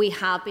 we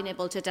have been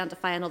able to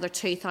identify another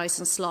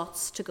 2,000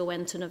 slots to go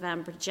into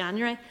November to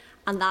January,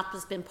 and that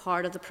has been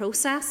part of the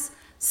process.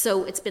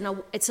 So it's been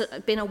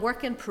a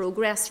work in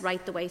progress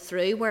right the way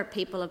through, where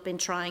people have been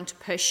trying to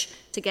push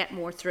to get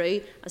more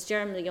through. As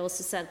Jeremy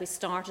also said,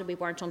 we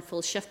weren't on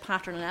full shift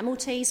pattern in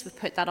MOTs. We've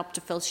put that up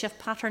to full shift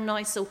pattern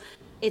now. So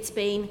it's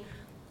been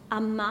a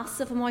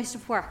massive amount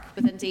of work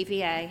within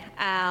DVA,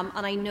 and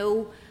I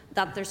know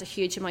that there's a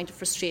huge amount of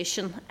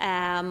frustration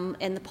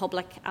in the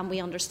public, and we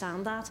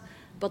understand that.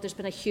 But there's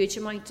been a huge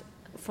amount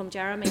from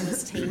Jeremy and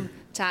his team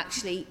to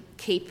actually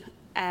keep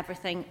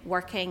everything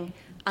working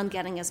and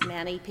getting as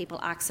many people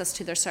access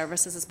to their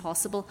services as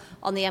possible.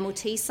 On the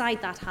MOT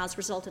side, that has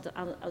resulted,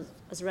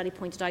 as already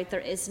pointed out, there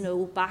is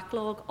no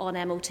backlog on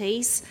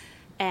MOTs.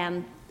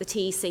 The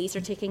TECs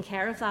are taking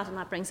care of that, and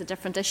that brings a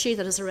different issue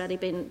that has already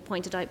been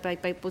pointed out by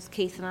both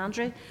Keith and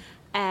Andrew.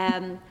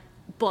 And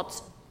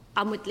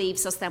it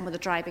leaves us then with a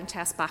driving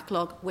test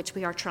backlog, which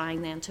we are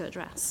trying then to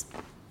address.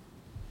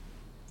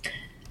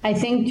 I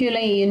think,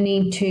 Julie, you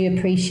need to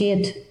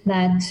appreciate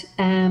that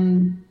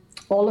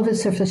all of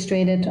us are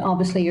frustrated,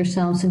 obviously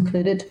yourselves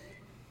included,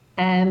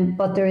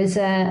 but there is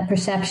a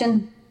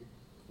perception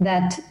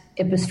that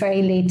it was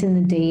very late in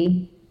the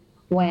day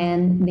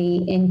when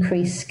the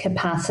increased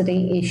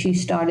capacity issue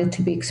started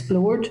to be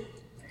explored.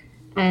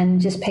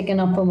 And just picking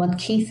up on what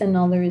Keith and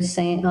others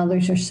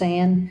are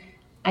saying,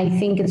 I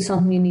think it's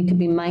something you need to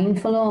be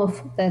mindful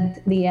of,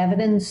 that the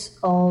evidence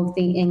of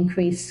the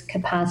increased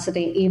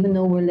capacity, even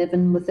though we're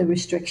living with the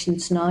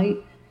restrictions now,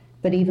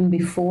 but even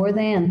before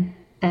then,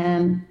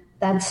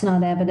 that's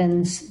not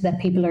evidence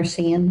that people are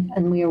seeing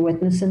and we are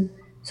witnessing.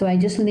 So I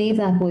just leave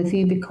that with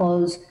you,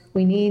 because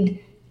we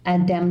need a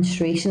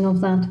demonstration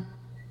of that,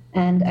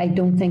 and I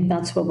don't think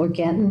that's what we're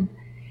getting.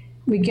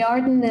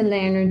 Regarding the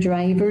learner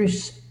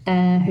drivers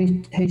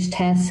whose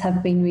tests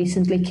have been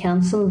recently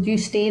cancelled, you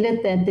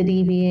stated that the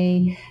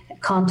DVA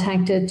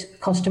contacted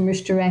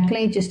customers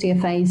directly just to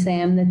advise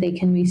them that they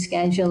can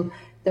reschedule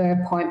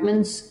their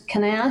appointments.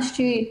 Can I ask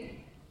you,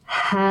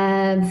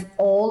 have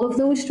all of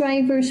those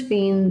drivers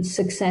been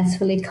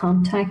successfully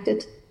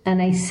contacted?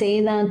 And I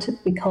say that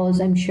because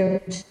I'm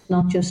sure it's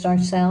not just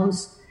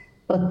ourselves,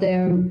 but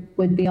there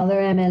would be other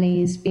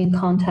MLEs being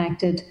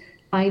contacted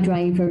by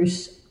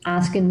drivers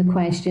asking the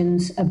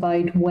questions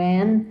about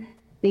when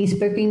these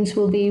bookings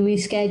will be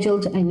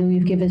rescheduled. I know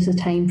you've given us a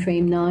time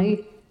frame now,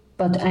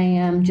 but I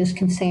am just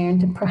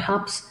concerned that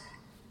perhaps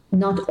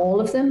not all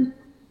of them,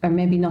 or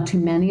maybe not too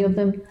many of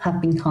them,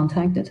 have been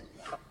contacted.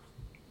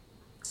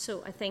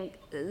 So I think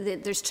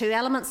there's two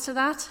elements to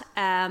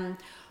that.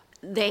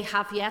 They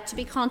have yet to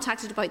be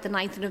contacted about the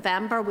 9th of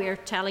November. We're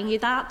telling you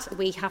that.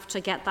 We have to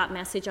get that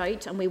message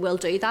out, and we will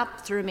do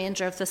that through the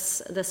remainder of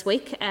this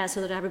week, so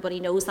that everybody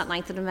knows that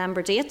 9th of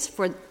November date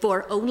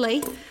for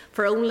only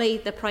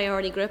the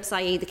priority groups,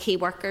 i.e. the key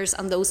workers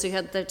and those who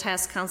had their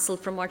tests cancelled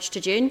from March to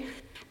June.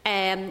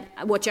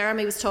 What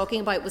Jeremy was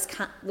talking about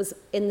was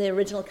in the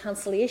original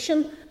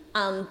cancellation,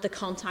 and the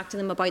contacting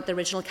them about the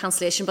original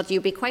cancellation. But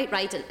you'd be quite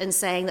right in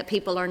saying that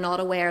people are not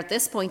aware at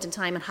this point in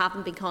time and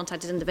haven't been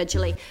contacted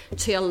individually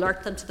to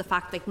alert them to the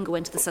fact they can go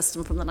into the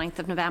system from the 9th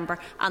of November,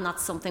 and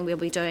that's something we'll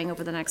be doing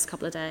over the next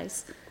couple of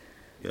days.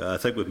 Yeah, I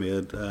think we've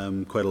made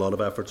quite a lot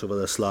of efforts over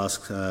this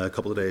last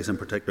couple of days in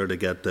particular to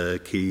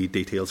get key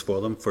details for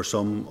them. For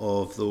some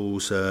of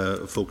those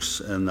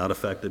folks in that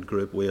affected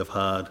group, we have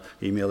had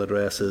email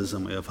addresses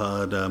and we have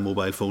had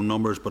mobile phone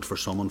numbers, but for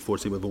some,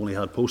 unfortunately, we've only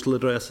had postal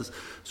addresses.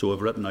 So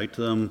we've written out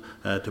to them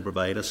to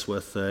provide us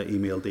with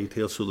email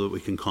details so that we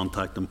can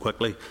contact them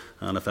quickly.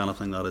 And if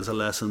anything, that is a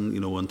lesson,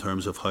 in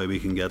terms of how we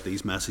can get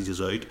these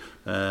messages out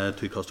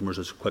to customers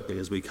as quickly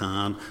as we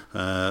can.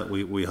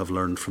 We have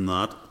learned from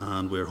that,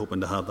 and we're hoping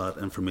to have that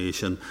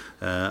information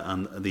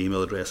and the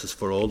email addresses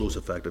for all those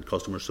affected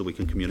customers so we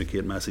can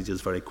communicate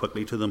messages very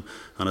quickly to them.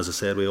 And as I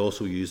said, we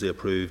also use the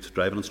approved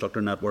driving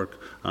instructor network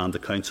and the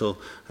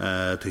council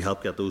to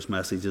help get those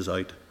messages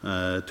out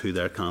to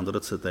their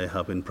candidates that they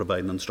have been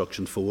providing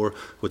instruction for,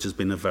 which has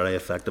been very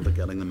effective at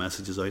getting the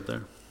messages out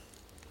there.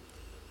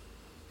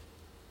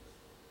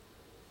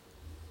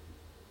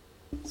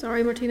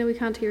 Sorry, Martina, we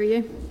can't hear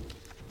you.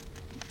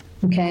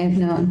 Okay,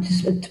 no,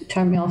 just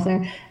turn me off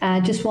there.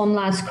 Just one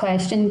last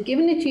question.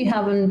 Given that you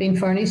haven't been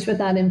furnished with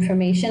that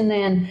information,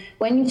 then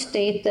when you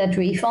state that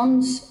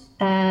refunds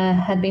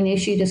had been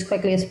issued as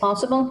quickly as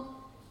possible,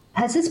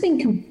 has this been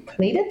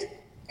completed?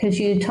 Because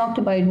you talked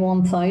about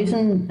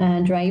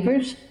 1,000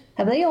 drivers.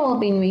 Have they all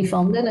been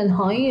refunded, and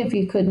how, if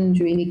you couldn't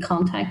really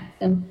contact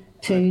them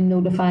to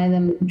notify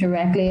them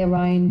directly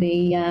around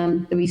the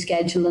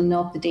rescheduling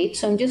of the date?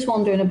 So I'm just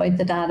wondering about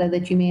the data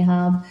that you may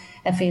have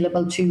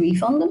available to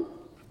refund them.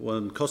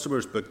 When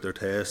customers booked their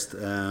test,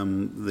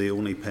 the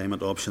only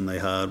payment option they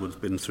had would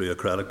have been through a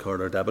credit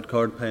card or debit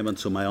card payment.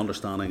 So my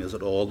understanding is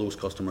that all those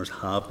customers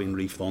have been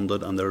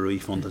refunded, and their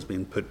refund has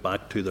been put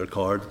back to their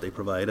card that they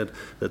provided,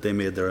 that they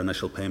made their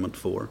initial payment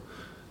for.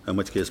 In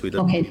which case we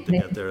didn't need to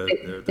get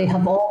their... They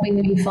have all been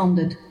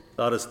refunded?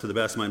 That is, to the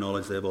best of my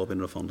knowledge, they have all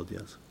been refunded,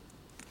 yes.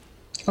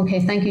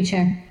 Okay, thank you,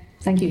 Chair.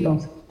 Thank you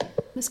both.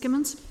 Ms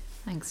Gimmons.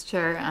 Thanks,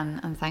 Chair,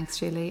 and thanks,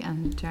 Julie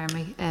and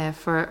Jeremy,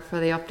 for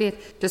the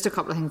update. Just a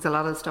couple of things. A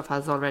lot of the stuff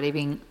has already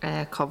been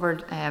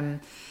covered.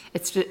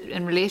 It's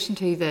in relation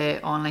to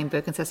the online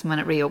booking system when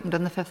it reopened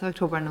on the 5th of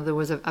October. I know there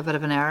was a bit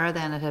of an error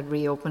then. It had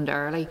reopened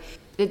early.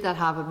 Did that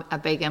have a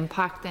big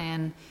impact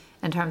then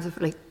in terms of,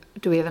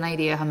 do we have an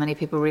idea how many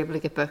people were able to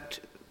get booked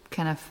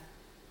kind of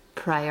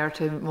prior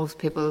to most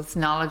people's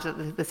knowledge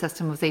that the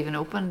system was even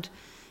opened?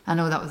 I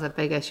know that was a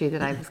big issue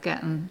that I was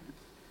getting.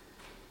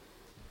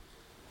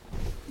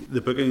 The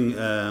booking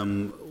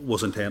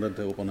was intended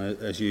to open,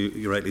 as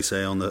you rightly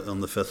say, on the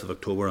 5th of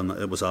October, and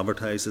it was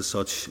advertised as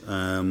such.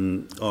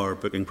 Our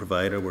booking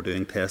provider were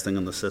doing testing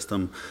on the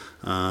system,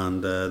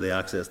 and they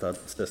accessed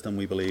that system,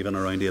 we believe, in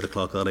around 8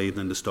 o'clock that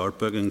evening to start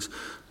bookings.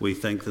 We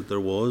think that there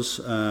was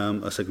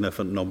a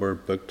significant number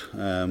booked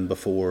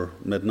before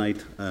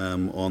midnight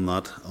on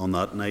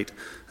that night,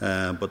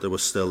 but there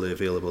was still the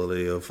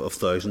availability of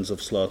thousands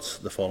of slots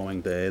the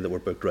following day that were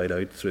booked right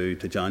out through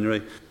to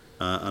January.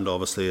 And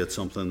obviously it's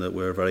something that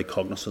we're very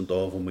cognizant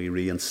of when we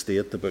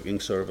reinstate the booking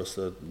service,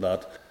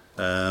 that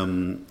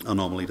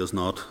anomaly does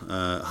not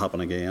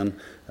happen again.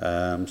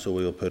 So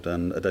we will put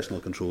in additional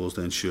controls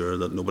to ensure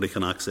that nobody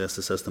can access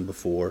the system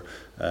before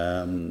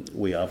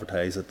we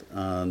advertise it,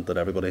 and that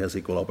everybody has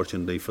equal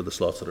opportunity for the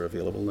slots that are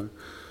available there.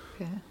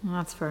 Okay, well,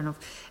 that's fair enough.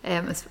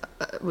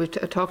 We've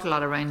talked a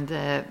lot around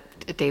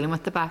dealing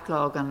with the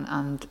backlog,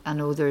 and I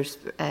know there's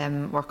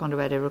work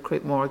underway to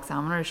recruit more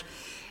examiners.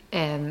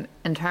 In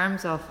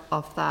terms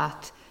of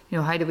that,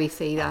 how do we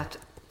see that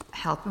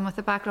helping with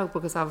the backlog?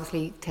 Because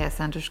obviously test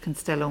centres can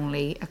still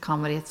only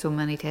accommodate so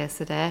many tests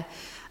a day.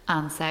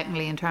 And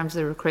secondly, in terms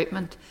of the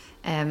recruitment,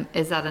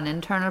 is that an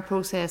internal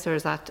process, or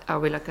are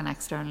we looking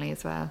externally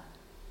as well?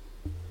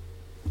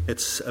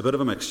 It's a bit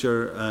of a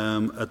mixture.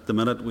 At the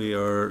minute, we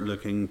are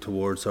looking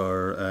towards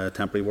our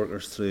temporary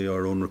workers through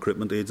our own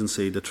recruitment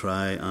agency to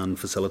try and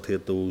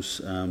facilitate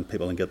those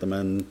people and get them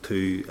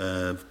into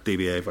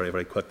DVA very,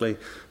 very quickly.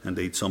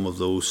 Indeed, some of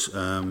those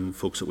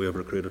folks that we have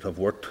recruited have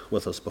worked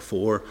with us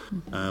before,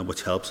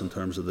 which helps in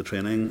terms of the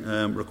training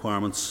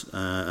requirements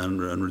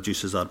and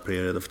reduces that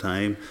period of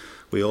time.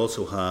 We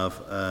also have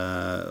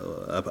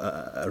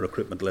a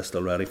recruitment list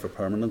already for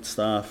permanent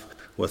staff,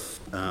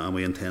 and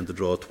we intend to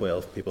draw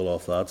 12 people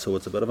off that. So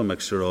it's a bit of a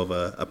mixture of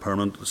a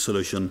permanent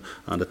solution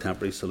and a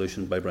temporary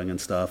solution by bringing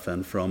staff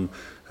in from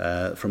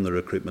the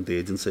recruitment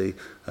agency.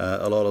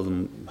 A lot of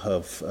them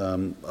have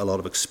a lot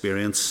of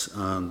experience,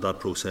 and that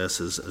process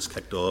is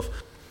kicked off.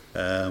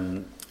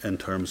 In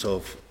terms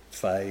of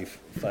five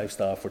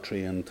staff were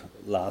trained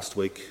last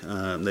week.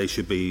 They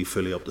should be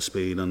fully up to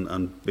speed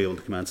and be able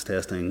to commence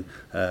testing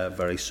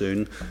very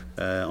soon.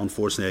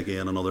 Unfortunately,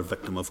 again, another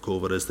victim of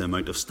COVID is the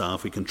amount of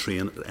staff we can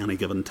train at any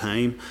given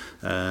time.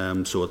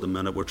 So at the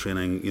minute we're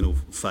training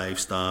 5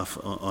 staff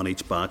on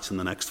each batch, and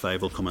the next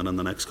 5 will come in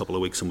the next couple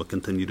of weeks, and we'll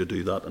continue to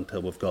do that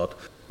until we've got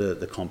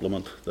the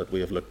complement that we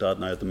have looked at.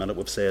 Now at the minute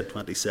we've said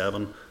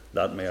 27.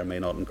 That may or may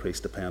not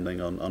increase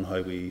depending on how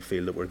we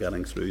feel that we're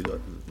getting through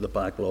the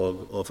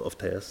backlog of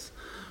tests.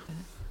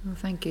 Well,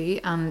 thank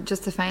you. And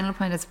just a final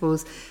point, I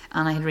suppose,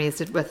 and I had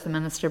raised it with the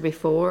Minister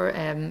before,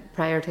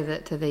 prior to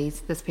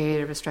this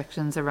period of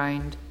restrictions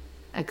around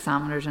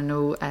examiners. I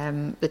know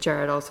the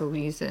Chair had also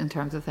used it in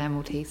terms of the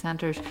MOT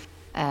centres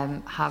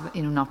have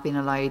not been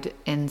allowed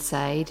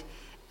inside.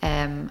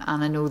 And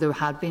I know there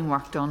had been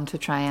work done to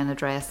try and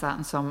address that.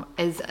 And some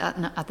is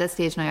at this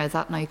stage now. Is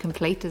that now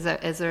complete?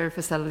 Is there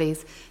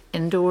facilities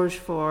indoors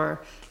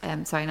for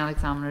not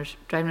examiners,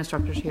 driving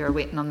instructors who are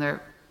waiting on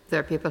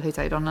their people who's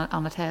out on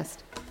a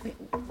test?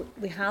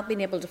 We have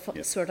been able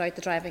to sort out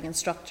the driving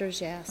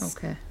instructors. Yes.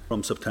 Okay.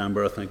 From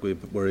September, I think we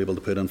were able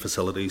to put in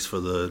facilities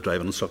for the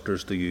driving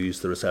instructors to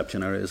use the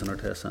reception areas in our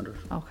test centres.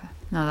 Okay.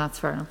 No, that's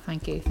fair enough.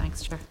 Thank you.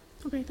 Thanks, Chair.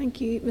 Okay,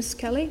 thank you. Ms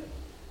Kelly.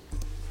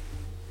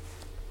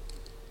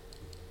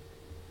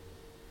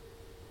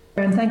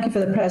 And thank you for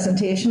the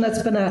presentation.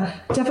 It's been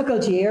a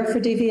difficult year for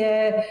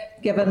DVA,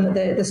 given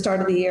the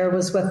start of the year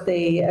was with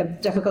the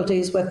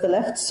difficulties with the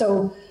lift.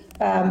 So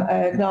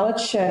I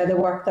acknowledge the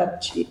work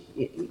that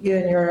you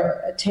and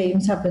your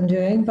teams have been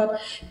doing.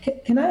 But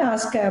can I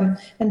ask,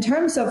 in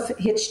terms of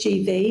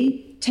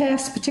HGV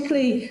tests,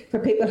 particularly for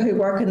people who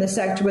work in the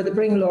sector where they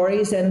bring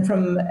lorries in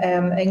from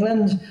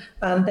England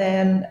and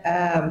then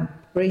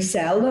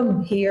resell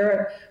them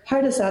here, how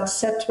does that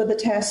sit with the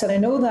tests? And I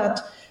know that,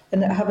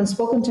 and having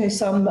spoken to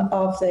some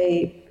of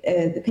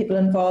the people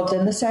involved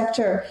in the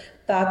sector,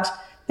 that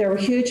there were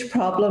huge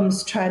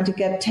problems trying to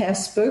get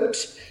tests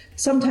booked.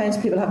 Sometimes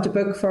people have to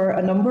book for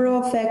a number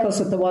of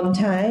vehicles at the one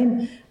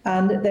time,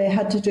 and they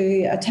had to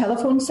do a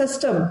telephone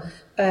system,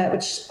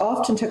 which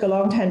often took a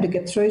long time to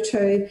get through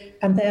to,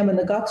 and then when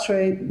they got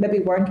through, maybe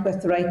weren't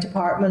with the right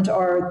department,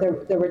 or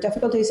there were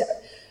difficulties.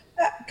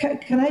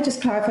 Can I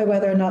just clarify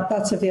whether or not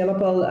that's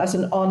available as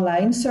an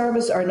online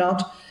service or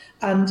not?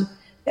 And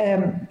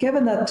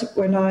given that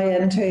we're now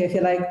into, if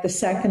you like, the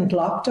second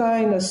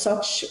lockdown as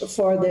such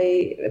for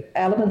the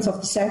elements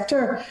of the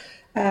sector,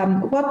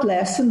 what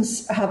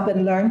lessons have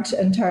been learnt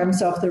in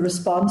terms of the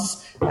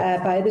response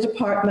by the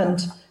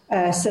department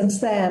since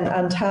then,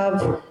 and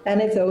have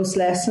any of those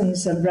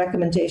lessons and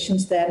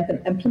recommendations then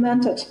been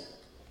implemented?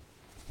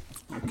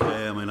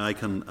 Okay, I mean, I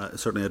can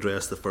certainly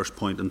address the first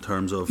point in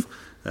terms of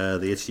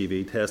the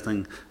HGV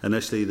testing.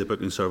 Initially, the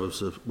booking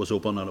service was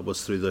open, and it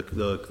was through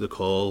the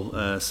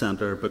call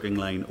centre booking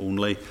line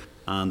only.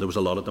 And there was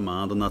a lot of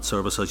demand on that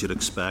service, as you'd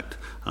expect,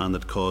 and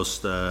it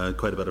caused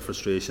quite a bit of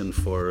frustration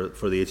for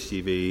the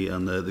HGV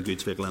and the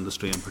goods vehicle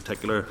industry in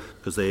particular,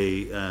 because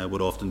they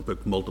would often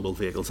book multiple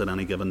vehicles at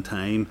any given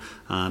time,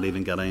 and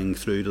even getting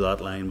through to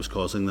that line was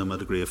causing them a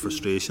degree of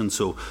frustration.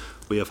 So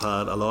we have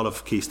had a lot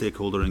of key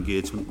stakeholder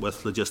engagement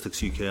with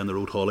Logistics UK and the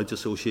Road Haulage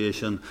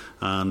Association,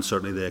 and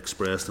certainly they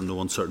expressed in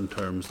no uncertain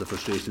terms the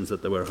frustrations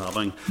that they were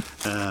having.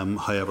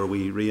 However,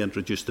 we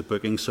reintroduced the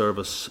booking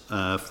service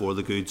for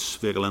the goods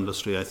vehicle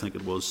industry. I think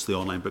it was the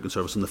online booking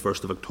service on the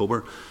 1st of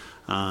October,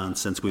 and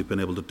since we've been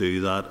able to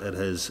do that, it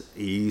has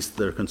eased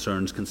their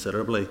concerns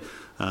considerably.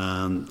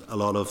 And a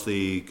lot of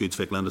the goods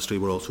vehicle industry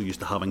were also used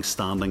to having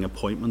standing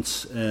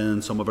appointments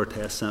in some of our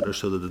test centres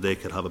so that they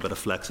could have a bit of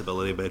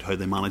flexibility about how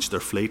they manage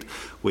their fleet.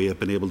 We have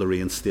been able to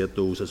reinstate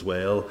those as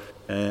well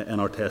in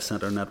our test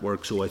centre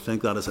network, so I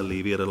think that has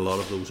alleviated a lot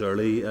of those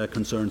early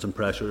concerns and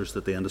pressures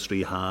that the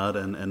industry had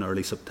in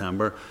early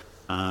September.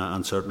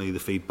 And certainly the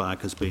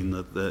feedback has been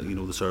that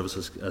the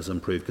service has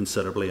improved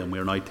considerably, and we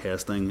are now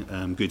testing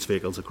goods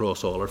vehicles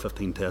across all our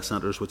 15 test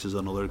centres, which is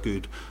another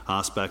good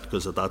aspect,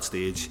 because at that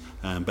stage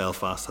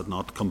Belfast had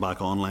not come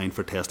back online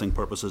for testing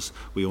purposes.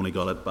 We only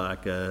got it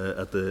back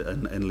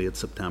in late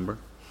September.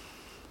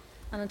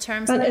 And in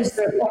terms of is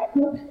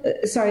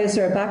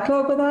there a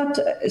backlog with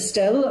that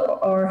still,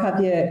 or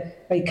are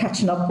you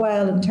catching up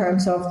well in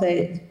terms of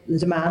the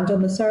demand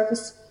on the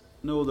service?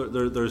 No,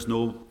 there's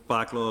no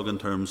backlog in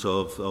terms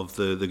of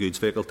the goods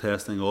vehicle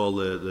testing. All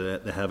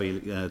the heavy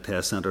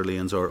test centre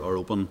lanes are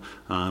open,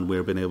 and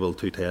we're being able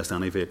to test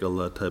any vehicle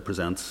that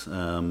presents.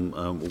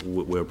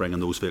 We're bringing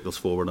those vehicles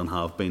forward and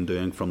have been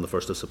doing from the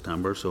 1st of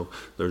September, so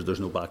there's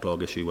no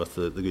backlog issue with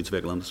the goods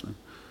vehicle industry.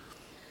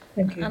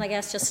 Thank you. And I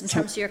guess just in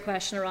terms of your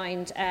question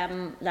around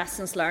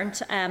lessons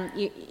learned,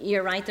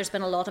 you're right, there's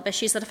been a lot of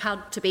issues that have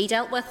had to be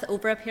dealt with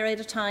over a period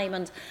of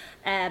time.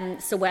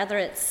 And so whether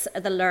it's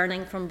the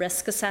learning from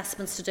risk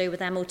assessments to do with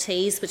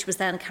MOTs, which was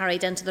then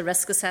carried into the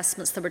risk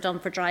assessments that were done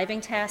for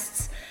driving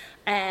tests,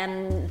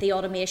 the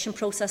automation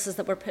processes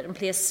that were put in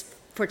place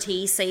for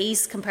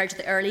TECs compared to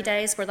the early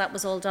days where that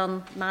was all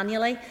done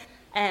manually.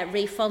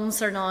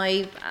 Refunds are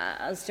now,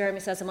 as Jeremy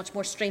says, a much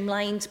more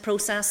streamlined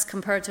process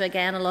compared to,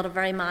 again, a lot of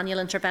very manual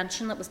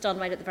intervention that was done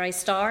right at the very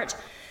start.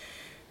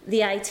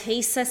 The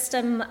IT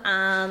system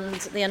and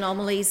the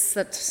anomalies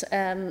that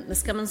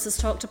Ms Gimmons has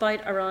talked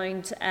about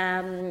around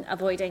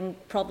avoiding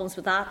problems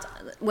with that.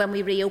 When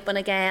we reopen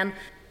again,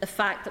 the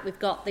fact that we've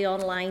got the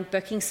online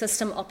booking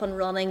system up and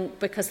running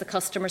because the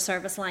customer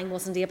service line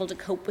wasn't able to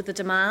cope with the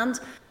demand.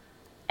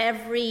 There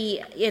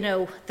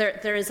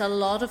is a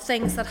lot of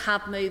things that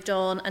have moved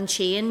on and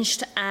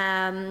changed,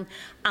 and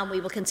we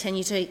will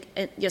continue to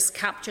just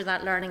capture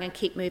that learning and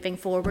keep moving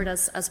forward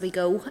as we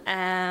go,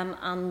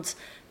 and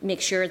make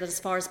sure that as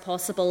far as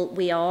possible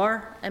we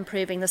are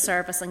improving the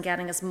service and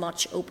getting as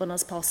much open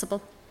as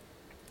possible.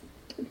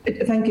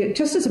 Thank you.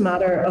 Just as a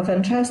matter of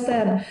interest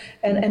then,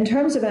 in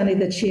terms of any of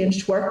the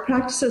changed work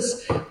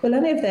practices, will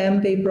any of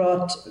them be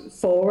brought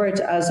forward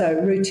as a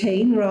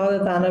routine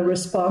rather than a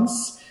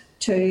response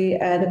to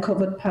the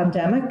COVID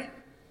pandemic?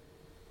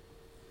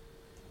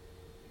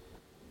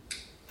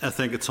 I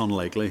think it's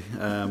unlikely.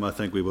 I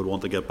think we would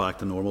want to get back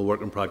to normal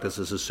working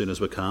practices as soon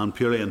as we can,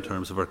 purely in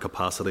terms of our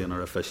capacity and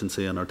our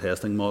efficiency and our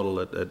testing model.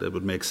 It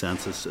would make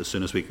sense as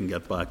soon as we can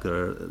get back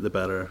there, the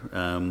better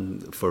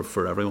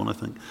for everyone, I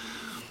think.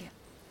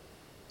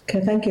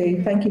 Okay, thank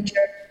you. Thank you,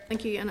 Chair.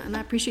 Thank you, and I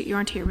appreciate you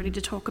aren't here really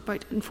to talk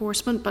about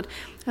enforcement, but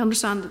I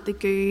understand that the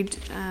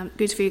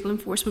goods vehicle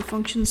enforcement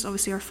functions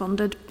obviously are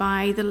funded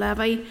by the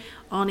levy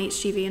on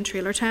HGV and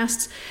trailer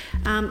tests.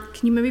 Can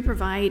you maybe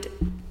provide,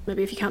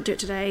 maybe if you can't do it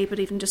today, but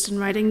even just in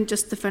writing,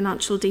 just the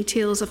financial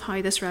details of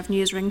how this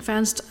revenue is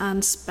ring-fenced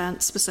and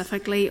spent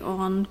specifically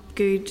on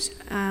goods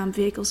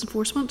vehicles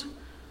enforcement?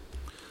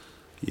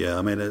 Yeah,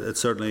 I mean, it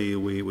certainly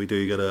we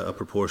do get a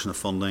proportion of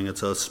funding.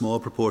 It's a small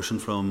proportion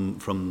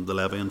from the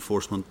levy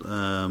enforcement.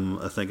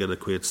 I think it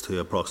equates to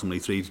approximately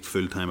 3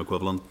 full-time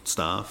equivalent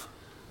staff.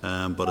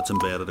 But it's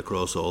embedded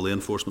across all the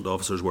enforcement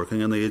officers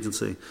working in the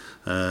agency.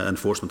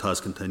 Enforcement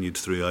has continued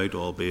throughout,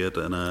 albeit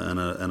in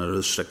a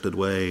restricted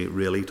way,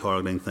 really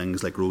targeting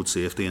things like road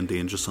safety and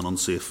dangerous and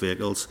unsafe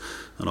vehicles.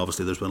 And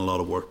obviously there's been a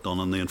lot of work done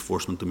on the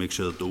enforcement to make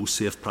sure that those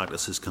safe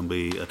practices can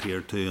be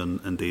adhered to,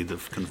 and indeed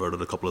they've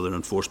converted a couple of their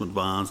enforcement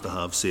vans to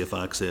have safe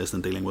access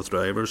in dealing with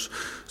drivers.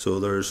 So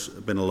there's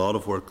been a lot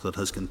of work that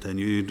has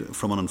continued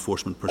from an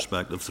enforcement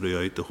perspective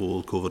throughout the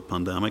whole COVID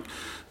pandemic.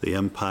 The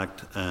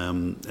impact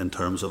in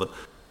terms of it,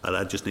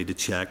 I just need to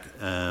check.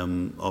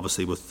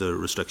 Obviously, with the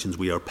restrictions,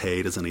 we are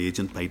paid as an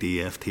agent by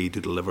DFT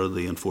to deliver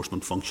the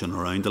enforcement function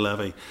around the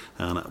levy,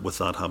 and with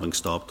that having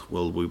stopped,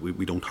 well,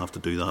 we don't have to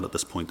do that at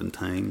this point in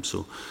time.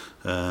 So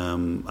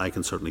I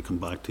can certainly come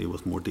back to you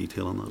with more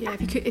detail on that. Yeah,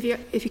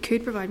 if you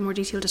could provide more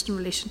detail just in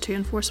relation to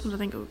enforcement, I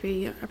think it would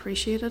be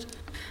appreciated.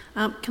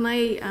 Can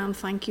I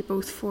thank you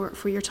both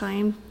for your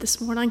time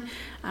this morning?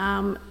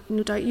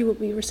 No doubt you will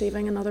be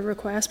receiving another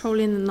request,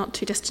 probably in the not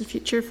too distant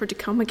future, to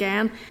come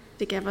again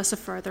to give us a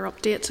further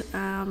update,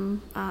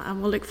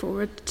 and we'll look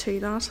forward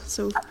to that.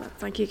 So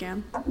thank you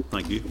again.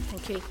 Thank you.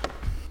 Thank you.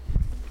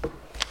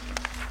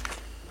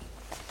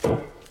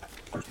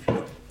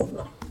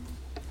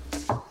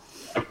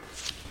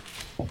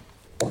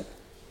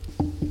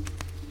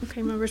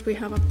 Okay, members, we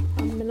have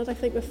a minute, I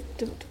think,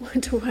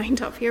 to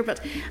wind up here,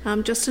 but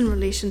just in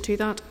relation to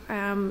that,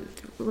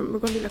 we're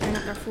going to be looking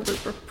at our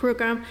forward work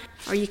programme.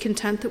 Are you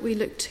content that we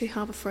look to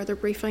have a further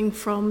briefing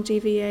from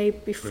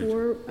DVA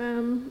before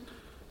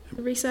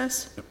the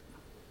recess? Yep.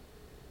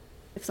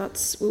 If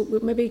that's,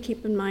 we'll maybe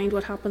keep in mind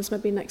what happens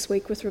maybe next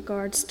week with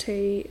regards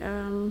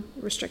to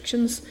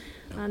restrictions,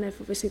 and if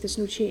obviously there's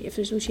no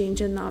change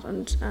in that,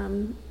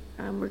 and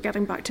we're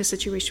getting back to a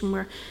situation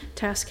where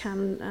tests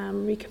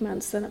can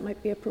recommence, then it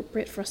might be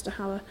appropriate for us to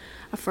have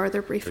a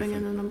further briefing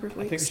in a number of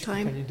weeks'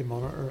 time. I think we should continue to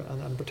monitor,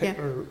 and in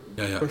particular,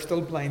 we're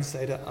still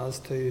blindsided as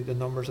to the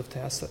numbers of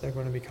tests that they're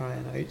going to be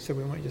carrying out, so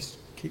we might just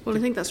keep... Well, I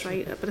think that's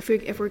right, but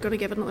if we're going to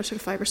give it another sort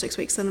of 5 or 6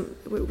 weeks, then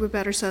we're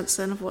better sense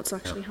then of what's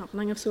actually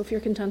happening. So if you're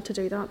content to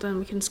do that, then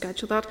we can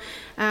schedule that.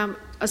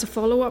 As a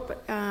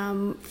follow-up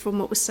from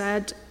what was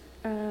said,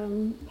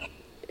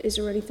 is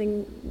there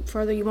anything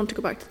further you want to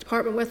go back to the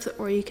department with,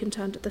 or are you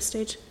content at this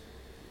stage?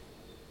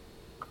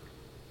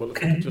 Well,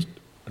 just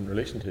in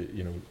relation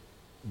to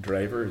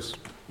drivers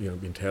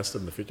being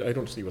tested in the future, I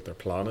don't see what their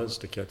plan is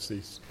to catch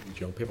these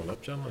young people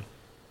up. Generally,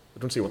 I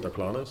don't see what their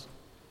plan is.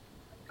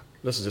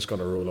 This is just going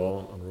to roll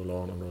on and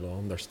roll on and roll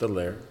on. They're still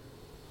there.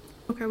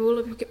 Okay, well,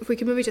 if we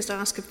can maybe just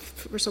ask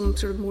for some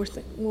sort of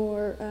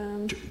more.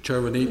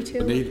 Chair, we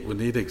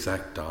need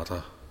exact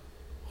data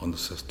on the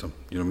system.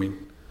 You know what I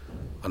mean?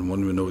 And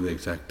when we know the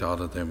exact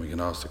data, then we can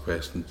ask the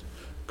questions.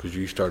 Because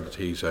you start to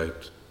tease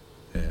out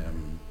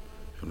in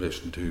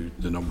relation to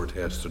the number of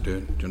tests they're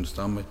doing. Do you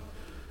understand me?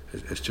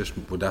 it's just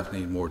we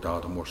definitely need more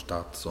data, more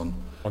stats on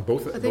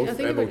both I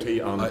think MOT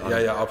and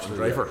absolutely,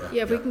 driver.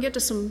 Yeah, if we can get to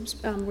some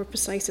more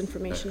precise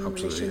information in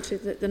absolutely. relation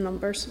to the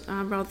numbers,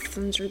 rather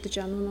than sort of the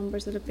general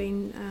numbers that have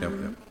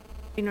been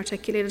been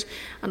articulated,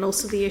 and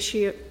also the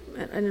issue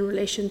in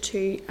relation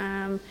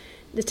to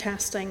the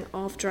testing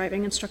of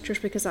driving instructors,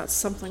 because that's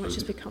something which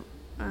has become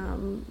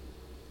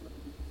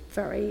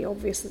very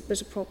obvious that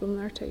there's a problem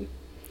there too.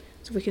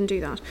 So we can do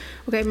that.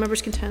 Okay,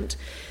 members content.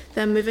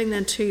 Then moving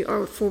then to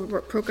our forward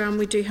work programme,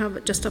 we do have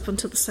it just up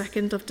until the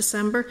 2nd of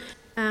December.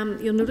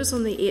 You'll notice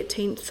on the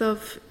 18th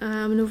of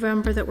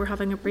November that we're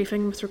having a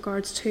briefing with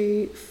regards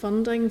to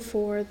funding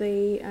for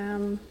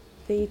the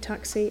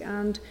taxi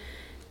and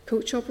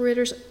coach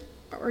operators.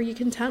 Are you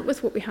content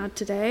with what we had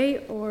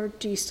today, or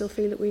do you still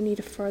feel that we need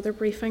a further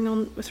briefing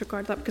on with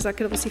regard to that? Because that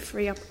could obviously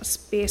free up a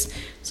space.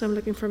 So I'm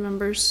looking for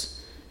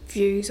members'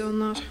 views on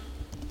that.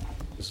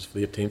 This is for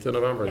the 18th of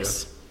November,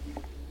 yes.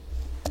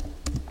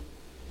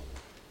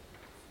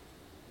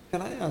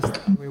 Can I ask,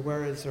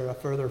 where is there a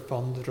further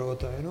fund to draw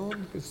down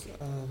on? Because,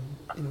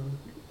 you know,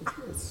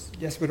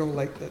 yes, we don't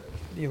like that,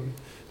 you know,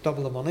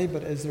 double the money,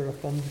 but is there a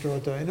fund to draw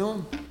down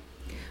on?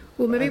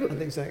 Well, maybe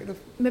the executive.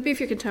 Maybe if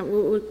you're content,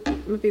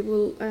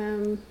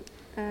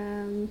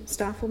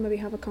 staff will maybe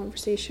have a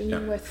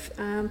conversation with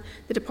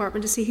the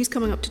department to see who's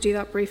coming up to do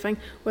that briefing,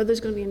 whether there's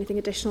going to be anything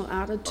additional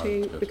added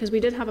to, because we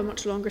did have a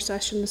much longer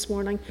session this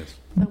morning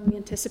than we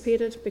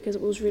anticipated, because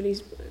it was really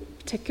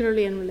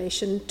particularly in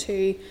relation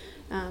to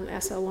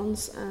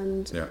SL1s,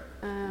 and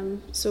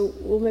so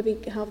we'll maybe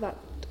have that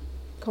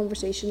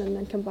conversation and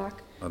then come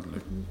back.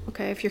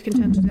 Okay, if you're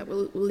content with that,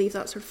 we'll leave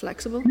that sort of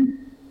flexible.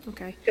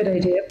 Okay. Good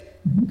idea.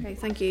 Okay,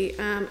 thank you.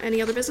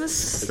 Any other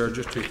business? There are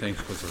just two things,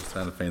 because I was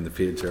trying to find the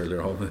page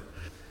earlier on.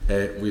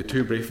 We had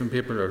two briefing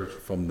papers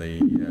from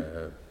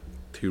the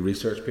two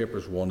research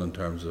papers, one in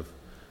terms of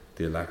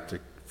the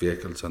electric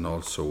vehicles and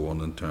also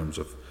one in terms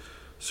of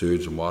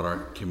sewage and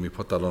water. Can we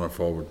put that on our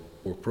forward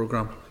work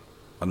programme?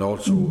 And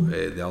also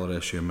the other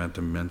issue I meant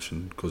to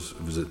mention, because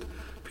it was at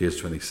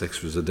page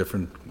 26, was a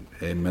different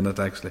minute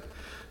actually.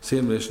 See,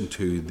 in relation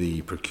to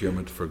the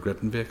procurement for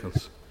gritting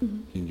vehicles,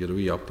 can you get a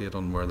wee update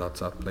on where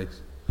that's at,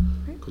 please?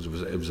 Because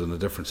it was in a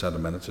different set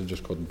of minutes, I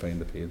just couldn't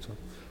find the page.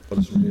 But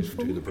it's in relation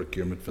to the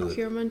procurement for the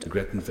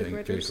gritting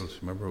vehicles.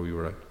 Remember we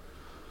were out.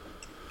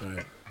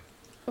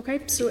 Okay,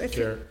 so if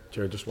Chair,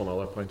 just one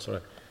other point,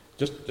 sorry.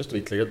 Just to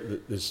be clear,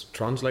 this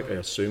Translink, I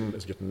assume,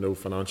 is getting no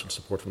financial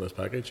support from this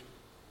package?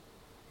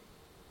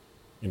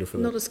 You know, for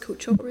not as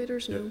coach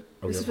operators, no. Yeah.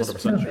 Oh, you're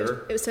 100%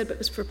 sure? It was said it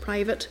was for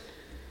private.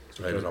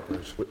 Private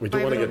operators. We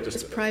don't want to get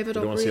just private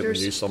we don't operators. Want to see it in the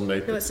news some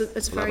night. No,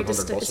 it's very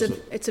distinct.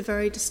 It's a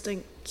very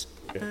distinct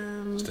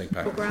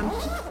programme.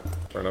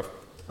 Fair enough.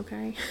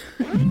 Okay.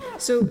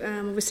 So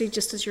obviously,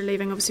 just as you're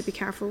leaving, obviously be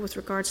careful with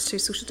regards to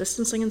social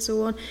distancing and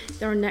so on.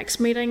 Our next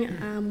meeting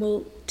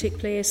will take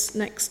place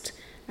next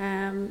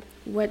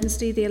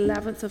Wednesday, the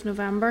 11th of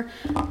November,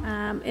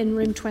 in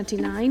room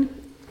 29.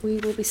 We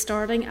will be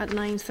starting at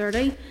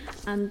 9:30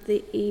 and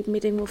the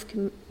meeting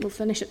will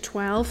finish at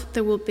 12.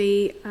 There will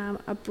be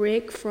a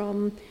break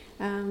from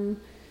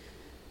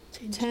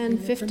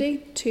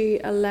 10:50 to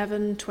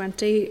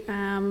 11:20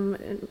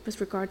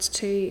 with regards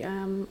to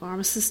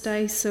Armistice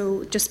Day.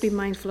 So just be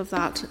mindful of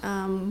that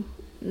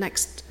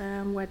next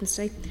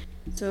Wednesday.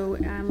 So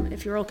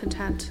if you're all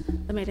content,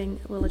 the meeting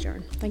will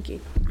adjourn. Thank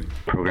you.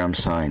 Programme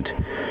sound.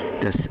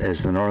 This is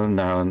the Northern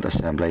Ireland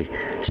Assembly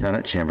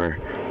Senate Chamber.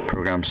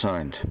 Programme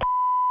sound.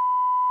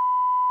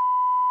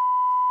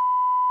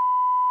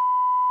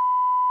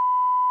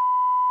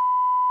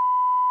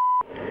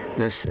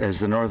 This is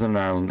the Northern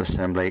Ireland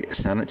Assembly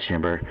Senate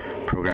Chamber programme.